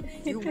it.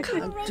 You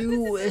can't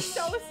do it.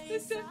 So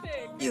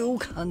specific. You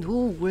can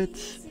do it.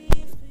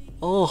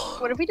 Oh.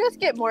 What if we just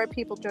get more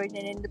people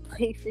joining in to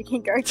play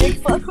freaking Gartic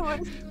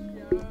phone?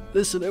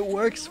 Listen, it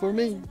works for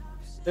me.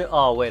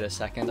 Oh, wait a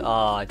second.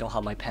 I don't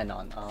have my pen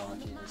on. Oh,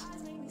 Jesus.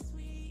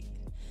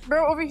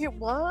 Bro, over here,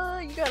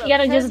 what? You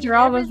gotta just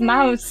draw with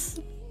mouse.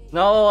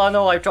 No, I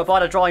know. I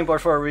bought a drawing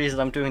board for a reason.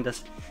 I'm doing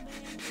this.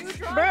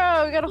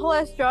 Bro, you got a whole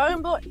ass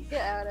drawing board?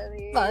 Get out of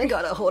here. I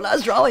got a whole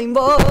ass drawing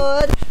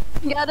board.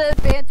 You got an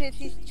advantage.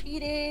 He's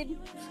cheated.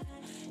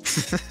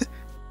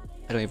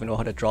 I don't even know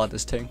how to draw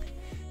this thing.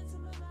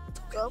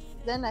 Well,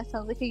 then that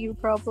sounds like a you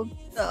problem.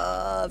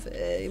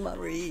 Ave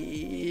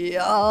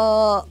Maria.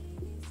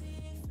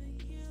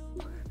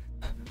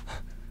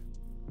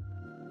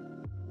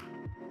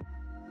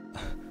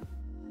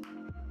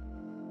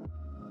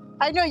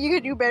 I know you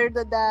could do better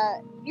than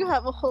that. You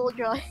have a whole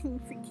drawing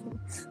freaking.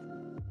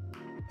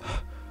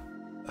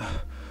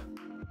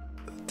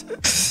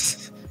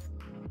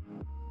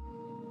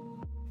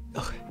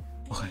 Okay.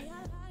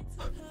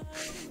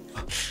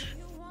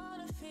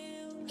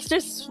 He's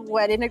just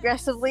sweating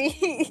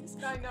aggressively.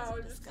 I know,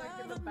 just like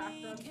in the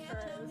background,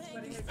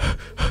 sweating.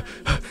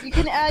 you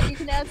can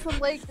add some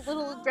like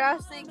little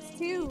grass things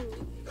too.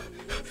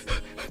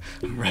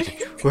 I'm ready.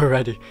 We're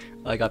ready.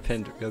 I got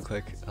pinned real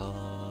quick.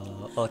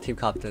 Oh, team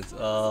captains.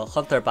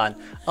 Hunter ban.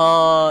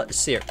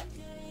 Seer.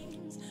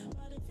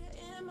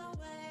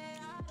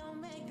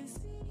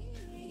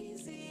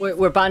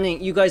 We're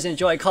banning. You guys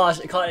enjoy. Kosh,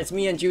 it's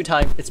me and Jew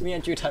time. It's me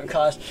and Jew time,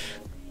 Kosh.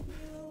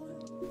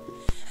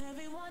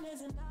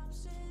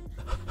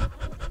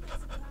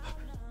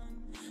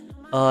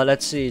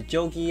 Let's see.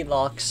 Jogi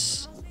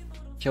locks.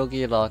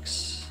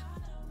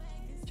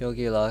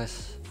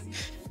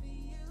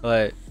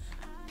 Wait.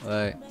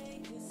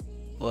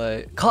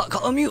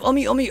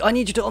 Unmute. I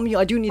need you to unmute.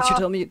 I do need you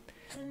to unmute.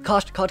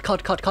 Cut.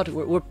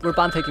 We're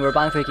ban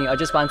picking. I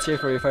just banned Seer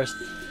for you first.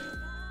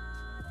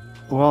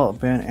 Well,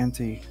 ban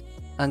anti.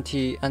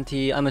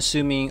 Anti, I'm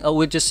assuming. Oh,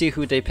 we'll just see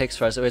who they picks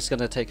first. So it's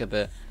gonna take a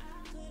bit.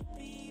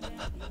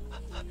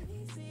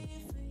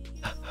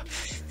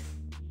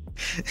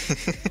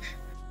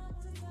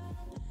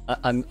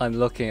 I'm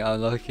looking.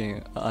 I'm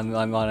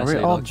honestly. Are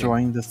we all looking.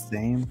 drawing the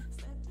same?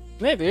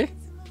 Maybe.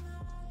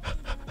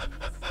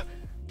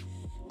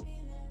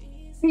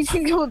 He's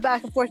going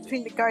back and forth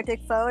between the Gartic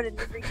phone and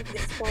the freaking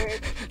Discord.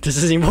 This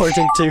is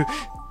important too.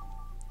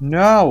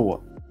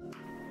 No!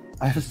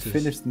 I haven't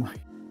finished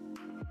mine.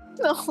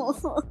 No.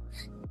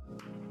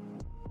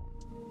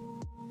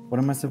 What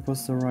am I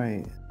supposed to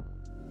write?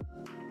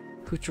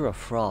 Who drew a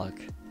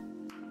frog?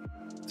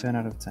 10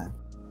 out of 10.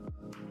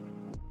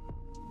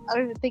 I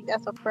don't even think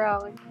that's a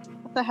frog.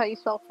 That's not how you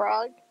spell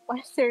frog. Why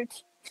is there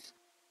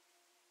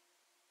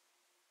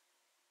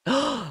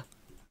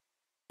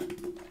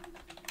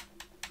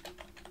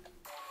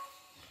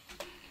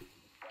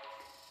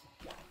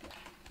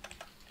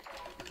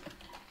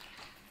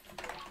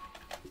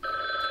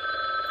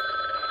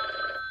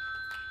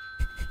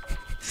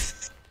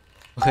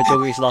Okay,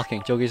 Jogi's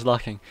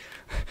locking.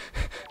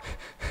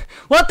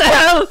 What the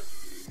hell?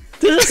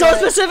 This is so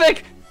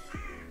specific!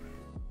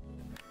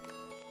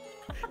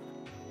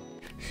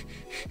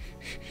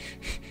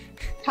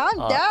 Calm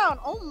down!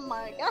 Oh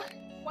my god!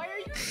 Why are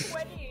you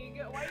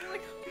sweating? Why are you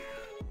like...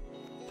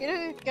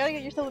 You gotta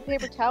get yourself a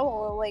paper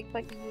towel and like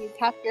fucking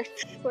tap your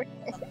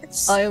forehead.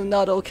 I am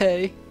not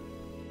okay.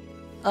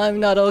 I'm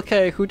not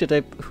okay. Who did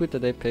they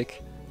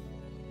pick?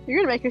 You're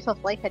gonna make yourself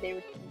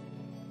lightheaded.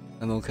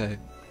 I'm okay.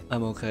 You're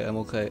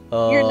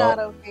not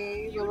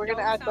okay, but we're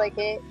gonna act like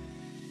it.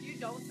 You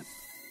don't.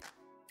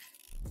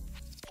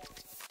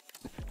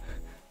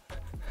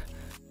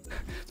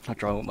 I'm not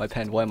drawing with my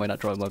pen. Why am I not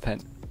drawing with my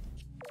pen?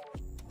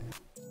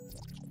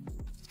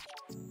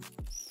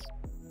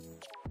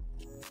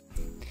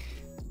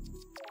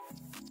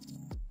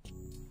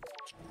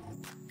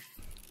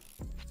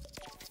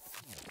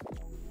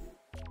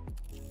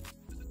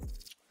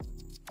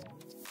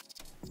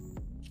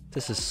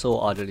 This is so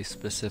oddly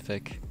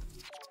specific.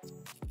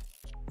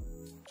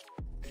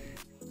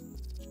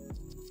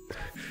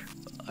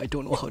 I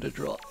don't know how to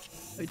draw.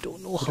 I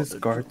don't know What how is to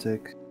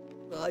Gartic?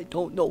 I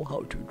don't know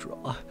how to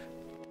draw.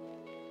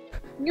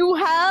 You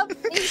have a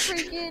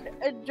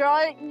freaking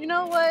drawing. You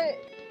know what?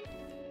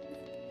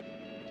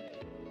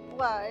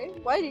 Why?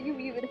 Why do you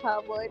even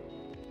have one?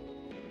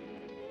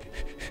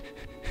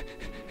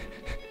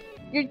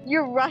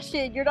 You're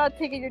rushing. You're not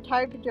taking your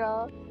time to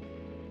draw.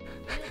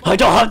 I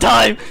don't have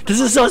time!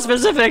 This is so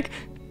specific!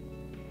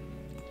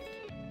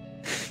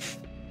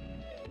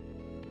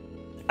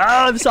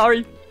 Ah, I'm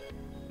sorry!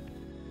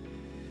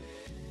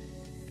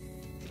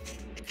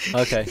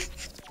 Okay.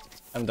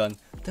 I'm done.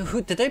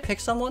 Did they pick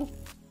someone?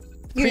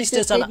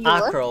 Priestess and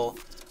Acro.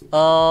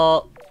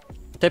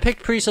 They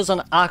picked Priestess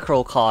and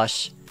Acro,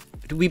 Kosh.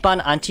 Do we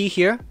ban Anti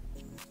here?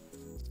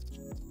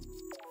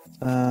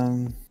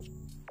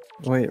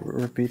 Wait,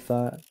 repeat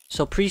that.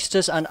 So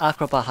Priestess and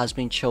Acrobat has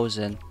been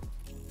chosen.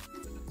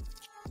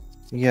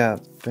 Yeah,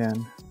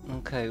 ban.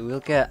 Okay,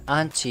 we'll get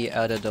Anti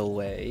out of the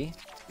way.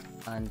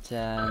 And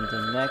then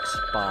the next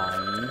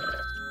ban.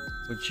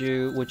 Would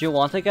you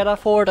want to get a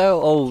forward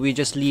out? Oh, we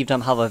just leave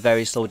them have a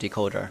very slow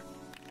decoder.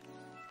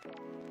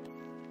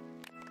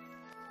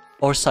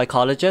 Or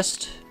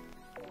psychologist?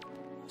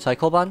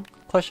 Psychoban?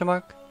 Question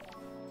mark?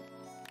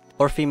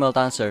 Or female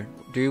dancer?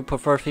 Do you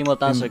prefer female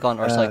dancer gun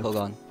or cycle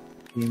gun?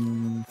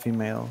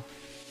 Female.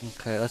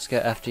 Okay, let's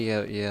get FD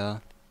out, yeah.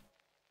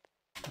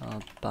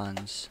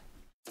 Bans.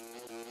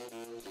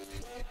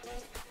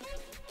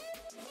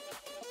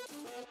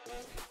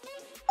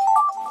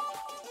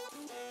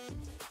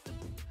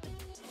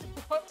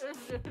 What is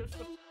this?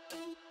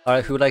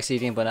 Alright, who likes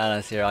eating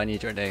bananas here? I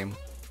need your name.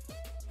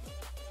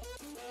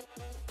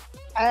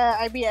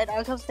 I mean, I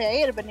was gonna say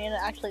I ate a banana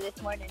actually this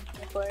morning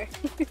before.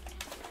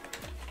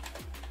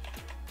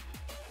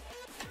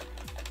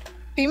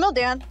 Female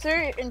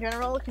dancer in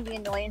general can be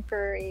annoying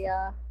for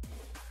a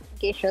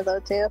geisha though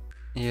too.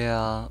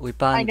 Yeah, we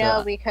banned I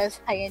know because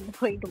I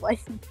annoyed one.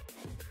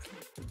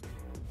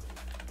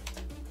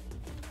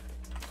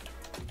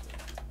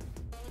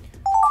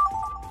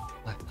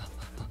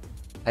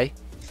 Hey?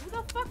 Who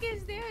the fuck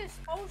is this?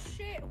 Oh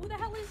shit, who the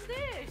hell is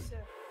this?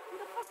 Who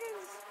the fuck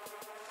is...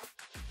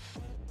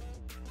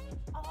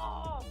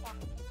 Oh, fuck.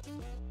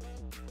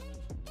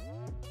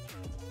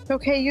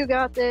 Okay, you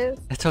got this.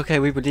 It's okay,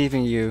 we believe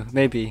in you.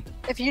 Maybe.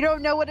 If you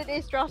don't know what it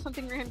is, draw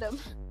something random.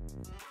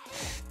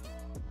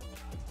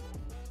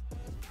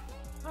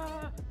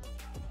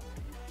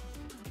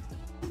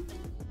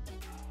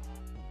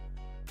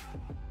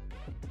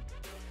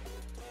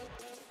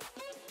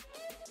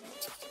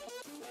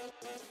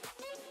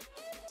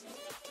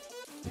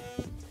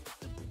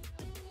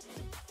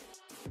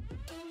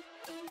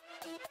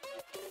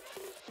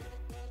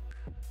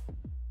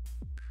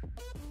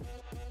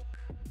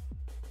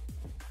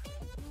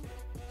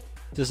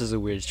 This is a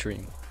weird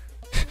stream.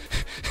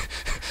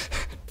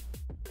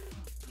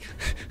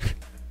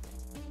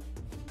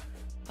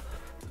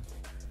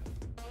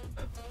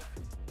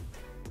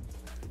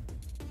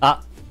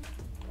 Ah.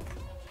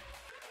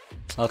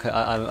 Okay,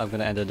 I'm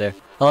gonna end it there.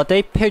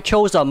 They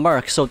chose a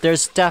merc, so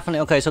there's definitely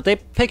okay. So they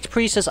picked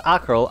Priestess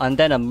Acro and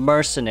then a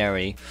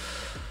mercenary.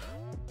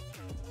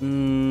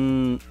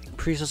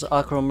 Priestess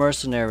Acro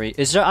mercenary.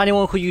 Is there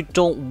anyone who you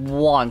don't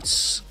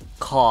want?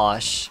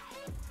 Kosh.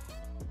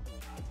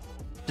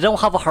 They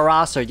don't have a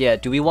harasser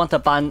yet. Do we want to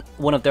ban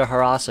one of their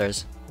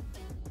harassers?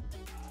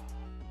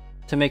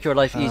 To make your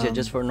life easier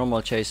just for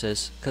normal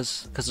chases.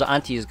 Cause the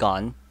anti is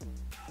gone.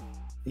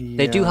 Yeah,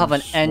 they do have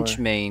an sure. Ench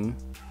main.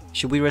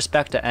 Should we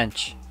respect the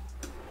Ench?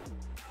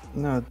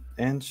 No,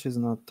 Ench is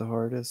not the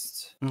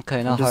hardest.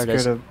 Okay, not I'm just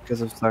hardest. scared of,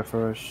 because of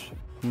Cypher Rush.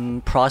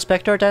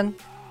 Prospector then?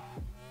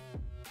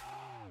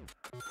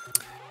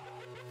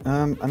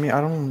 I mean,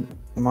 I don't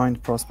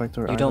mind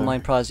Prospector You either. don't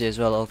mind Prozzy as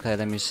well? Okay,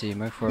 let me see.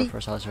 Merc for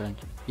first hazard.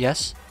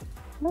 Yes?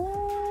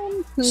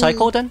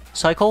 Psycho then?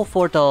 Psycho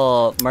for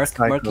the Merc?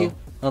 Mercy?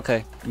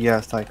 Okay.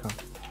 Yeah, Psycho.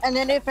 And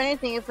then if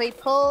anything, if they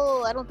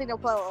pull, I don't think they'll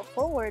pull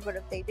forward, but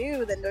if they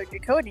do, then their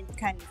decoding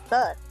kind of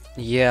stuck.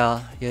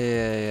 Yeah.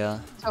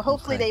 So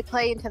hopefully they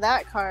play into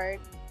that card.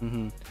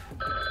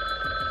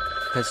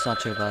 It's not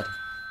too bad.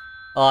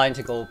 Oh, I need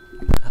to go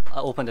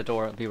open the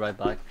door. I'll be right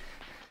back.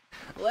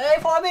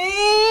 Wait for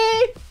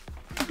me!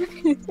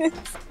 I'm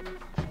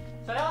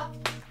back!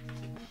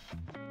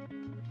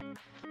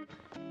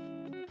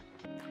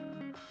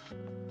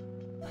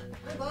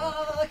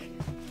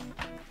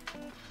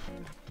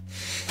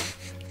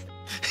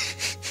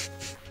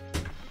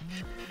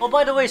 Oh,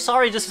 by the way,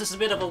 sorry, this is a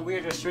bit of a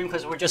weirder stream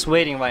because we're just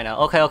waiting right now.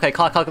 Okay,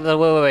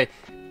 wait.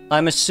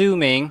 I'm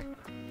assuming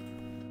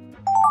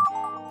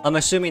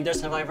their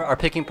survivor are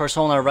picking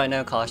persona right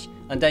now, Kosh,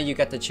 and then you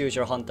get to choose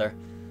your hunter.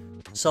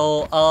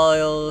 So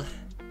I'll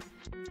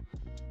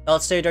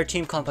say their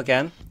team comp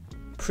again: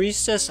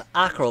 Priestess,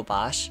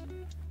 Acrobash,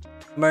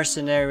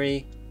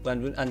 Mercenary,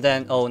 and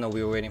then oh no,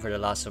 we were waiting for the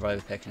last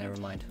survivor pick. Never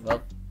mind.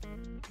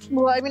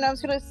 Well, I mean, I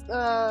was gonna.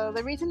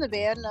 The reason to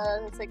ban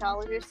the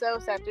psychologist though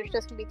is that there's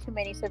just gonna be too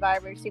many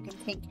survivors who can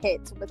take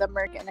hits with a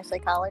merc and a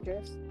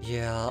psychologist.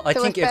 Yeah, I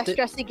so think it's best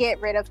just to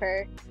get rid of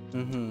her.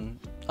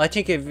 I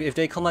think if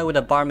they come out with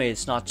a barmaid,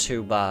 it's not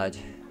too bad.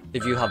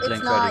 If you have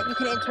Blink ready. You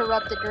can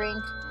interrupt the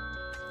drink.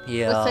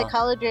 Yeah. The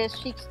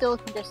psychologist, she still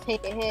can just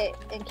take a hit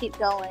and keep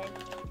going.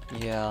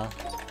 Yeah.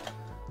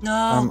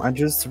 No. I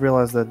just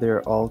realized that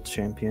they're all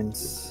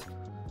champions.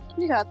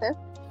 You got this.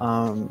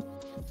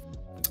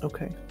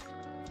 Okay.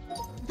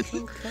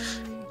 Okay.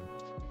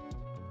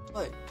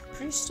 Wait,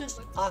 Priestess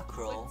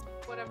Acro.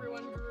 What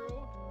everyone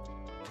drew.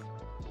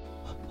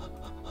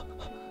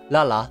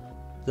 Lala.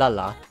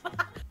 Lala.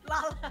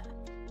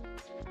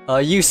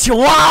 You see.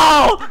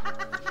 Wow!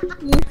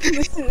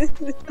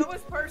 That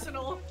was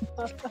personal.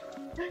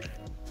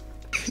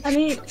 I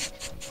mean,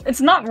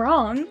 it's not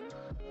wrong.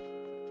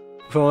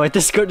 Bro, my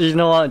Discord, you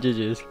know what,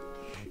 GG's.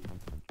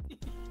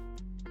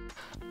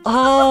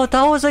 Oh,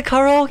 that was a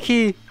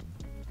karaoke!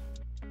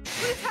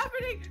 What is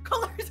happening?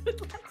 Colors with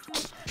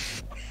lights.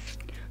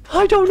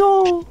 I don't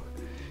know!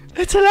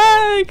 It's a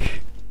lag!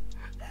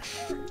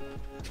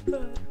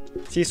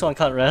 This one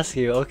can't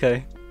rescue,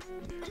 okay.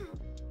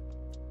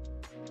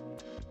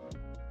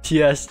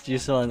 Yes,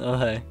 this one,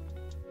 okay.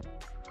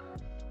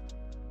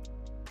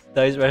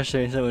 That is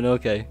rescuing someone,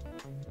 okay.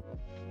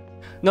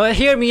 No,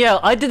 hear me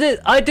out. I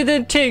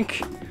didn't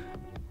think.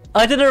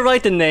 I didn't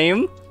write the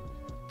name,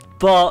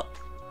 but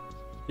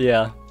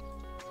yeah.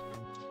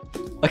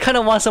 I kind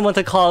of want someone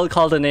to call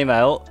the name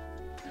out,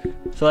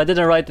 so I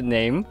didn't write the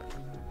name.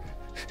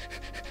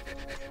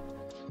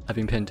 I've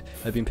been pinned.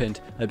 I've been pinned.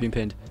 I've been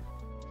pinned.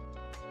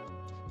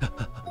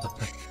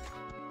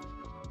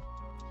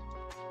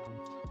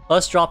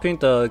 Us dropping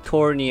the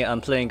corny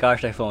and playing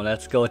Gartic phone.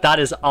 Let's go. That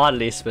is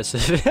oddly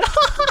specific.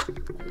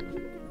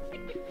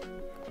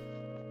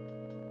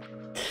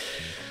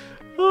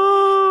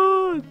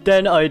 Oh,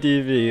 then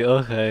IDV.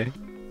 Okay.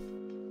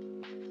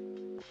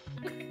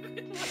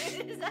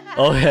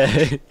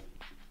 Okay.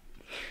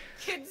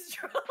 Kids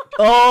drunk.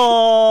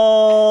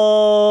 Oh!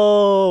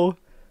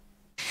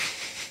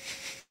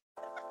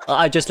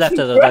 I just left it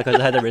at that because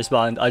I had to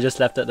respond. I just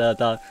left it at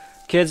that.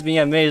 Kids being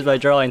amazed by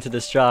drawing to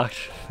distract.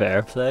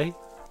 Fair play.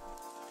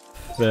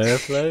 Fair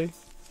play.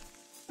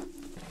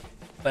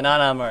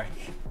 Banana Merc.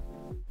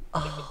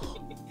 Oh.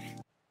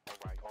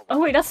 Oh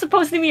wait, that's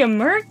supposed to be a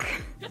Merc?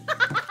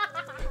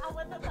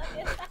 What the fuck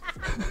is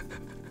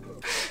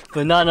that?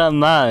 Banana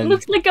Man.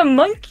 Looks like a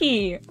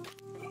monkey.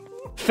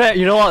 Fair.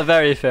 You know what?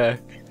 Very fair.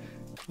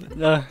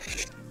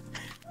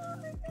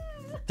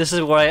 This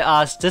is where I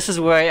asked. This is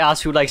where I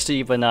asked who likes to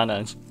eat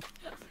bananas.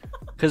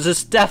 Because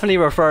it's definitely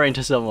referring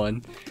to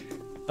someone.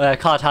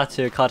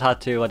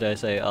 Kotatsu, what did I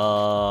say?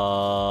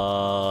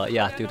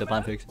 Yeah, do the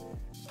ban pics.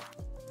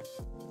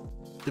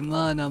 The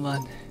mana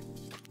man.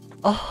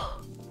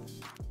 Oh.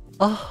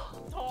 Oh.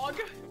 Dog.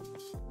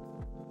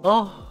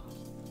 Oh.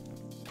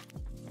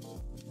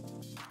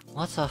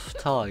 What's a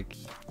ftog?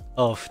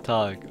 Oh,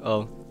 ftog.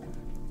 Oh.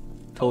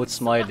 Toad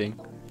smiling.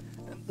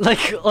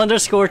 Like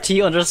underscore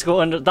T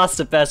underscore under. That's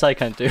the best I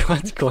can do.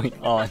 What's going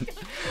on?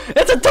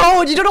 It's a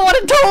toad! You don't know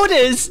what a toad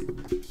is!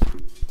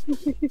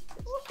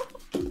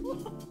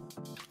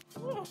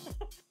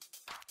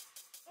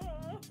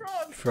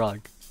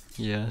 Frog.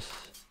 Yes.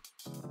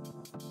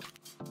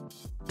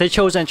 They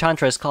chose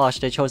Enchantress, gosh,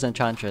 they chose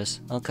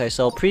Enchantress. Okay,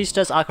 so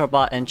Priestess,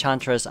 Acrobat,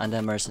 Enchantress, and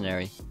then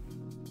Mercenary.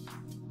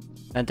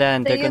 And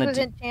then they're gonna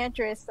do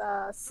Enchantress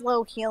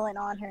slow healing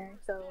on her,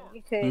 so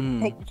you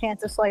could take the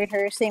chance of slaying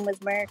her, same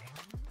as Merc.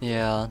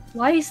 Yeah.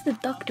 Why is the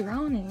duck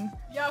drowning?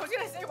 Yeah, I was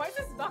gonna say, why is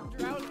this dog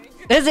drowning?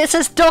 It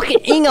says duck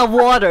in a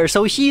water,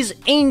 so he's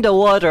in the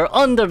water,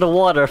 under the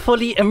water,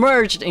 fully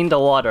immersed in the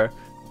water.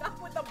 Duck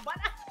with the butt.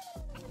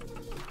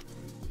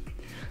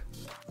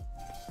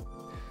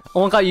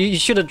 Oh my god, you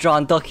should have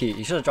drawn Ducky.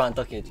 You should have drawn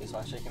Ducky too, so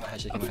I'm shaking my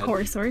head, shaking my head. Of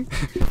course, sorry.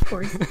 Of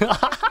course.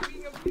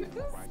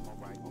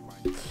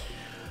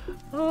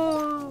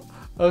 Oh,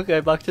 okay,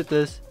 back to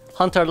this.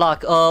 Hunter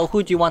lock.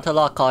 Who do you want to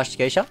lock, Kosh?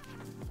 Geisha?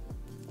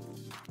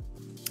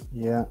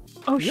 Yeah.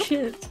 Oh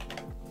shit.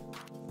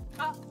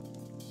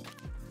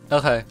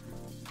 Okay.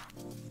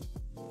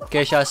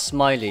 Geisha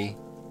Smiley.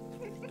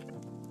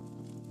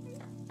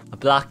 A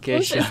black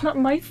geisha. It's not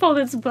my fault,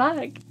 it's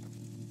black.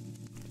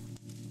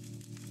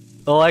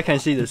 Oh, I can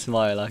see the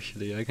smile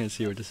actually. I can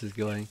see where this is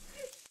going.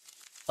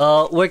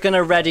 We're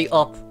gonna ready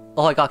up.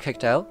 Oh, I got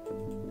kicked out.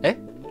 Eh?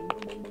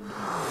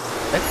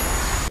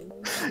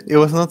 It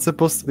was not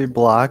supposed to be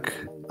black.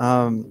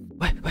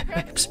 Wait.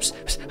 Psst, psst,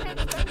 psst.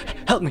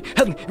 Help me.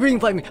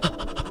 Re-invite me.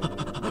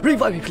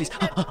 Re-invite me, please.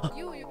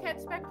 You can't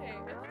spectate.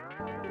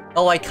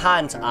 Oh, I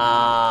can't.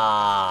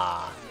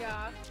 Ah.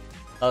 Yeah.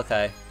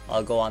 Okay,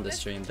 I'll go on the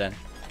stream then.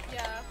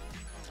 Yeah.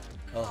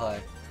 Okay.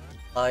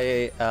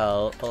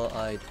 IAL or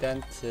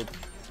identity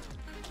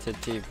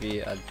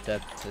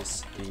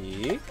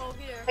adaptity. Oh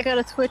dear. I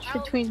gotta switch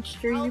between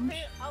streams.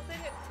 I'll ping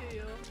it to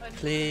you. and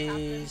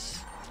Please.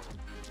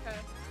 Okay.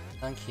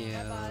 Thank you.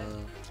 Bye-bye.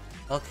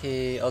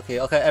 Okay.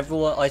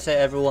 Everyone, I say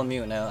everyone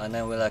mute now, and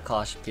then we'll let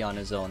Kosh be on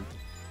his own.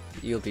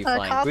 You'll be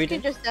fine. Kosh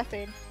Breeding. can just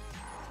deafen.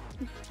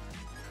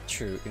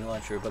 True. You know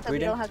what? True. But So we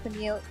breeding. don't have to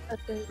mute.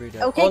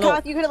 Breeding. Okay, Oh, no.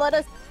 Kosh, you could let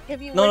us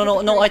give you.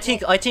 No. I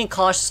think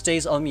Kosh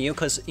stays on mute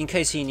because in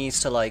case he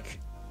needs to like.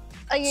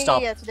 Oh yeah,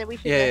 Stop. yeah. So then we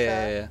should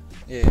Yeah.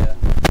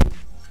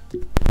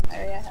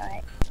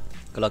 Alright.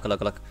 Good luck.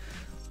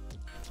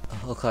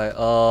 Okay,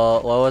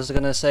 what was I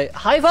gonna say?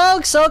 Hi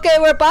folks! Okay,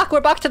 we're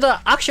back to the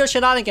actual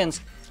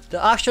shenanigans.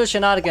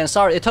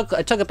 Sorry, it took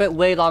a bit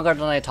way longer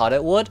than I thought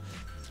it would.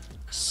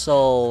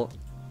 So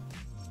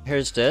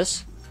here's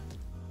this.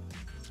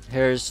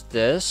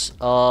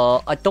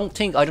 I don't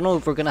know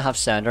if we're gonna have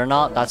sand or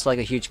not. That's like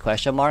a huge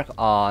question mark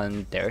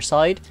on their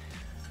side.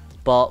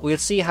 But we'll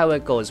see how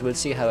it goes.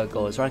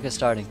 Rank is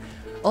starting.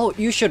 Oh,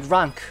 you should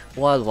rank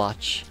while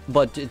watch.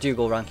 But do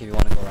go rank if you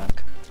want to go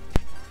rank.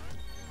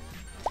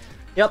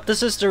 Yep,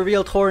 this is the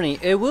real tourney.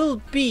 It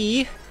will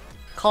be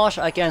Kosh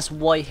against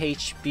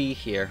YHB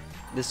here.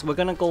 We're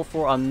gonna go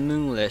for a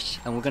Moonlish,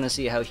 and we're gonna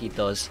see how he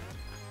does.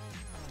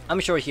 I'm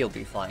sure he'll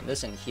be fine.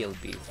 Listen, he'll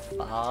be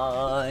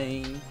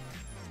fine.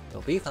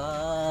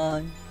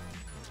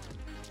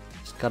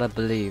 Just gotta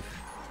believe.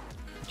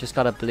 Just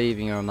gotta believe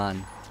in your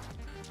man.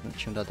 Let me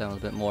tune that down a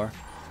bit more.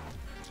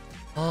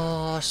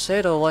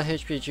 Sato,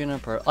 YHB,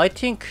 Juniper. I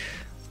think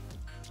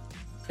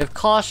if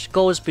Kosh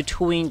goes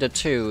between the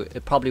two,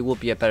 it probably would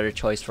be a better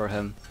choice for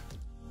him.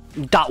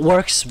 That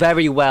works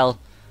very well.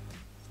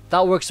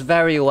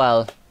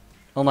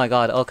 Oh my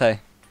god,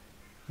 okay.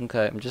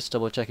 Okay, I'm just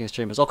double checking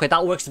streamers. Okay,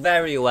 that works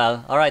very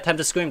well. Alright, time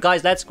to scream.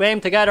 Guys, let's scream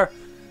together.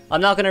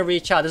 I'm not gonna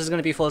read chat. This is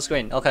gonna be full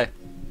screen. Okay.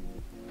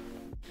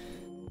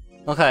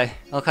 Okay.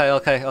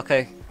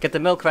 Get the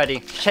milk ready.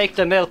 Shake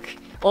the milk.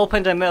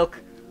 Open the milk.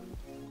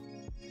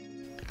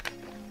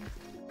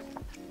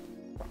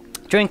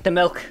 Drink the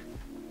milk.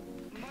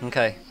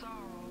 Okay.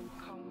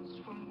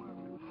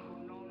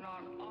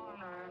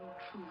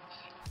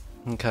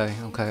 Okay.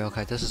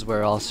 This is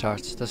where it all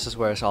starts.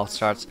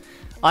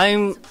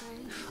 I'm...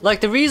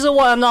 Like, the reason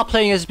why I'm not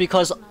playing is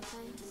because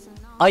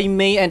I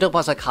may end up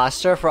as a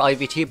caster for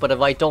IVT, but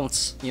if I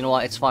don't, you know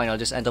what, it's fine. I'll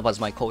just end up as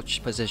my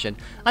coach position.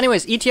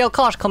 Anyways, ETL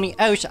Kosh coming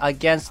out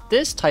against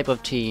this type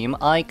of team.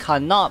 I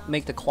cannot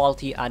make the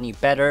quality any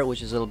better,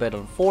 which is a little bit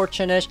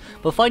unfortunate.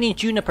 But fighting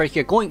Juniper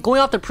here,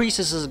 going after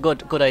Priestess is a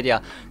good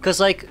idea. Because,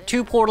 like,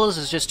 2 portals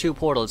is just 2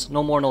 portals.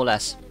 No more, no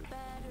less.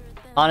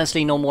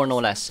 Honestly, no more, no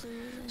less.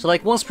 So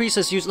like once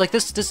Priestess use like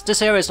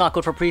this area is not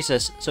good for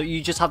Priestess, so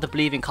you just have to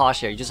believe in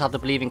Kosh here. You just have to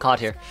believe in Kosh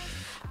here.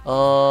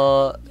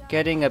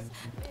 Getting a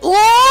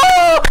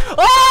oh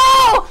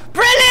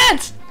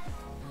brilliant.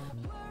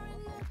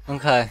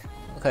 Okay,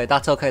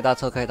 that's okay. Oh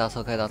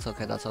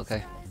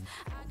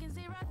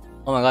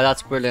my god,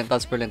 that's brilliant.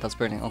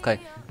 Okay,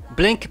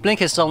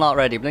 Blink is still not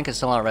ready. And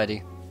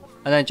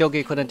then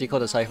Jogi couldn't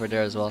decode the cipher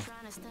there as well.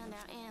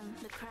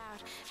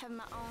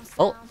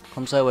 Oh,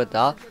 comes out with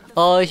that.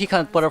 Oh, he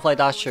can't butterfly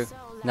dash through.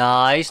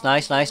 Nice.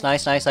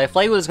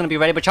 Flywheel is gonna be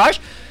ready, but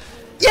charge.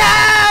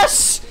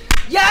 Yes!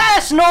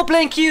 No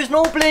blink Qs.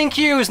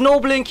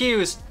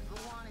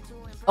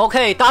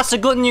 Okay, that's the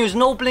good news.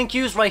 No blink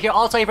Qs right here.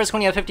 All ciphers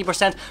currently at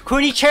 50%.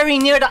 Currently cherry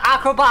near the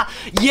acrobat.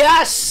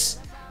 Yes!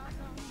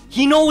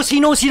 He knows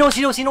where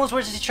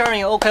he's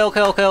cherrying.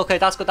 Okay.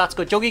 That's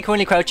good. Jogi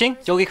currently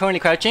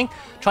crouching.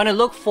 Trying to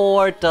look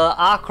for the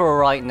acro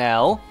right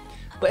now.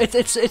 But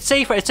it's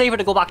safer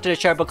to go back to the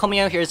chair, but coming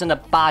out here isn't a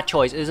bad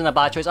choice. As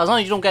long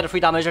as you don't get a free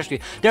damage rescue.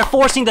 They're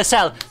forcing the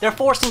cell.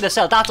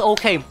 That's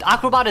okay.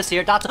 Acrobat is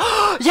here. That's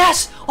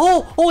yes!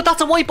 Oh,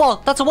 that's a white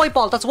ball. That's one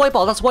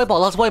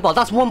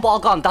ball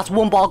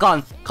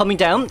gone. Coming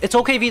down. It's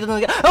okay if he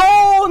doesn't get.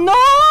 Oh no!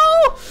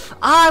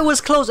 Ah, it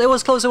was close. No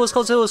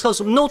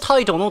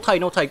tide though. No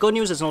tide. Good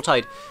news is no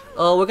tide.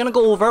 We're gonna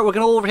go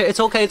over here.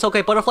 It's okay.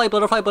 Butterfly.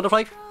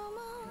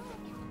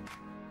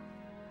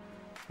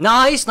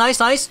 Nice.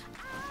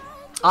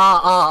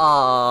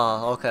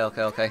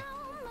 Okay.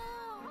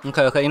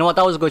 You know what?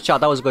 That was a good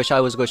shot.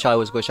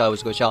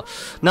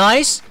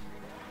 Nice.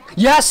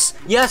 Yes.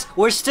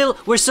 We're still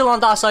on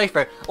that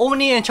cipher.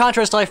 Only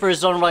Enchantress cipher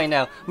is done right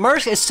now.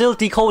 Merc is still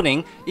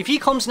decoding. If he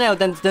comes now,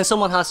 then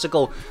someone has to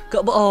go.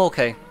 Oh,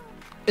 okay.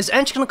 Is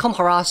Ench gonna come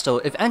harass though?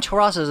 If Ench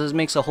harasses, it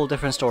makes a whole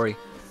different story.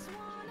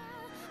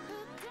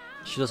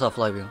 She does have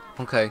flywheel.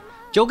 Okay.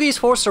 Jogi is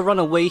forced to run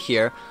away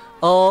here.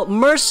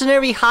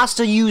 Mercenary has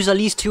to use at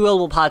least 2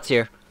 elbow pads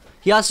here.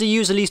 He has to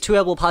use at least 2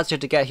 elbow pads here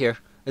to get here,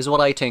 is what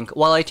I think.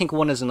 Well, I think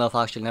 1 is enough,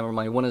 actually. Never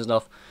mind, 1 is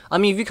enough. I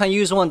mean, if you can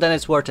use 1, then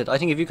it's worth it. I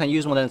think if you can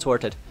use 1, then it's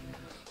worth it.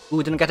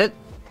 Ooh, didn't get it.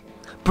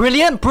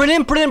 Brilliant. Can we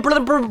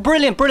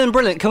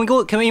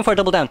aim for a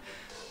double down?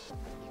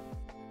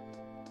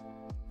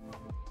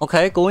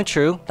 Okay, going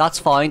through. That's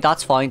fine.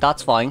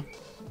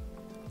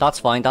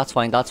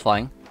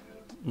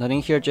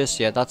 Nothing here just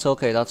yet. That's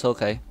okay.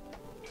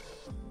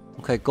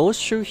 Okay,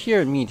 goes through here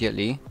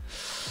immediately.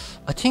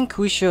 I think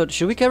we should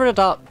we get rid of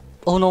that?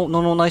 Oh no,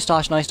 nice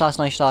dash.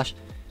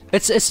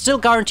 It's still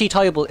guaranteed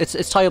tieable.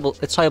 It's tieable.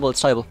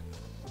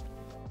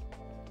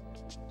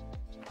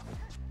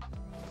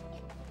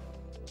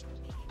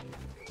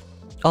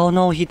 Oh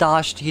no, he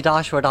dashed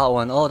for that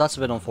one. Oh, that's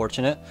a bit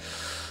unfortunate.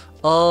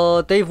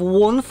 They've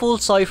 1 full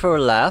cipher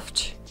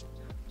left.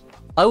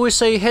 I would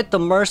say hit the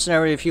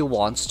mercenary if he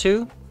wants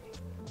to.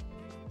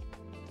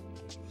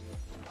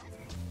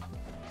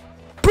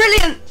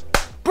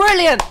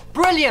 Brilliant!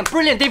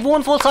 They've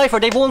 1 full cipher.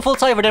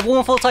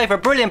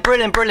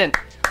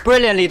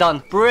 Brilliantly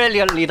done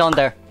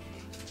there.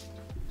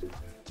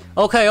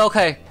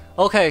 Okay.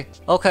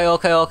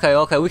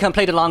 We can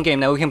play the long game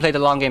now.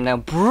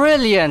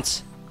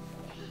 Brilliant.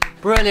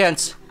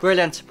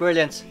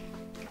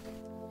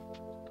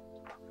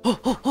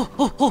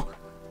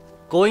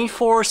 Going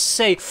for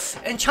safe.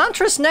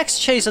 Enchantress next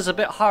chase is a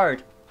bit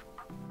hard.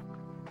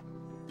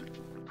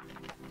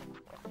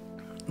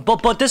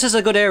 But this is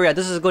a good area.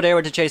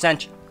 To chase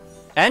Ench.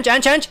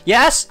 Ench.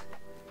 Yes.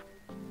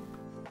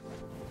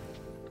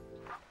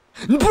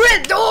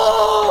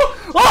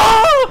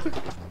 Oh!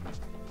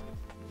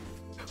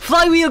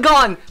 Flywheel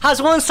gone.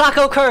 Has 1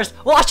 Sacco curse.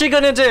 What's she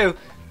gonna do?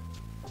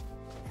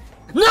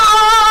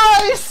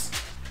 Nice.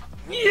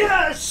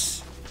 Yes.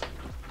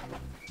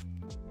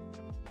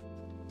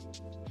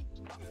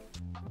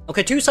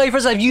 Okay, 2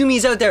 ciphers have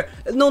Yumi's out there.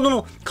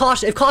 No.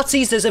 Kosh, if Kot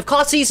sees this, it's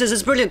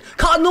brilliant.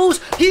 Kot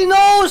knows! He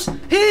knows!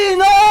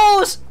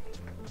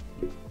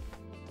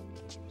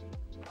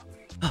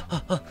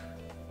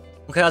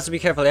 Okay, has to be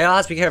careful.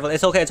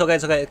 It's okay.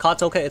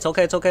 Kot's okay. It's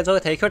okay.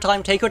 Take your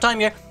time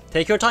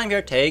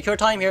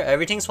here.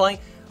 Everything's fine.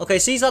 Okay,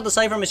 sees that the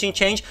cipher machine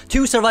changed.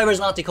 2 survivors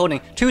not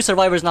decoding. 2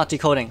 survivors not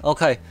decoding.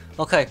 Okay.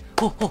 Okay.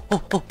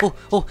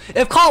 Oh.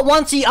 If caught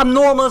once he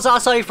abnormals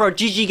that cipher,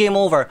 GG game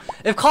over.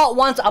 If caught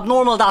once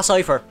abnormal that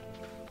cipher.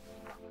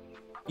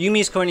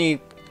 Yumi's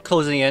currently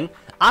closing in.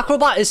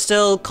 Acrobat is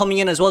still coming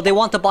in as well. They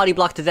want the body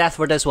block to death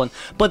for this one.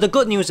 But the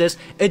good news is,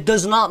 it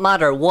does not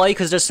matter. Why?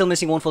 Because they're still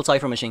missing 1 full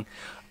cipher machine.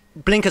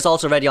 Blink is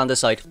also ready on this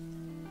side.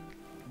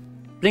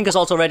 Blink is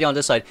also ready on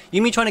this side.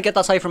 Yumi trying to get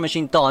that cipher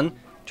machine done.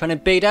 Trying to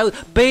bait out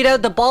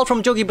the ball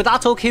from Juggy, but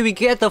that's okay. We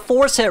get the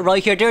force hit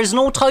right here. There's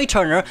no tie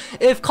turner.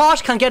 If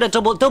Kosh can get a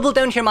double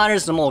down here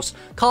matters the most.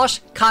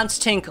 Kosh can't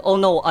think, oh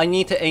no, I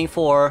need to aim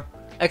for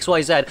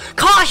XYZ.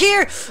 Kosh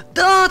here!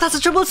 That's a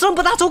triple slump,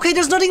 but that's okay.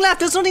 There's nothing left.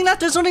 There's nothing left.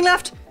 There's nothing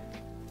left.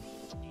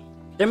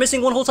 They're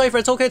missing 1 whole cipher.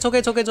 It's okay. It's okay.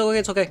 It's okay. It's okay.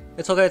 It's okay.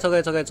 It's okay. It's okay.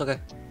 It's okay. It's okay.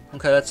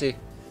 Okay, let's see.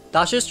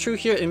 Dash is true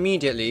here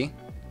immediately.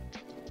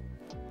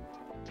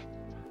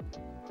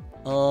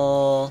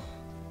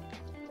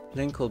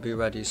 Link will be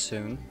ready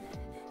soon.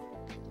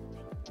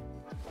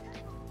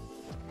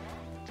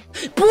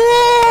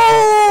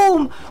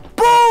 Boom!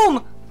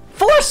 Boom!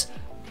 Force!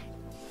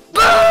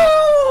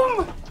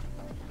 Boom!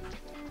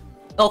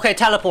 Okay,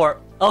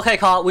 teleport. Okay,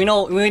 caught. We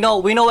know it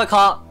caught.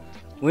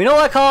 We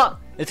know it caught.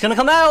 It's gonna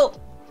come out.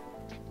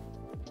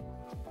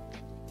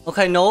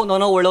 Okay, no,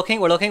 we're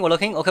looking. Okay,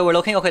 we're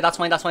looking. Okay, that's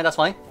fine.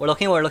 We're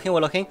looking.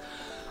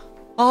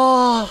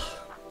 Oh.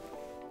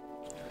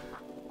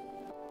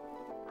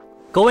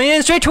 Going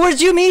in straight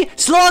towards Yumi.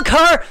 Slug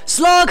her.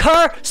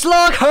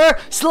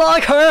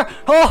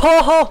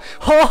 Ho.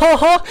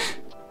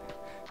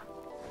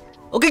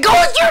 Okay,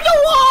 going through the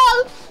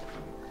wall.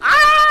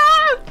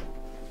 Ah!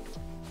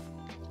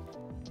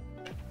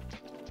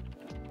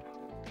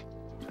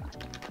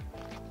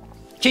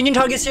 Changing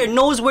targets here,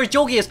 knows where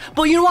Jogi is.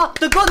 But you know what?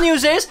 The good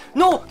news is,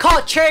 no,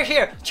 caught chair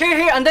here,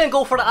 and then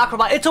go for the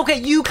acrobat. It's okay,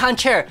 you can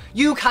chair.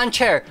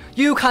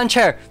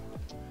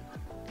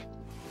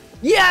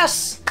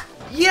 Yes!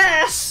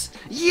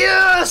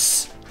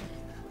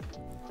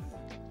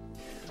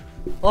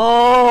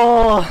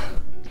 Oh!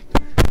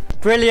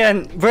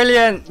 Brilliant!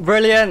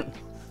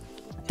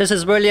 This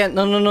is brilliant.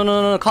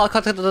 No. Cut.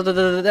 It's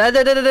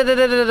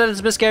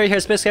a bit scary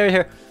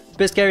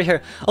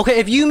here. Okay,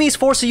 if Yumi's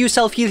forced to use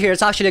self-heal here,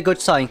 it's actually a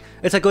good sign.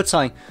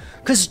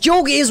 Because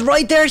Jogi is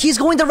right there. He's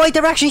going the right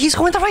direction.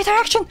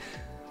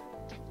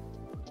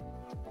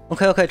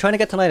 Okay. Trying to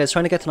get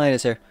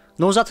Tinnitus here.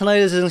 Knows that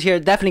Tinnitus isn't here.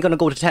 Definitely going to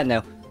go to 10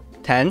 now.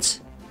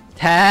 Tense.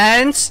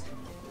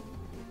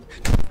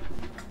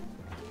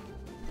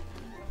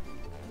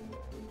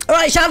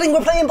 Alright, Shattling,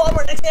 we're playing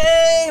Bomber next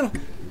game!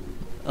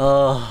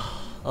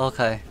 Oh,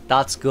 okay.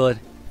 That's good.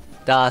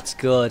 That's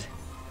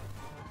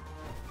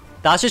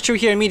just true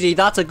here immediately.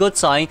 That's a good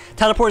sign.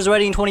 Teleport is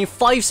ready in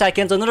 25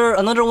 seconds.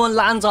 Another one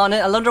lands on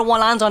it.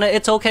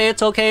 It's okay.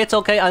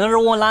 Another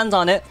one lands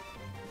on it.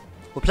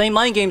 We're playing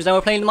mind games now.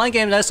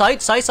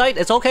 Sight.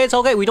 It's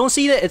okay. We don't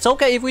see it. It's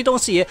okay if we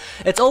don't see it.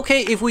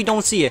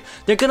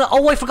 They're gonna...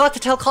 Oh, I forgot to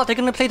tell Cot. They're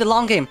gonna play the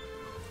long game.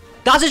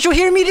 That's it. You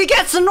hear me? He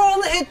gets the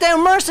normal hit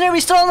down. Mercenary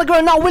still on the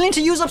ground. Not willing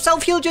to use up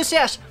self-heal just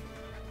yet.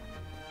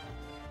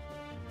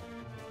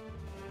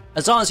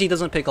 As long as he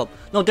doesn't pick up.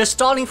 No, they're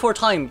stalling for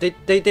time.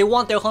 They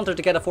want their hunter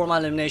to get a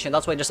 4-man elimination.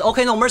 That's why they're...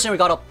 Okay, no. Mercenary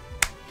got up.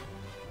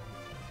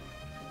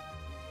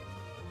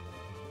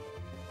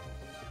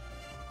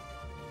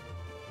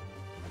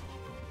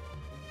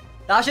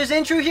 Dash is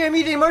in through here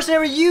immediately.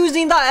 Mercenary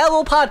using that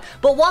elbow pad.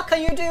 But what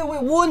can you do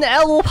with 1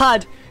 elbow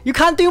pad? You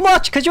can't do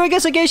much because you're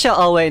against a geisha.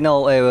 Oh wait,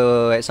 no,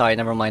 wait. Sorry,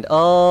 never mind.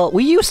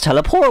 We use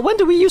teleport. When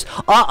do we use?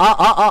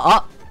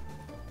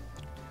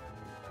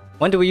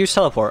 When do we use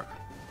teleport?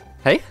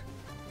 Hey,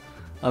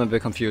 I'm a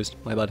bit confused.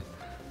 My bad.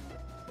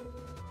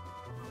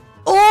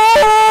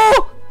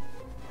 Oh!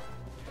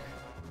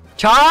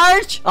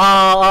 Charge!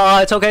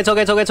 It's okay.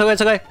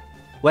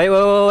 Wait.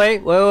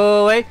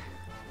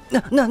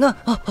 No.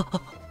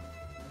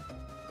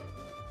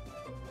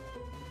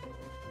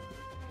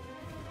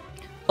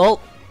 Oh.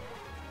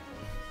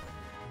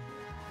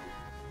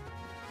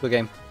 Good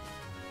game.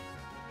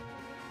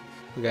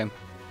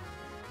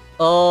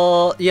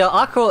 Yeah,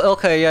 Acro,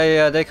 okay,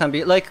 yeah, they can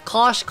be. Like,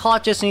 Kosh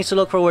just needs to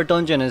look for where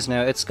dungeon is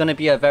now. It's gonna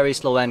be a very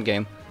slow end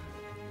game.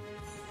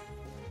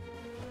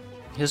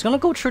 He's gonna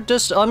go through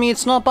this. I mean,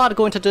 it's not bad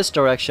going to this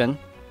direction.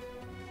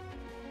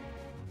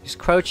 He's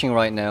crouching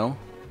right now.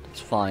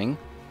 That's fine.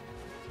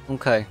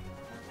 Okay.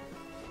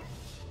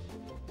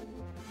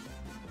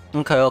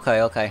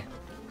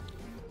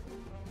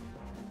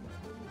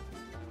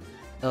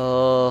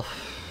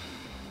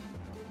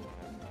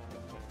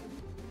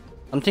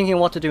 I'm thinking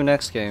what to do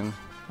next game.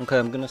 Okay,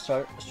 I'm gonna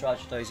start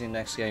strategizing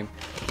next game.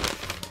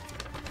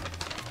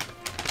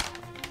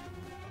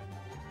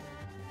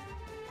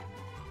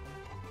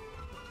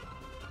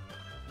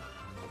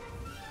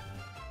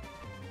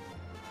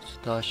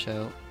 Dash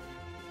out.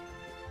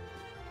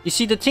 You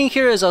see, the thing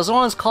here is, as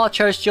long as Caught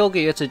charges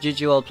Jogi, it's a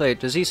GG well played.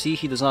 Does he see?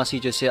 He does not see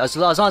just yet. As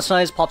long as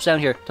Tinnitus pops down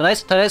here.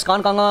 Tinnitus,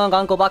 gone.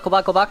 Go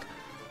back.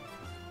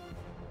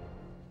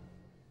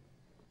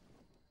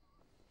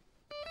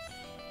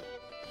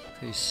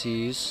 He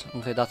sees.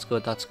 Okay, that's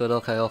good. That's good.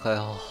 Okay, okay.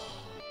 Oh.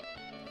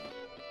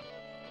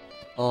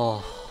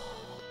 Oh.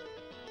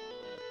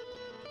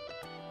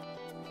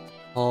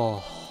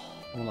 Oh.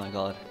 Oh my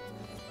god.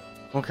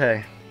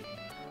 Okay.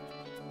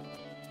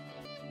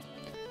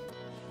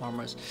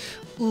 Armors.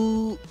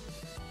 Ooh.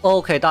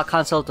 Okay, that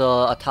cancelled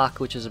the attack,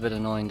 which is a bit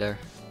annoying there.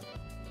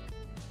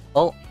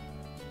 Oh.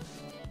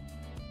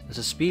 There's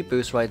a speed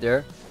boost right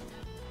there.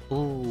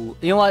 Ooh.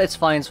 You know what? It's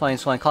fine, it's fine,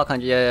 it's fine. Cock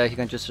can, yeah, he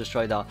can just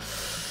destroy that.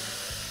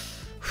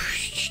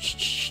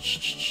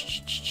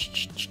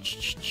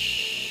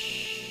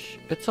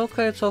 It's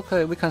okay, it's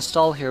okay. We can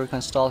stall here, we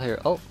can stall here.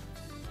 Oh.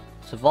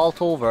 It's a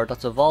vault over.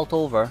 That's a vault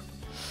over.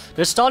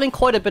 They're stalling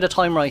quite a bit of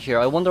time right here.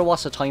 I wonder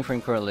what's the time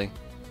frame currently.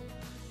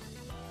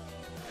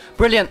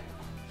 Brilliant.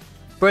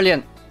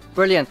 Brilliant.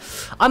 Brilliant.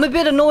 I'm a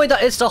bit annoyed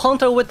that it's the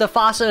hunter with the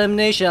fastest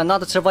elimination and not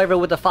the survivor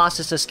with the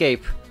fastest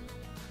escape.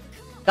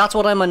 That's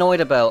what I'm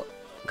annoyed about.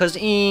 Because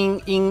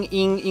in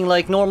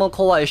like normal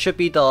co-op, it should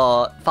be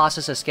the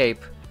fastest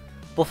escape.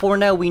 But for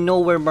now, we know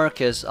where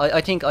Merc is.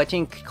 I think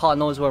Cod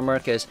knows where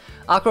Merc is.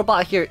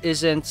 Acrobat here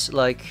isn't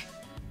like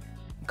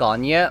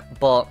gone yet,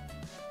 but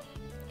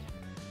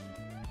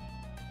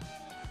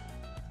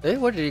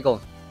where did he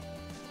go?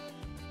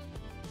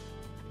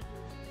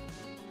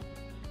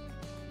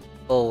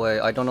 Oh wait,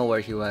 I don't know where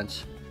he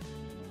went.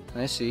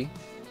 Can I see?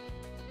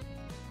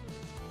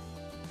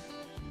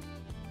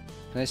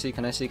 Can I see?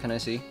 Can I see? Can I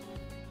see?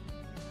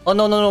 Oh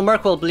no no no!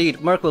 Merc will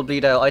bleed. Merc will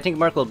bleed out. I think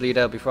Merc will bleed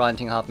out before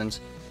anything happens.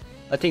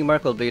 I think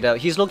Merc will bleed out.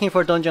 He's looking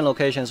for dungeon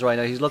locations right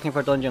now. He's looking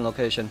for dungeon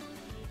location.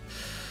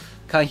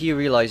 Can he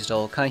realize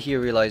though? Can he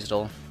realize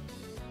though?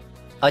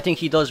 I think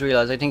he does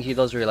realize. I think he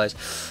does realize.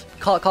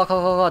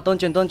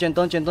 Dungeon, dungeon,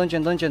 dungeon,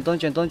 dungeon, dungeon,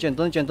 dungeon, dungeon,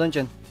 dungeon,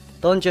 dungeon.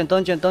 Dungeon,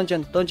 dungeon,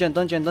 dungeon, dungeon,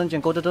 dungeon,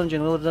 dungeon, go to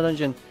dungeon, go to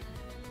dungeon.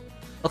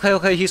 Okay,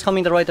 okay, he's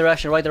coming the right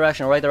direction, right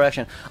direction, right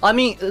direction. I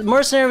mean,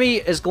 Mercenary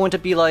is going to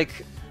be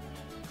like...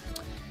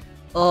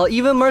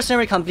 even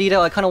Mercenary can bleed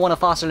out. I kind of want a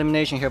faster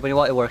elimination here, but you know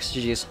what, it works,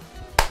 GG's.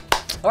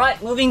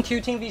 Alright, moving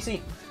to Team VC.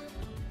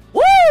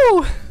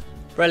 Woo!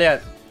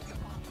 Brilliant.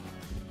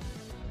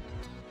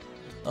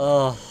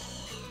 Oh.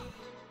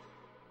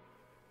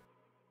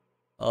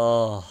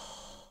 Oh.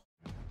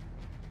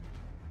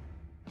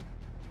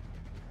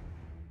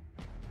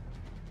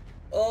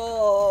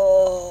 Oh.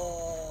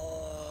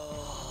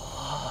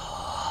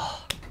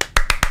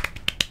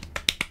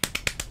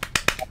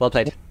 Well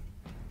played.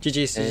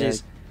 GG's,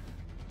 GG's.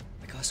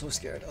 I got so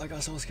scared. I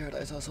got so scared.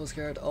 I got so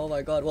scared. Oh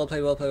my god. Well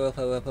played, well played, well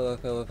played, well played, well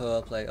played, well played,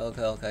 well played.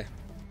 Okay, okay.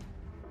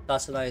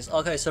 That's nice.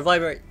 Okay,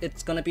 Survivor,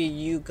 it's gonna be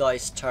you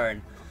guys'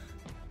 turn.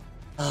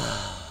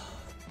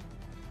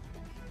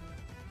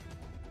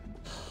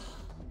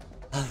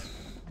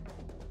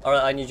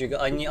 Alright, I need you.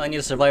 I need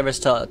the survivors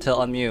to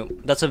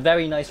unmute. That's a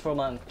very nice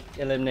four-man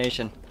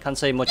elimination. Can't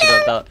say much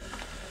about that.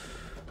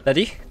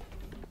 Ready?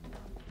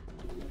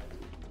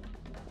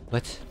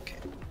 What?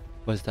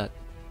 What's that?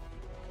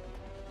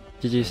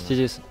 GG's,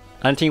 GG's.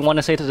 Anything you want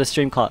to say to the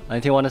stream chat?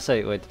 Anything you want to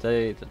say? Wait,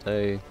 did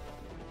I...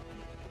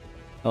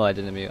 Oh, I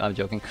didn't mute. I'm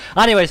joking.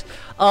 Anyways,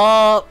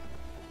 what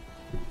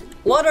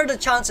are the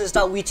chances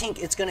that we think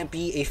it's gonna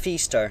be a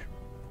feaster?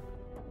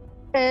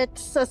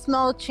 It's a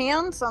small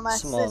chance,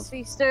 unless Small. this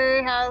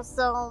feaster has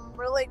some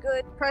really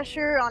good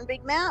pressure on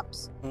big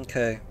maps.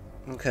 Okay,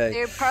 okay.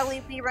 They'd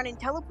probably be running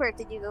teleport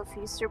to go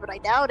feaster, but I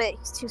doubt it.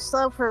 He's too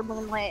slow for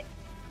Moonlight.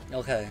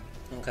 Okay,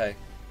 okay.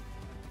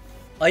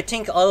 I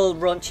think I'll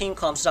run team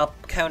comps that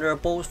counter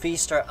both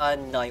Feaster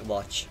and Night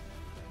Watch.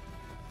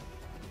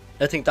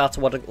 I think that's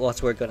what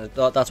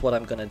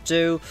I'm gonna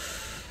do.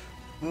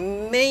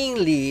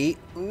 Mainly,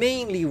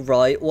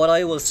 right. What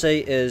I will say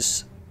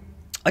is,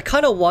 I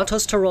kind of want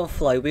us to run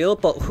Flywheel,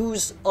 but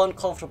who's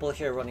uncomfortable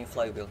here running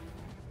Flywheel?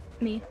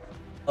 Me.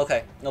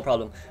 Okay, no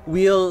problem.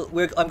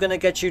 I'm gonna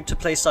get you to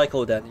play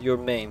Psycho then. Your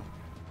main.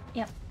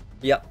 Yep.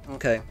 Yeah.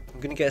 Okay. I'm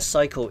gonna get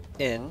Psycho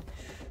in.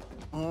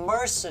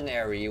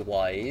 Mercenary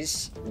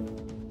wise,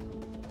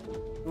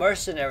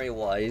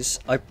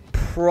 I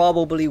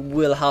probably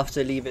will have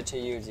to leave it to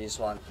you, this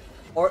one.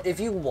 Or if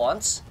you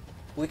want,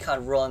 we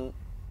can run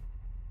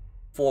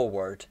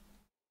forward.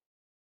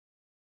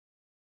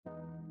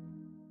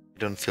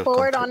 Don't feel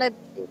Forward on a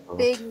comfortable.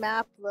 big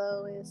map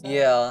though is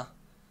Yeah.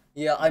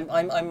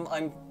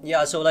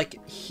 Yeah, so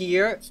like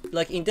here,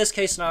 like in this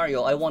case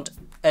scenario, I want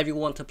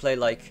everyone to play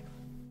like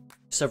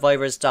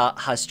survivors that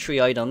has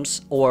 3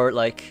 items or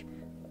like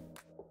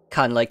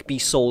can like be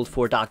sold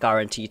for that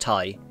guarantee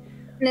tie.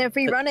 And if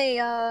we run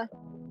a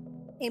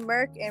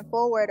Merc and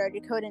forward, our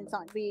decoding's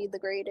not be the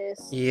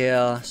greatest.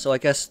 Yeah, so I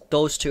guess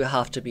those 2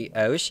 have to be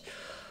out.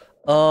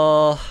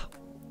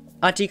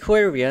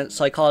 Antiquarian,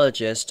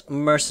 Psychologist,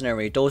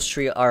 Mercenary, those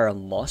 3 are a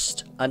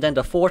must. And then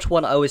the 4th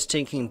one, I was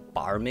thinking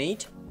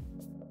Barmaid.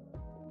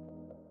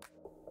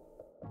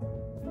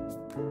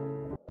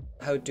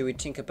 How do we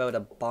think about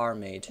a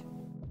Barmaid?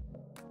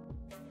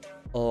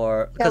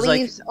 Or That because like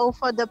leaves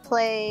Ofa to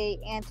play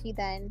Anti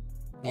then,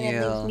 and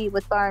it leaves me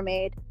with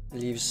Barmaid.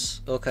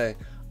 leaves okay.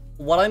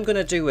 What I'm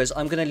gonna do is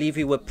I'm gonna leave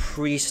you with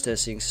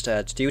Priestess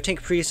instead. Do you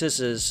think Priestess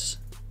is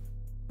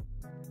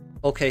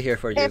Okay here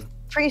for you. If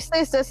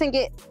Priestess doesn't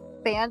get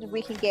banned,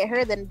 we can get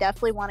her. Then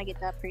definitely want to get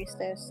that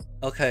Priestess.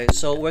 Okay,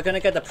 so we're gonna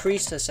get the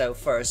Priestess out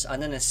first,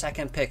 and then the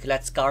second pick,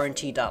 let's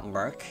guarantee that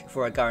Merc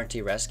for a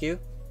guarantee rescue.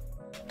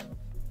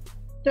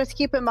 Just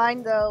keep in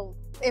mind though,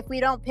 if we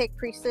don't pick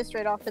Priestess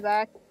right off the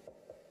bat,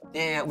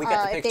 Yeah, we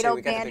get to pick if they two. don't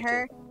We get to ban pick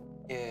her. two.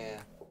 Yeah.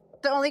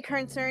 The only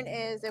concern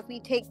is if we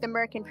take the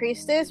Merc and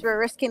Priestess, we're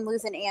risking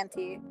losing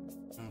Anti.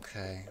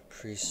 Okay,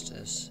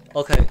 Priestess.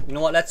 Okay, you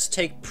know what? Let's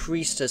take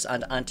Priestess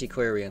and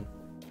Antiquarian.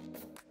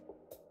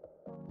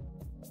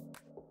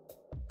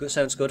 Good,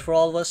 sounds good for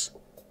all of us.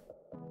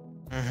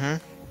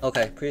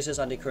 Okay, Priestess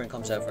Antiquarian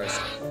comes out first.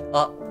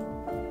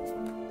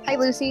 Hi,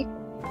 Lucy.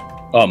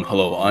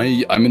 Hello.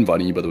 I'm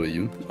inviting you, by the way.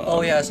 You.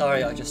 Oh yeah,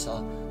 sorry, I just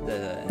saw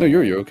the. No,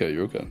 you're okay.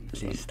 You're okay.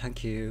 Please,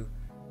 thank you.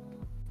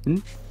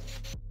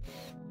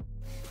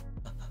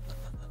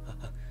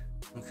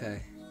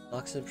 Okay,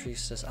 Loxin,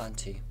 Priestess,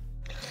 Anti.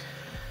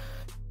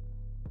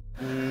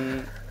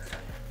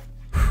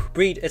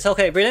 Breed, it's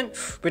okay, breathe in,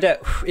 breathe out.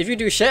 If you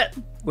do shit,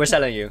 we're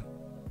selling you.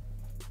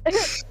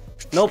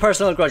 No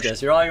personal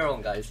grudges, you're on your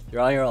own, guys.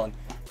 You're on your own.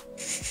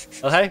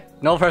 Okay?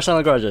 No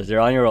personal grudges, you're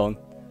on your own.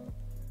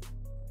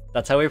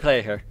 That's how we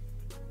play here.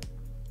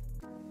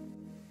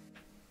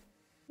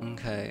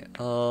 Okay,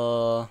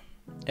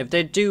 if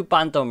they do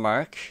ban the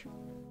Merc,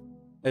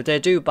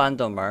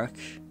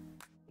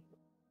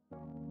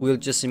 we'll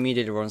just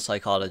immediately run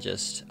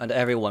Psychologist, and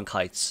everyone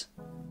kites.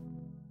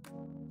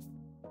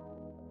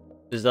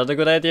 Is that a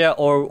good idea?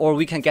 Or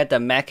we can get the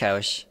mech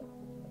out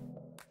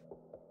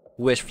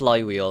with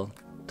Flywheel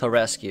to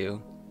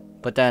rescue.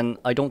 But then,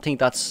 I don't think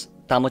that's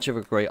that much of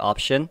a great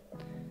option.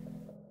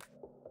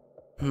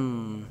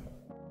 No,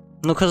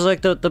 because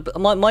like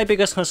my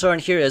biggest concern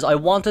here is I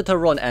wanted to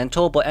run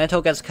Ento, but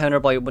Ento gets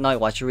countered by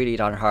Nightwatch really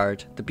darn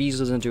hard. The Beast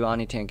doesn't do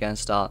anything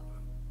against that.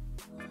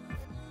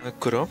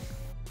 Kuro?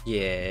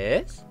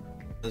 Yes?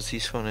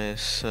 This one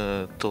is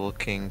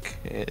talking,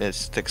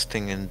 is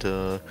texting in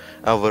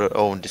our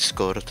own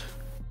Discord.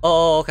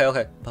 Oh,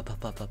 okay.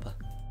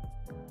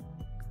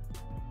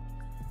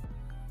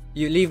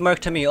 You leave Merc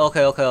to me.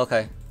 Okay.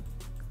 Okay.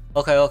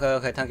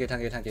 Thank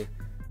you.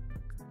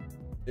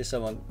 There's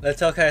someone.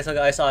 It's okay.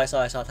 I saw.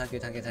 Thank you.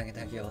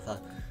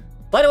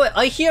 By the way,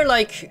 I hear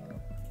like.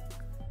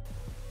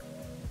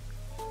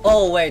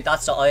 Oh wait,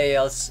 that's the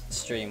IAL's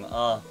stream.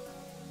 Oh,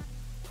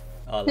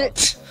 look.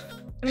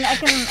 I mean, I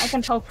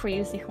can talk for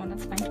you, Zichon,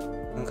 that's fine.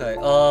 Okay,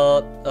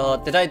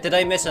 did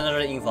I miss another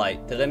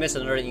invite? Did I miss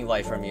another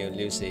invite from you,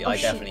 Lucy? I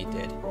definitely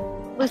did.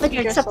 Looks like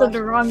you accepted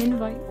the wrong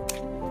invite.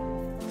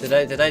 Did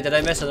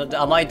I miss another?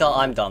 Am I dumb?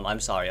 I'm dumb. I'm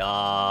sorry.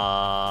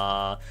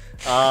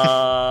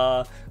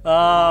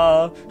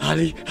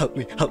 Honey, help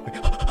me.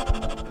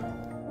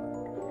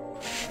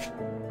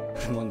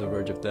 I'm on the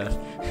verge of death.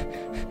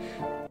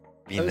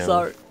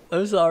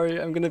 I'm sorry,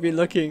 I'm gonna be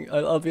looking.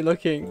 I'll be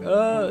looking.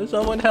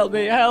 Someone help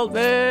me!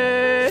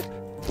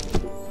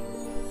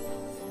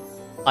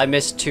 I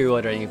missed 2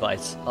 other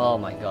invites. Oh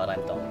my god,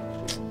 I'm dumb.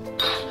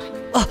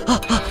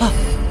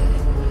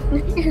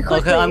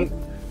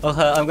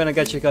 Okay, I'm gonna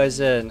get you guys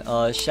in.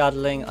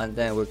 Shadowing, and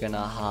then we're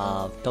gonna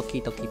have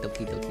Doki.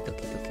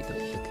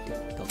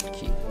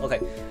 Okay.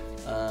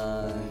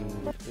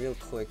 Real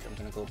quick, I'm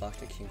gonna go back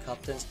to King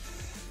Captains.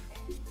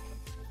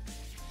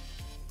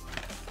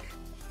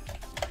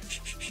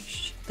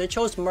 They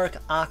chose Merc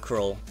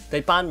Acro. They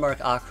banned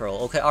Merc Acro.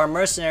 Okay, our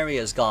mercenary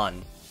is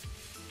gone.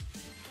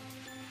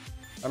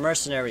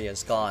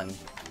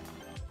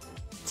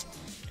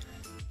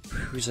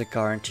 Who's a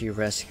guarantee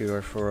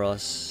rescuer for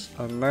us?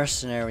 Our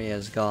mercenary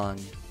is gone.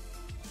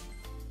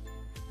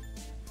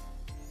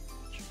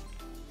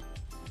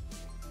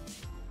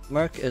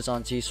 Merc is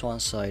on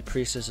Z-Swan's side.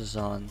 Priestess is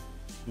on.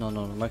 No,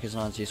 Merc is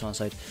not on Z-Swan's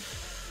side.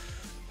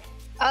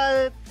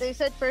 They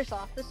said first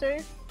officer.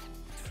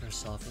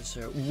 First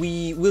officer.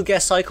 We'll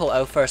get Psycho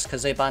out first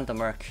because they banned the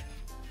Merc.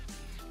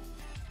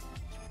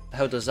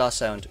 How does that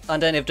sound?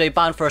 And then if they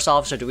ban first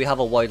officer, do we have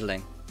a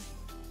wildling?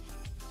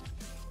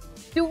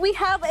 Do we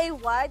have a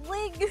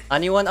wildling?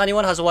 Anyone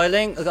has a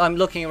wildling? I'm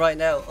looking right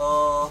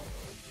now.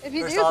 If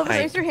you do,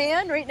 raise your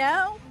hand right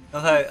now.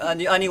 Okay,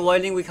 any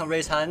wildling we can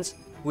raise hands?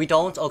 We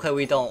don't? Okay,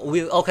 we don't.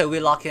 We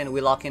lock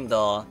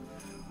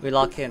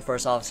in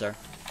first officer.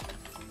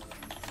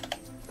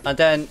 And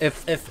then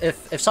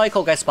if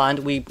Psycho gets banned,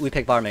 we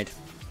pick Barmaid.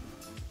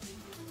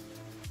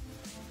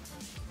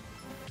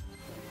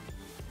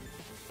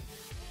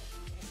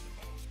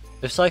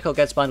 If Psycho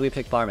gets banned, we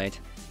pick Barmaid.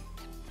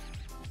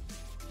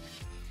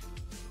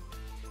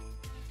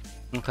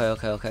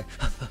 Okay.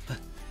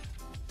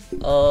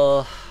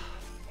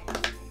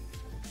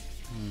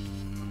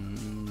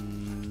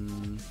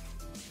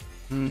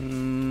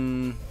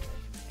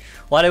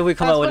 Why did we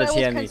come out with a TME? That's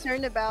what I was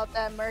concerned about.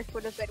 That Merc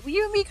would have been. Will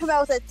you me come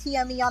out with a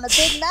TME on a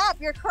big map?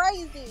 You're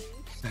crazy.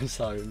 I'm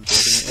sorry. I'm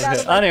joking.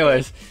 Okay.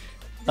 Anyways.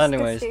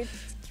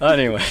 I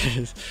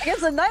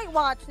guess a Night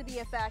Watch to be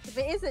a fact. If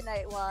it is a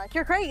Night Watch,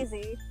 you're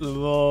crazy.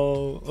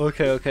 Oh,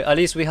 okay. At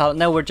least we have.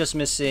 Now we're just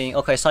missing.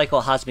 Okay,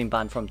 Psycho has been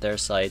banned from their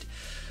side.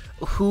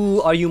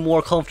 who are you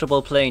more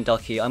comfortable playing,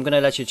 Ducky? I'm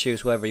gonna let you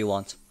choose whoever you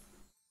want.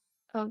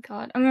 Oh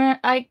god.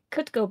 I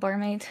could go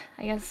barmaid,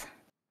 I guess.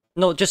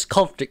 No, just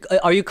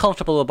are you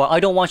comfortable with I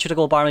don't want you to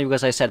go barmaid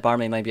because I said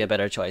barmaid might be a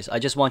better choice. I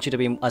just want you to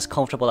be as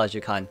comfortable as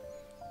you can.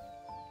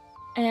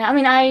 Yeah, I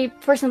mean, I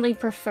personally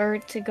prefer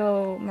to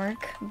go Merc,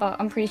 but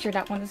I'm pretty sure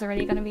that one is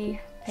already gonna be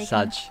taken.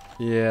 Sag.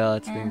 Yeah,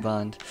 it's been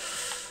banned.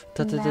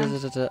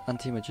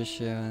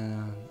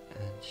 Anti-magician.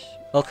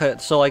 Okay,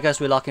 so I guess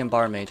we lock in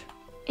barmaid.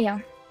 Yeah.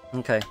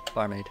 Okay,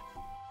 barmaid.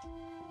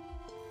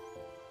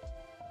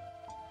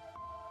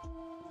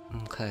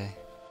 Okay.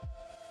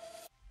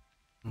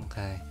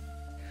 Okay.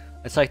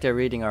 It's like they're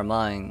reading our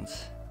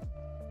minds.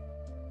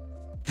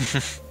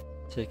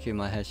 Shaking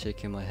my head,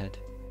 shaking my head.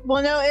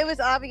 Well, no, it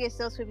was obvious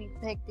those would be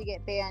picked to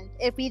get banned.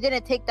 If we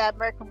didn't take that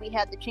Merc when we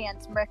had the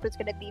chance, Merc was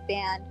going to be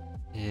banned.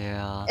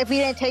 Yeah. If we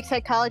didn't take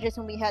Psychologist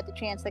when we had the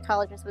chance,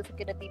 Psychologist was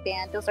going to be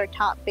banned. Those are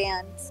top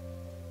bans.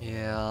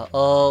 Yeah.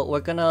 We're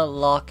gonna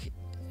lock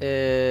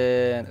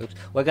in. Oops.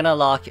 We're gonna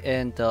lock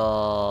in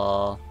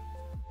the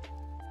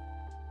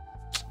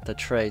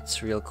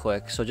traits real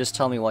quick. So just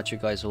tell me what you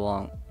guys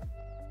want.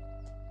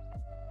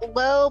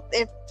 Well,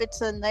 if it's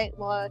a Night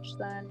Watch,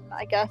 then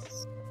I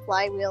guess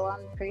Flywheel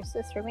on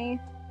Priestess for me.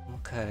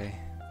 Okay.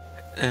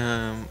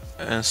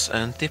 As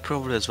anti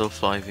probably as well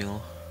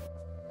Flywheel.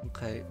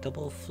 Okay,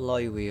 double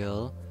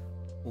Flywheel.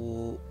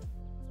 Ooh.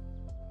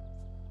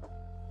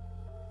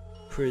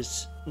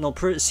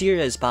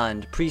 Syria is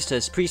banned.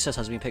 Priestess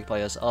has been picked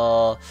by us.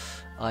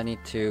 I need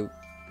to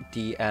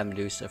DM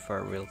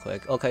Lucifer real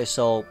quick. Okay,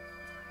 so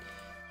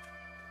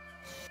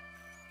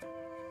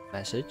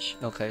message.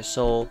 Okay,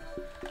 so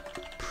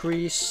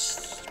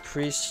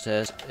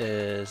Priestess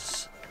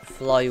is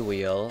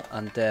Flywheel,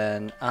 and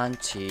then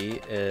Anti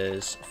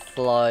is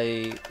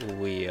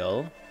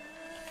Flywheel.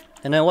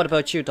 And then what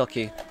about you,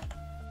 Ducky?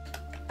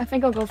 I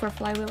think I'll go for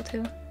Flywheel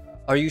too.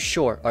 Are you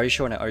sure? Are you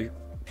sure now? Are you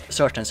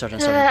certain?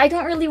 I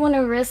don't really want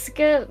to risk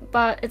it,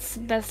 but it's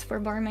best for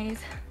barmaid.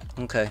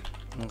 Okay.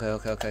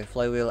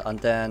 Flywheel, and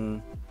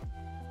then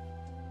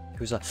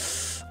who's that?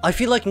 I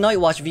feel like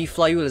Nightwatch v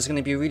Flywheel is going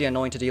to be really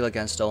annoying to deal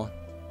against, though.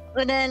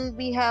 And then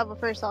we have a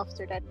first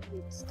officer that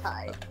is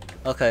tied.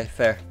 Okay,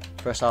 fair.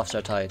 First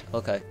officer tied.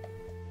 Okay.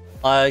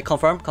 I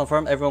confirm.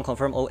 Everyone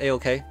confirm. Oh,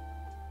 A-okay.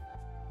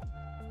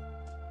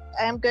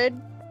 I am good.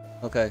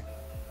 Okay.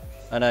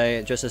 And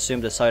I just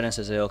assume the silence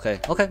is A-okay.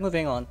 Okay,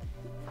 moving on.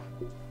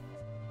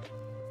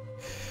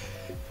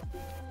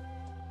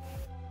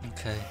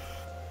 Okay.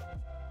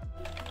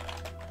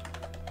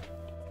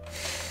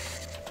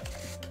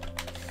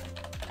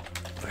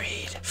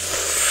 Breathe.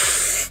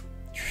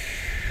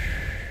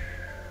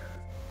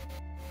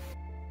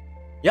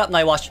 Yep,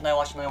 Nightwatch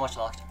locked. Nightwatch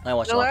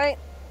locked. Alright.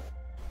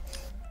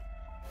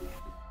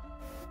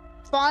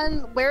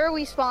 Spawn, where are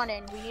we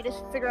spawning? We need to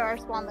figure out our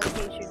spawn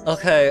location.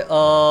 Okay,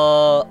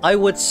 I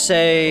would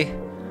say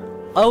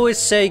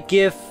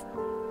give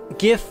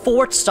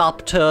fourth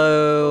stop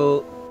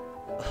to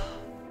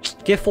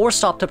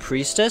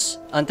Priestess,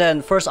 and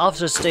then first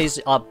officer stays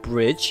at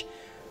bridge,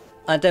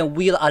 and then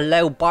we'll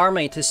allow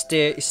barmaid to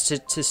stay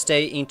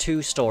in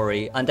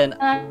 2-story, and then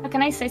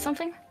can I say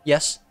something?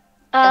 Yes.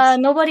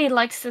 Nobody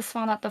likes to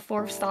spawn at the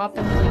 4th stop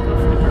and really go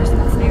for the person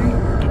that's there.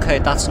 Okay,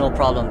 that's no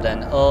problem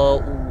then.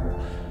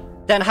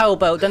 Then how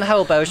about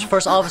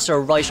first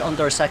officer right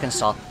under 2nd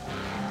stop?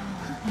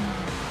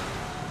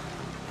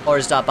 Or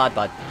is that bad?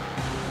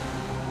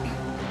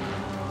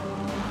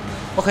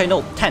 Okay,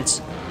 no,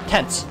 tents.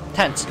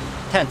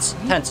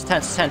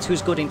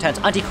 Who's good in tents?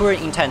 Anti-query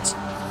in tents.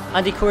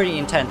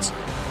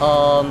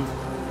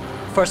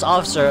 First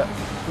officer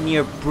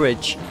near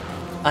bridge,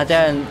 and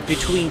then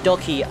between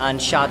Ducky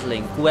and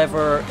Shadling,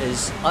 whoever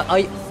is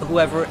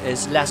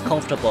less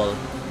comfortable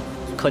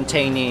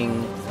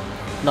containing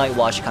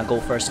Nightwatch can go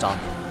first stop.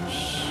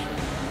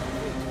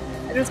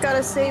 I just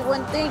gotta say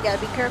one thing, you gotta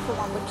be careful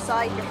on which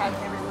side you're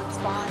having everyone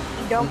spawn.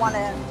 You don't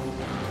wanna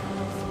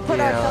put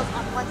ourselves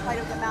on one side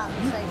of the map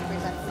and say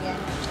present the end.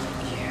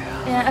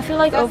 Yeah, I feel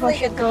like Ova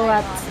should go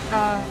at last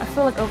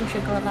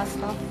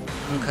stop.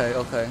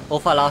 Okay.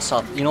 Ofa last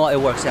stop. You know what,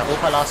 it works, yeah.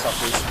 Ofa last stop,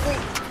 please.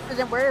 Wait, so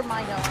then where am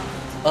I going?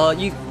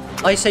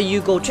 I say you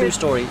go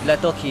 2-story.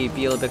 Let Ducky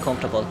be a little bit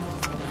comfortable.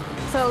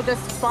 So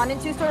just spawn in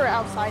 2-story or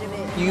outside of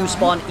it? You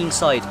spawn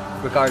inside,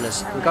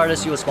 regardless.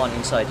 Regardless, you will spawn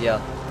inside, yeah.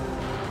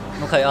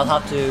 Okay, I'll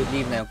have to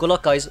leave now. Good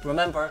luck, guys.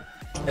 Remember,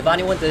 if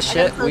anyone does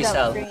shit, we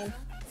sell.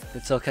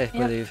 It's okay,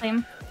 believe.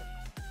 Same.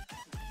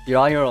 You're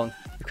on your own.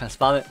 You can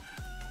spam it.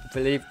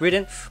 Believe. Breathe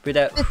in, breathe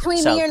out. Between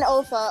sell. me and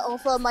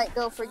Ofa might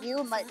go for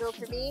you, might go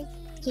for me.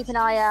 Keep an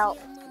eye out.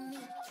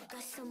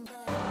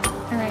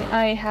 Alright,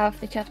 I have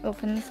the chat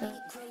open, so...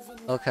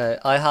 Okay,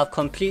 I have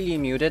completely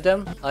muted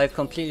them.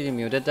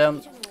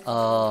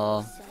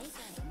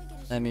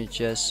 Let me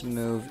just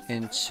move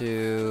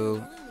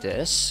into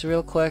this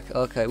real quick.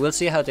 Okay, we'll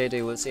see how they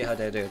do.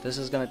 This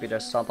is gonna be their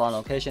stop on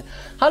location.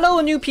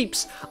 Hello, new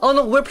peeps. Oh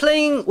no, we're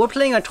playing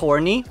a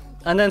tourney.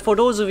 And then for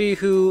those of you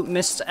who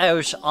missed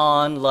out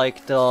on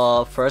like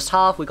the first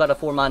half, we got a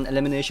 4-man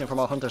elimination from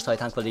our hunter side,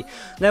 thankfully.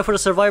 Now for the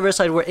survivor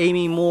side, we're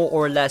aiming more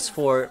or less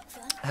for,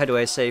 how do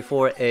I say,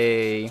 for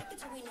a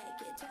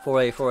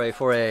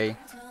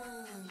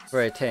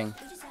thing.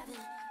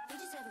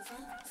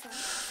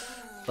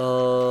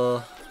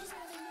 For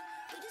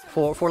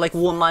like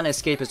 1-man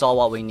escape is all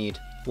what we need.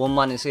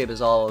 1-man escape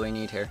is all what we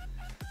need here.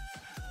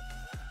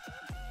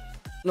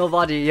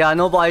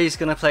 Nobody's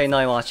gonna play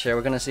Night Watch here.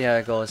 We're gonna see how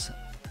it goes.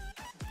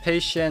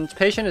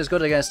 Patient is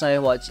good against Night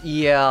Watch.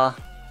 Yeah.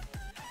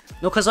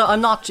 No, because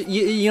I'm not.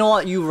 You know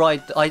what? You're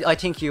right. I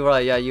think you're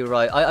right. Yeah, you're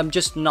right. I'm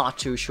just not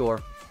too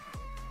sure.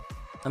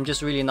 I'm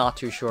just really not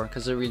too sure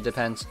because it really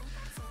depends.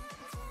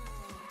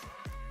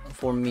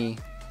 For me,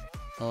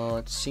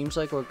 it seems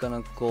like we're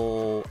gonna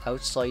go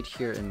outside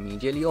here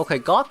immediately. Okay,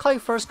 got Kai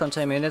first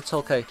containment. It's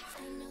okay.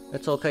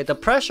 It's okay. The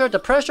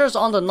pressure's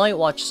on the Night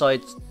Watch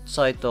side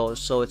though,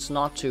 so it's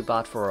not too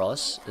bad for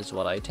us, is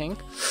what I think.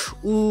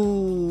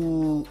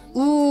 Ooh.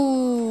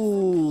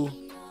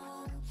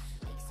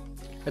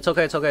 It's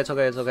okay. It's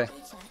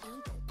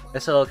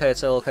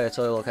still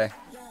okay.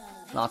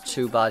 Not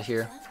too bad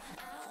here.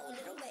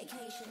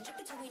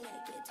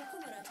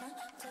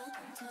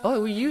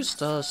 Oh, we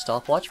used a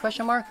stopwatch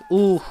question mark?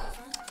 Ooh.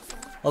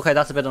 Okay,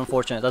 that's a bit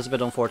unfortunate.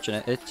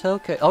 It's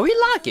okay. Are we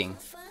lagging?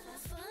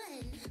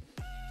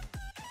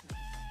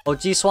 Oh,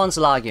 G-Swan's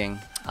lagging.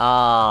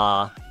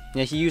 Ah.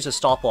 Yeah, he used a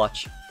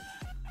stopwatch.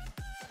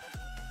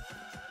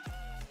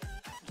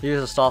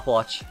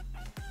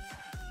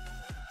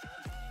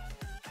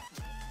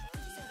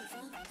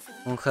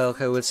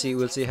 Okay, we'll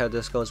see how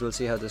this goes.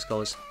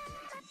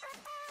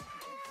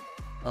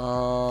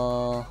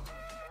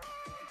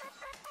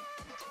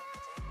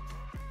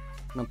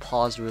 I'm gonna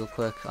pause real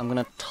quick. I'm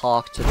gonna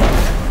talk to them.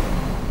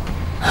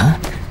 Huh?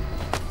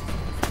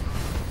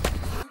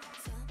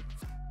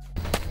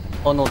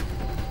 Oh no.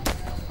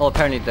 Oh,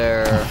 apparently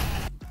they're...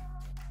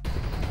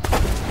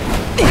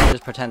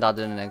 Just pretend that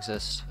didn't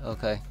exist.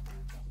 Okay.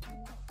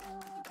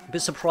 A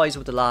bit surprised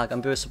with the lag.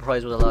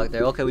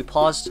 There. Okay, we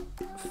paused.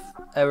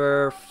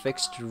 Error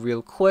fixed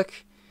real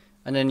quick.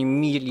 And then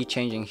immediately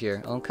changing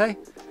here. Okay.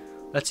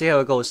 Let's see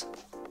how it goes.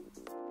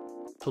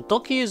 So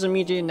Ducky is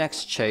immediately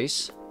next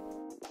chase.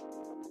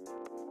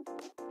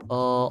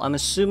 I'm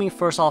assuming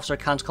first officer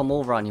can't come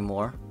over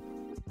anymore.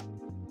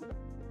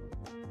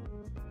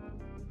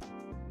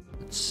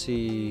 Let's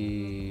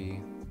see.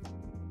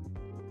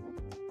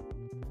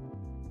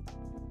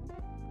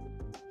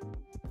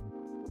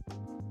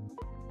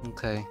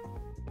 Okay.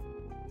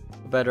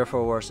 Better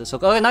for worse. It's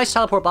okay. Okay, nice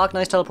teleport back.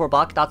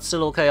 That's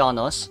still okay on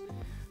us.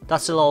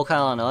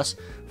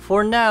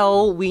 For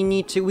now, we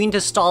need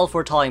to stall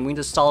for time. We need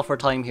to stall for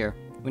time here.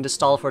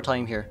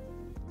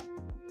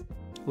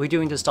 We're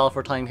doing to stall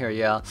for time here,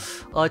 yeah.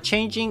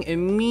 Changing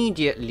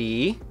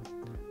immediately.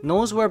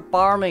 Knows where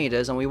barmaid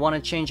is, and we want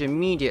to change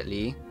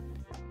immediately.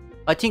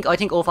 I think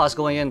Ofa's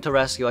going in to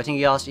rescue. I think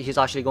he's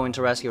actually going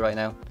to rescue right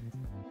now.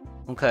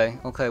 Okay,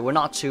 we're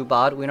not too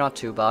bad.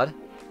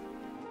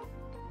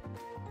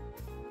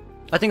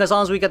 I think as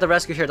long as we get the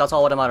rescue here, that's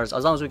all that matters.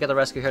 Can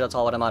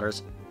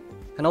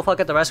Ofa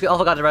get the rescue?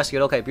 Ofa got the rescue.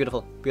 Okay,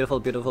 beautiful.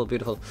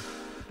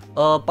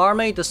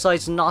 Barmaid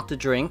decides not to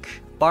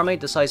drink.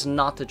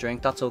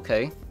 That's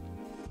okay.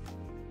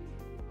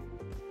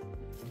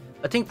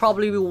 I think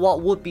probably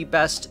what would be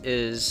best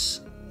is...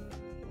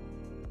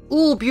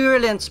 Ooh,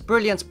 brilliant.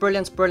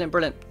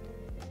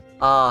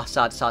 Ah,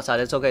 sad.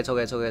 It's okay.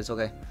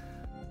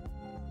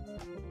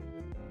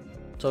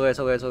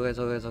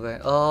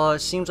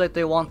 It seems like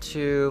they want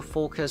to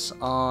focus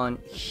on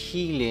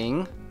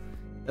healing,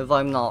 if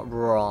I'm not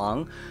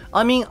wrong.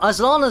 I mean, as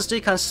long as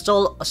they can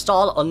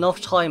stall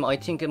enough time, I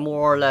think it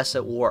more or less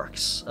it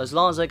works.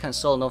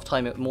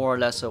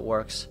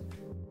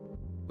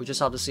 We just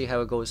have to see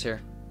how it goes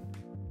here.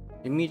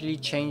 Immediately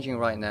changing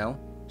right now.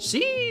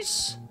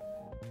 Seize!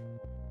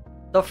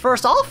 The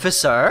first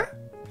officer?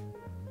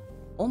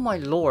 Oh my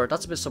lord,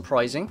 that's a bit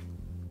surprising.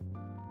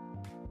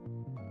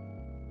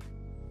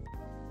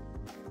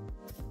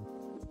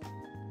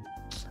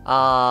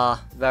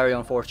 Ah, very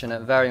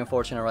unfortunate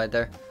right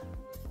there.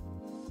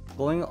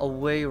 Going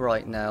away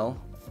right now.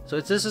 So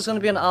this is going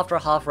to be an after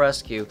half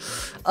rescue.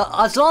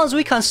 As long as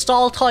we can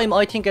stall time,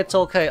 I think it's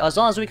okay.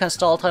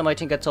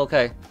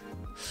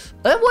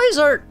 Why is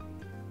our...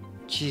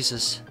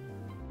 Jesus.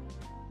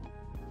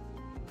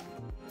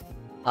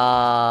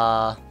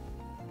 Okay,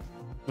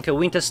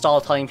 we need to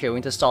stall time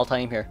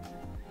here.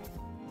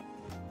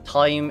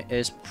 Time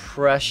is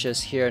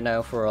precious here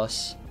now for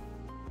us.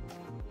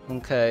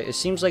 Okay, it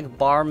seems like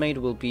barmaid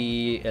will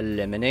be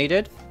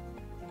eliminated.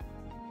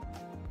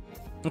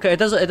 Okay, it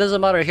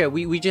doesn't matter here.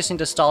 We just need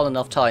to stall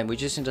enough time. We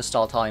genuinely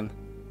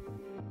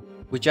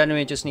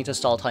just need to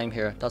stall time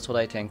here. That's what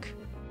I think.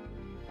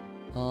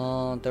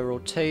 They're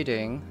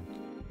rotating.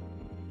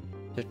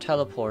 They're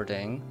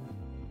teleporting.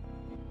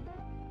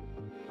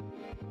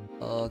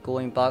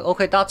 Going back.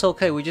 Okay, that's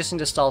okay. We just need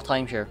to stall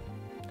time here.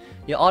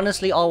 Yeah,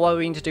 honestly, all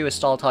we need to do is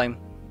stall time.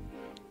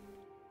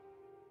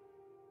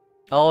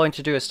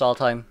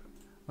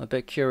 I'm a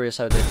bit curious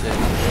how they did.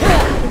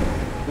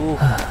 Ooh.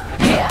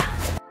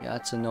 Yeah,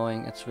 it's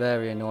annoying. It's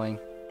very annoying.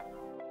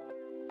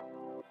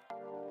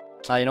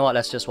 Ah, you know what?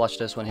 Let's just watch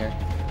this one here.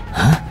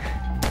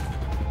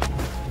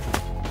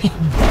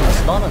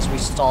 As long as we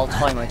stall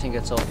time, I think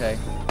it's okay.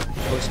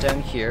 Goes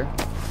down here.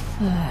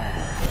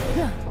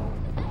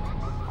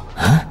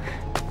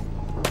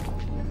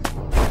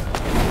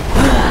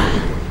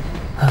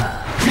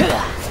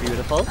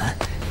 Beautiful.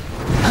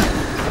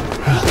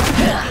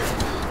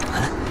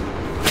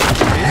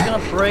 He's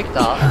gonna break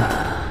that.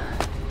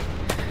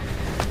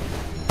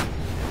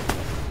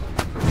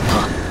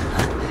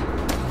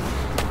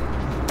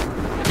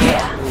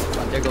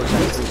 There goes the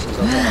increases,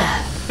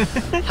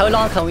 okay. How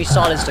long can we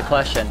stall is the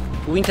question.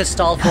 We need to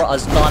stall for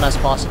as long as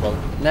possible.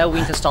 Now we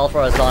need to stall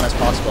for as long as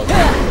possible.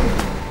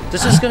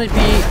 This is gonna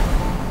be...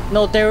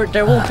 No,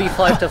 there won't be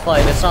 5 to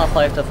 5. It's not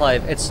 5 to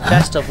 5. It's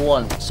best of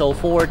 1. So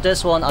for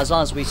this one, as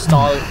long as we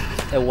stall,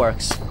 it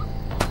works.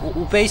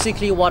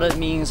 Basically what it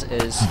means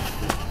is,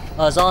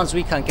 as long as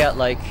we can get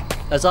like...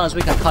 As long as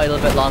we can kite a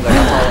little bit longer,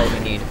 that's all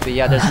we need. But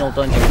yeah, there's no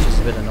dungeon, which is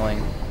a bit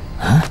annoying.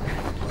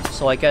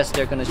 So I guess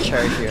they're gonna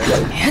charge here.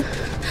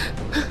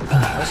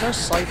 Where's our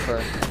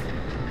cipher?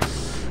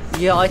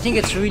 Yeah, I think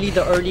it's really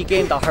the early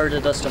game that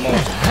hurted us the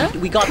most.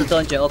 We got the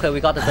dungeon. Okay, we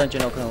got the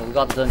dungeon. Okay, we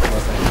got the dungeon.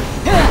 Okay.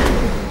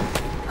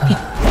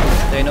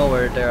 They know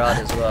where they're at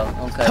as well.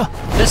 Okay.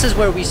 This is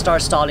where we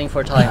start stalling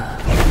for time.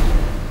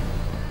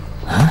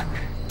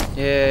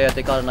 Yeah,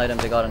 they got an item.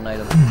 They got an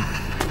item.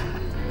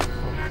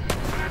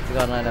 They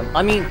got an item.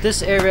 I mean,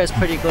 this area is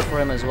pretty good for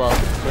him as well,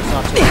 so it's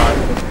not too bad.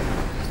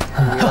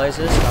 He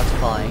realizes that's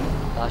fine.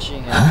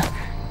 Dashing in.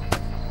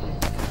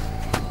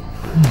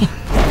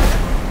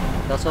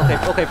 That's okay.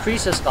 Okay,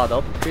 Priestess got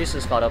up.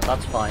 Priestess got up.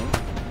 That's fine.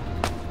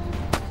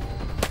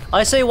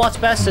 I say what's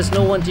best is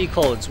no one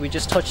decodes. We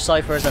just touch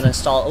ciphers and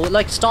install.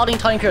 Like, stalling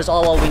time here is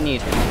all we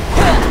need.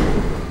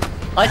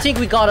 I think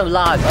we got him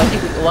lag. I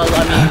think, well,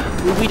 I mean,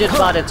 we did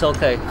bad, it's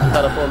okay. We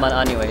got a 4-man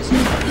anyways.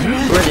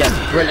 Brilliant.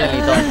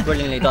 Brilliantly done.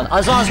 Brilliantly done.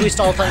 As long as we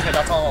stall time here,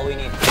 that's all we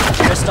need.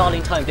 They're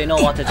stalling time. They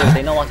know what to do.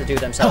 They know what to do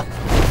themselves.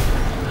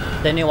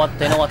 They know what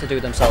to do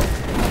themselves.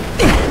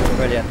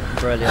 Brilliant.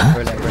 Brilliant.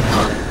 Brilliant.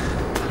 Brilliant.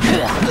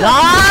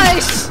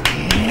 Nice!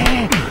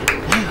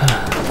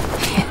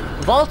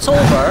 Vault's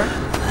over.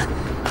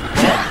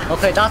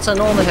 Okay, that's a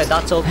normal hit.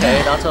 That's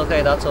okay. That's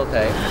okay. That's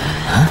okay.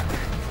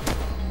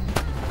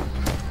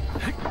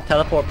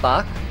 Teleport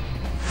back.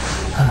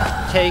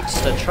 Takes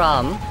the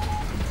tram.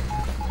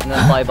 And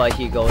then bye-bye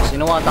he goes. You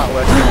know what? That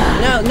works.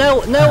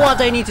 Now what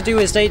they need to do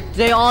is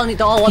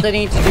what they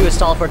need to do is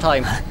stall for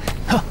time.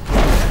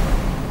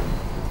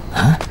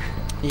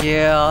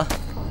 Yeah.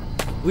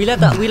 We let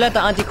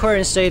the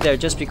anti-querying stay there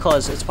just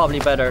because it's probably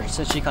better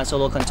since she can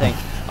solo contain.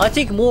 I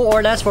think more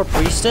or less for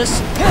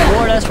Priestess,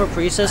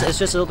 it's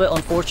just a little bit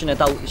unfortunate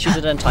that she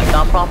didn't time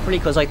that properly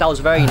because like that was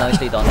very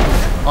nicely done.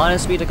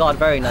 Honestly to God,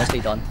 very nicely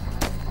done.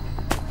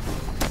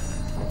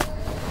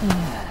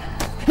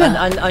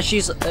 And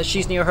she's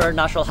near her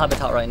natural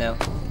habitat right now.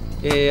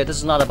 Yeah, this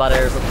is not a bad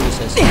area for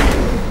Priestess.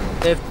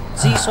 If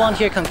Z-Swan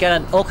here can get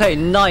an... Okay,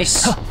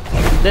 nice!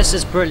 This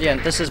is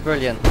brilliant, this is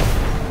brilliant.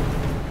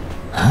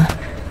 Can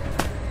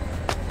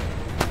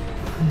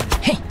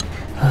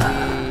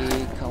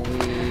we...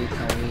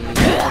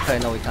 Okay,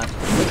 no we can't.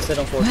 It's a bit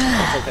unfortunate.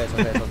 It's okay, it's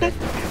okay, it's okay.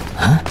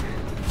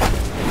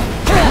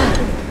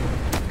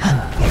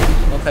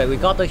 Okay, we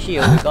got the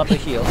heal,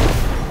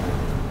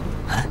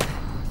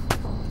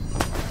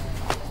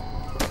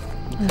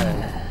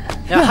 Okay.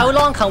 Now, how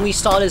long can we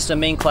stall is the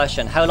main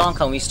question. Okay,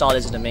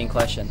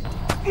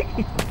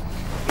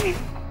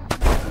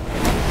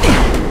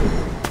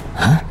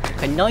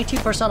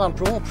 90% on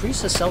Bro.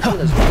 Priestess self-heal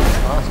is really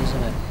fast,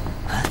 isn't it?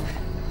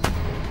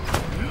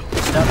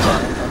 Step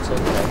down, that's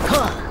okay.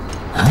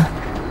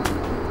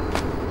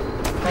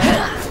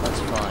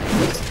 That's fine.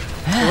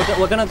 So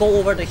we're gonna go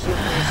over the heal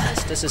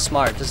Priestess. This is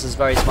smart. This is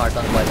very smart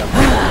done by them.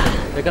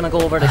 They're gonna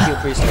go over the heal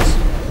Priestess.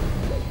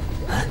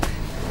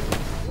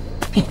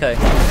 Okay.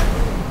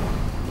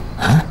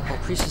 Oh,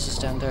 Priestess is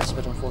down there. It's a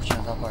bit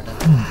unfortunate that part then.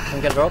 Can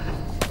we get her up?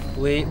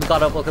 We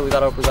got up. Okay, we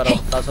got up.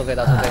 That's okay.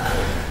 That's okay.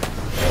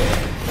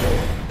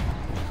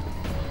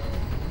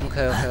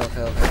 Okay.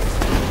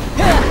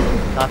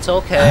 That's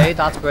okay.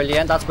 That's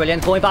brilliant.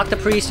 Going back to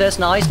Priestess.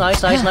 Nice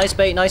bait.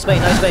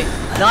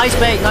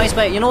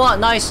 You know what?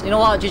 Nice. You know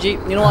what, GG.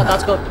 You know what?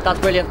 That's good. That's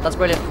brilliant. That's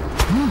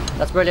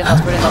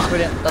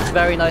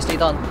very nicely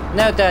done.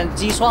 Now then,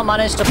 Z-Swat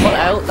managed to pull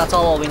out. That's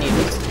all we need.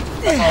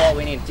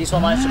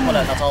 Z-Swat managed to pull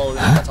out.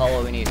 That's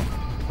all we need.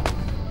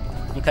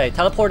 Okay,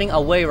 teleporting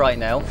away right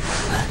now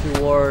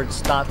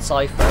towards that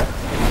cipher.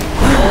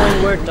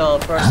 Going where the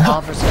first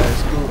officer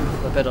is. Ooh,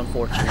 a bit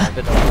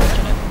unfortunate.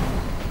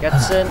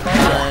 Gets in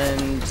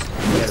and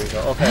there we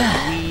go. Okay,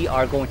 we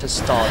are going to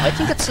stall. I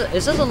think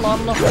is this a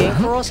long enough game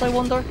for us, I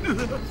wonder?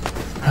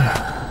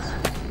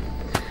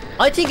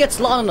 I think it's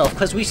long enough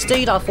because we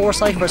stayed at 4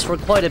 ciphers for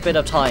quite a bit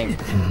of time.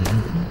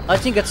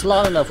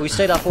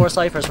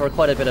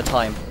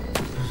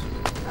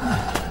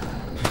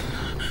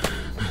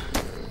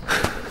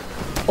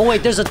 Oh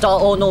wait, there's a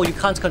doll. Oh no, you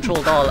can't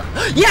control doll.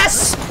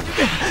 Yes!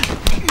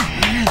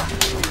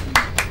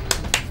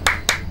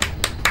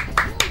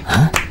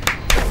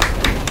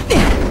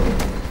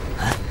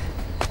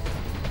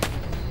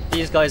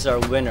 These guys are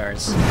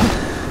winners.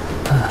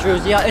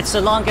 True, yeah, it's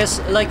the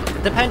longest, like,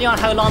 depending on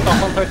how long the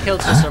hunter kills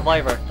the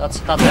survivor. That's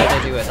how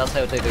they do it. That's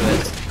how they do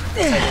it.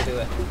 That's how they do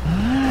it.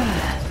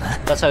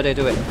 That's how they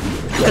do it.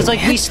 Because,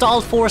 like, we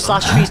stalled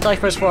 4/3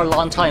 snipers for a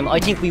long time.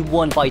 I think we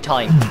won by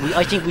time.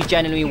 I think we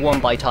genuinely won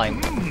by time.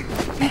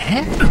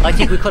 I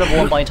think we could have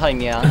won by time,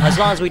 yeah. As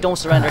long as we don't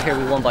surrender here,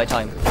 we won by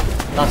time.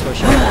 That's for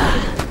sure.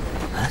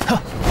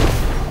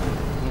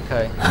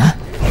 Okay.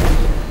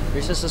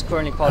 Recess is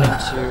currently crawling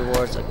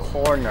towards a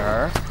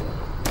corner.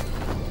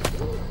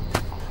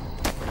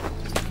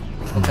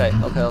 Okay.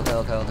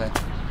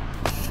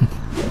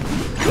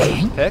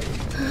 Pick.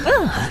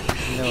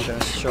 No, we're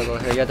gonna struggle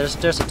here. Yeah, there's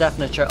a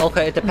definite chance.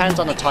 Okay, it depends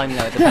on the time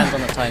now. Depends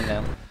on the time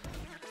now.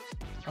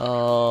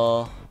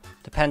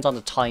 Depends on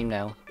the time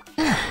now.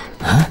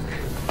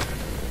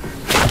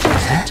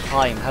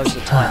 How's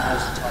the time?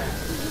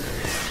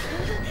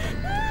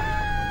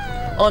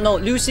 Oh no,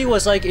 Lucy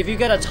was like, if you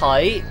get a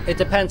tie, it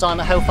depends on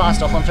how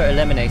fast a hunter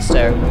eliminates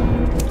there.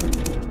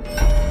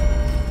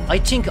 I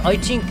think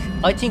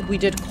we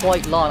did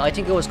quite long. I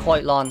think it was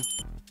quite long.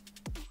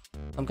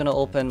 I'm gonna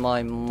open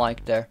my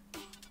mic there.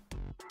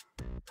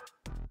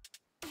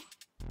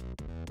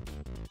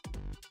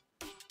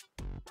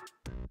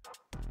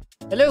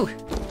 Hello.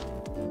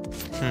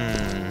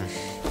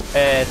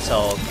 It's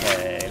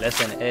okay.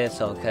 Listen,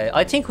 it's okay.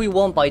 I think we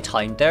won by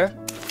time there.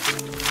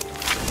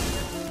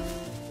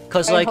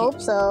 Cause I like, hope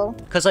so.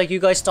 Cause like you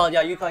guys stalled.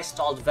 Yeah, you guys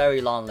stalled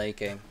very long late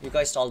game. You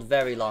guys stalled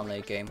very long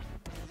late game.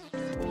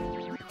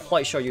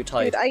 Quite sure you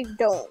tied. Dude, I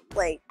don't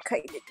like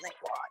kited night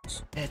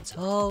watch. It's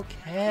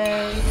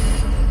okay.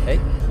 Hey,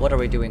 what are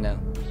we doing now?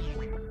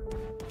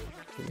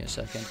 Give me a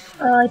second.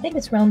 I think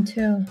it's round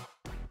 2.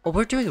 Oh,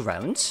 we're doing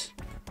rounds?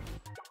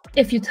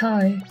 If you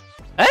tie.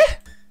 Eh?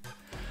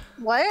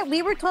 What?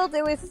 We were told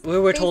it was. We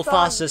were told based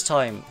on- fastest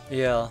time.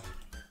 Yeah.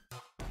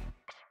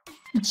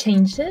 You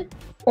changed it?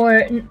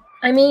 Or,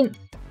 I mean...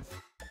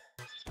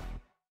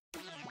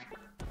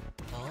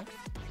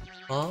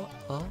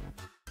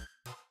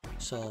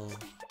 So...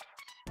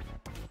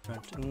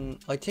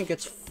 I think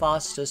it's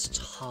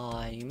fastest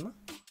time.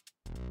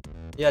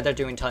 Yeah, they're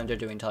doing time.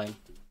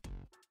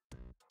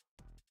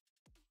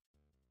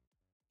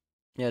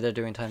 Yeah, they're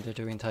doing time.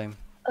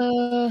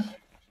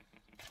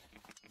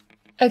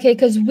 Okay,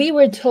 because we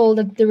were told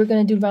that they were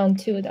gonna do round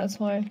 2, that's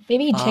why.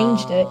 Maybe he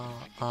changed it.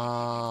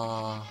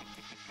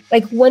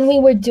 Like, when we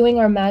were doing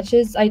our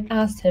matches, I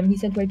asked him, he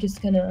said we're just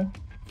gonna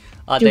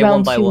do they won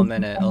round by 2. 1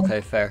 minute.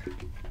 Okay, fair.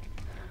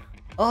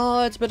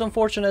 Oh, it's a bit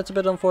unfortunate.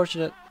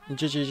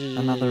 GG.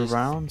 Another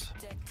round?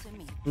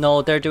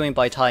 No, they're doing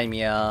by time,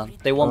 yeah.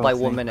 They won by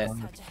 1 minute.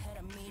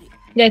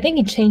 Yeah, I think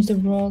he changed the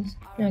rules.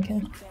 Okay.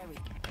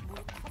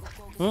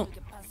 Well,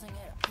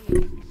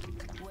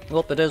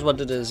 it is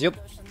what it is. Yep.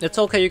 It's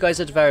okay, you guys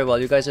did very well.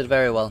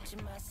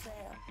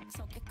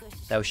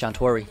 Thou shan't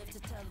worry.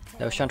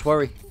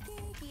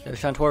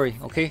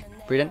 Okay?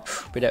 Breathe in,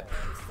 breathe out.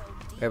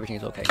 Everything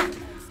is okay.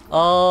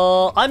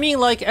 I mean,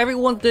 like,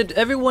 everyone did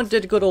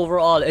good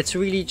overall. It's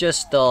really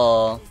just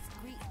a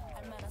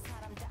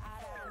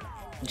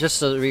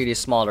really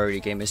small early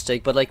game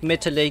mistake, but like mid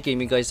to late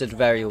game you guys did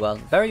very well.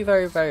 Very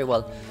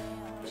well.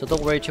 So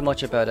don't worry too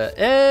much about it.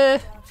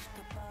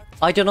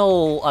 I don't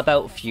know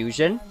about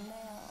Fusion.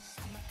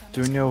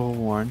 Do we know who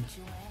won?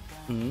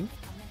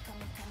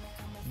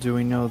 Do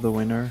we know the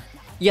winner?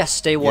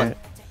 Yes, they won. Yeah.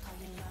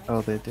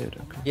 Oh, they did,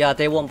 okay. Yeah,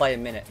 they won by a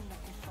minute.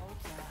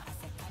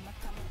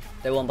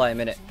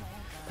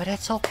 But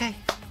it's okay.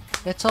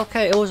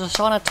 It was a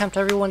strong attempt.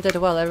 Everyone did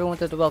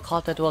well.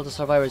 Caught did well. The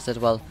survivors did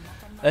well.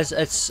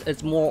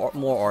 It's more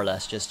or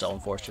less just an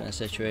unfortunate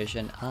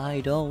situation.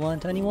 I don't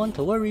want anyone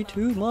to worry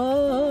too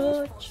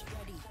much.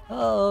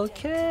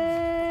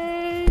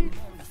 Okay.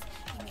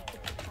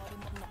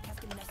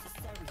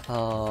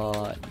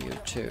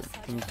 YouTube.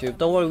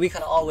 Don't worry. We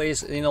can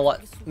always. You know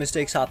what?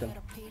 Mistakes happen.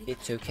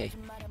 It's okay.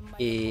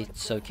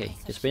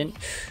 Just breathe in,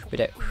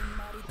 breathe out,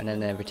 and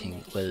then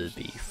everything will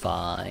be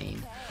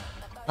fine.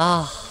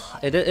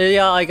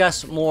 Yeah, I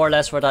guess more or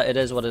less for that, it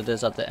is what it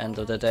is at the end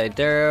of the day.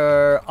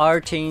 There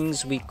are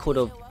things we could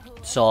have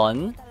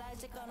done,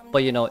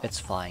 but you know, it's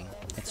fine.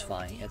 I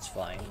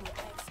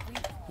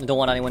don't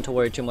want anyone to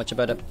worry too much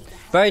about it.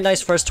 Very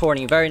nice first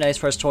tourney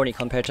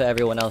compared to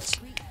everyone else.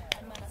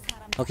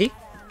 Okay?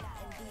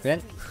 Breathe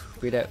in,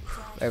 breathe out.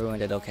 Everyone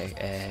did okay.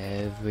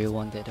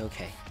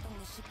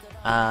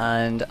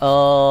 And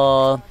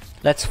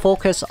let's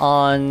focus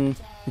on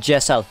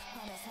GSL.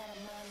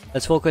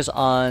 Let's focus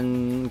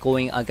on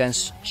going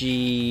against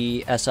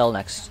GSL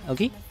next.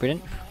 Okay? Breathe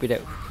in, breathe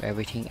out.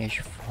 Everything is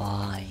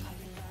fine.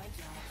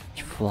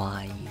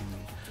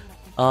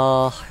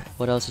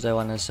 What else did I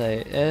want to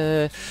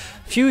say?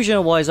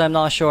 Fusion wise, I'm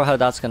not sure how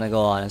that's gonna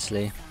go,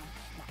 honestly.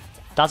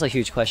 That's a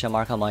huge question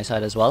mark on my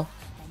side as well.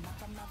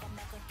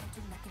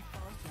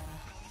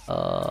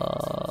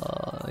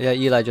 Yeah,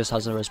 Eli just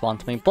hasn't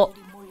responded to me, but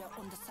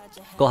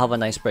Go have a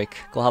nice break.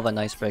 Go have a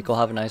nice break. Go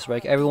have a nice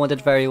break. Everyone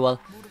did very well.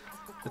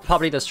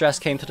 Probably the stress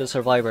came to the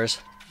survivors.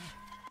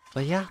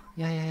 But yeah.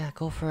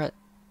 Go for it.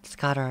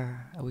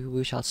 Scatter.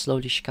 We shall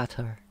slowly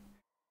scatter.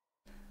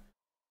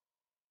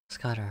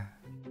 Scatter.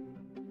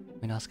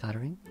 We're not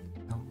scattering?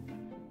 No.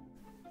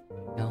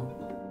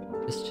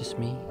 No. It's just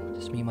me.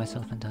 Just me,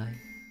 myself, and I.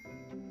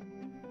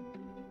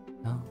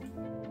 No.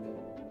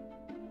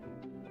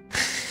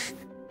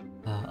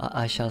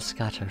 I shall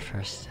scatter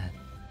first then.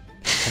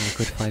 Have a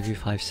good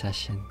 5v5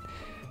 session.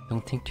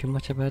 Don't think too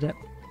much about it.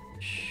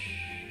 Shh.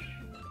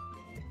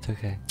 It's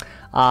okay.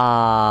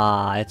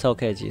 It's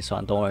okay,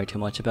 Ji-Swan. Don't worry too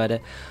much about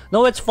it.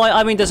 No, it's fine.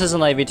 I mean, this is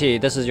an IVT.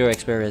 This is your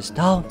experience.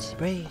 Don't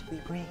breathe. We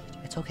breathe.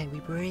 It's okay.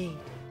 We breathe.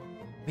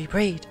 We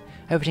breathe.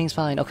 Everything's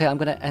fine. Okay, I'm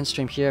gonna end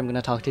stream here. I'm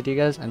gonna talk to you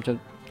guys. Thank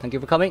you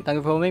for coming. Thank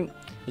you for coming.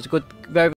 It was a good, very